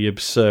absolutely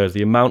absurd.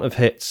 The amount of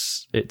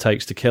hits it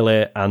takes to kill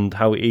it, and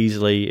how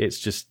easily it's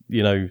just,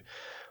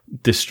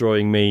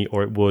 destroying me,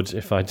 or it would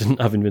if I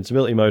didn't have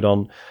invincibility mode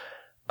on.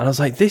 And I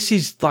was like, this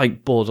is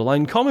like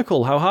borderline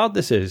comical, how hard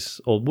this is,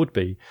 or would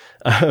be.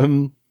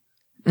 So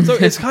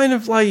it's kind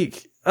of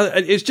like,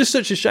 it's just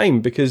such a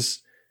shame,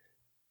 because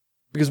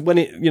when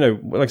it,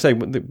 like I say,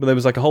 there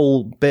was like a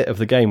whole bit of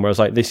the game where I was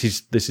like, this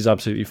is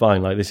absolutely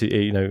fine. Like, this is,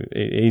 it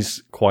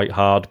is quite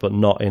hard, but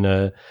not in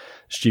a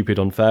stupid,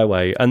 unfair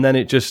way. And then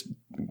it just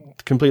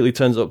completely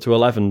turns up to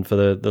 11 for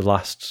the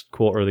last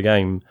quarter of the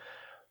game.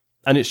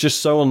 And it's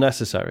just so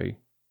unnecessary.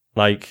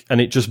 Like, and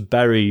it just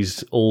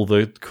buries all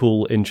the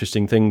cool,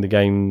 interesting things that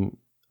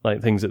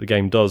the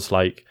game does.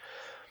 Like,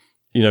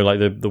 like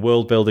the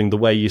world building, the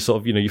way you sort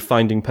of, you're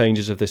finding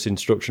pages of this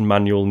instruction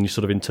manual, and you're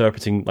sort of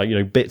interpreting,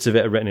 like, bits of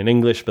it are written in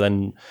English, but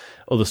then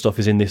other stuff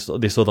is in this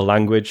other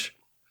language.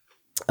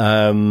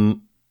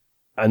 And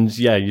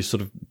you're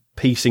sort of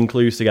piecing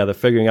clues together,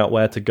 figuring out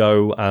where to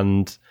go,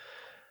 and,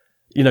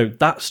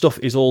 that stuff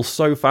is all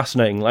so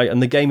fascinating. Like,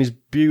 and the game is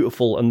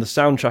beautiful, and the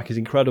soundtrack is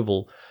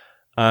incredible.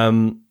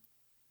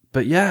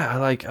 But yeah,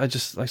 like, I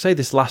say,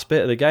 this last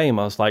bit of the game,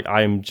 I was like,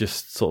 I'm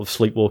just sort of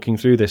sleepwalking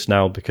through this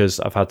now, because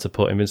I've had to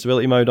put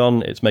invincibility mode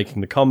on. It's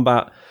making the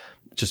combat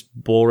just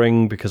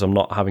boring, because I'm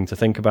not having to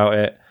think about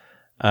it.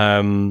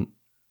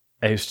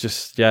 It's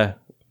just,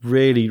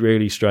 really,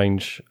 really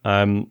strange.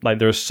 Like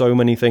there are so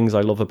many things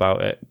I love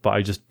about it, but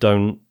I just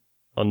don't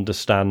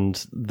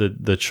understand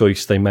the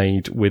choice they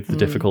made with the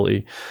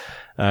difficulty.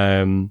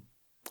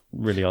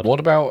 Really odd. What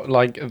about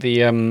like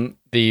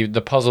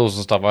the puzzles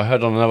and stuff? I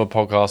heard on another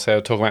podcast they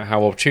were talking about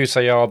how obtuse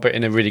they are, but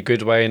in a really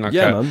good way, and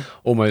like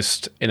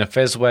almost in a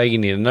Fez way. You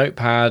need a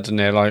notepad, and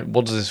they're like,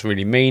 "What does this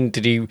really mean?"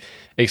 Did you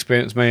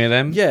experience many of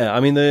them? Yeah, I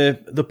mean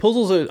the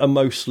puzzles are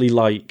mostly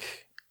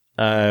like,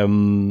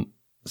 so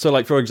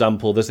like for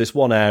example, there's this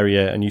one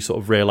area, and you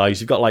sort of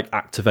realize you've got to like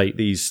activate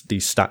these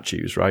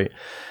statues, right?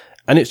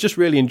 And it's just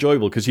really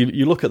enjoyable because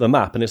you look at the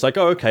map, and it's like,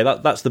 oh, okay,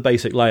 that's the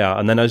basic layout,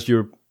 and then as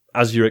you're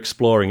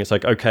exploring, it's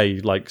like, okay,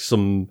 like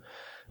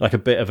a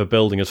bit of a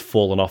building has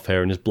fallen off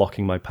here and is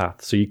blocking my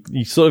path. So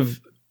you sort of,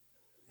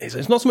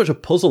 it's not so much a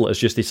puzzle as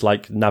just this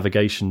like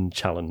navigation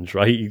challenge,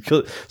 right? You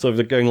could sort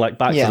of going like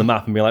back to the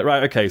map and be like,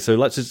 right, okay,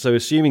 so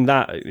assuming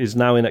that is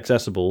now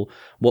inaccessible,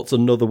 what's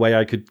another way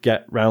I could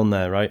get round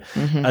there, right?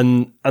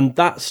 And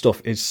that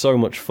stuff is so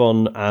much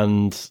fun.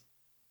 And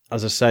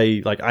as I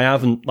say, like I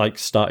haven't like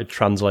started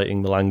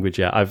translating the language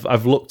yet.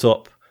 I've looked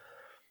up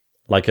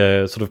like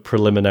a sort of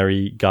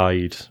preliminary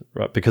guide,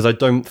 right? Because I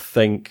don't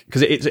think,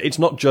 because it's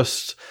not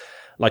just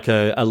like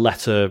a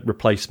letter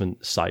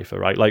replacement cipher,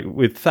 right? Like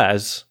with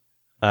Fez,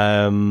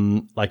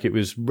 like it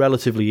was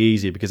relatively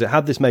easy because it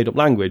had this made up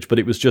language, but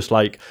it was just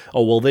like,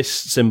 oh, well, this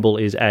symbol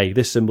is A,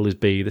 this symbol is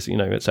B, this,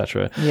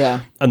 etc.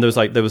 Yeah. And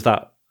there was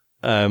that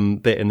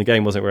bit in the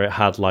game, wasn't it, where it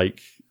had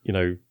like,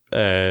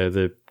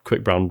 the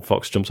quick brown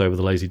fox jumps over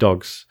the lazy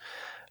dogs.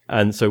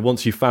 And so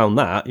once you found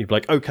that, you'd be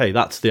like, okay,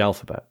 that's the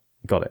alphabet.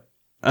 Got it.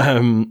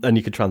 And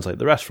you could translate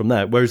the rest from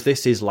there. Whereas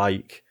this is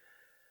like,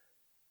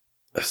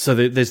 so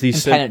there's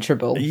these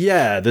impenetrable.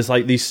 There's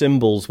like these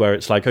symbols where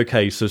it's like,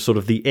 okay, so sort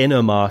of the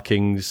inner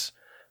markings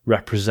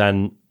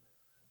represent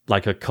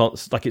like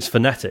like it's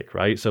phonetic,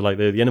 right? So like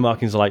the inner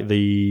markings are like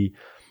the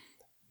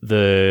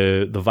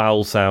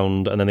vowel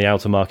sound, and then the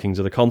outer markings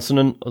are the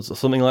consonant or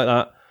something like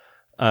that.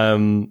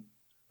 And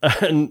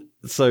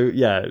so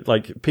yeah,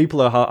 like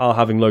people are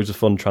having loads of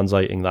fun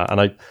translating that,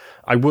 and I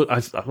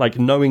like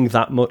knowing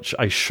that much,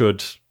 I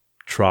should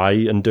try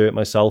and do it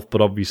myself,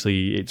 but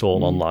obviously it's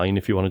all online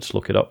if you want to just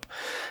look it up.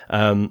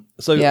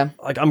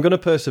 Like I'm going to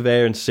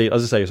persevere and see,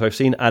 as I say, so I've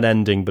seen an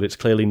ending, but it's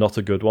clearly not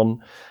a good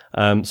one.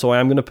 So I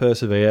am going to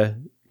persevere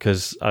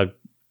because I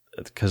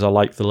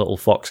like the little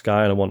fox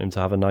guy and I want him to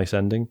have a nice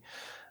ending.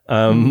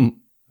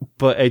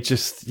 But it's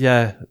just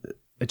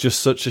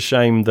such a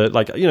shame that,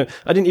 like, I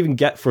didn't even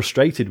get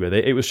frustrated with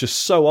it. It was just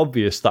so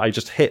obvious that I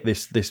just hit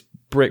this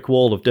brick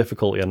wall of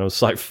difficulty, and I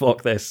was like,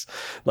 fuck this.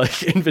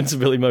 Like,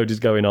 invincibility mode is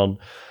going on.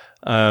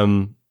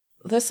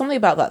 There's something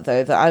about that,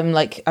 though,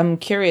 that I'm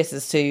curious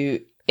as to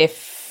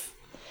if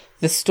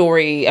the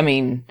story, I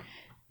mean,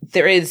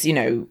 there is,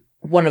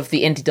 one of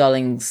the indie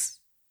darlings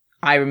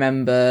I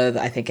remember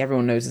that I think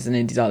everyone knows as an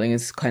indie darling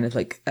is kind of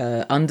like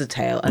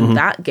Undertale, and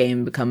that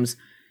game becomes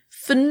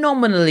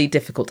phenomenally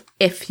difficult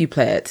if you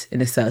play it in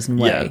a certain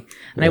way.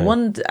 And I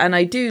wonder, and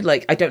I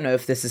don't know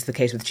if this is the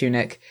case with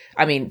Tunic.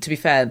 I mean, to be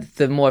fair,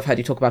 the more I've heard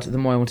you talk about it, the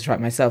more I want to try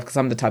it myself, because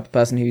I'm the type of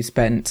person who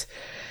spent,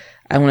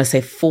 I want to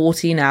say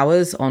 14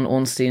 hours on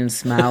Ornstein and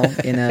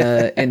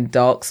Smaug in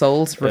Dark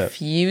Souls,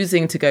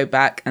 refusing to go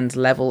back and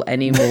level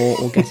any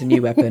more or get a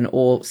new weapon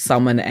or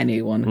summon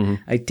anyone.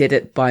 I did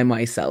it by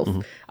myself.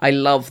 I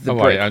love the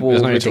brick wall.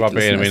 There's no need to rub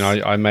it in. I mean,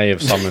 I may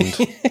have summoned,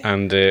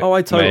 and it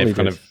I totally may have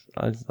kind of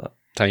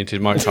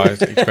tainted my entire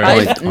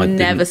experience. I've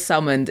never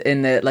summoned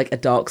in a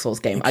Dark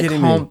Souls game. I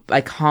can't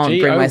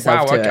bring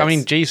myself to it. I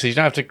mean, so you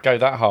don't have to go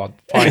that hard.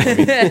 Pro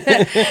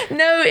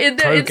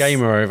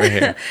gamer over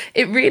here.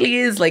 It really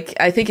is. Like,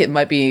 I think it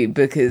might be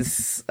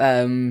because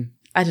I don't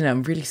know.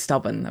 I'm really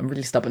stubborn.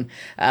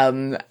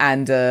 And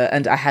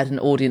I had an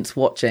audience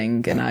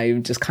watching, and I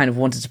just kind of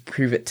wanted to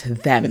prove it to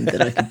them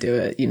that I could do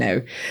it.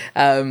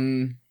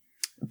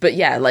 But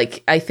yeah,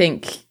 like I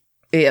think.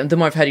 The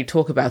more I've heard you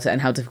talk about it and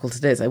how difficult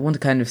it is, I want to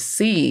kind of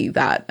see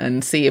that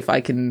and see if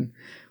I can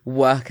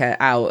work it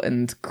out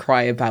and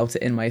cry about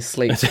it in my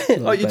sleep.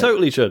 Oh, you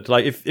totally should.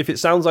 Like, if it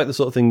sounds like the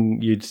sort of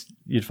thing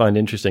you'd find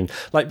interesting,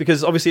 like,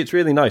 because obviously it's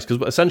really nice,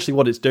 because essentially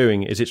what it's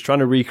doing is it's trying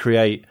to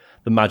recreate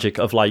the magic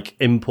of like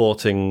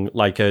importing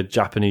like a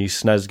Japanese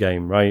SNES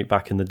game, right,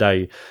 back in the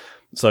day.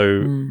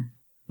 So,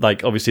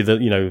 like, obviously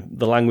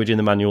the language in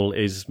the manual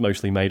is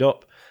mostly made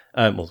up.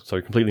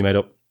 Completely made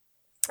up.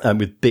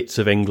 With bits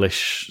of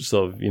English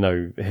sort of,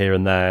 here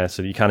and there,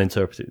 so you can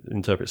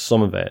interpret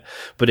some of it.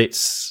 But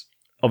it's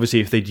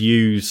obviously, if they'd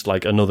used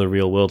like another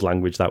real world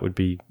language, that would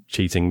be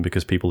cheating,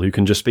 because people who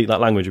can just speak that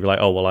language would be like,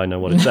 oh, well, I know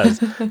what it says.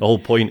 The whole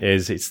point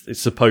is it's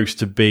supposed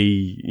to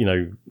be,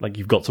 like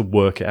you've got to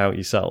work it out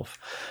yourself.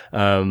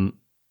 And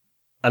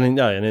in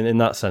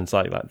that sense,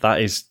 like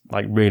that is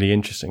like really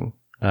interesting.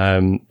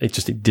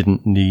 It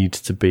didn't need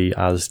to be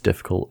as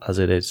difficult as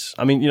it is.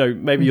 I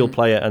mean, maybe you'll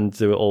play it and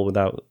do it all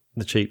without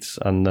the cheats,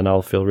 and then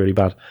I'll feel really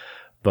bad,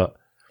 but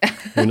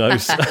who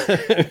knows?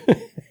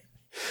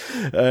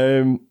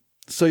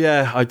 So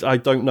yeah, I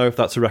don't know if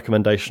that's a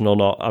recommendation or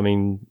not. I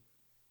mean,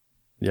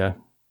 yeah,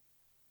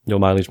 Your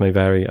mileage may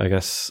vary, I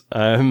guess.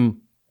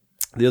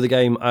 The other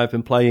game I've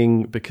been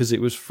playing because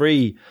it was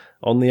free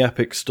on the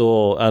Epic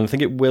Store, and I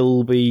think it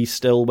will be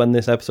still when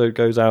this episode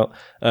goes out,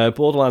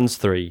 Borderlands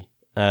 3,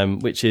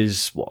 which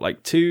is,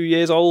 2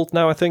 years old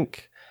now, I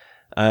think?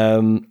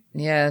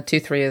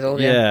 2-3 years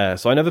old, yeah.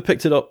 So I never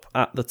picked it up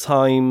at the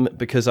time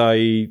because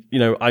I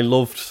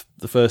loved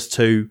the first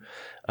two,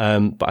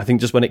 but I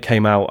think just when it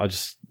came out, I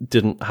just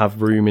didn't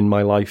have room in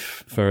my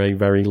life for a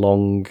very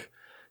long,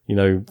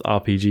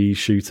 RPG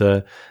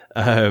shooter.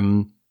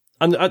 And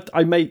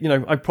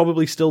I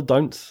probably still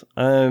don't.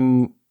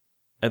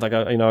 I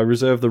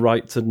reserve the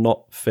right to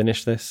not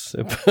finish this.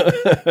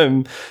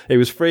 It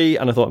was free,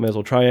 and I thought I may as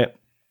well try it.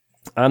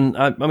 And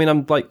I'm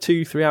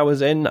 2-3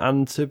 hours in,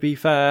 and to be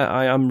fair,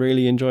 I am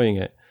really enjoying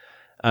it.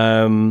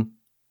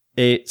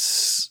 It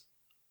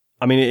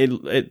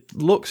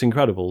looks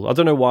incredible. I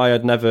don't know why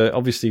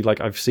obviously,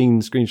 I've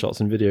seen screenshots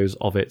and videos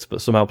of it,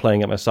 but somehow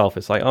playing it myself,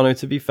 it's like, oh no,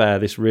 to be fair,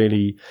 this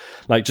really,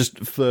 just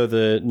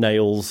further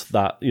nails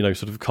that,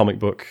 sort of comic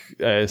book,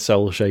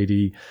 cel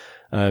shady,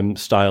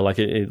 style.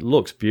 It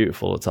looks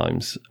beautiful at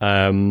times.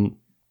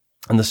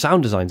 And the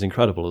sound design's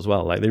incredible as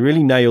well. They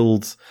really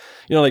nailed,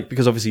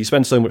 because obviously you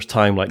spend so much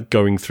time,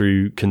 going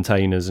through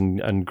containers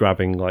and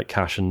grabbing,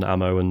 cash and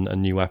ammo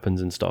and new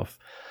weapons and stuff.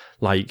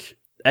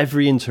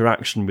 Every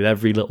interaction with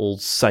every little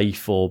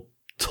safe or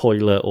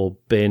toilet or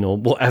bin or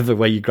whatever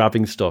where you're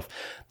grabbing stuff,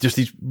 just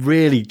these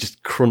really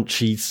just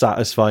crunchy,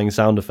 satisfying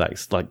sound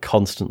effects,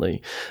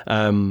 constantly.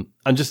 And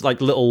just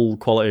little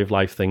quality of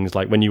life things,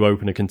 when you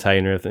open a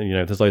container, if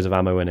there's loads of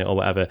ammo in it or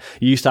whatever,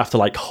 you used to have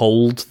to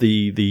hold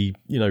the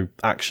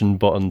action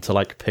button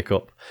to pick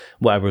up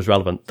whatever is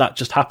relevant. That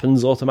just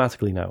happens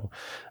automatically now.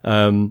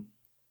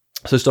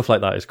 So stuff like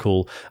that is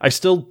cool. I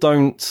still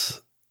don't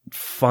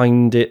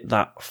find it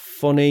that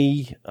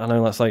funny. I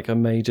know that's a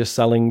major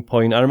selling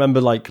point. I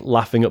remember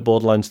laughing at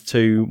Borderlands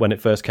 2 when it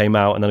first came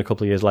out, and then a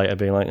couple of years later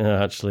being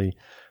actually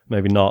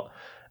maybe not.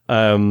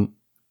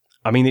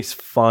 It's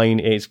fine.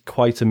 It's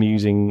quite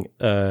amusing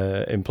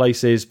in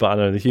places, but I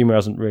know the humour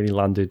hasn't really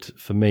landed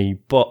for me.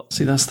 But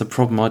see, that's the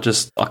problem. I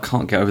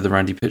can't get over the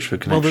Randy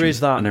Pitchford connection. Well, there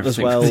is that as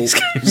well.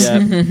 Yeah,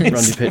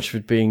 Randy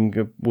Pitchford being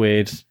a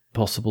weird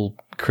possible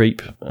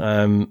creep.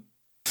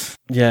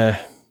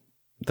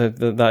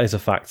 That is a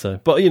factor.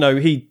 But,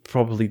 he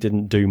probably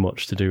didn't do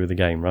much to do with the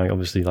game, right?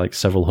 Obviously,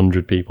 several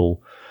hundred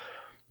people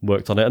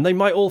worked on it, and they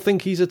might all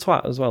think he's a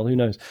twat as well. Who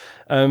knows?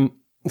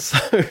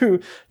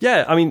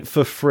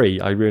 For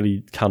free, I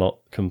really cannot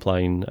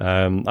complain.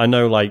 I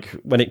know,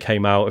 when it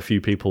came out, a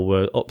few people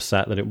were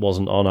upset that it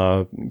wasn't on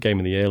our Game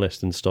of the Year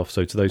list and stuff.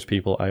 So to those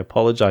people, I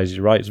apologise.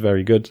 You're right, it's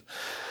very good.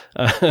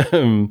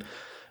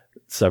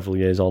 Several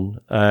years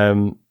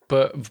on.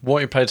 But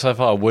what you played so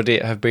far, would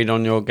it have been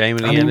on your Game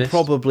of the Year list?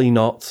 Probably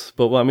not.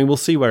 But we'll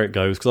see where it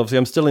goes, because obviously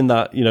I'm still in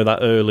that, that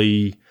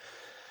early,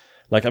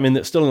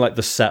 still in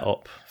the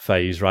setup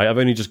phase, right? I've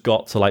only just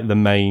got to the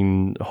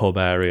main hub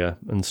area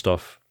and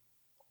stuff.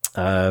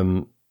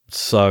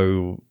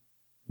 So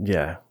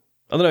yeah,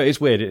 I don't know. It's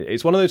weird.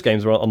 It's one of those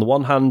games where on the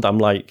one hand I'm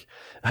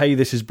hey,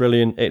 this is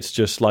brilliant. It's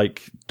just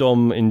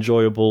dumb,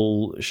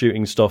 enjoyable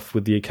shooting stuff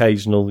with the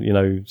occasional,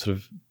 sort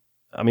of.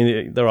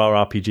 There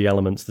are RPG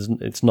elements.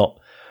 It's not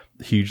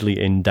hugely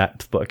in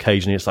depth, but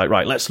occasionally it's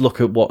right, let's look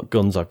at what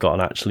guns I've got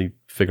and actually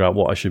figure out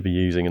what I should be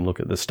using and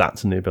look at the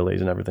stats and the abilities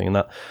and everything, and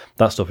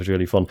that stuff is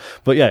really fun.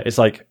 But yeah, it's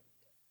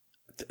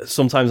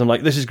sometimes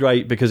I'm this is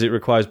great because it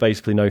requires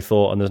basically no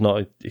thought and there's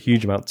not a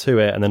huge amount to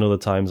it, and then other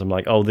times I'm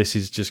oh, this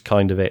is just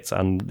kind of it,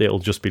 and it'll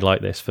just be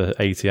like this for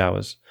 80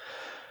 hours.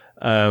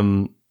 Do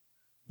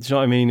you know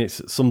what I mean?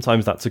 It's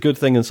sometimes that's a good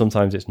thing and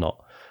sometimes it's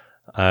not.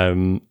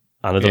 And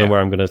I don't know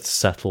where I'm going to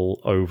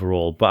settle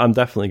overall, but I'm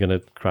definitely going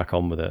to crack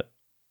on with it.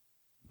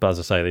 But as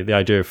I say, the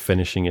idea of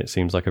finishing it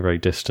seems like a very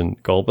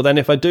distant goal. But then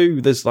if I do,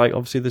 there's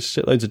obviously there's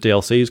shitloads of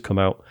DLCs come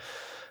out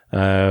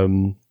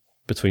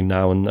between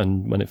now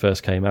and when it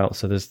first came out.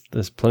 So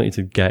there's plenty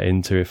to get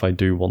into if I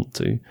do want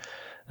to.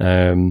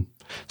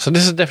 So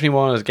this is definitely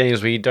one of those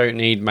games where you don't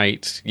need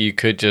mates. You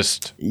could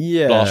just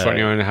blast on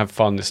your own and have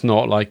fun. It's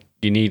not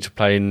you need to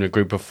play in a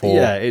group of 4.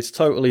 Yeah, it's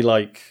totally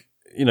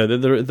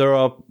there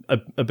are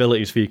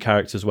abilities for your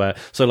characters where,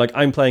 so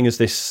I'm playing as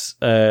this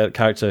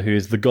character who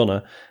is the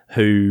gunner,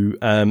 who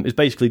is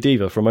basically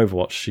D.Va from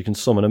Overwatch. She can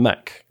summon a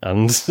mech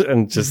and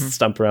just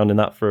stamp around in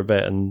that for a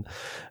bit and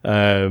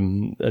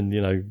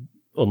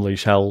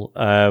unleash hell.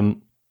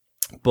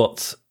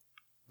 But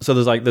so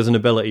there's an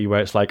ability where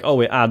it's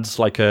it adds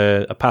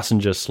a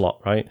passenger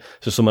slot, right?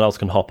 So someone else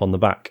can hop on the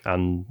back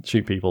and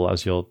shoot people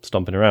as you're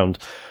stomping around.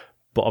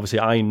 But obviously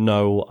I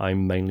know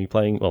I'm mainly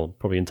playing,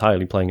 probably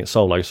entirely playing it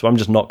solo, so I'm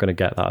just not going to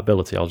get that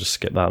ability. I'll just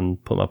skip that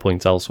and put my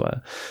points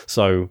elsewhere.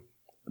 So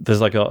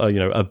there's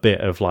a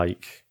bit of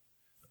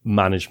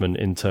management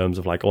in terms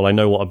of I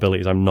know what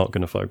abilities I'm not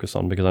going to focus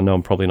on because I know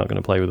I'm probably not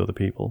going to play with other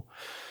people.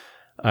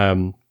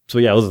 So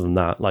yeah, other than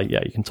that,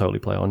 you can totally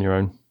play it on your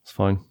own. It's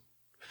fine.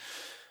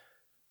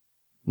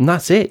 And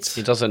that's it.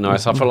 He does it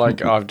nice. I feel I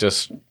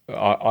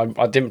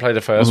didn't play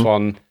the first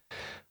one.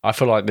 I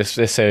feel like this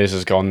series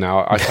has gone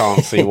now. I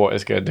can't see what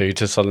it's going to do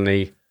to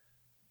suddenly,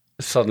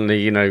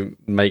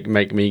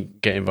 make me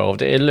get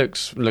involved. It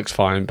looks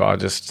fine, but I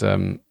just,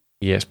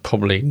 it's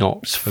probably not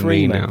It's for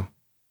free me now. now.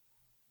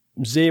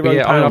 £0.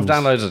 Yeah, I've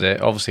downloaded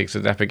it, obviously, because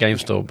it's Epic Game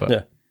Store, but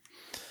Yeah.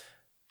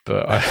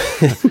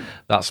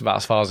 that's about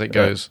as far as it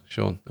goes,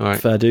 Sean. All right.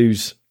 Fair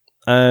dues.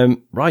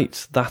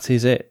 Right, that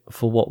is it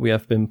for what we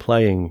have been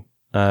playing.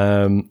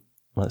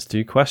 Let's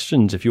do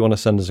questions. If you want to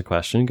send us a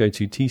question, go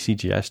to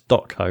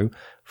tcgs.co/Dear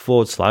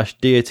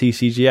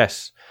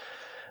TCGS.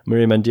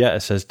 Maria Mendieta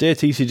says, Dear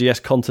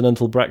TCGS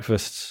Continental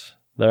Breakfasts,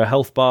 there are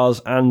health bars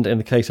and, in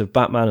the case of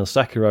Batman and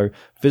Sekiro,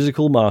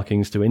 physical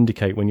markings to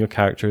indicate when your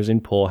character is in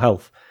poor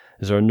health.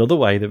 Is there another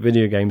way that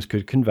video games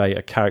could convey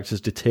a character's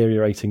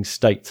deteriorating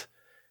state?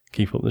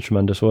 Keep up the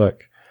tremendous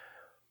work.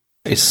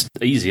 It's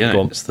easy, yeah.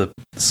 Go on. It's the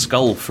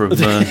skull from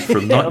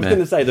Nightmare. I was going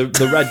to say,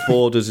 the red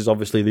borders is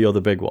obviously the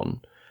other big one.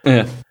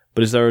 Yeah.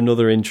 But is there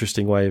another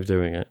interesting way of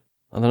doing it?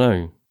 I don't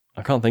know.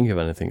 I can't think of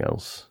anything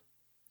else.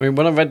 I mean,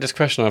 when I read this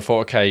question, I thought,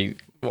 okay,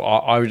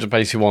 I would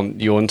basically want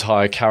your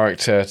entire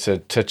character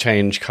to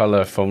change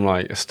colour from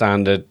like a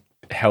standard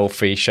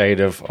healthy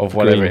shade of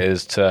whatever Green. it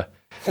is to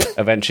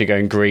eventually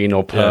going green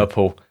or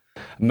purple.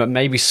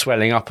 Maybe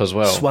swelling up as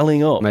well.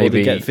 Swelling up,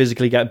 maybe or they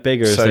physically get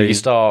bigger so as they you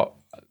start.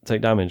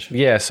 take damage.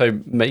 Yeah, so you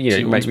want to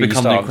maybe you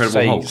become the start.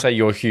 Incredible Hulk. Say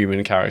you're a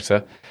human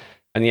character,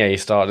 and you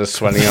start just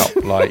swelling up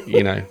like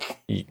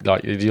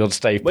like you'll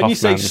stay. When you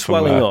say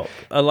swelling up,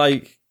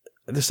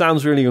 this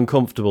sounds really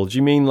uncomfortable. Do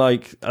you mean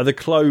like are the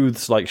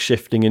clothes like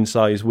shifting in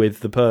size with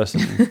the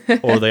person,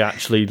 or are they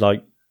actually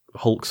like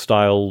Hulk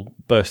style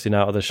bursting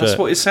out of the shirt? That's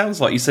what it sounds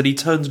like. You said he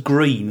turns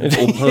green or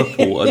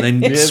purple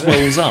and then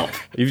swells up.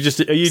 Are you just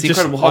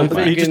Incredible Hulk,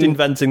 are you just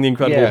inventing the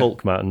Incredible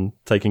Hulk, Matt, and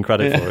taking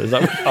credit for it? Is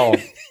that? Oh,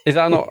 is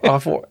that not? I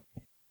thought.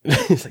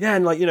 It's like, yeah,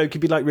 and it could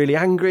be like really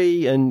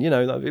angry, and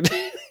that'd be...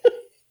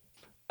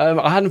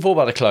 I hadn't thought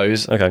about the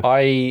clothes.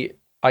 Okay.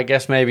 I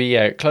guess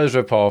maybe clothes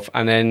rip off,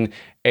 and then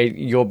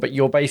you're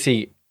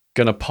basically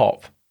gonna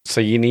pop.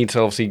 So you need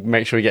to obviously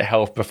make sure you get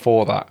health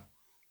before that.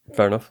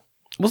 Fair enough.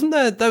 Wasn't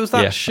there was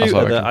that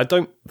shooter that I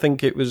don't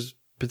think it was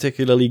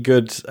particularly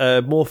good,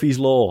 Morphe's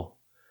Law,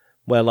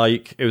 where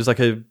like it was like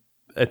a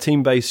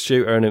team-based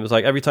shooter, and it was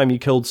like every time you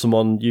killed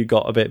someone, you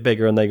got a bit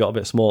bigger and they got a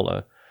bit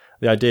smaller.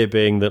 The idea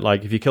being that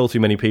like if you kill too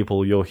many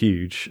people, you're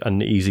huge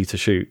and easy to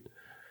shoot.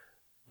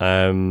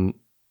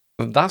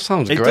 That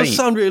sounds great. It does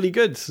sound really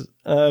good.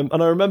 And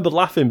I remember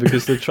laughing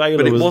because the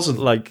trailer wasn't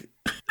like...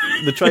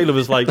 The trailer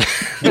was like...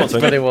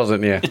 But it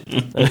wasn't, yeah.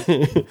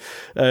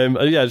 I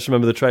just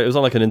remember the trailer. It was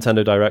on like a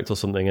Nintendo Direct or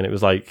something, and it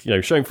was like,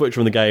 showing footage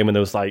from the game, and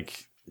there was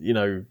like,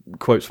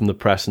 quotes from the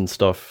press and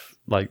stuff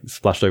like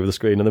splashed over the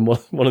screen, and then one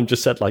of them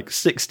just said like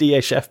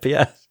 60-ish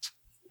FPS.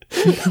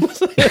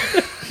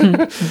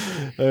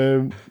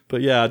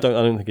 But yeah, I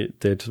don't think it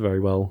did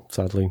very well,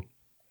 sadly.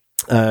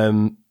 I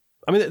mean,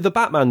 the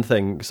Batman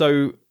thing.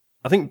 So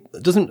I think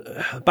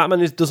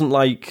Batman doesn't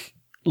like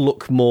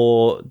look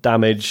more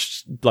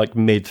damaged like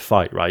mid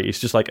fight, right? It's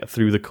just like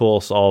through the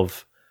course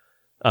of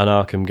an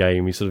Arkham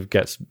game, he sort of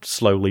gets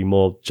slowly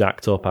more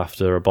jacked up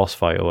after a boss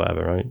fight or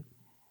whatever, right?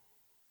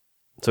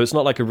 So it's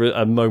not like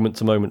a moment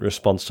to moment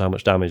response to how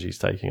much damage he's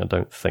taking, I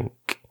don't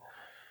think.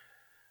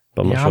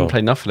 But I'm not I sure. haven't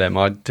played enough of them.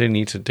 I do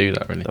need to do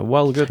that, really. They're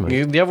well good,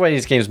 man. The other way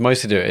these games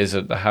mostly do it is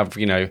that they have,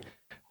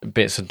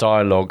 bits of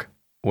dialogue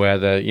where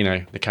the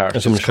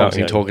characters Someone's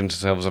constantly shouting talking to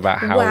themselves about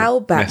how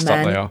wow, messed up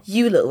they Batman, are.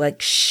 you look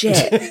like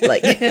shit.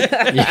 Like,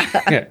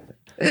 Yeah.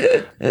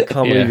 I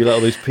can't believe you let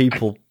all those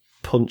people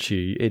punch you,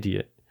 you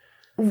idiot.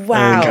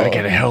 wow. Gotta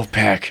get a health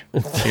pack.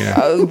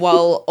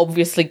 While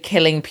obviously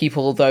killing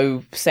people,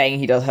 though saying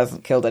he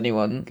hasn't killed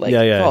anyone. Like,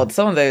 Yeah. God,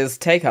 some of those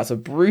takeouts are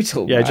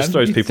brutal. Yeah, it man. just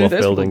throws people off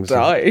Those buildings.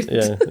 died.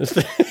 Yeah. It's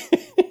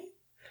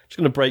just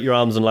going to break your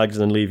arms and legs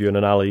and then leave you in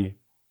an alley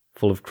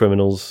full of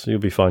criminals. You'll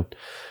be fine.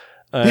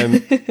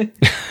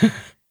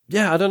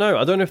 Yeah, I don't know.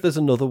 I don't know if there's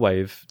another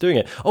way of doing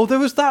it. Oh, there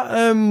was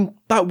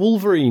that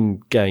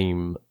Wolverine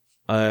game.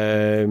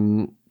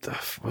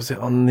 Was it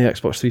on the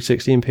Xbox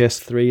 360 and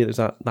PS3? It was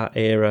that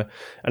era,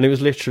 and it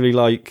was literally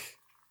like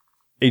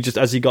he just,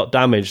 as he got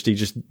damaged, he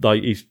just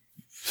like his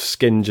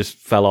skin just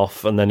fell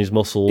off, and then his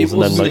muscles,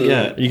 and then like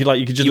you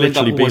could just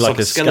literally be like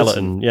a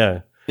skeleton.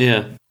 Yeah.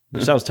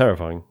 Which sounds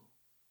terrifying.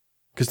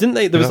 Because didn't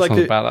they? There was like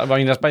I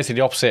mean, that's basically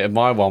the opposite of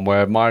my one,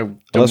 where my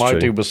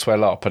dude would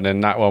swell up, and then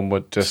that one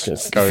would just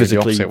go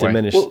physically the opposite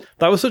diminished. way.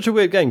 That was such a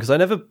weird game because I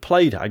never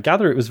played it. I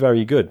gather it was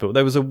very good, but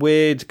there was a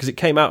weird, because it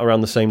came out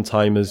around the same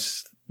time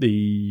as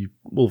the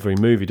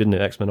Wolverine movie, didn't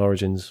it? X-Men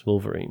Origins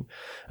Wolverine,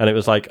 and it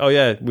was like, oh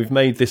yeah, we've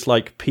made this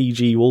like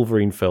PG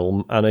Wolverine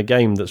film and a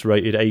game that's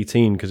rated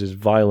 18 because it's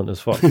violent as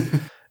fuck, and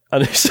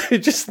they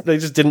just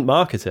didn't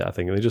market it. I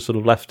think they just sort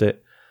of left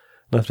it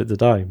to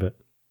die, but.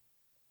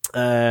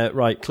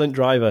 Right, Clint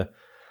Driver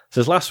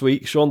says, last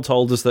week Sean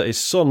told us that his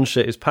son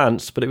shit his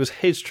pants, but it was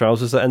his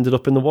trousers that ended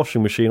up in the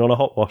washing machine on a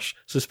hot wash.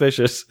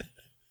 Suspicious.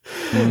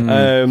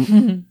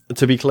 To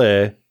be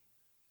clear,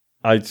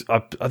 I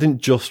didn't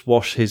just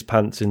wash his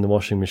pants in the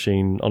washing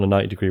machine on a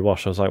 90-degree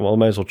wash. I was like, well, I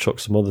may as well chuck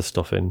some other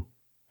stuff in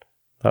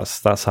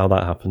That's how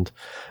that happened.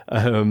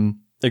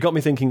 It got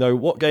me thinking, though,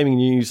 what gaming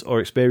news or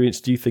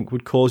experience do you think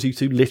would cause you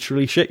to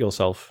literally shit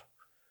yourself?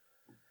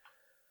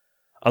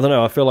 I don't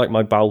know. I feel like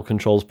my bowel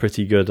control's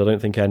pretty good. I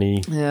don't think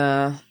any...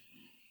 Yeah.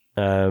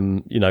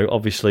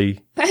 Obviously,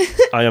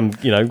 I am,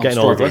 getting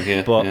older,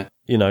 here, but,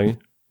 yeah.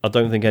 I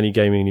don't think any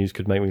gaming news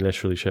could make me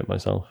literally shit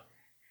myself.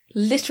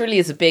 Literally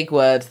is a big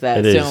word there.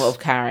 It It's doing is. a lot of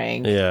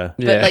carrying. Yeah.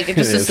 But like, it's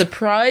just a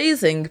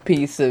surprising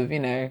piece of,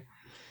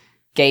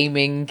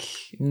 gaming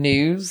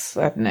news.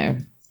 I don't know.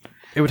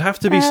 It would have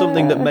to be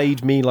something that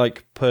made me,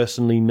 like,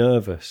 personally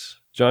nervous.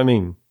 Do you know what I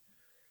mean?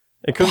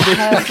 It couldn't be...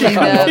 Personally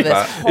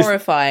nervous,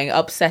 horrifying,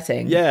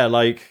 upsetting. Yeah,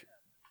 like,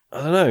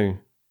 I don't know.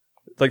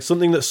 Like,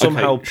 something that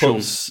somehow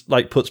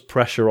Okay, puts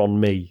pressure on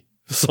me.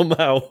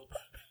 Somehow.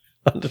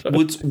 I don't know.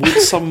 Would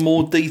some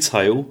more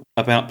detail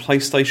about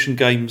PlayStation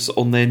games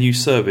on their new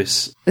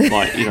service,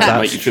 like,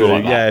 make you feel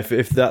like that? Yeah,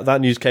 if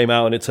that news came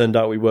out and it turned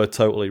out we were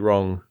totally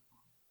wrong.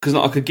 Because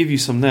I could give you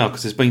some now,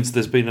 because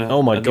there's been a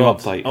Oh my new god.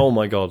 update. Oh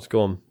my god,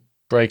 go on.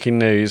 Breaking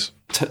news.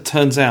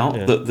 Turns out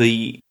that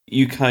the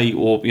UK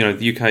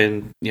the UK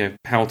and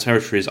PAL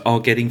territories are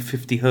getting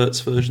 50 hertz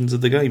versions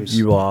of the games.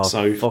 You are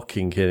so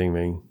fucking kidding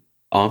me.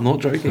 I'm not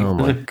joking. Oh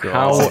my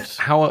god.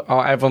 How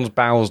are everyone's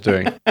bowels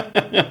doing?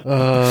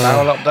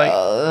 Bowel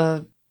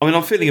update? I mean,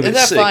 I'm feeling a bit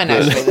They're sick. fine,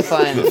 but- actually. They're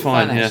fine. but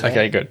fine, Fine, yeah. actually.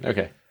 Okay, good.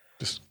 Okay.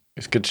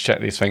 It's good to check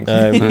these things.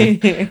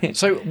 Um,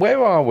 So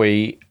where are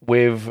we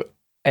with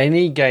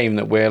any game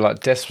that we're like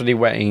desperately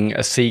waiting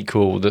a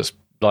sequel that's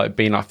like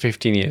been like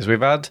 15 years?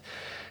 We've had,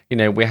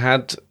 we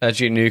had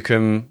Duke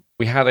Nukem,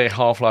 we had a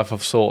Half-Life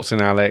of sorts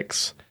in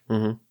Alex.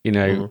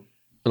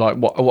 Like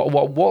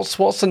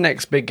what's the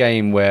next big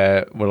game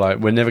where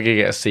we're never gonna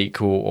get a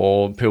sequel,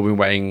 or people been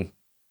waiting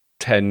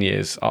 10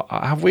 years?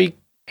 Have we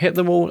hit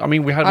them all? I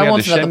mean, we had the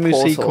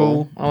Shenmue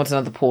sequel. I want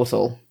another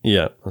Portal.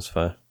 yeah, that's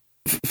fair.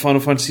 Final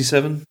Fantasy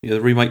VII,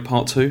 the remake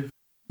part 2.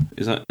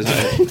 Is that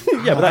it?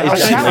 Yeah, but that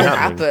is That definitely will happening.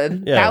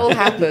 happen. Yeah. That will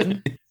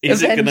happen.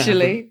 Is it gonna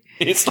Eventually.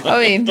 It's like,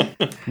 I mean,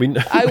 We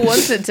I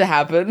want it to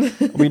happen.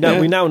 we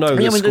now know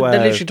that Yeah, Square. they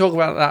literally talked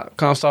about that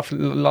kind of stuff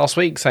last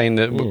week, saying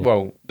that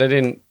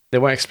they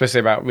weren't explicit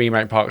about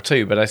remake part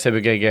 2, but they said we're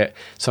going to get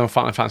some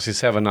Final Fantasy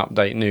VII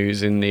update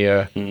news in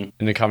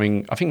the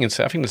coming. I think they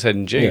said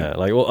in June. Yeah,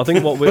 like I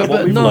think what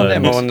But we've none of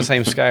them learned. are on the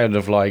same scale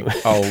of like,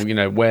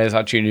 where's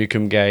that Duke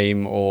Nukem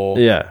game, or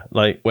Yeah,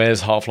 like where's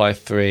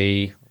Half-Life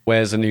 3,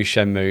 where's the new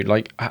Shenmue?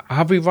 Like,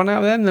 have we run out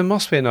of them? There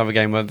must be another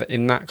game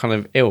in that kind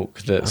of ilk.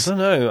 I don't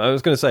know. I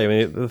was going to say, I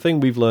mean, the thing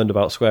we've learned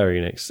about Square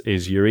Enix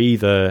is you're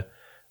either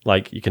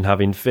like you can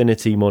have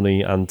infinity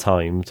money and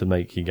time to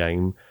make your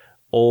game,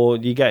 or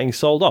you're getting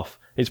sold off.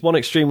 It's one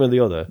extreme or the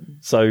other.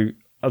 So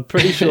I'm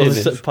pretty sure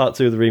that part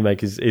 2 of the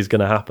remake is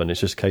going to happen. It's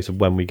just a case of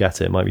when we get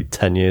it. It might be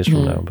 10 years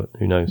from now, but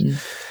who knows?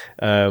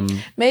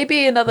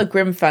 Maybe another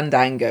Grim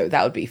Fandango.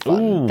 That would be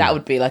fun. Ooh. That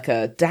would be like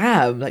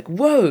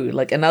whoa,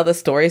 like another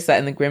story set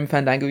in the Grim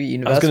Fandango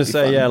universe. I was going would to be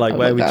say, fun. yeah, like I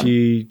where would would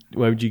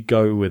that. you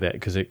go with it?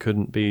 Because it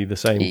couldn't be the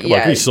same. Well, Yeah.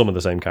 at least some of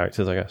the same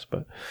characters, I guess.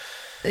 But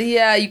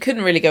Yeah, you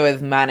couldn't really go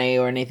with Manny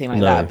or anything like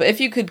No. that. But if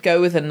you could go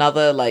with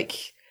another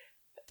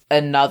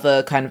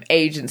kind of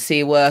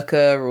agency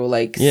worker, or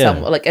like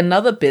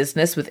another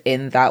business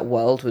within that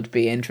world would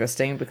be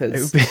interesting,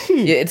 because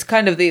it's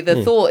kind of the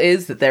thought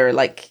is that there are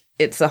like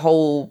it's a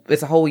whole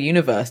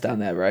universe down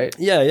there, right?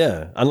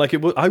 yeah, and like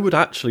I would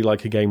actually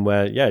like a game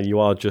where you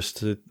are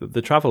just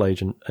the travel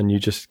agent and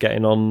you're just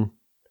getting on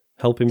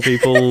helping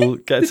people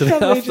get to the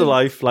travel agent.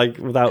 afterlife, like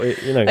without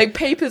it, Like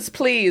Papers,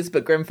 Please,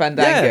 but Grim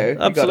Fandango. Yeah, You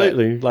got it.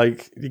 absolutely.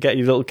 Like you get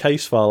your little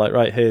case file, like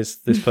right, here's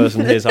this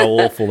person, here's how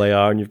awful they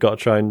are, and you've got to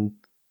try and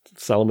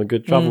sell them a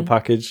good travel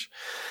package.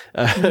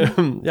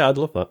 Yeah, I'd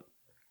love that.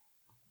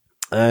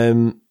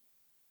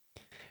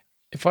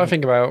 If I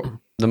think about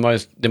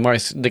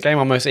the game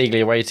I'm most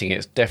eagerly awaiting,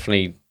 it's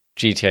definitely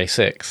GTA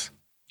 6.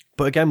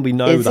 But again, we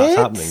know Is that's it?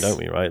 happening, don't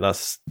we? Right?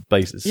 That's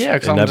basis. Yeah,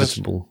 'cause I'm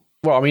inevitable.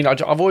 Well, I mean,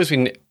 I've always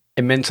been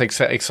immensely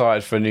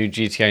excited for a new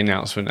GTA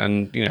announcement,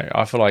 and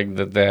I feel like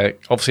that they're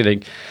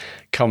obviously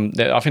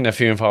I think they're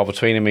few and far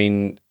between. I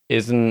mean,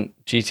 isn't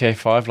GTA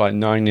 5 like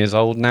 9 years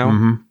old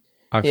now?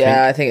 I think.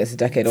 I think it's a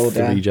decade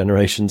older. 3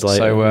 generations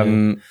later.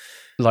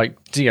 So,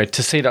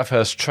 to see that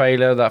first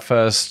trailer, that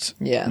first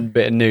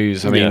bit of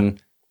news, I mean,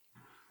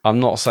 I'm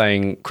not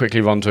saying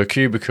quickly run to a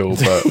cubicle,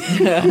 but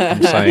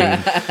I'm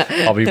saying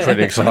I'll be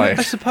pretty I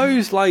excited.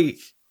 suppose, like,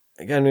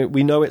 again,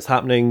 we know it's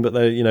happening, but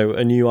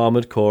a new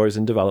Armored Core is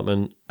in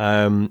development,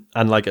 and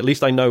like at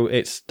least I know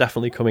it's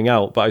definitely coming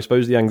out. But I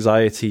suppose the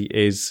anxiety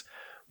is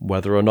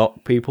whether or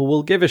not people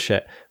will give a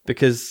shit,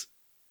 because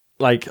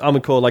like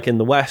Armored Core, like in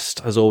the West,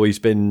 has always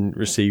been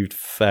received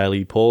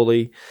fairly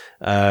poorly,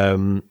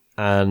 and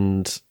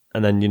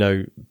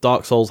then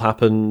Dark Souls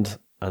happened.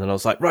 And then I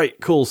was like, right,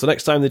 cool. So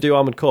next time they do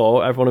Armored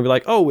Core, everyone will be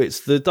like, oh, it's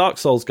the Dark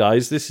Souls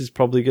guys. This is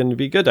probably going to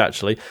be good,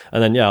 actually.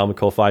 And then, Armored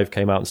Core 5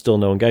 came out and still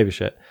no one gave a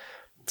shit.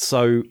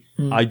 So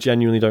I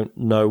genuinely don't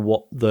know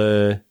what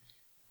the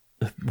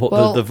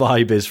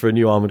vibe is for a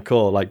new Armored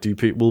Core. Like,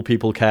 will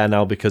people care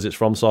now because it's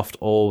FromSoft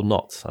or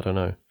not? I don't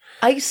know.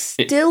 I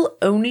still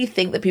only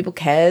think that people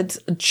cared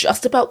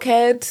about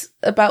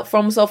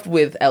FromSoft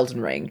with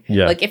Elden Ring.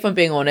 Yeah. Like, if I'm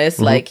being honest,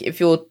 like, if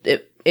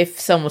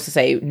someone was to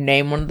say,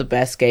 name one of the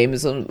best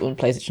games on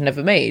PlayStation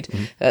ever made,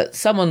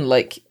 someone,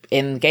 like,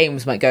 in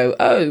games might go,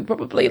 oh,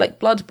 probably, like,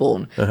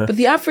 Bloodborne. But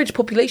the average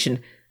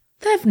population,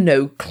 they have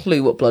no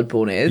clue what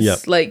Bloodborne is.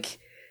 Yep. Like,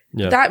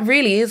 that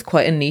really is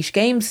quite a niche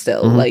game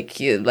still. Like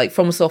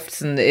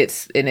FromSoft and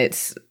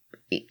its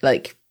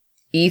like,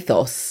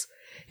 ethos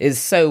is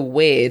so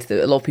weird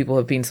that a lot of people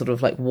have been sort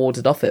of like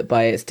warded off it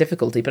by its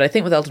difficulty. But I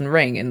think with Elden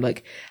Ring and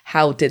like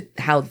how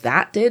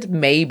that did,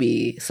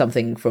 maybe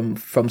something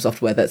from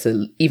Software that's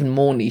even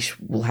more niche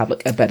will have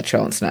like a better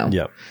chance now.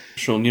 Yeah.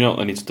 Sean, you know what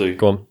I need to do?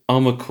 Go on.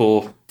 Armored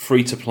Core,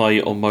 free to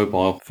play on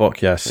mobile.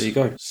 Fuck yes. There you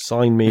go.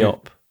 Sign me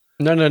up.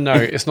 No,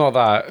 it's not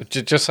that.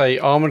 Just say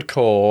Armored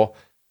Core,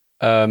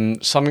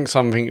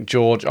 something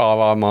George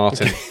R.R.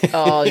 Martin.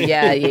 Oh,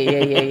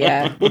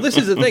 yeah. Well, this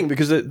is the thing,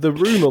 because the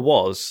rumour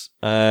was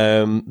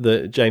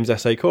that James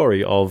S.A.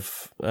 Corey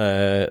of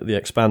The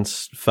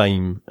Expanse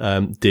fame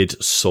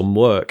did some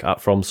work at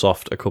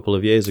FromSoft a couple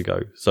of years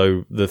ago.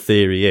 So the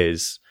theory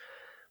is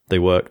they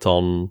worked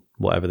on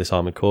whatever this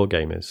Armored Core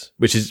game is,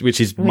 which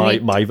is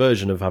my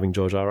version of having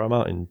George R.R.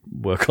 Martin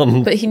work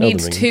on. But he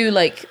needs Elden Ring. 2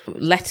 like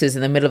letters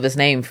in the middle of his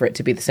name for it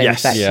to be the same Yes.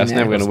 effect. Yeah, it's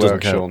never going to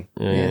work, Sean.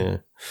 Yeah.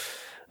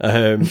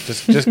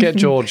 Just get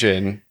George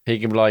in. He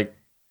can be like,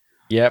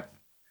 yep.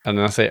 And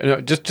then I say,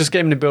 no, just get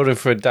him in the building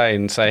for a day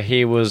and say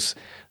he was,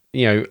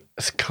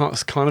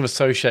 kind of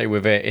associated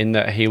with it in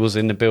that he was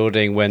in the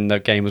building when the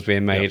game was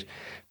being made.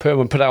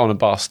 Put that on a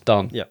bus,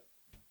 done. Yeah.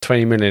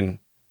 20 million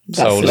That's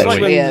sold.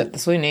 literally it.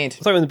 That's what we need.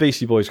 It's like when the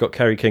Beastie Boys got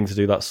Kerry King to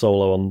do that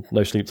solo on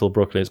No Sleep Till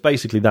Brooklyn. It's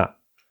basically that.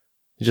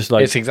 It's just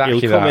like, It's exactly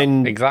he'll come that.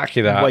 in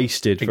Exactly that.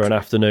 wasted for an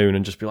afternoon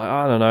and just be like,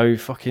 I don't know,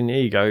 fucking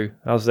here you go.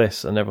 How's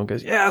this? And everyone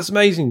goes, yeah, that's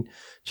amazing.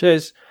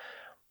 Cheers.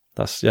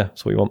 That's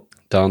what we want.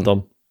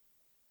 Done.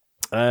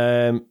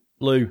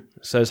 Lou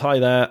says, hi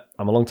there.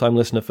 I'm a long-time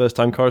listener,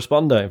 first-time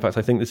correspondent. In fact,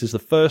 I think this is the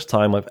first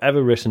time I've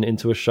ever written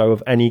into a show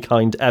of any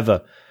kind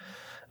ever.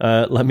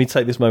 Let me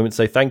take this moment to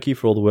say thank you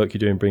for all the work you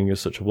do in bringing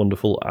us such a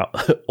wonderful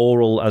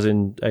oral, as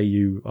in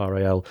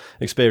AURAL,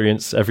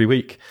 experience every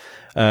week.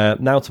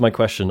 Now to my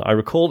question. I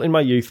recall in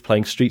my youth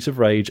playing Streets of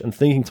Rage and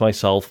thinking to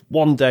myself,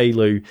 one day,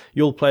 Lou,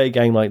 you'll play a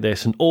game like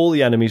this and all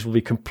the enemies will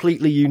be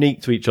completely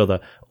unique to each other.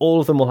 All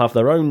of them will have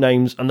their own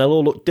names and they'll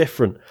all look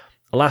different.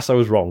 Alas, I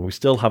was wrong. We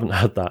still haven't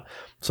had that.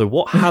 So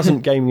what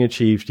hasn't gaming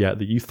achieved yet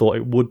that you thought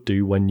it would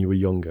do when you were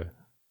younger?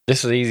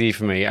 This is easy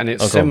for me, and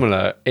it's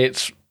similar.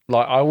 It's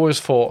like I always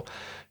thought,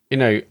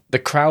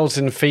 the crowds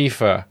in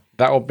FIFA,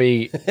 that will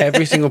be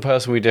every single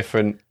person will be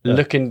different,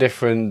 looking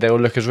different. They will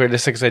look as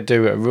realistic as they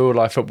do at real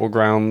life football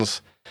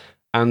grounds.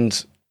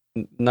 And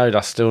no,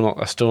 that's still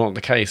not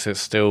the case.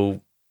 It's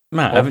still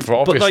Matt, for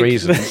obvious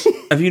reasons.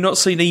 Have you not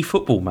seen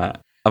eFootball,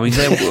 Matt? I mean,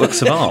 they're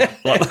works of art.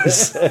 Like,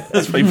 there's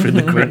people in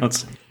the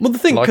crowds. Well, the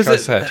thing, like I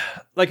said,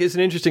 it's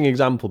an interesting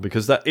example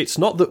because it's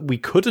not that we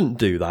couldn't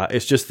do that.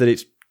 It's just that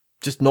it's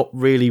just not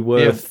really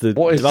worth the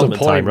what is development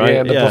the point, time, right?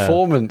 Yeah, the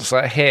performance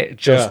that hit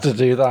just to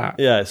do that.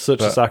 Yeah, it's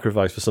such a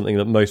sacrifice for something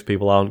that most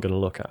people aren't going to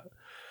look at.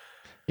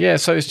 Yeah,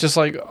 so it's just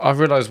like, I've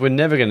realised we're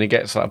never going to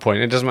get to that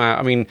point. It doesn't matter.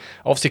 I mean,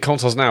 obviously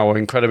consoles now are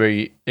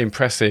incredibly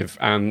impressive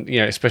and,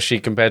 especially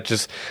compared to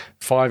just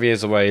 5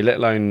 years away, let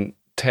alone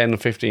 10,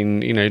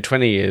 15,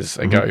 20 years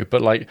ago.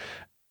 But like,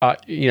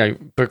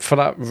 but for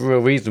that real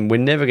reason, we're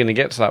never going to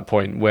get to that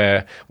point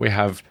where we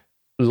have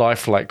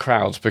lifelike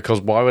crowds, because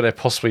why would they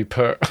possibly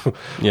put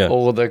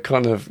all the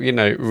kind of, kind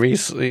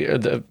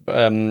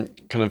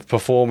of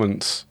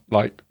performance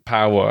like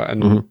power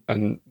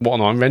and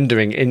whatnot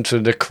rendering into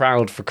the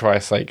crowd, for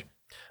Christ's sake?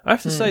 I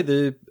have to say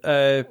the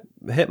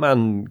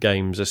Hitman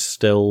games are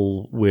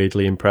still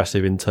weirdly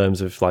impressive in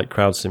terms of like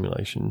crowd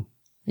simulation.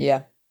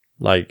 Yeah.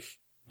 Like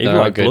even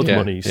like Blood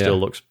Money still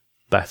looks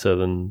better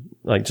than,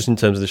 like, just in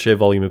terms of the sheer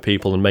volume of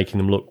people and making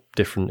them look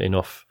different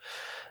enough.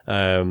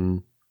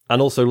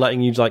 And also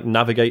letting you like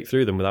navigate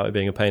through them without it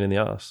being a pain in the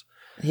arse.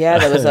 Yeah,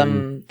 there was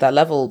that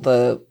level,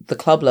 the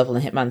club level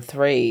in Hitman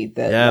 3.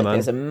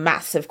 There's a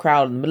massive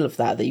crowd in the middle of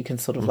that you can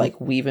sort of like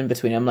weave in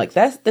between. I'm like,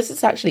 this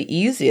is actually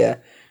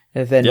easier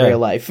than real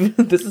life.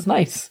 This is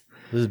nice.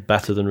 This is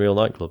better than real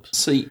nightclubs.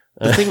 See,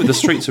 the thing with the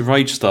Streets of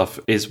Rage stuff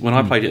is when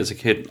I played it as a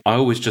kid, I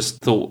always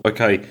just thought,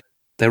 okay,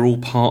 they're all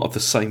part of the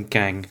same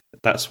gang.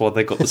 That's why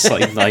they got the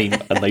same name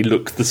and they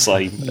look the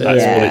same.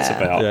 That's what it's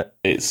about. Yeah.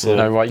 It's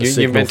no, right. You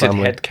invented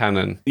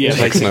headcanon. Yeah,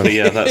 basically.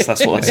 Yeah, that's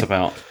what that's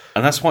about,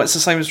 and that's why it's the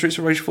same as Streets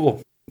of Rage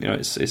 4.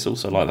 It's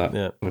also like that.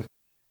 Yeah.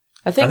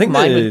 I think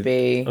mine would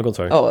be. Oh,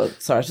 sorry. Oh,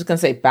 sorry. I was just going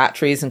to say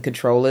batteries and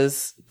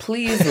controllers.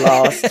 Please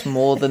last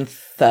more than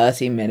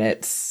 30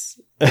 minutes.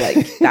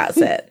 Like, that's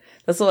it.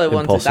 That's all I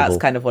wanted. Impossible.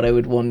 That's kind of what I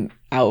would want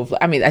out of.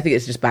 I mean, I think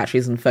it's just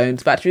batteries and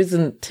phones. Batteries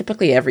and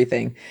typically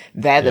everything.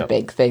 They're the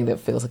big thing that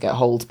feels like it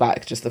holds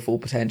back just the full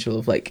potential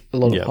of like a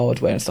lot of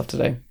hardware and stuff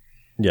today.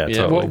 Yeah,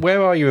 totally.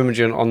 Where are you,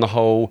 Imogen, on the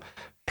whole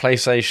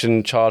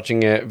PlayStation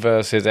charging it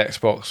versus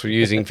Xbox for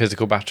using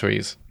physical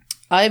batteries?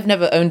 I've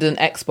never owned an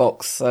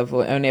Xbox. I've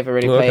only ever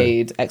really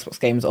played Xbox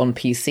games on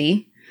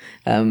PC.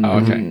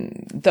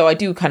 Though I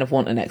do kind of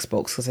want an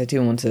Xbox because I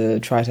do want to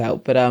try it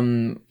out. But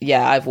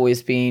I've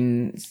always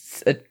been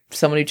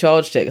someone who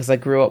charged it because I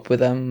grew up with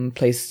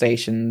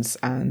PlayStations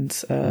and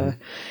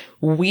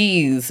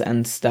Wii's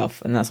and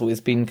stuff, and that's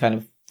always been kind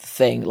of the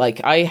thing.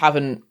 Like, I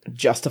haven't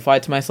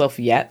justified to myself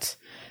yet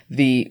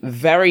the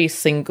very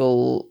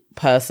single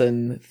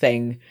person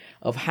thing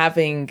of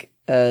having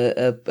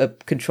a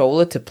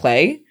controller to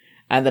play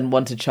and then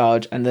one to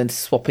charge and then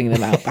swapping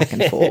them out back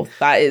and forth.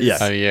 That is...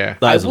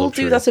 I will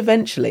do that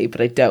eventually,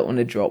 but I don't want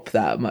to drop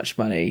that much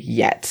money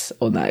yet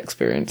on that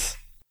experience.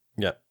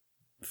 Yeah,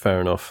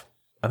 fair enough.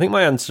 I think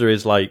my answer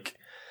is like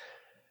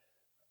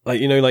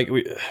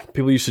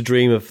people used to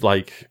dream of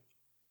like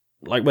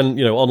when,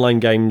 online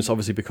games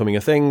obviously becoming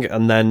a thing,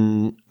 and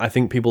then I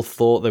think people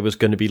thought there was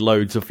going to be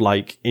loads of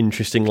like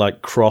interesting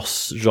like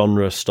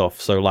cross-genre stuff.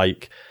 So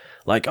like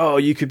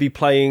you could be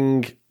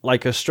playing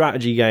like a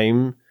strategy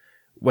game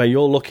where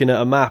you're looking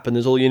at a map and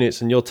there's all units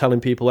and you're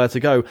telling people where to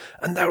go,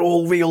 and they're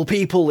all real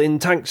people in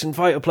tanks and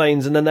fighter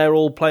planes, and then they're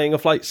all playing a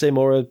flight sim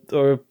or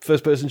a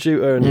first-person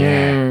shooter.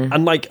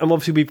 And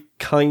obviously we've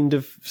kind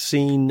of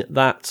seen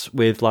that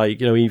with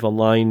like, EVE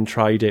Online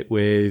tried it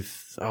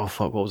with,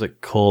 what was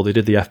it called? They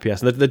did the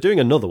FPS, and they're doing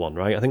another one,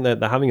 right? I think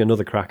they're having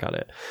another crack at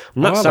it.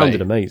 And that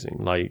sounded amazing.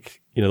 Like,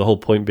 the whole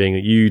point being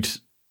that you'd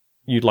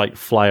like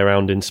fly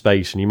around in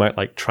space and you might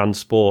like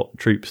transport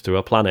troops to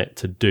a planet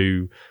to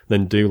do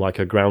like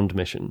a ground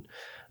mission.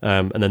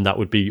 And then that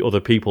would be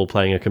other people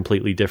playing a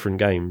completely different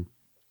game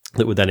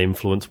that would then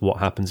influence what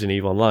happens in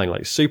EVE Online.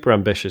 Like, super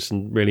ambitious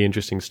and really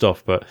interesting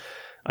stuff. But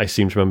I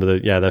seem to remember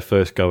that, their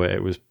first go at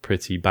it was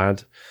pretty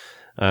bad.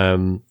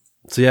 So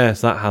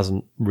that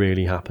hasn't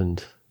really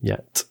happened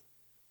yet.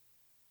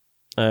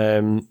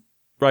 Right.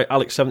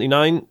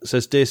 Alex79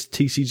 says, "This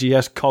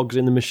TCGS cogs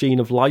in the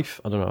machine of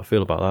life." I don't know how I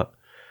feel about that.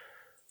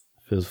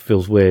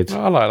 Feels weird.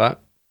 I like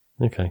that.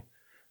 Okay.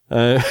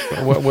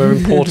 We're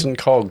important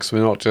cogs. We're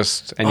not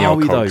just any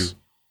old cogs.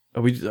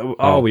 Are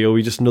we? Are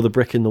we just another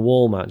brick in the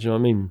wall, Matt? Do you know what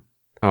I mean?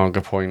 Oh,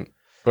 good point.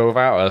 But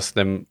without us,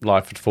 then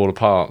life would fall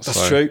apart.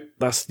 That's true.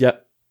 That's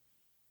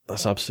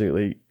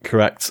absolutely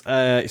correct.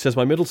 He says,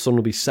 "My middle son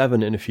will be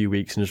 7 in a few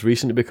weeks and has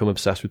recently become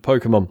obsessed with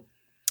Pokemon.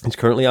 He's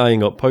currently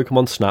eyeing up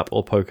Pokemon Snap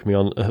or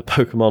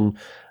Pokemon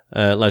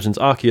Legends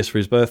Arceus for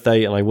his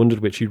birthday, and I wondered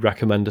which you'd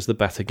recommend as the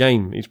better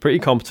game. He's pretty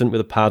competent with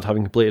a pad,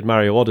 having completed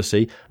Mario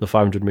Odyssey. The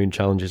 500 Moon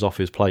Challenge is off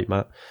his plate,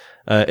 Matt.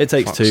 It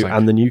Takes Two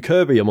and the new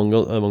Kirby,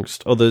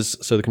 amongst others,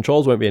 so the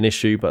controls won't be an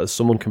issue, but as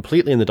someone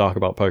completely in the dark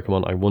about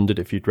Pokemon, I wondered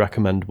if you'd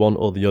recommend one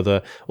or the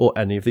other, or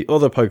any of the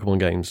other Pokemon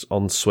games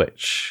on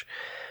Switch."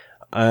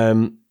 I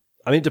mean,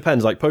 it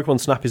depends. Like, Pokemon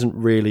Snap isn't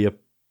really a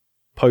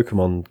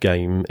Pokemon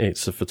game.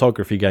 It's a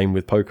photography game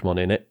with Pokemon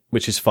in it,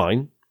 which is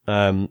fine.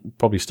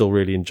 Probably still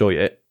really enjoy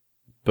it.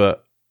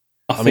 But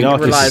I mean, it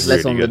relies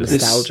less really on the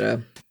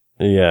nostalgia.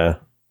 Yeah.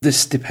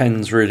 This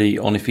depends really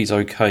on if he's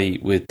okay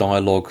with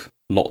dialogue,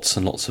 lots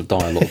and lots of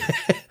dialogue.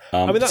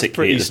 I mean, that's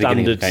pretty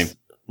standard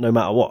no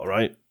matter what,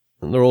 right?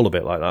 And they're all a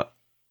bit like that.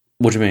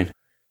 What do you mean?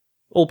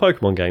 All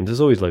Pokemon games,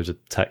 there's always loads of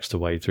text to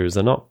wade through, is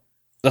there not?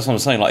 That's what I'm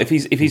saying. Like,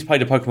 if he's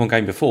played a Pokemon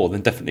game before,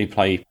 then definitely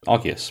play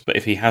Arceus. But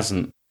if he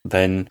hasn't,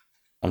 then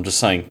I'm just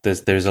saying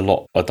there's a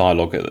lot of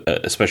dialogue,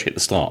 especially at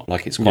the start.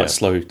 Like, it's quite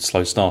slow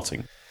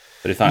starting.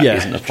 But if that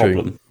isn't a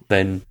problem,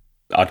 then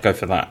I'd go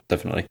for that,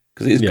 definitely.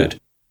 Because it is good.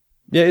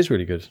 Yeah, it is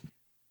really good.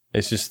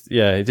 It's just,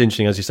 it's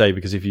interesting, as you say,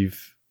 because if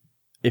you've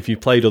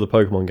played other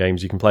Pokemon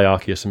games, you can play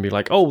Arceus and be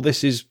like, oh,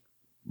 this is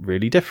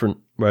really different.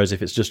 Whereas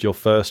if it's just your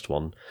first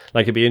one,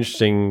 like, it'd be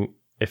interesting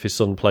if his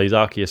son plays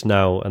Arceus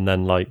now, and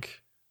then,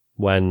 like,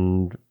 what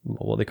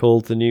are they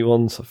called, the new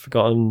ones? I've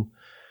forgotten.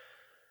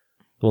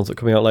 The ones that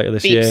are coming out later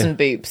this year. Beeps and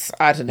Boops.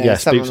 I don't know.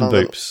 Yes, Beeps and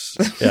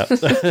Boops.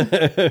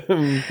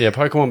 Yeah.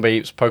 Pokemon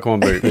Beeps,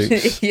 Pokemon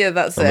Boops. Yeah,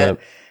 that's it.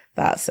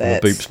 That's it. I'm a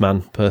Boops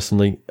man,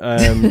 personally.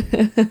 Like,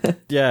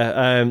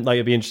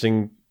 it'd be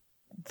interesting,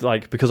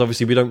 like, because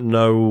obviously we don't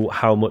know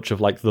how much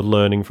of, like, the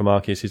learning from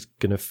Arceus is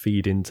going to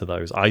feed into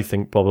those. I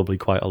think probably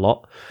quite a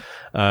lot.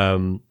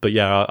 But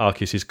yeah,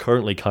 Arceus is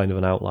currently kind of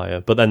an outlier.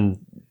 But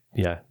then,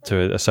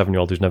 to a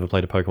 7-year-old who's never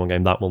played a Pokemon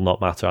game, that will not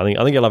matter. I think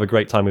he'll have a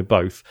great time with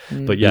both.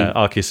 But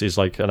Arceus is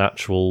like an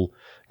actual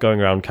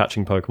going around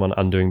catching Pokemon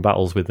and doing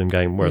battles with them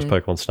game, whereas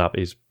Pokemon Snap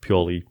is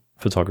purely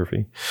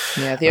photography.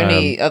 Yeah, the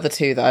only other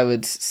two that I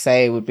would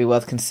say would be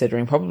worth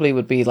considering probably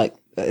would be, like,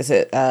 is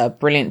it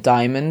Brilliant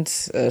Diamond,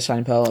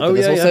 Shining Pearl? But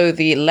there's also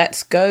the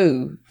Let's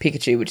Go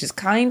Pikachu, which is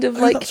kind of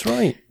like that's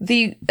right.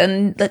 the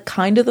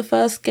kind of the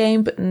first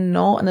game, but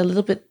not, and a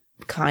little bit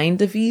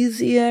kind of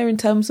easier in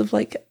terms of,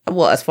 like,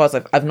 well, as far as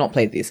I've not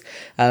played these,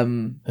 but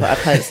I've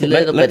played a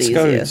little bit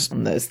easier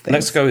on those things.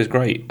 Let's Go is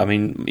great. I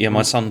mean,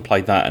 my son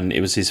played that, and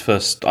it was his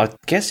first. I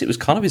guess it was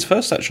kind of his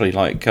first, actually,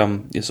 like,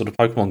 sort of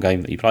Pokemon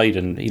game that he played,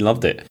 and he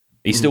loved it.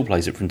 He still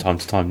plays it from time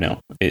to time now.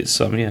 It's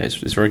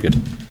it's very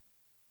good.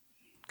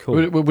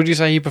 Cool. Would you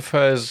say he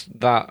prefers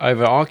that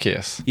over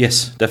Arceus?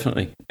 Yes,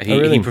 definitely.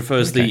 Really? He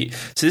prefers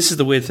So this is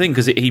the weird thing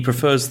because he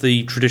prefers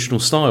the traditional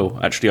style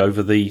actually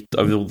over all the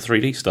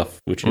 3D stuff,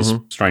 which is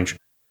strange.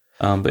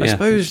 But I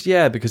suppose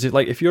because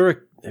if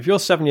you're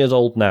 7 years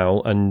old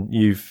now and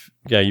you've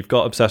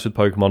got obsessed with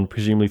Pokemon,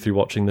 presumably through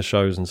watching the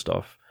shows and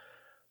stuff.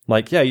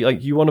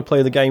 You want to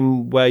play the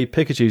game where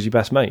Pikachu's your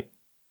best mate,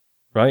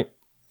 right?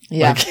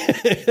 Yeah.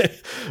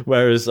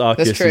 Whereas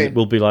Arceus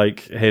will be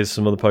like, here's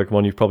some other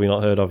Pokemon you've probably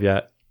not heard of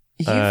yet.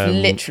 You've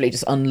literally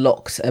just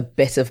unlocked a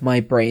bit of my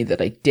brain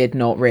that I did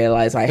not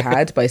realize I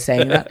had by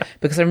saying that.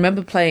 Because I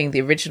remember playing the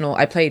original.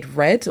 I played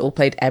Red or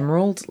played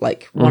Emerald,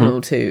 like one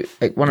or two,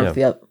 like one or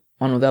the other.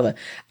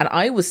 And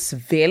I was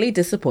severely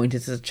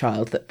disappointed as a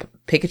child that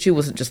Pikachu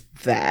wasn't just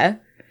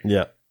there.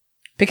 Yeah.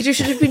 Pikachu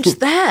should have been just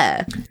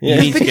there. You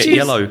need to get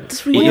yellow.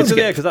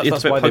 Because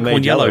that's why they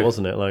made yellow,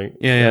 wasn't it? Like,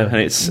 yeah.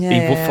 And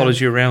he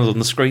follows you around on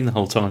the screen the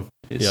whole time.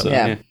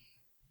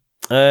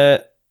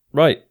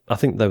 Right. I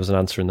think there was an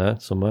answer in there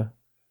somewhere.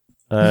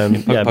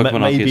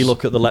 Maybe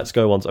look at the Let's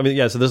Go ones. I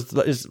mean, so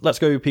there's Let's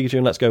Go Pikachu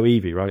and Let's Go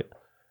Eevee, right?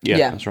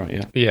 Yeah, that's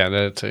right. Yeah,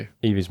 they're the two.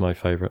 Eevee's my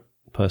favourite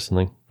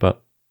personally,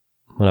 but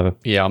whatever.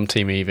 Yeah, I'm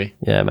Team Eevee.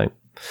 Yeah, mate.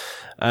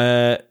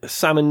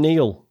 Sam and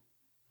Neil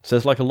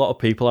says, like a lot of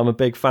people, I'm a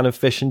big fan of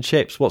fish and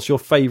chips. What's your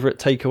favourite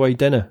takeaway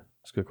dinner?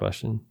 That's a good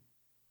question.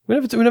 We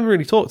never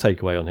really talked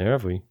takeaway on here,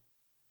 have we?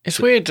 It's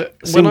weird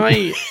when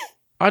I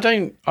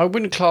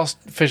wouldn't class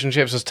fish and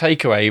chips as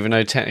takeaway, even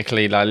though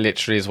technically, like,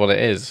 literally is what it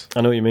is.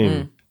 I know what you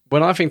mean.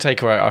 When I think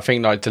takeaway, I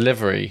think like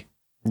delivery.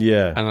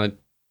 Yeah, and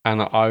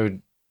I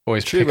would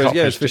always pick up.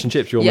 It's fish and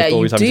chips. You're almost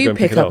always having to go and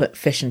pick it up at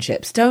fish and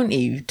chips, don't you?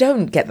 You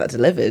don't get that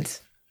delivered.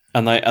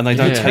 And they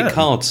don't take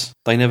cards.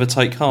 They never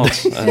take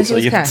cards. And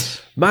so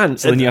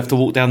then you have to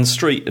walk down the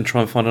street and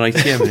try and find an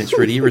ATM, and it's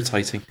really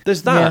irritating.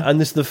 There's that, and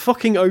there's the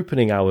fucking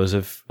opening hours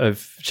of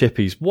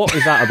Chippies. What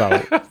is that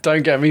about?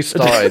 Don't get me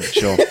started,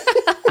 Sean.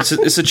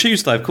 It's a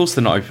Tuesday. Of course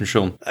they're not open,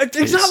 Sean.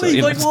 Exactly.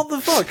 What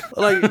the fuck?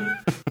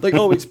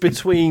 It's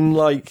between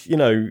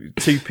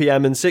 2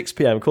 p.m. and 6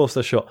 p.m. Of course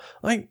they're shut.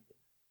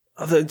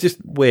 They're just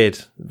weird.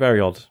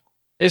 Very odd.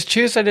 Is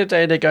Tuesday the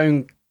day they go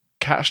and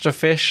catch the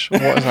fish?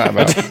 What is that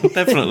about?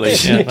 Definitely.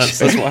 Yeah,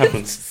 that's what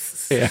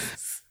happens. Yeah.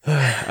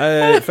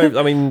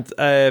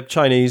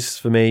 Chinese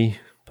for me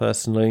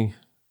personally.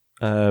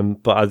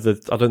 But I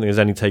don't think there's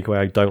any takeaway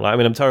I don't like. I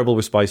mean, I'm terrible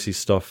with spicy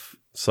stuff,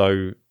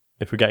 so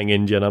if we're getting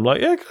Indian, I'm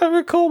like, yeah, can I have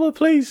a korma,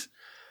 please?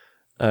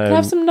 Can I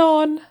have some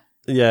naan?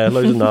 Yeah,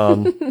 loads of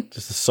naan,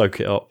 just to soak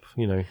it up,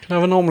 Can I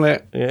have an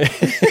omelette? Yeah.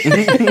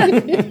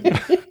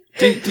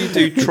 Do you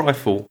do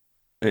trifle?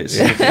 You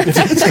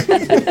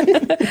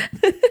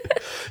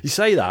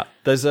say that.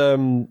 There's a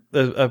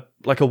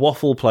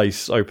waffle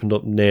place opened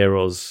up near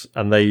us,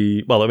 and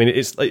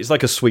it's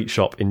like a sweet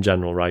shop in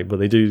general, right?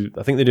 But I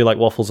think they do like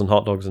waffles and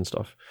hot dogs and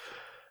stuff.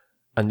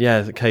 And yeah,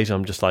 occasionally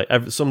I'm just like,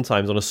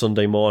 sometimes on a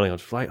Sunday morning, I'm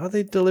just like, are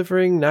they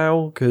delivering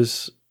now?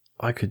 Because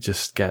I could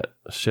just get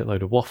a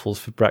shitload of waffles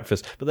for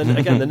breakfast. But then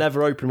again, they're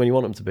never open when you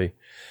want them to be.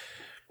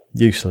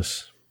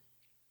 Useless.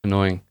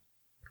 Annoying.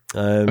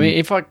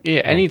 Any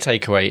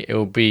takeaway, it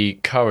will be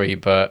curry,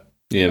 but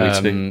yeah,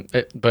 me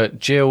too. But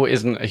Jill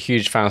isn't a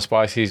huge fan of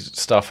spicy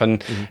stuff,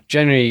 and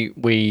generally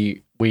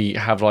we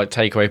have like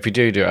takeaway if we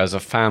do it as a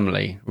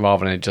family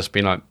rather than it just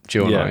being like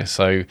Jill and I.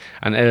 So,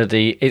 and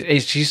Elodie,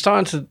 she's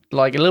starting to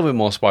like a little bit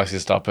more spicy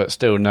stuff, but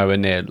still nowhere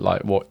near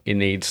like what it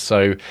needs.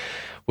 So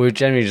we would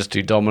generally just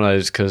do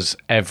Domino's because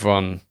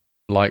everyone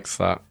likes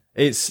that.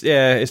 It's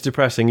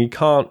depressing. You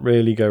can't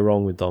really go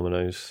wrong with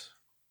Domino's.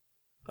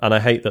 And I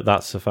hate that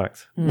that's a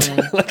fact. We've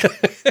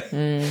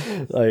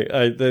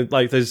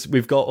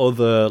got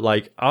other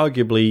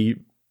arguably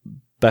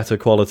better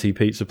quality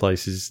pizza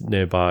places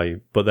nearby,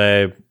 but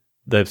they're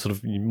sort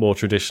of more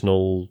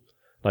traditional,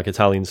 like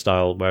Italian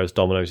style. Whereas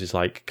Domino's is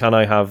like, can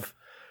I have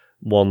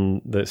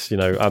one that's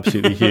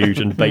absolutely huge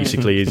and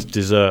basically is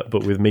dessert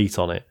but with meat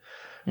on it?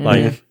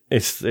 Like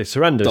it's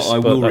horrendous. That I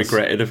will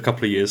regret in a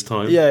couple of years'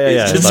 time.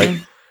 Yeah.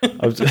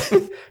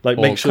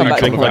 Make sure you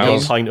drink a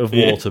pint of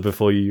water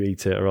before you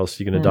eat it, or else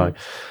you're going to die.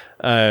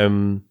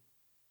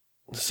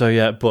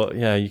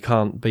 You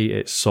can't beat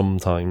it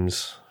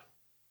sometimes,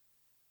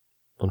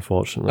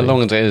 unfortunately. As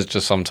long as it is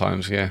just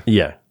sometimes, yeah.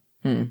 Yeah.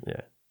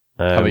 Yeah.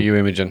 How about you,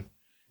 Imogen?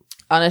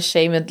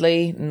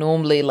 Unashamedly,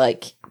 normally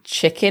like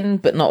chicken,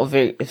 but not a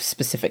very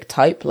specific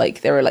type. Like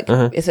there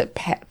are is it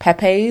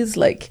Pepe's,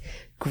 like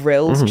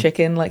grilled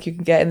chicken like you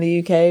can get in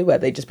the UK, where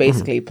they just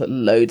basically put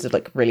loads of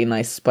like really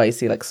nice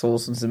spicy like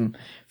sauce and some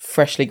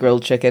freshly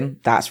grilled chicken.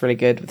 That's really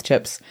good with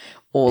chips.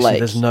 Or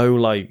there's no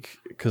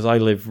because I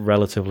live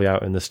relatively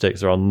out in the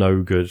sticks, there are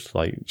no good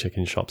like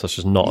chicken shops. That's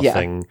just not a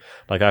thing.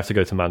 Like I have to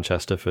go to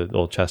Manchester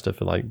or Chester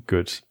for like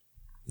good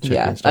chicken.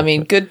 Yeah, stuff. I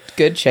mean good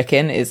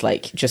chicken is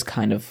like just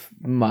kind of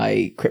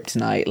my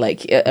kryptonite.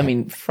 Like I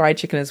mean fried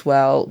chicken as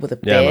well with a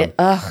bit.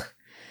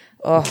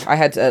 I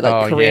had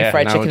Korean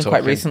fried chicken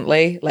quite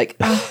recently. Like,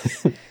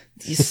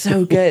 It's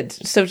so good.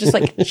 So just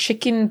like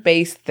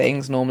chicken-based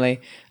things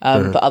normally,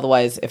 but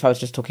otherwise, if I was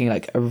just talking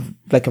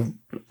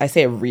I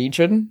say a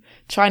region.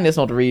 China's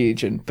not a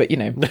region, but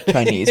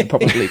Chinese would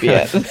probably be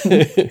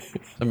it.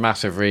 A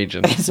massive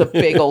region. It's a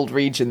big old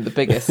region, the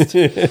biggest.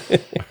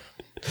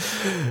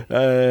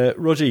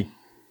 Rogie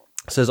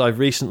says, I've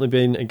recently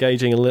been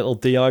engaging a little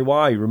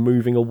DIY,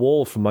 removing a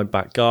wall from my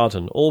back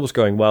garden. All was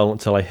going well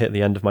until I hit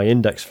the end of my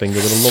index finger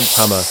with a lump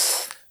hammer.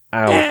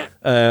 Ow.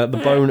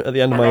 The bone at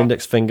the end of my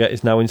index finger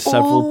is now in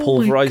several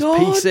pulverised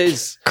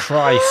pieces.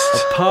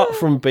 Christ. Apart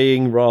from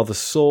being rather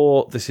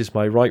sore, this is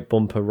my right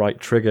bumper, right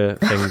trigger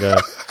finger,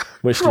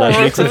 which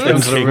led me to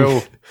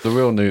thinking... The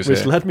real news Which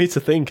here. led me to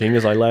thinking,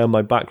 as I lay on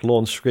my back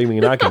lawn screaming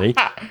in agony,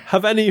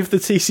 have any of the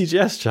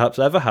TCGS chaps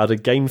ever had a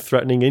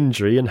game-threatening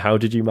injury, and how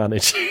did you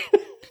manage?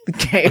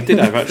 I did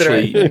have,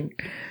 actually.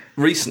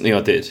 Recently I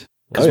did.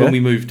 Because when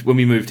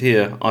we moved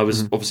here, I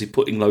was obviously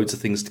putting loads of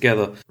things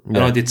together, and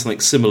I did something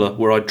similar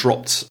where I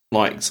dropped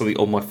like something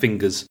on my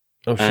fingers.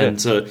 Oh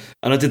shit!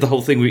 And I did the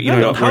whole thing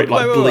where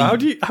how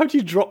do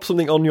you drop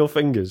something on your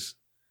fingers?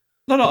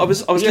 No, I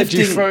was lifting. Did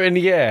you throw it in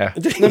the air?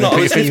 No, I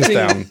was lifting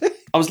down.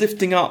 I was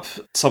lifting up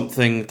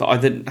something that I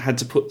then had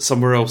to put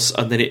somewhere else,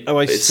 and then it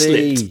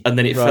slipped, and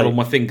then it fell on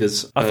my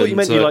fingers. I thought you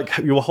meant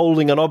you were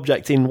holding an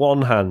object in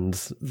one hand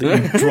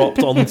that you dropped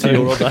onto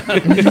your other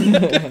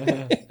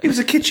hand. It was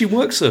a kitchen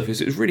work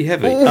surface. It was really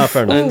heavy.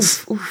 Fair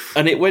enough.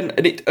 And it went,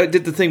 and it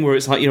did the thing where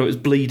it's like, it was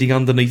bleeding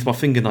underneath my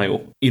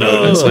fingernail,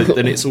 and so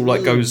then it's all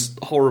like goes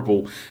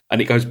horrible,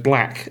 and it goes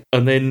black,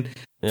 and then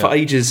for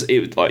ages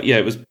it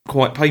was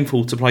quite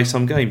painful to play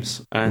some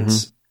games,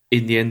 and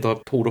in the end I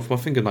pulled off my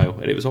fingernail,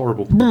 and it was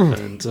horrible.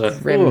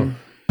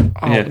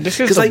 And this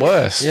is the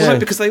worst. Well,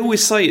 because they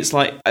always say it's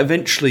like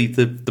eventually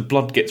the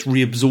blood gets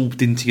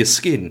reabsorbed into your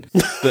skin,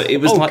 but it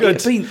was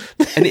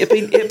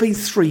it had been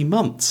 3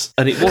 months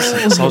and it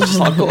wasn't. So I was just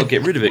like, I've got to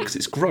get rid of it because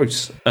it's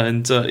gross.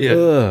 And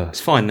it's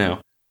fine now.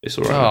 It's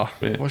all right.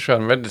 I wish I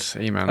hadn't read this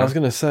email. I was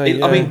going to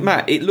say, I mean,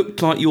 Matt, it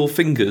looked like your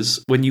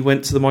fingers when you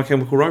went to the My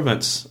Chemical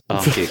Romance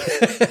gig.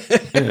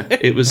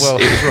 It was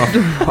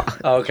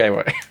rough. Okay,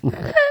 wait.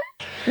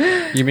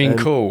 You mean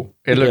cool?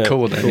 It looked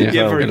cool then. Cool.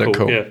 Yeah, very it looked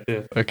cool. cool.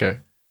 Yeah. Okay,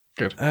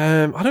 good.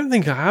 I don't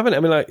think I haven't. I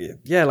mean,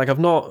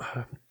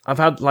 I've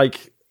had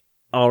like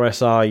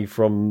RSI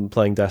from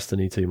playing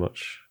Destiny too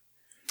much.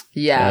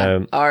 Yeah,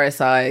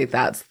 RSI,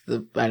 that's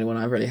the only one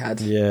I've really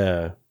had.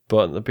 Yeah.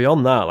 But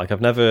beyond that, like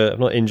I've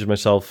not injured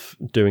myself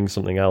doing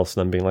something else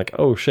and then being like,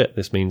 oh shit,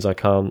 this means I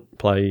can't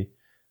play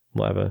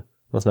whatever.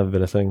 That's never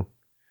been a thing.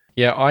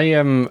 Yeah,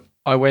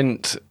 I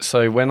went,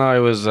 so when I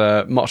was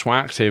much more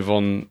active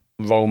on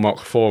Rollmock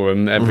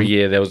Forum, every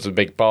year there was a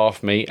big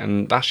bath meet,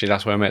 and actually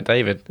that's where I met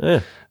David. Yeah.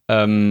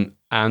 And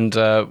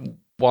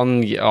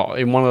one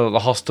in one of the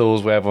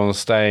hostels where everyone was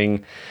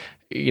staying,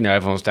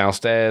 everyone's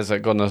downstairs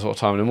at God knows what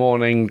time in the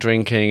morning,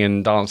 drinking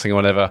and dancing or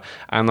whatever,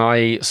 and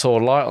I saw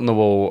a light on the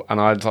wall,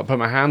 and I put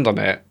my hand on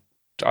it.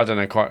 I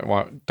don't quite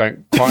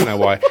know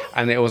why,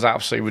 and it was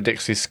absolutely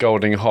ridiculously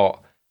scalding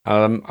hot.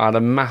 I had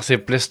a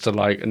massive blister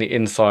in the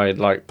inside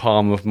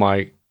palm of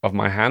my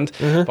hand,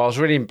 but I was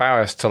really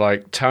embarrassed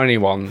to tell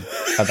anyone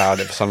about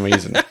it for some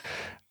reason.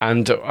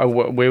 And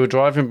we were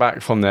driving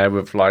back from there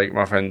with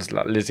my friends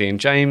Lizzie and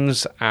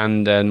James,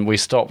 and then we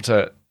stopped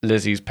at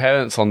Lizzie's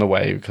parents on the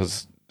way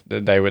because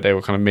they were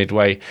kind of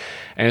midway,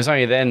 and it was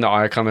only then that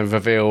I kind of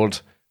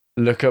revealed,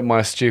 look at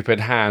my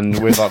stupid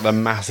hand with the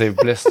massive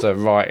blister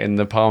right in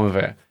the palm of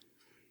it,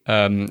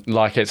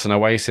 like it's an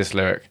Oasis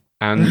lyric.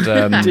 And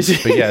but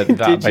yeah,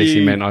 that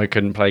basically meant I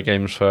couldn't play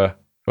games for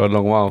a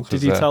long while.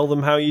 Did you tell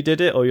them how you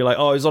did it, or you're like,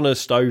 oh, it's on a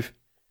stove?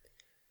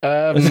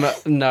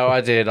 No,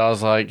 I did. I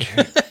was like,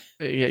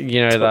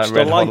 that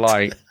red hot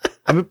light.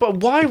 I mean, but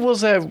why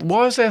was there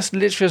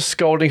literally a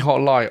scalding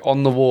hot light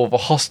on the wall of a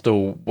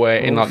hostel where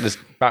in this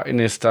that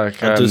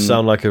does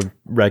sound like a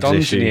regs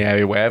dungeon issue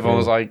area where everyone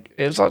was like,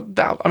 it was like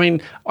that. I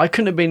mean, I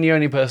couldn't have been the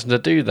only person to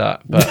do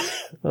that, but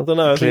I don't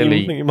know.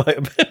 Clearly, I think you might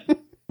have been.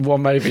 Well,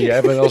 maybe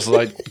everyone else was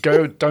like,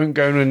 don't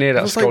go near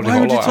that scalding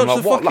hot light. I'm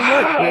like, what?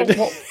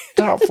 What?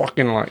 That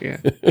fucking light?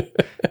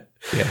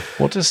 Yeah.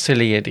 What a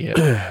silly idiot.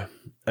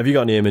 Have you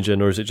got any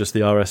Imogen, or is it just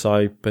the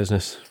RSI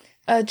business?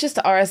 Just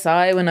the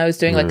RSI. When I was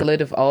doing a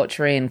load of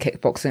archery and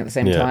kickboxing at the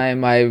same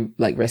time, my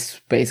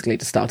wrists basically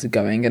just started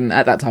going. And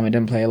at that time, I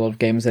didn't play a lot of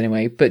games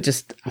anyway. But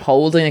just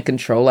holding a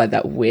controller at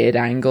that weird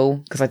angle,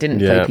 because I didn't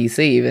play PC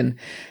even,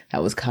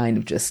 that was kind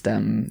of just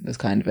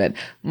it.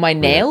 My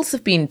nails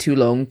have been too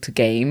long to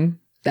game.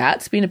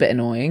 That's been a bit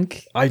annoying.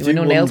 I do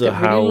wonder nails get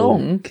how really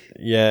long.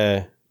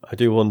 Yeah, I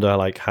do wonder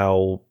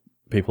how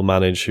people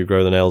manage who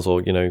grow the nails, or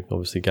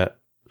obviously get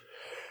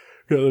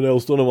the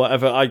nails done or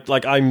whatever.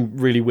 I'm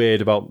really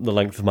weird about the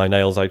length of my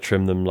nails. I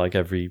trim them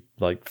every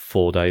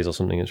 4 days or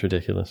something. It's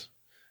ridiculous.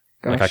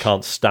 Gosh. I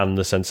can't stand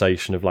the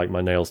sensation of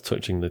my nails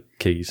touching the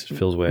keys. It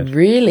feels weird.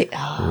 Really?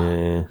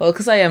 Yeah. Well,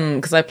 because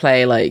I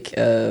play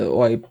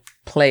I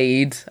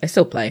I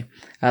still play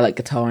like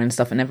guitar and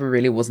stuff. It never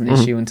really was an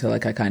issue until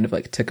like I kind of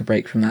like took a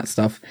break from that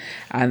stuff,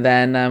 and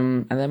then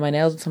my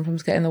nails would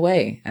sometimes get in the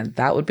way, and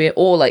that would be it.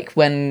 Or like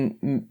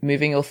when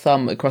moving your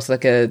thumb across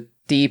like a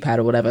D-pad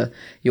or whatever,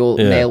 your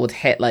nail would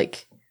hit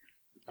like,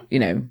 you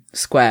know,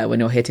 square when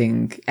you're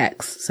hitting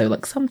X. So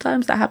like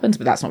sometimes that happens,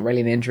 but that's not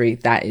really an injury.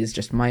 That is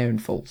just my own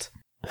fault.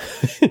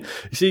 You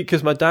see,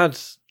 because my dad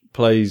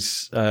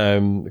plays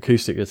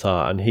acoustic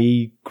guitar, and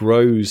he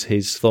grows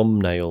his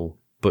thumbnail,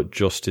 but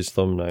just his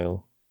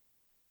thumbnail.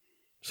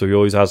 So he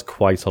always has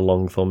quite a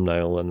long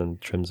thumbnail and then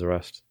trims the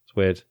rest. It's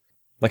weird.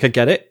 Like, I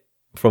get it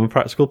from a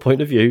practical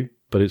point of view,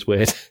 but it's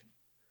weird.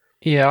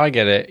 Yeah, I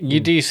get it. You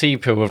do see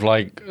people with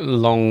like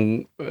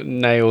long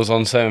nails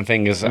on certain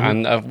fingers,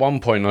 and at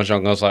one point when I was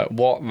young, I was like,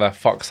 what the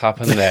fuck's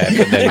happened there?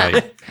 But then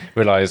I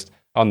realised,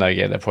 oh no,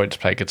 yeah, they're probably to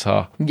play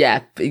guitar.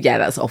 Yeah,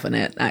 that's often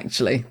it,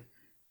 actually.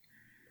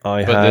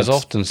 But there's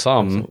often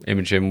some,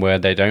 Imogen, where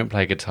they don't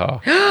play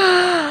guitar.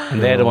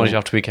 And they're the ones you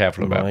have to be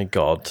careful about. My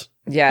God.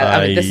 Yeah,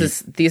 I mean,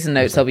 these are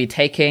notes I'll be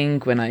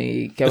taking when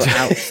I go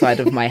outside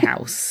of my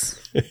house.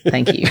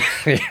 Thank you.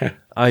 Yeah.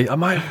 I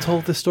might have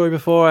told this story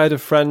before. I had a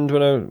friend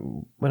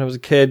when I was a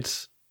kid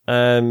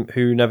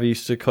who never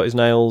used to cut his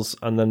nails,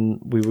 and then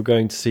we were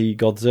going to see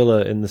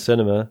Godzilla in the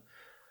cinema.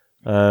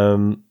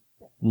 I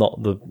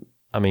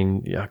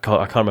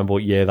can't remember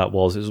what year that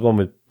was. It was the one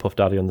with Puff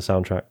Daddy on the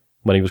soundtrack,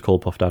 when he was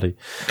called Puff Daddy.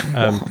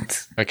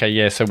 Okay,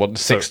 yeah, so what, the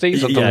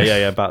 60s?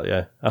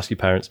 Yeah, ask your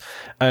parents.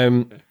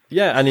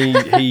 Yeah, and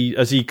he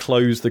as he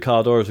closed the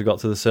car door as we got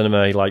to the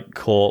cinema, he like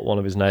caught one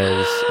of his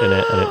nails in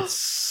it,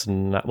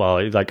 and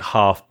he like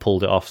half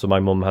pulled it off, so my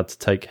mum had to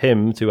take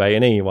him to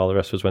A&E while the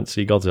rest of us went to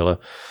see Godzilla.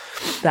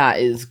 That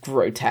is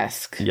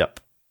grotesque. Yep.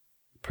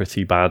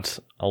 Pretty bad.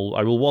 I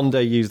will one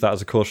day use that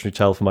as a cautionary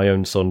tale for my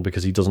own son,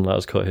 because he doesn't let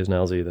us cut his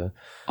nails either.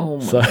 Oh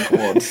my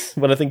God.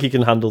 When I think he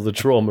can handle the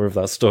trauma of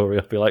that story,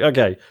 I'll be like,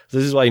 okay,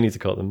 this is why you need to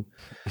cut them.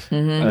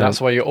 And that's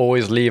why you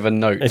always leave a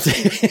note.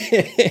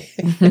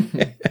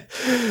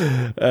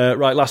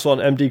 Right, last one.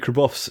 MD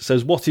Krabuffs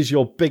says, what is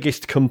your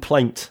biggest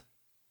complaint?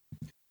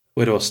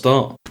 Where do I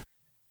start?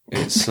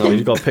 It's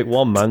You've got to pick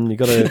one, man.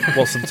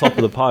 What's at the top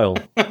of the pile?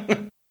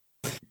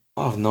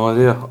 I have no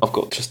idea. I've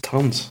got just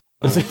tons.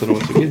 I don't know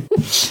what to begin.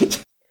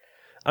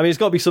 I mean, it's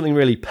got to be something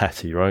really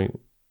petty, right?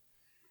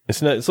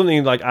 It's not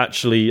something like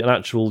an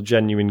actual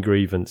genuine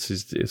grievance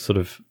is sort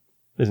of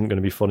isn't going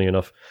to be funny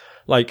enough.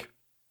 Like,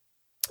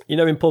 you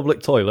know, in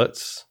public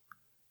toilets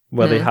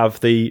where they have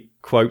the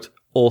quote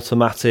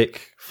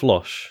automatic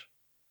flush,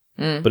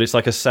 but it's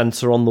like a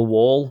sensor on the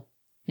wall.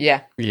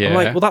 Yeah. I'm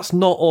like, well, that's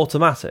not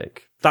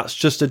automatic. That's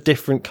just a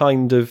different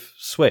kind of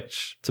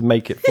switch to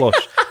make it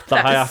flush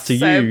that I have to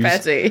use.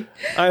 Petty.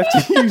 I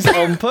have to use it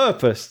on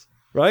purpose,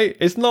 right?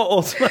 It's not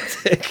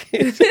automatic.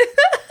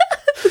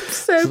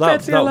 so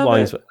petty. I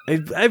love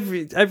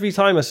it. Every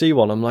time I see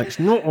one, I'm like, it's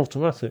not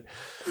automatic.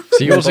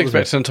 So you're also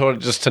expecting the toilet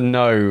just to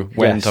know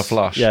when to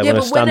flush. Yeah, when I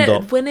stand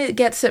up. When it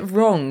gets it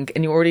wrong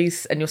and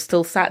you're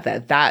still sat there,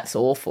 that's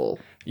awful.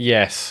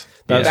 Yes.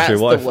 That's true.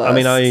 The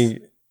worst.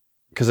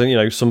 Because, you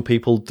know, some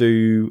people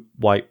do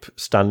wipe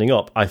standing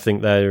up. I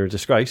think they're a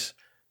disgrace,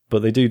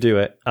 but they do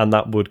it, and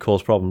that would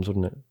cause problems,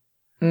 wouldn't it?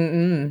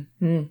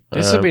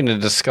 This has been a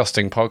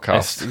disgusting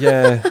podcast.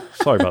 Yeah.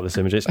 Sorry about this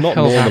image. It's not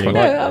normally like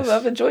this.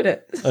 I've enjoyed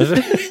it.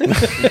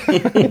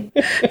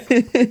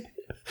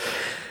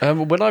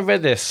 When I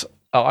read this,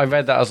 I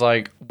read that as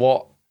like,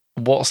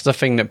 what's the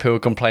thing that people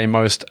complain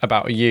most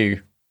about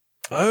you?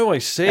 Oh, I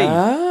see.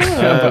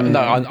 But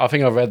no, I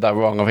think I read that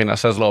wrong. I think that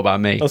says a lot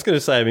about me. I was going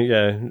to say, I mean,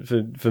 yeah,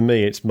 for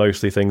me, it's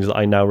mostly things that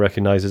I now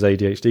recognise as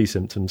ADHD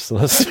symptoms. So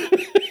that's,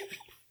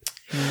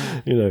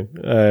 you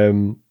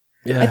know,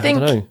 yeah, I think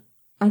don't know.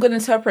 I'm going to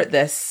interpret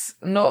this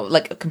not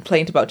like a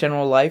complaint about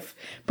general life,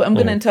 but I'm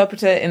going to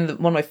interpret it in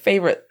one of my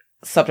favourite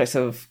subjects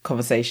of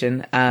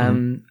conversation.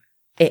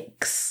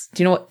 Icks.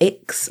 Do you know what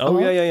icks are? Oh,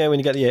 yeah. When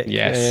you get the ick.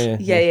 Yes.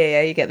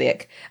 Yeah. You get the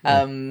ick.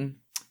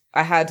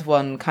 I had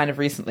one kind of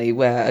recently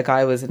where a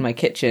guy was in my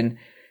kitchen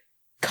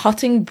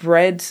cutting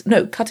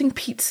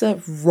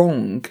pizza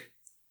wrong.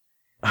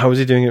 How was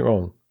he doing it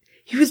wrong?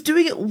 He was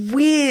doing it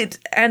weird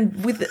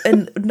and with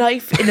a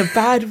knife in a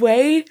bad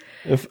way.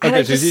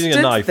 Okay, so he's using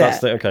a knife.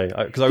 That's okay.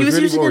 Because I was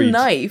really using worried. a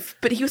knife,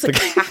 but he was like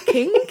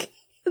hacking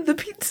the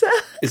pizza.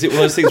 Is it one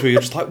of those things where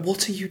you're just like,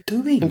 what are you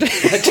doing?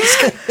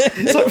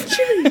 It's like, what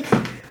do you mean?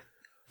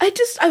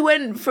 I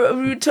went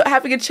from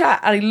having a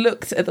chat and I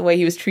looked at the way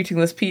he was treating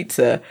this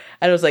pizza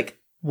and I was like,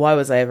 why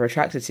was I ever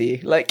attracted to you?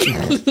 Like you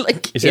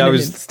see, I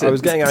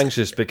was getting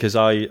anxious because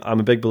I'm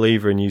a big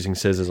believer in using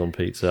scissors on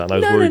pizza, and I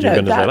was worried you're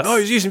going to say, like, oh,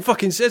 he's using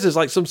fucking scissors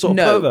like some sort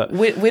of pervert.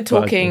 We're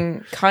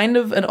talking kind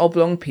of an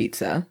oblong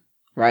pizza,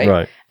 right?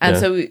 Right. And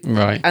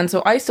yeah.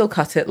 so I still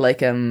cut it like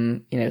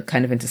kind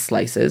of into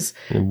slices,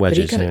 in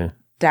wedges, but he cut it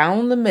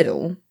down the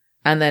middle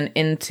and then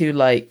into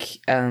like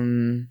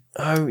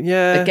oh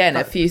yeah, again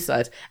a few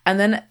sides, and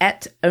then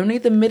ate only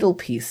the middle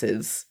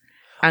pieces.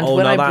 And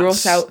when I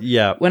brought out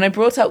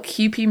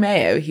QP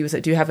mayo, he was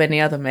like, "Do you have any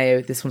other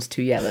mayo? This one's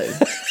too yellow."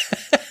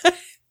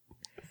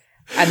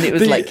 And it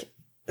was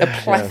a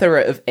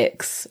plethora of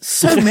icks.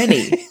 So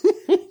many.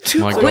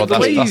 My God,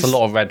 that's a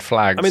lot of red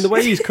flags. I mean, the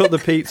way he's cut the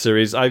pizza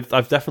is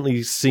I've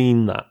definitely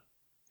seen that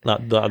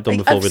I've done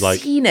before I've with like.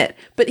 seen it,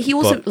 but he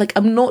also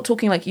I'm not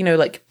talking like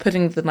like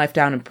putting the knife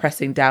down and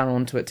pressing down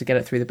onto it to get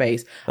it through the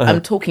base.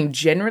 I'm talking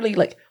generally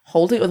like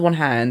holding it with one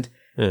hand,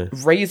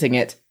 raising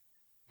it,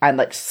 and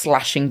like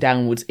slashing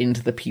downwards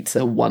into the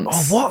pizza once.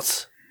 Oh,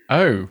 what?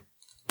 Oh,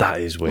 that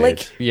is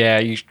weird. Like,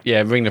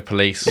 ring the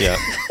police. Yeah,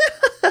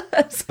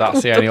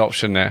 that's the only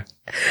option there.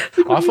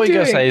 I thought you were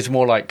going to say it's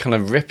more like kind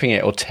of ripping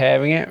it or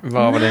tearing it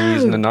rather than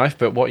using the knife,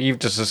 but what you've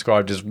just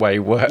described is way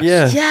worse.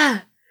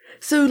 Yeah.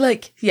 So,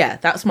 like,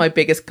 that's my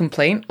biggest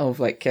complaint of,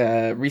 like,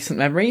 recent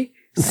memory.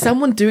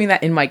 Someone doing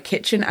that in my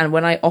kitchen, and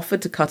when I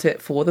offered to cut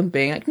it for them,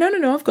 being like,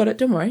 no, I've got it,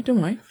 don't worry.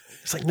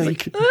 It's like, no, you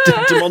could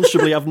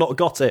demonstrably have not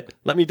got it.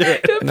 Let me do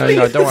it.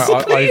 No,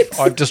 don't worry.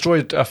 I've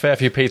destroyed a fair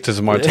few pizzas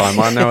in my time.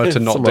 I know how to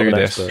not do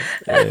this.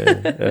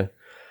 Yeah.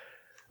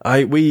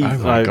 We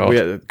had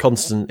a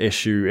constant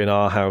issue in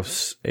our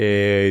house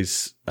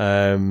is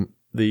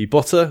the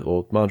butter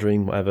or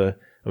margarine, whatever.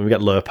 And we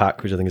get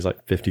Lurpak, which I think is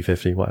like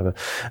 50-50, whatever.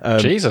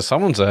 Jesus,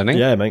 someone's earning.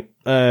 Yeah, mate.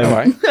 All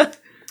right.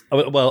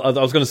 Well, I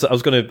was going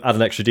to add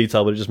an extra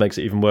detail, but it just makes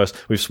it even worse.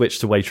 We've switched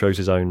to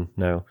Waitrose's own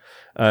now.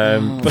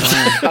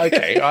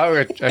 Okay.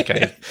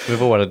 We've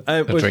all had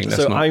a drink.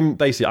 So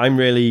I'm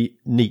really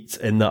neat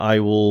in that I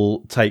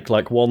will take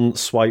like one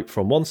swipe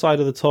from one side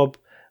of the tub,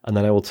 and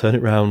then I will turn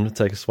it round and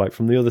take a swipe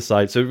from the other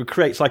side. So it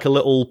creates like a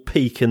little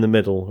peak in the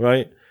middle,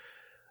 right?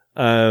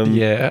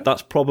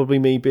 That's probably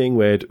me being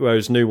weird,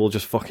 whereas Nu will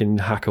just fucking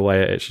hack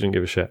away at it. She doesn't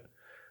give a shit,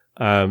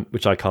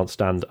 which I can't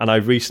stand. And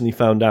I've recently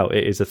found out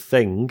it is a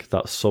thing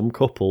that some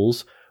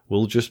couples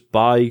will just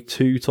buy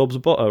 2 tubs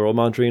of butter or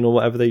margarine or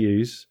whatever they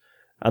use,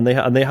 and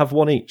they have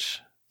one each.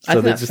 So I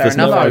think that's fair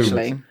enough,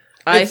 actually.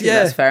 I think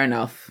that's fair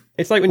enough.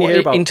 It's like when you hear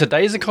about... In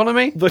today's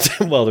economy?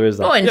 Well, there is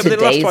that. Oh, in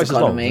today's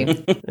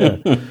economy.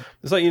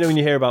 It's like, when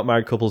you hear about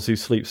married couples who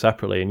sleep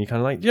separately, and you're kind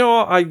of like, you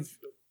know what,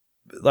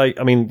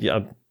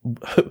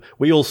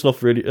 we all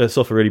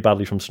suffer really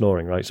badly from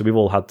snoring, right? So we've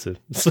all had to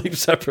sleep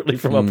separately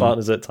from our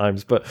partners at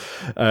times. But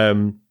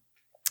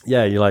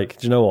you're like,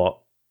 do you know what?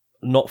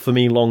 Not for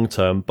me long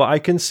term, but I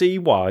can see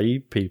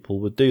why people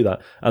would do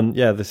that. And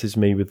this is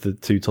me with the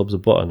 2 tubs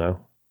of butter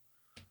now.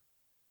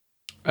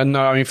 And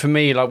no, I mean, for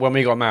me, like when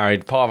we got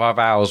married, part of our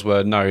vows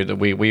were that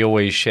we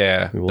always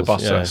share the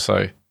butter. Yeah.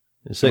 So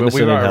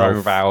we wrote our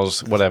own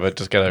vows, whatever,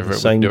 just get over it.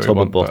 Same tub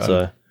of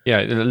butter. The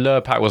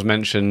Lurpak was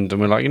mentioned,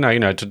 and we're like,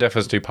 to death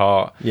us do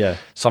part. Yeah.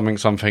 Something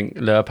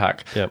Lurpak.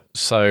 Yeah.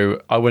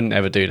 So I wouldn't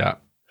ever do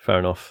that. Fair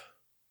enough.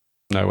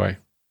 No way.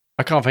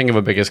 I can't think of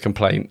a biggest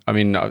complaint. I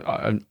mean,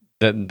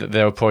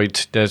 there's probably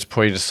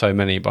just so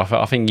many, but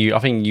I think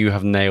you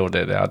have nailed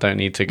it there. I don't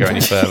need to go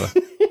any further.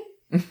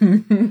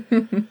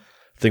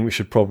 I think we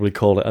should probably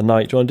call it a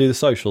night. Do you want to do the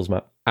socials,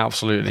 Matt?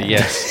 Absolutely,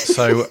 yes.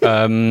 So,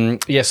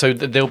 so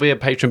there'll be a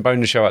Patreon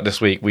bonus show out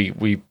this week.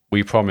 We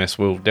promise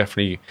we'll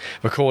definitely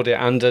record it.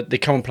 And the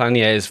current plan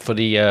is for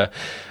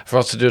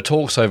us to do a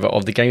talks over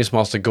of the Games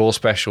Master Gore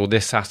special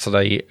this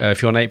Saturday.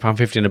 If you're on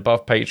 £8.50 and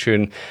above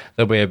Patreon,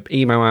 there'll be an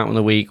email out in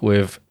the week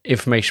with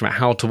information about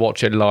how to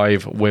watch it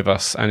live with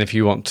us. And if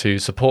you want to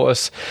support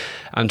us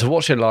and to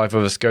watch it live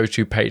with us, go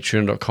to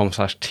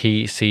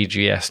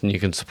patreon.com/TCGS and you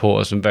can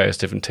support us in various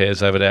different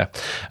tiers over there.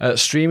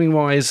 Streaming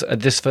wise,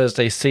 this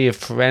Thursday, Sea of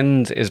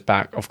Friends is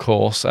back, of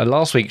course.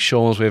 Last week,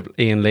 Sean was with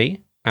Ian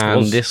Lee.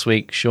 And this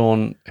week,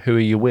 Sean, who are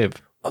you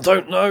with? I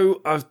don't know.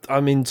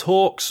 I'm in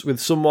talks with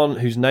someone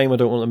whose name I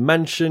don't want to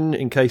mention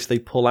in case they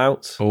pull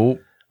out. Oh,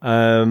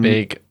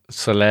 big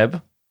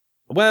celeb.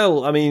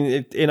 Well, I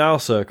mean, in our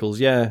circles,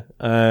 yeah.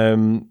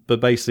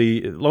 But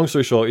basically, long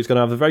story short, he's going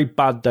to have a very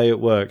bad day at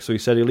work. So he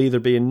said he'll either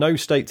be in no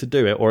state to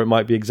do it, or it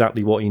might be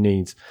exactly what he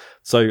needs.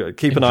 So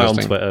keep an eye on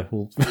Twitter.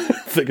 We'll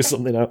figure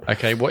something out.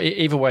 Okay, well,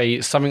 either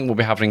way, something will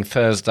be happening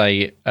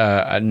Thursday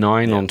at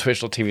 9 on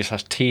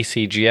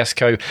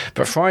twitch.tv/TCGSco.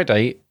 But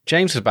Friday,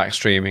 James is back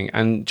streaming.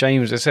 And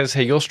James, it says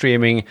here, you're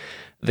streaming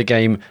the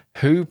game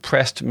Who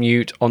Pressed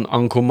Mute on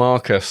Uncle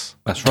Marcus.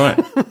 That's right.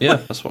 Yeah,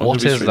 that's what I'm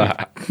What is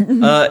that?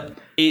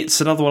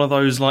 It's another one of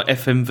those like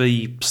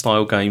FMV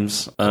style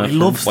games from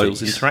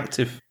Wales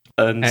Interactive.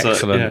 And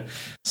excellent.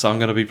 So I'm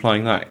going to be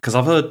playing that because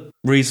I've heard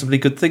reasonably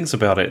good things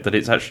about it, that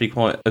it's actually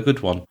quite a good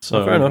one. So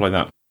I'm going to play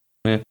that.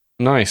 Yeah.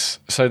 Nice.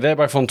 So they're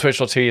both on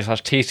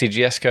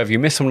twitch.tv/TCGSco. If you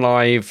miss them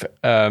live,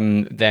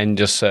 then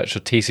just search for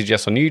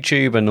TCGS on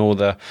YouTube and all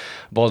the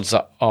VODs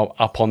are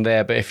up on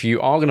there. But if you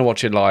are going to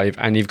watch it live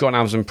and you've got an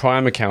Amazon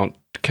Prime account,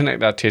 connect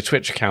that to your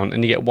Twitch account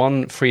and you get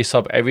 1 free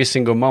sub every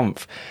single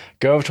month.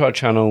 Go over to our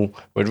channel.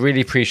 We'd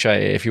really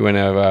appreciate it if you went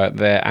over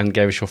there and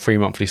gave us your free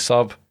monthly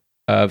sub.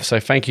 So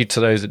thank you to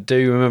those that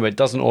do. Remember, it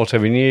doesn't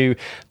auto-renew,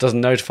 doesn't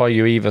notify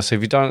you either. So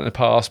if you've done it in the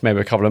past, maybe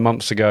a couple of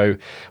months ago,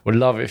 we'd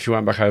love it if you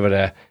went back over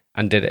there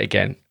and did it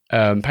again.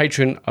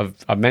 Patreon,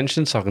 I've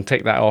mentioned, so I can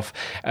take that off.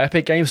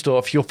 Epic Game Store,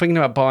 if you're thinking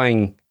about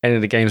buying any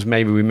of the games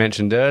maybe we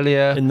mentioned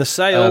earlier. In the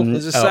sale,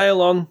 there's a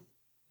sale on.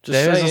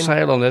 There's a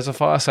sale on. There's a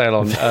fire sale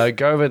on.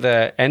 Go over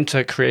there,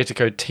 enter creator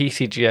code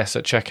TCGS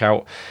at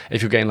checkout.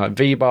 If you're getting like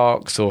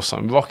V-Bucks or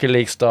some Rocket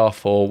League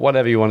stuff or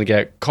whatever you want to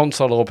get,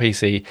 console or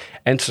PC,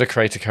 enter the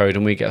creator code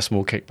and we get a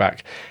small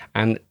kickback.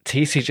 And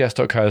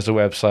tcgs.co is the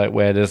website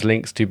where there's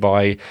links to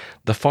buy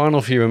the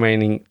final few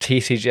remaining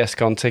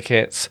TCGS-Con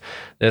tickets.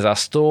 There's our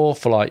store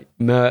for like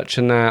merch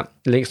and that.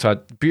 Links to our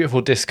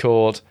beautiful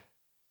Discord,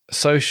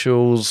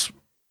 socials.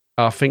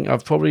 I think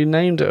I've probably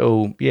named it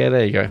all. Yeah,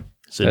 there you go.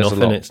 It's enough,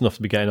 and it's enough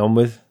to be getting on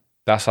with.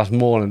 That's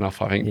more than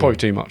enough, I think. Probably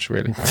too much,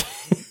 really.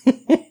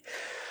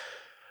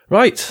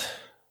 Right.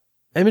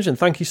 Imogen,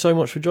 thank you so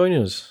much for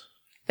joining us.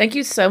 Thank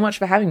you so much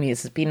for having me.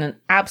 This has been an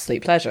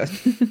absolute pleasure.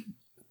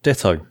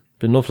 Ditto.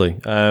 Been lovely.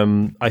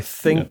 I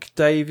think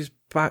Dave is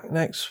back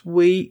next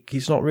week.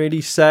 He's not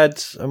really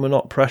said, and we're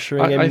not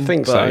pressuring him. I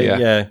think so,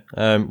 yeah.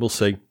 We'll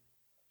see.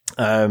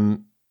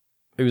 Who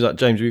was that?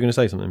 James, were you going to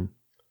say something?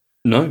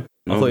 No.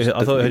 I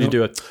thought I heard you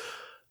do it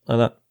like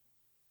that.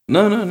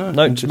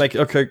 No. Just make it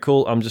okay.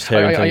 Cool. I'm just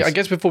hearing things. I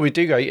guess before we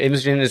do go,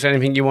 Imogen, is there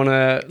anything you want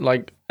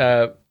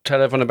to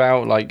tell everyone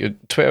about, like your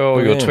Twitter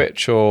or your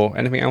Twitch or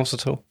anything else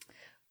at all?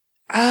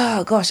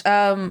 Oh gosh,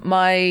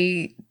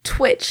 my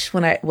Twitch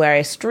where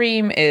I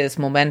stream is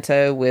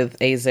Momento with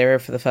a 0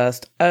 for the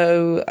first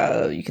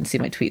O. You can see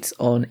my tweets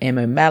on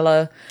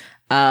Imomella,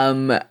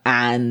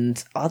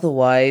 and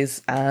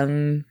otherwise,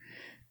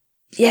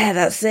 yeah,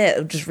 that's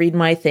it. Just read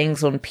my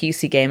things on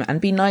PC Game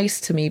and be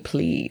nice to me,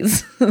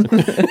 please.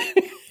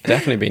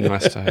 Definitely be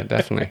nice to her,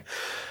 definitely.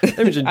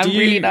 Imogen, I'm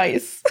really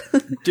nice.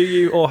 Do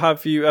you or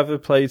have you ever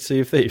played Sea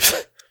of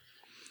Thieves?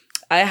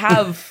 I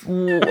have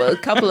a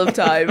couple of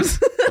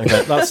times.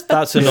 Okay,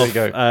 that's enough.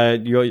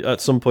 At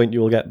some point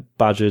you will get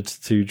badgered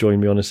to join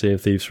me on a Sea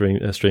of Thieves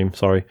stream.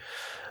 Sorry.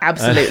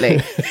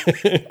 Absolutely.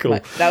 Cool.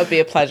 That would be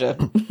a pleasure.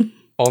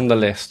 On the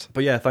list.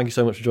 But yeah, thank you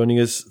so much for joining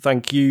us.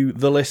 Thank you,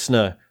 the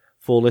listener,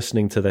 for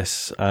listening to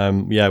this. There'll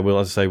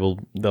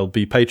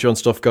be Patreon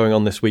stuff going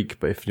on this week,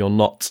 but if you're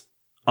not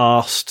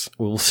asked,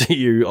 we'll see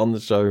you on the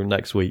show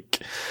next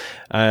week.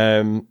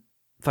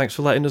 Thanks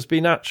for letting us be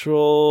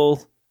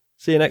natural.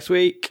 See you next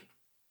week.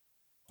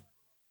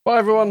 Bye,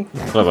 everyone.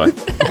 Bye-bye.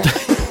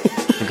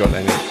 Forgot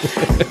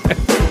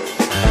any.